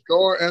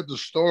star after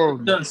star.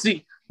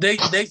 See, they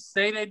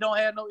say they don't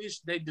have no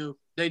issue. They do.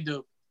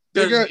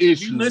 They got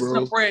issues, you listen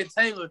bro. to Fred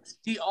Taylor,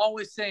 he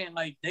always saying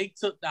like they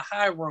took the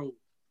high road.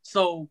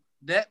 So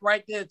that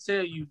right there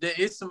tell you there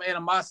is some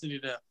animosity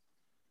there.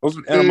 There's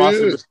some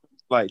animosity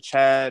like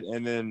Chad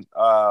and then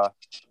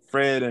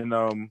Fred and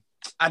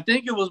I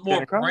think it was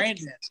more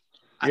Brandon.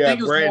 I Yeah, think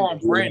it was Brandon. more on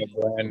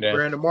Brandon.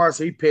 Brandon Marsh,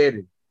 he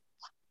petty.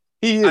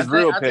 He is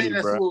real petty, I think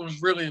that's bro. what it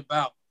was really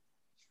about.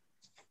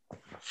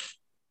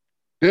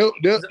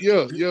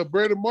 Yeah,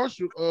 Brandon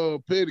Marshall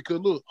petty. Because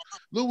look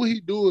what he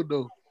doing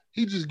though.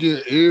 He just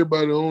getting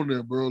everybody on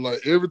there, bro.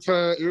 Like every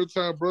time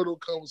brother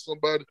come with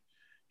somebody,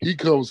 he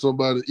comes with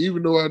somebody.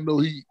 Even though I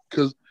know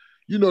because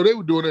they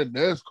were doing that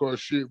NASCAR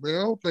shit, man.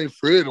 I don't think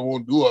Fred don't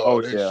want to do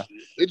all that shit.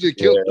 They just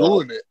kept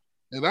doing that.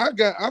 And I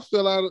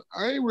fell out of,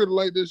 I ain't really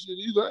like this shit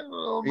either. I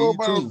don't know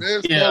about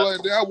NASCAR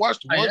like that. I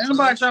watched one time.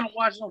 Anybody trying to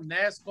watch no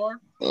NASCAR?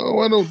 I don't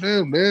want no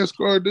damn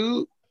NASCAR,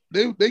 dude.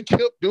 They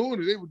kept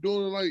doing it. They were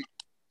doing it like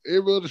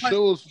every other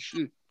shows and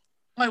shit.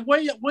 Like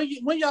when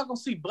y'all gonna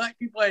see black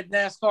people at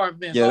NASCAR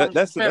events? Yeah,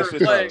 that's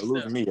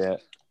losing me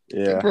at.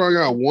 Yeah, you probably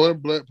got one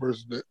black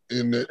person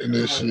in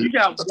that shit. You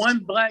got one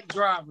black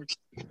driver.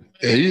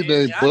 Yeah, he's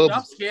named Bubba.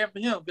 I'm scared for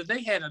him because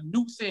they had a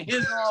noose in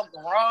his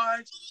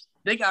garage.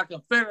 They got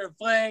Confederate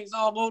flags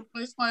all over the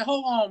place. Like,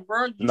 hold on,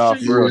 bro. You no,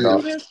 sure for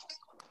real, do this?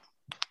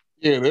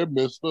 Yeah, that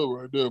messed up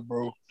right there,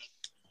 bro.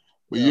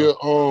 But I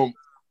ain't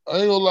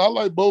gonna lie, I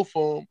like both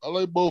of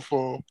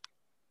them.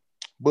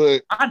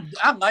 But I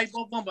like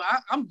both of them, but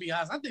I'm gonna be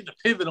honest. I think the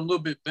pivot a little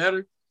bit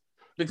better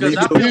because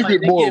I feel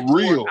like they more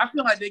real. I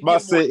feel like they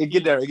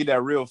get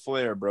that real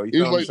flair, bro. It's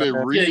like that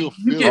real.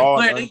 You get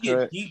flair, they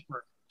get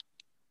deeper.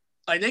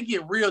 Like they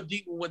get real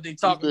deep with what they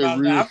talk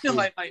about. I feel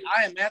like I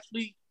Am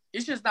Athlete.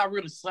 It's just not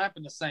really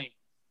slapping the same.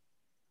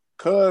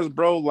 Cause,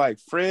 bro, like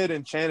Fred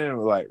and Channing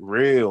were like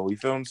real. You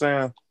feel what I'm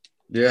saying?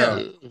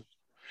 Yeah.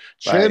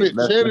 Channing's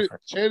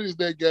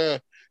that guy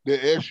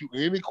that asks you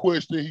any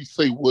question, he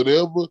say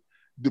whatever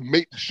to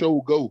make the show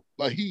go.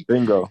 Like he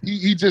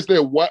just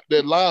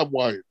that live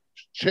wire.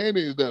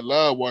 Channing is that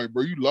live wire,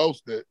 bro. You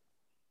lost that.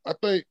 I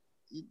think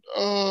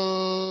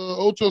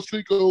Ocho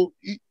Cinco.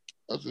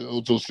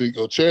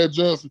 Chad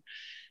Johnson.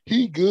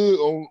 He good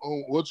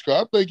on what's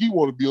called. I think he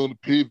want to be on the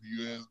pivot,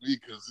 you ask me,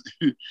 because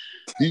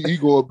he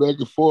going back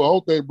and forth. I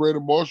don't think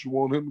Brandon Marshall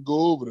want him to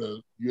go over there.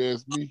 You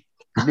ask me.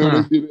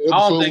 Remember they did an episode.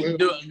 I don't think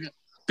do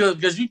it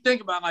because you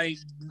think about I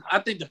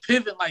think the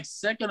pivot I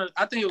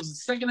think it was the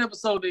second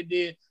episode they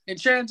did, and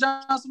Chad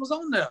Johnson was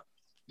on there.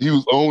 He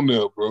was on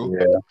there, bro.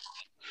 Yeah.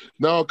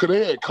 No, because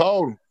they had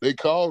called him. They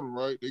called him,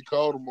 right? They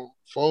called him on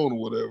the phone or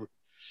whatever,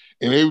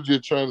 and they were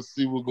just trying to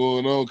see what's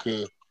going on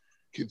because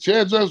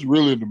Chad Johnson's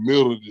really in the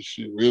middle of this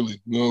shit,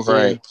 really. You know what I'm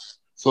saying?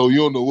 So you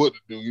don't know what to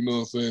do, you know what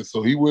I'm saying?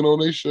 So he went on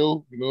their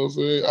show, you know what I'm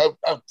saying?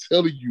 I'm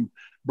telling you,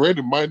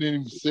 Brandon might not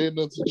even say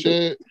nothing to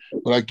Chad,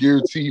 but I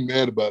guarantee he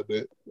mad about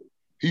that.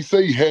 He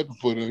say he happy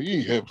for them. He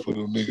ain't happy for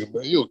them niggas,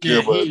 man. He don't care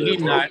about that,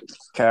 bro. Not.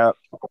 Cap.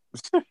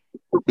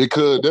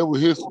 Because that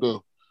was his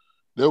stuff.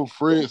 That was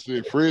Fred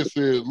said. Fred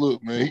said,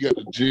 look, man, he got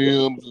the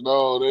gyms and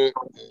all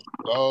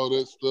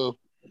that stuff.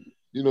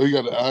 You know, he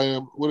got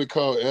the what they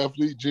call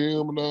athlete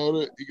gym and all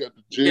that. He got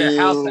the gym.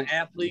 Yeah, house of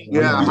athlete.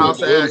 Yeah,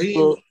 house of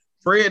athlete.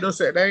 Fred done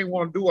said they ain't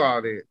want to do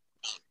all that.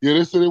 Yeah,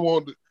 they said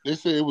they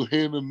said it was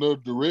heading in another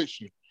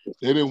direction.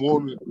 They didn't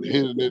want to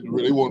head in that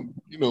direction. They want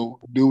to,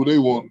 do what they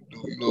want to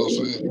do. You know what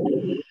I'm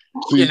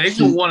saying? They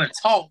just want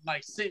to talk,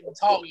 like sit and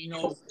talk.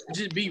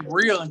 Just be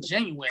real and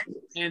genuine,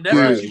 and that's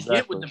what you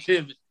get with the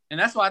pivot. And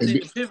that's why I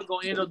think the pivot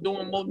gonna end up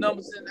doing more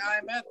numbers than I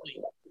Am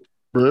Athlete.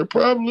 Bro, it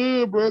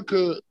probably is, bro.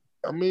 Cause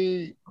I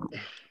mean,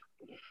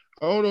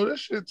 I don't know. That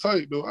shit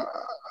tight though.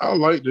 I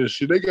like this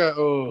shit. They got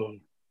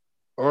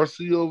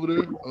RC over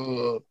there.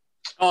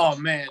 Oh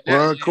man,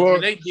 Ryan Clark.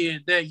 When they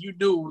did that, you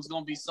knew it was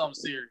gonna be something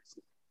serious.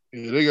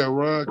 Yeah, they got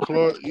Ryan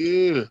Clark.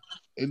 Yeah,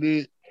 and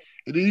then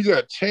you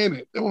got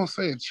Channing. That's what I'm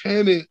saying.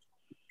 Channing.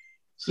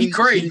 He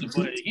crazy,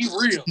 but he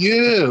real.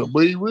 Yeah,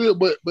 but he real.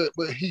 But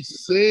he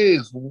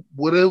says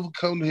whatever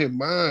comes to his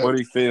mind. What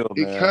he feel,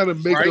 man. It kind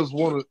of makes us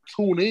want to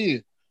tune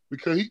in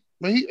because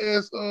he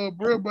asked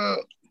bro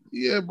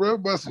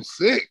about some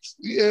sex.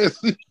 Yeah,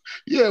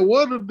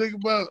 one of them think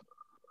about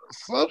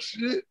some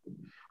shit.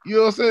 You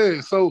know what I'm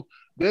saying? So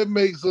that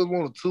makes us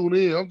want to tune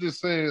in. I'm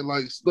just saying,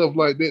 like, stuff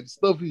like that,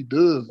 stuff he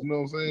does, you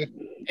know what I'm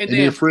saying? And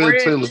then Fred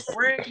can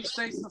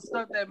say some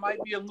stuff that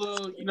might be a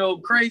little,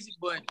 crazy,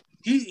 but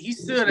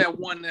he's still that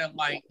one that,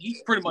 like, he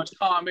pretty much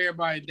calm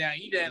everybody down.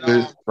 He that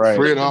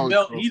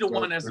he the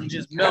one that's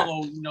just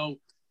mellow,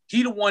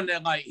 he the one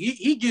that, like,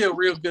 he give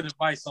real good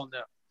advice on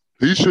that.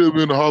 He should have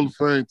been in the Hall of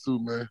Fame too,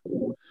 man.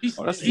 He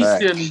still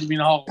needs to be in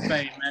the Hall of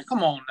Fame, man.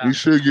 Come on now. He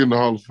should get in the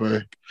Hall of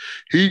Fame.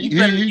 He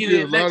better get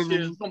in next year.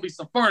 There's gonna be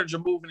some furniture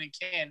moving in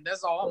Canton.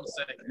 That's all I'm gonna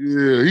say.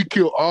 Yeah, he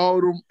killed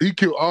all them. He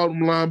killed all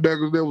them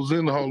linebackers that was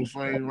in the Hall of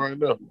Fame right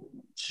now.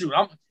 Shoot,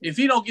 if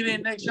he don't get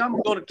in next year, I'm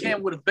gonna go to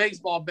Canton with a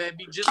baseball bat,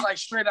 be just like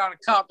Straight Outta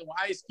Compton when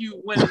Ice Cube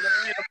went up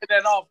in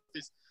that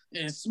office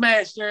and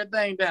smashed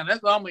everything down.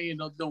 That's what I'm gonna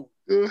end up doing.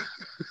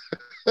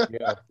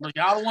 Yeah. Like,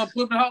 y'all don't want to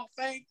put him in the Hall of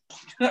Fame?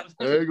 I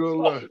ain't gonna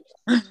lie.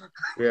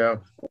 Yeah.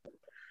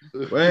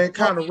 Man,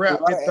 kind of wrap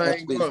this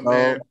thing up,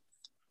 man.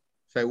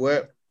 Say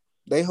what?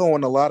 They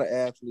holding a lot of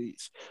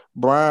athletes.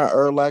 Brian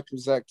Urlacher,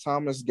 Zach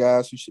Thomas,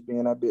 guys who should be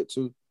in that bit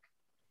too.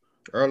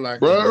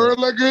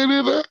 Urlacher ain't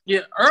in that?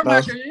 Yeah,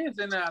 Urlacher is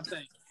in there, I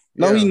think.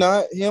 No, he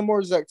not. Him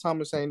or Zach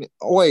Thomas ain't it.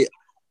 Oh, wait.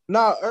 No,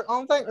 I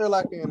don't think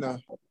Urlacher in there.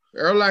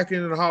 Urlacher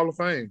in the Hall of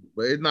Fame,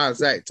 but it's not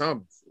Zach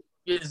Thomas.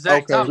 Yeah,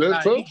 Zach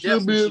Thomas. He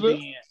definitely should be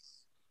in.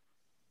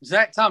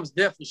 Zach Thomas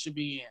definitely should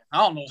be in. I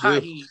don't know how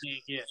he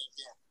ain't yet.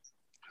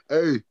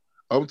 Hey,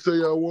 I'm gonna tell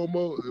y'all one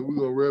more, and we're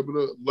gonna wrap it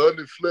up.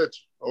 London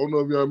Fletcher. I don't know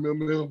if y'all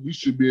remember him. He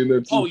should be in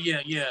there too. Oh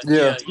yeah.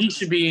 He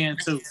should be in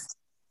too.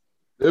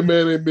 That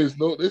man ain't missed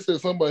no. They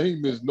said somebody he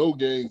missed no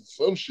games,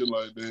 some shit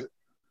like that.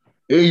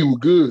 And he was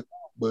good,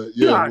 but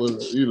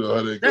well, you know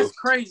how that goes. That's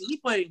crazy. He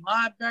played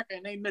linebacker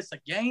and they missed a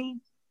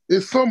game.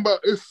 It's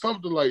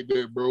something like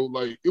that, bro.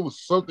 Like it was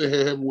something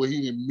had happened where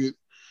he didn't miss.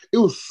 It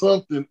was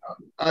something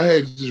I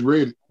had just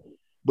read it,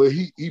 but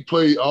he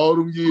played all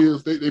them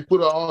years. They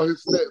put out all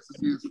his stats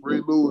against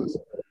Ray Lewis.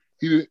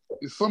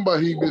 It's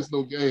somebody he missed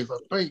no games. I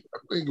think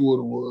what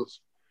it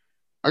was.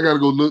 I gotta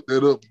go look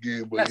that up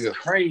again. But that's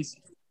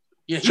crazy.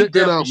 Yeah, check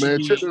that out,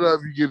 man. Check that out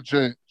if you get a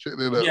chance. Check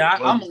that out. Yeah,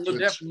 I'm gonna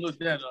definitely look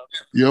that up.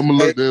 Yeah, I'm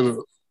gonna look that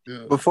up.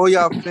 Yeah. Before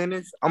y'all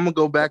finish, I'm gonna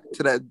go back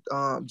to that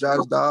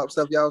Josh Dobbs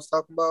stuff y'all was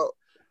talking about,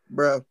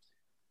 bro.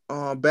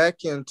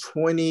 Back in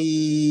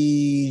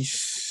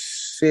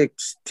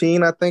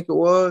 2016, I think it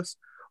was,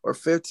 or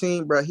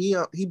 15, bro. He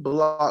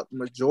blocked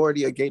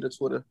majority of Gator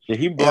Twitter. Yeah,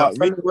 he blocked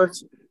me.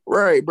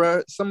 Right,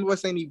 bro. Some of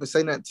us ain't even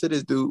saying that to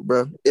this dude,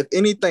 bro. If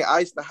anything, I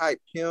used to hype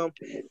him,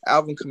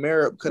 Alvin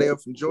Kamara, because they were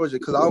from Georgia.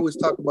 Because I always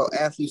talk about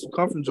athletes who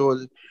come from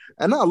Georgia.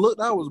 And I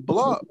looked, I was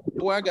blocked.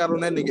 Boy, I got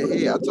on that nigga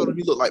head. I told him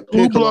he looked like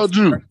who blocked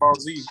you?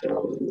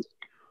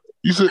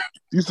 You said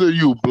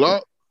you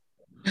blocked?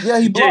 Yeah,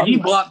 he blocked. Yeah, he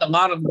blocked a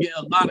lot of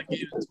Gators.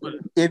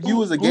 If you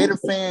was a Gator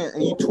fan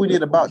and you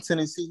tweeted about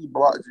Tennessee, he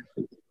blocked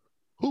you.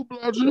 Who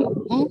blocked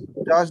you? Who?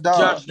 Josh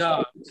Dobbs.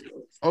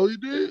 Oh, you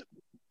did?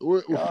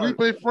 Well,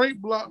 Felipe Frank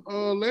blocked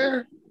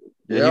Larry?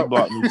 Yeah, he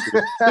blocked me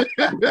too.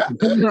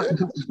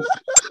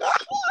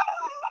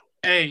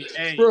 Hey.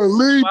 Bro,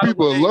 leave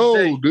people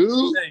alone,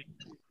 dude.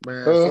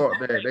 Man, fuck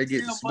that. They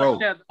get smoked.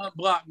 Tell Muschamp to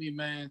unblock me,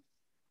 man.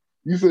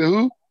 You said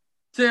who?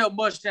 Tell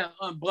Muschamp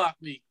to unblock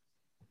me.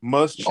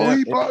 Muschamp,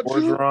 he blocked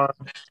you?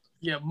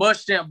 Yeah,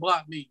 Muschamp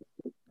blocked me.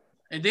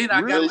 And then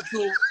I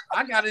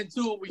got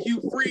into it with Hugh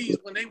Freeze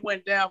when they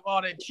went down for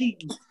all that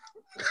cheating.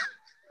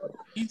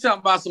 He talking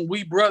about some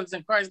we brothers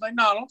in Christ. Like,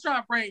 no, don't try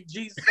to bring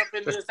Jesus up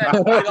in this. Hey,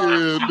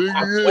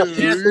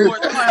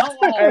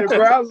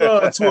 bro, I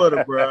love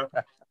Twitter, bro.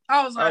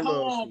 I was like,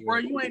 hold on, bro.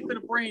 You ain't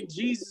finna bring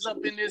Jesus up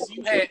in this.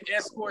 You had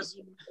escorts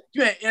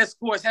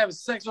having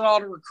sex with all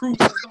the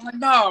recruits. I'm like,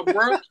 nah,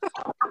 bro.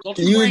 Don't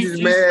you bring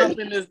Jesus up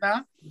in this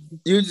now.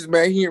 You just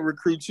mad he didn't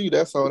recruit you.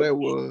 That's all that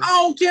was. I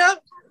don't care.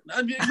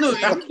 I mean,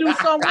 look, if you do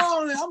something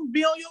wrong, I'm gonna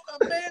be on your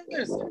man.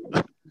 Listen.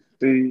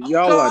 See,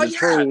 y'all like the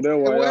troll.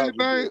 That's why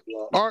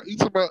y'all. You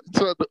talking about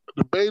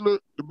the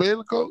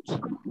Baylor coach? No,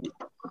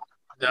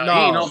 he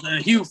ain't on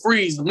the Hugh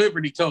Freeze,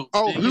 Liberty coach.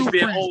 Oh, Hugh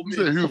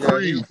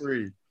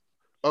Freeze.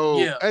 Oh,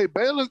 yeah. Hey,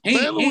 Baylor was doing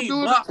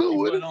it too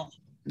with it.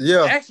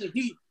 Yeah.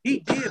 Actually, he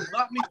did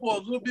block me for a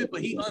little bit,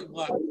 but he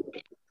unblocked me.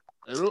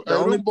 Hey, them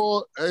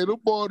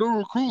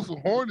recruits were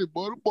horny,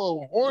 boy. Them boys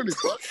were horny,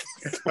 boy.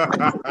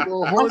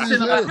 I'm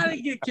saying, like, how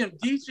they get Kim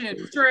Deitch and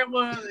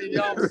Trevor, and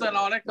all of a sudden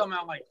all that come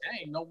out like,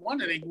 dang, no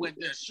wonder they went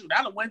there. Shoot,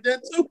 I'd have went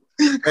there too.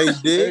 Hey,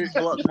 Diggs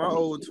blocked my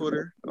old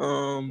Twitter.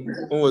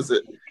 What was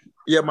it?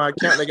 Yeah, my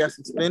account that got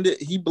suspended.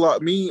 He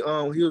blocked me.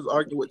 He was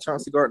arguing with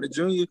Chauncey Gardner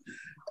Jr.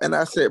 And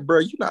I said, bro,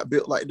 you not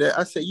built like that.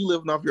 I said, you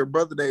living off your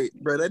brother day,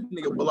 bro. That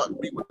nigga blocked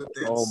me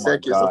within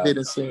seconds of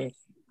hitting sin.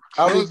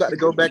 I was about to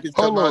go back and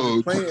tell him I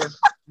was playing,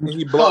 and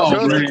he blocked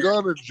Chauncey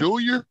Gardner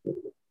Jr.?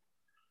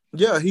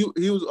 Yeah, he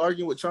was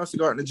arguing with Chauncey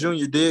Gardner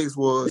Jr. Diggs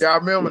was. Yeah, I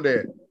remember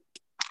that.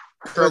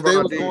 Because they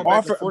was going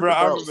back and forth I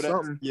about remember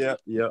something. that.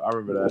 Yeah, I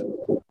remember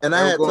that. And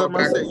I had told him,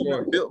 I said, you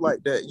not built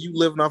like that. You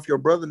living off your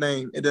brother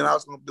name. And then I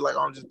was going to be like,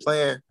 I'm just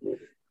playing.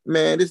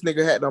 Man, this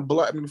nigga had done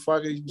blocked me before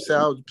I could even say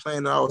I was playing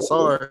and I was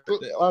sorry. I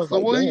was so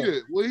like, what he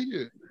did? What he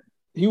did?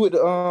 He with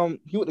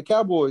the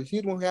Cowboys.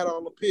 He the one who had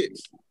all the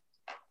picks.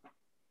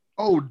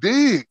 Oh,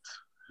 Diggs.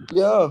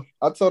 Yeah,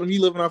 I told him he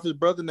living off his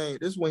brother name.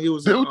 This is when he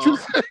was. What you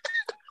say?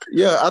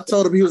 Yeah, I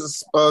told him he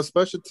was a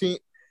special team.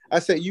 I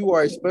said you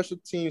are a special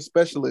team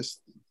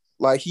specialist.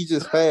 Like he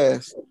just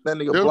fast. That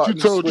nigga. That's what you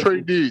told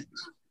Trey Diggs.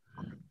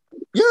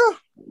 Yeah.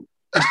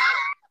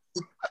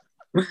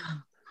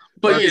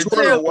 But yeah, it's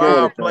a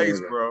wild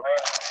place, bro.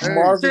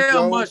 Marvin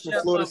Jones from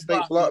Florida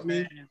State blocked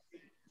me.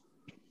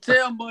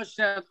 Tell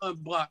Muschamp to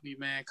unblock me,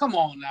 man. Come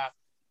on now.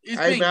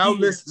 Hey man, I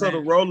listened to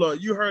the roller.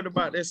 You heard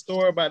about that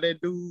story about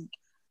that dude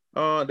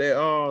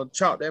that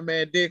chopped that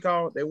man dick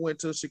off? They went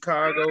to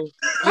Chicago.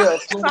 Yeah,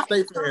 Florida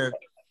State fan.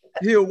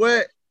 He a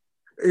what?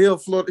 He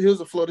was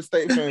a Florida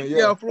State fan.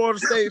 Yeah, Florida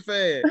State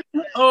fan.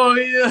 Oh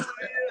yeah.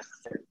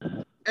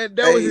 And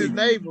that was his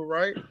neighbor,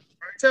 right?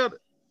 Tell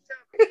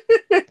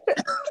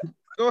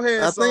Go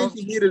ahead. I think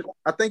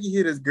he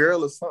hit his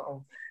girl or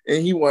something,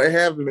 and he wasn't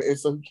having it, and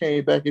so he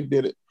came back and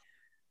did it.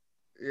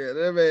 Yeah,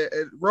 that man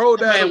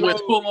rolled down the road. Went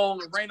full on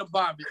Raina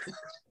Bobby.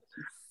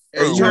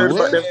 And you heard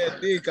about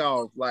that dick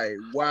off. Like,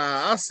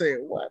 wow. I said,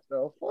 what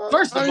the fuck?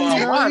 First of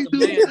all, why is the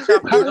man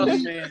chopping another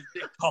man's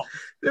dick off?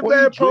 The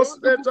man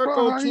posted that junk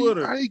on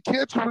Twitter. How he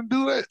catch him and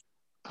do that?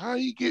 How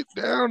he get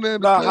down there?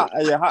 How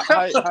he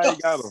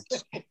got him?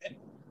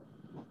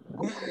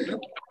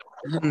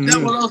 That's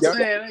what I'm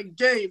saying. That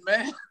gay,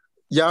 man.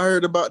 Y'all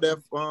heard about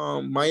that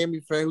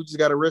Miami fan who just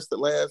got arrested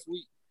last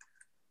week?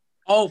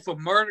 Oh, for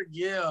murder?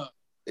 Yeah.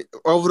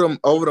 Over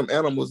them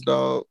animals,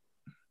 dog.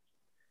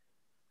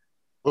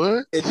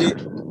 What? It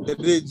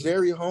did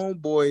Jerry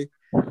Homeboy,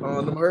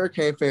 them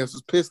Hurricane fans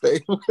was pissed at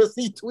him because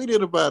he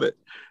tweeted about it.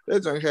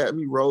 That junk had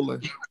me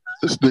rolling.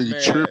 This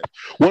nigga tripping.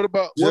 What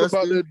about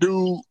that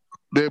dude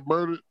that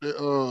murdered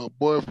that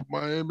boy from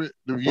Miami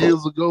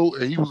years ago,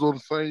 and he was on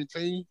the same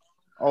team?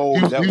 Oh,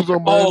 he was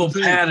on Miami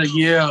team. Patter,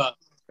 yeah.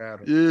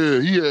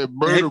 Yeah, he had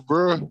murder,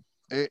 bro,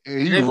 and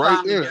he was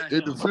right there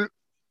in the fit.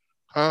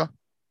 Huh?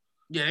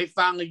 Yeah, they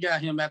finally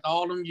got him after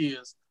all them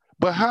years.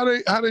 But how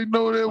they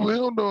know that was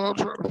him though? I'm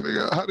trying to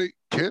figure out how they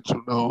catch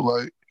him though.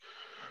 Like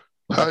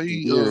how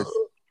he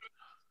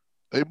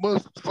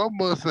something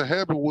must have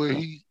happened where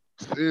he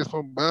said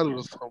something about it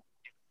or something.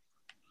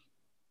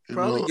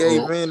 Probably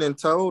gave in and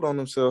told on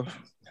himself.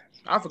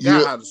 I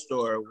forgot how the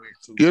story went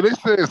too. Yeah, they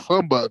said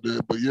something about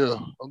that, but yeah,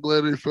 I'm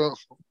glad they found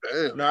something.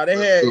 Damn. No, they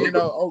had,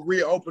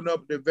 reopened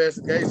up the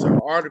investigation. An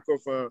article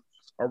from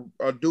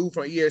a dude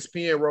from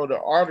ESPN wrote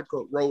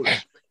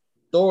a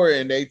story,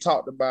 and they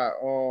talked about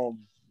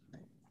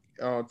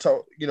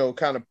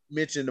kind of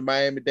mentioned the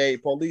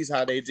Miami-Dade police,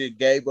 how they just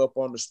gave up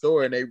on the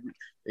story, and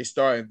they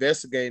started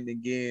investigating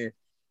again,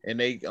 and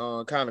they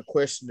kind of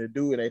questioned the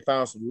dude, and they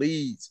found some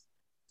leads.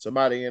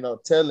 Somebody ended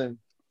up telling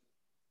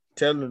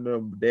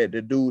them that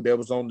the dude that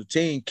was on the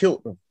team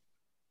killed them.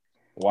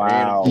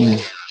 Wow. And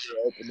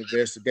open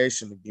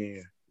investigation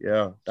again.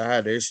 Yeah, that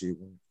had that shit.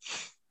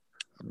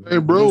 Hey,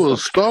 bro, a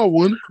star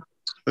winner.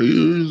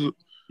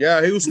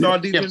 Yeah, he was star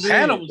defense.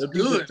 Patter was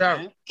good,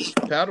 man.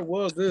 Patter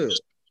was good.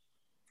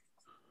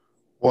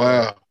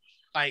 Wow.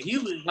 Like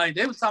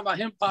they was talking about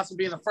him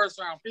possibly being a first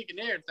round pick and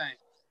everything.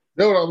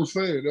 That's what I was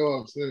saying.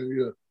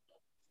 Yeah.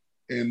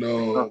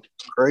 And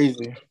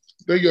crazy.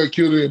 They got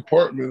killed in an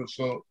apartment or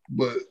something,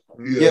 but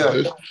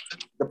yeah,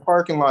 the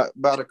parking lot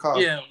by the car.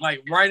 Yeah,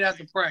 like right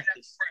after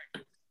practice.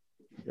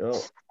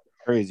 Yo,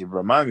 crazy,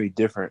 bro. Miami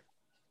different.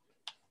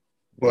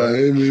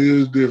 Miami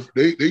is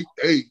different.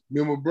 They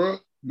remember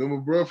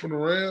bro from the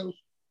Rams,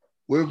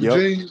 West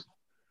Virginia.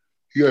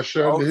 He got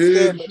shot in the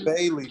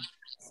head.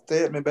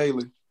 Stedman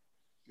Bailey.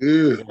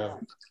 Yeah.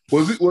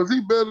 Was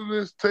he better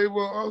than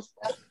Tavon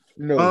Austin?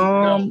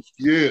 No.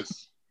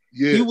 Yes.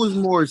 He was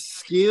more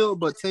skilled,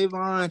 but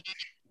Tavon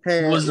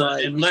was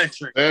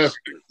electric.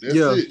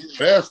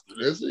 Faster.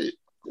 That's it.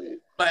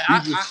 But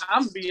I'm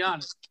gonna be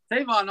honest.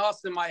 Tavon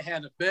Austin might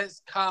have the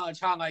best college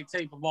highlight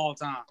tape of all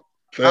time.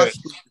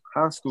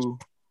 High school.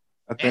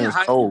 I think it's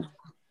cold.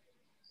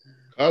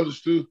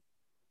 College too.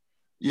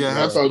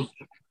 Yeah.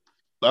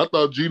 I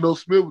thought Geno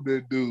Smith was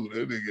that dude.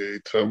 That nigga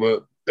ain't talking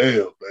about. Damn,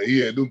 man. He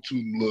had them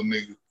two little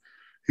niggas.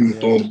 He was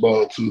throwing the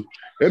ball to.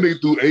 That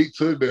nigga threw 8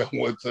 touchdowns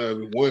one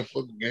time in one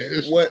fucking game.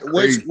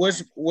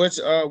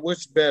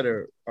 Which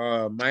better,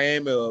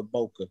 Miami or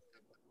Boca?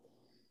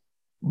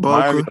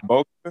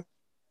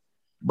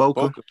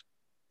 Boca.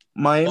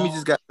 Miami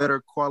just got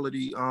better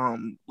quality,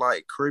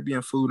 like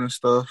Caribbean food and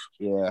stuff.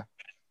 Yeah.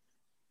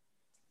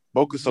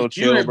 Boca's so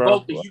chill, bro.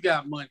 Boca, you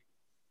got money.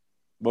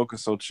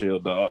 Boca's so chill,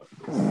 dog.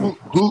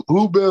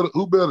 Who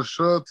better,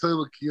 Sean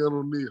Taylor,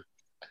 Keanu Neal?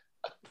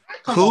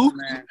 Who?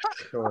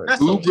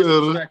 Who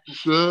better?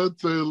 Sean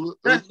Taylor.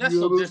 That's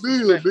so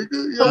disrespectful.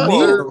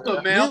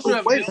 Nigga. Man, I'm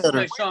sure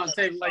disrespect Sean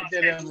Taylor like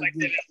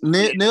that.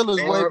 Neil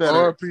is way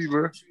better. RP,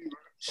 bro.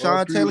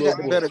 Sean Taylor got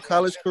the better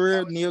college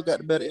career. Neil got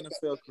the better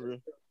NFL career.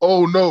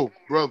 Oh no,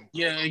 brother.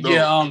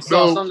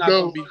 So I'm not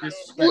gonna be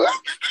disrespectful.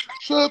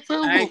 Sean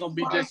Taylor. I ain't gonna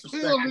be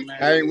disrespectful, man.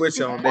 I ain't with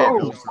you on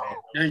that,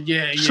 though.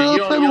 Yeah. Sean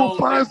Taylor will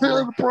find his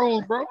hair in the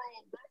pros, bro.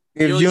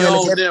 If you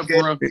own them,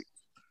 bro.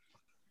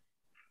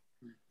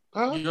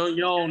 Huh?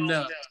 You own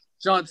them.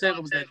 Sean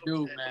Taylor was that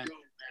dude, man.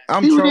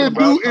 I'm trying to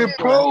do in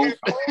pros.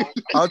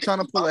 I was trying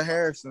to pull a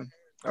Harrison.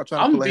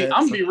 I'm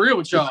gonna be real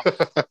with y'all.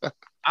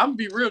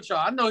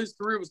 I know his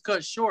career was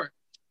cut short.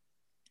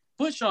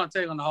 Put Sean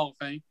Taylor in the Hall of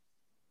Fame.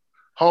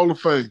 Hall of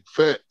Fame,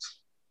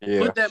 facts.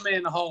 Yeah. Put that man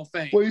in the Hall of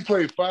Fame. Well, he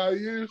played 5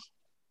 years?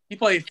 He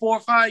played 4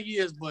 or 5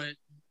 years, but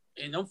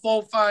in them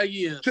 4 or 5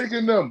 years. Check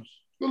your numbers.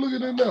 Go look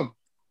at them numbers.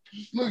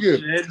 Look at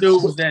him. That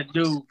dude was that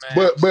dude,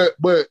 man.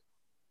 But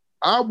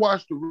I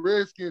watched the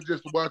Redskins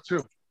just to watch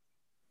him.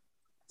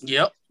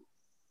 Yep.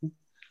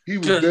 He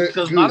was that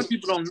because good. a lot of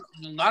people don't.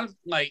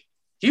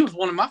 He was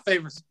one of my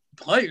favorite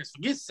players.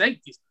 Forget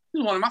safeties. He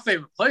was one of my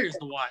favorite players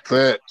to watch.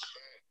 Facts.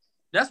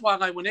 That's why,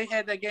 when they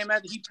had that game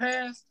after he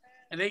passed,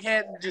 and they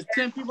had just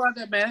 10 people out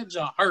there, man, that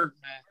just hurt,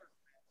 man.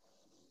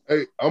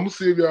 Hey, I'm gonna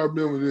see if y'all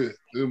remember this.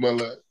 This is my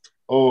life.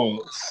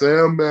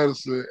 Sam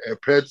Madison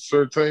and Patrick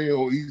Surtain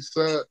on each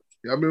side.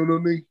 Y'all remember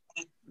them niggas?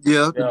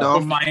 Yeah, the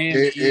Dolphins.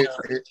 Miami,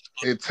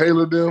 and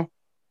Taylor,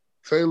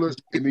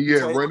 and then you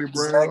had Ronnie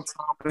Brown,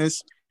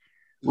 Thomas,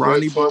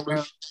 Ronnie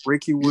Brown,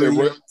 Ricky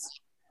Williams.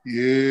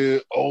 Yeah.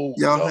 Oh,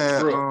 y'all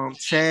had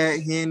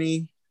Chad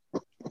Henne.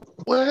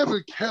 What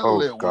happened to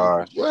Cadillac?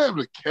 What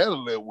happened to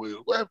Cadillac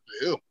Williams? What happened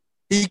to him?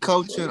 He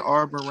coaching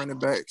Auburn running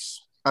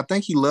backs. I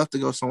think he left to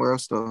go somewhere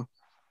else though.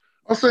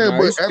 I'm saying,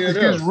 but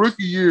after his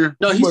rookie year,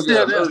 no, he's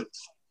still there.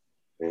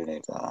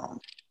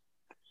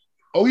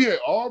 Oh yeah,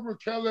 Auburn,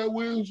 Cadillac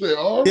Williams at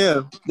Auburn.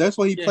 Yeah, that's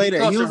what he played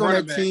at. He was on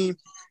that team.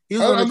 He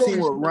was on the team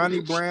with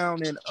Ronnie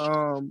Brown and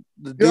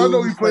the dude. I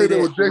know he played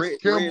there with Jason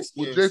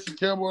Campbell, Jason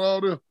Campbell and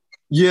all them.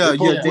 Yeah,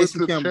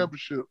 Jason Campbell.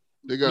 Championship.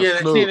 They got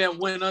that team that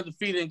went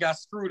undefeated and got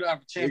screwed out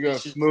of the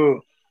championship. They got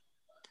snubbed.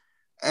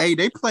 Hey,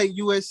 they played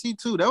USC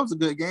too. That was a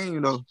good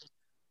game though.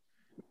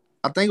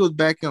 I think it was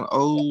back in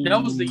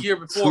That was the year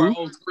before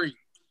 03.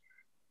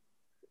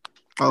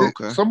 Oh,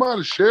 okay.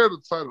 Somebody shared the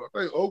title. I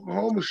think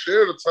Oklahoma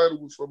shared the title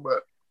with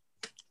somebody.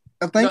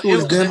 I think it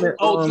was them.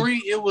 In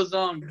 03, it was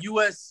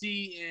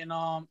USC and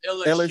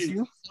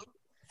LSU.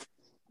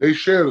 They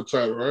shared the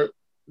title, right?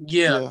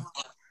 Yeah.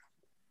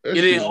 And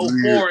in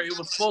 04, it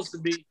was supposed to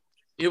be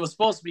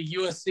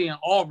USC and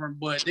Auburn,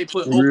 but they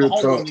put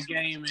Oklahoma in the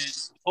game, and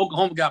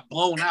Oklahoma got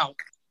blown out.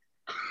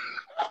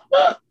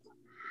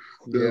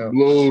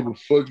 Blow the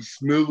fucking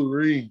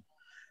smithereen.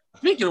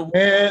 Speaking of,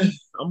 man,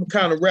 I'm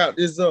kind of wrap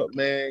this up,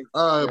 man.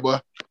 All right, boy.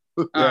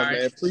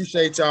 Man.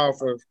 Appreciate y'all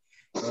for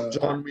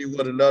joining me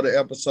with another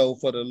episode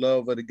for the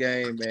love of the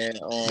game, man.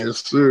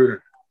 Yes,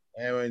 sir.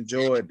 And I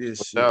enjoyed this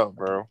shit,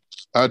 bro.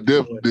 I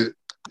definitely did.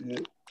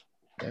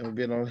 And we've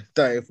been on the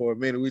thing for a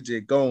minute. We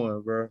just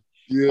going, bro.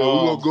 Yeah,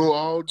 we're gonna go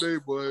all day,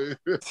 boy.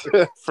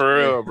 For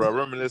real, bro.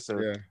 Reminiscing.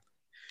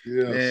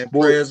 Yeah. And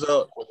prayers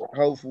up.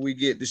 Hopefully we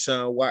get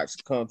Deshaun Watson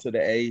to come to the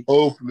A.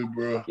 Hopefully,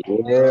 bro.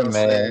 Yeah,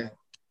 man.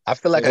 I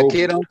feel like a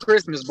kid on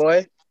Christmas,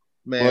 boy.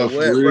 Man,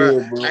 bro?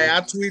 Hey,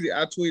 I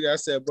tweeted. I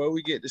said, bro,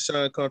 we get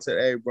Deshaun come to the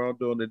A, bro. I'm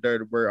doing the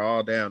dirty bird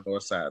all down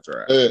north side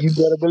drive. You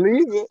better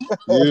believe it.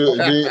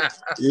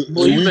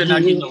 Boy, you better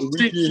not get no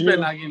tickets. You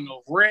better not get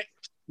no rent.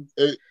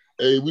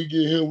 Hey, we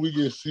get him. We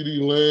get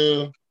CeeDee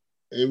Lamb.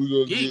 And we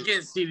gonna you ain't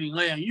getting CeeDee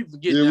Lamb. You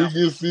forget that. Yeah, we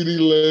get CeeDee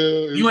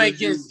Lamb. You ain't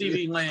getting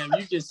CeeDee Lamb.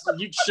 You can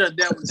shut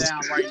that one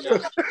down right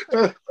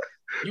now.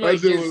 You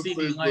ain't getting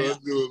CeeDee Lamb.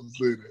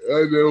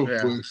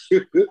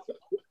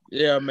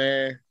 Yeah,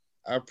 man.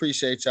 I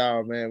appreciate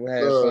y'all, man. We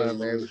had fun,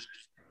 man.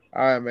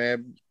 All right,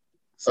 man.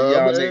 See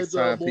y'all next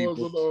time,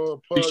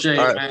 people. Appreciate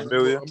it, man.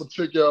 I'm gonna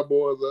check y'all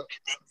boys out.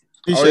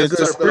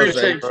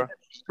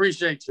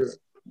 Appreciate you.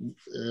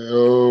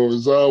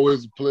 It's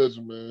always a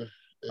pleasure, man.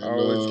 And,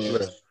 always a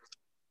pleasure.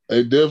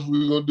 Hey,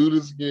 definitely gonna do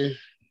this again.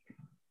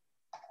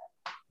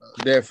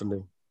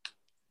 Definitely.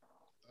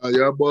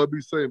 Y'all boys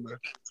be safe, man.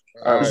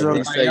 All right,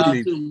 be safe,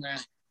 people. Too, man.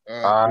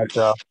 All right,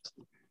 y'all.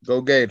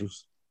 Go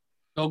Gators.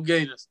 Go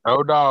Gators.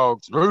 Go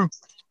Dogs.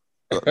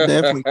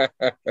 Definitely.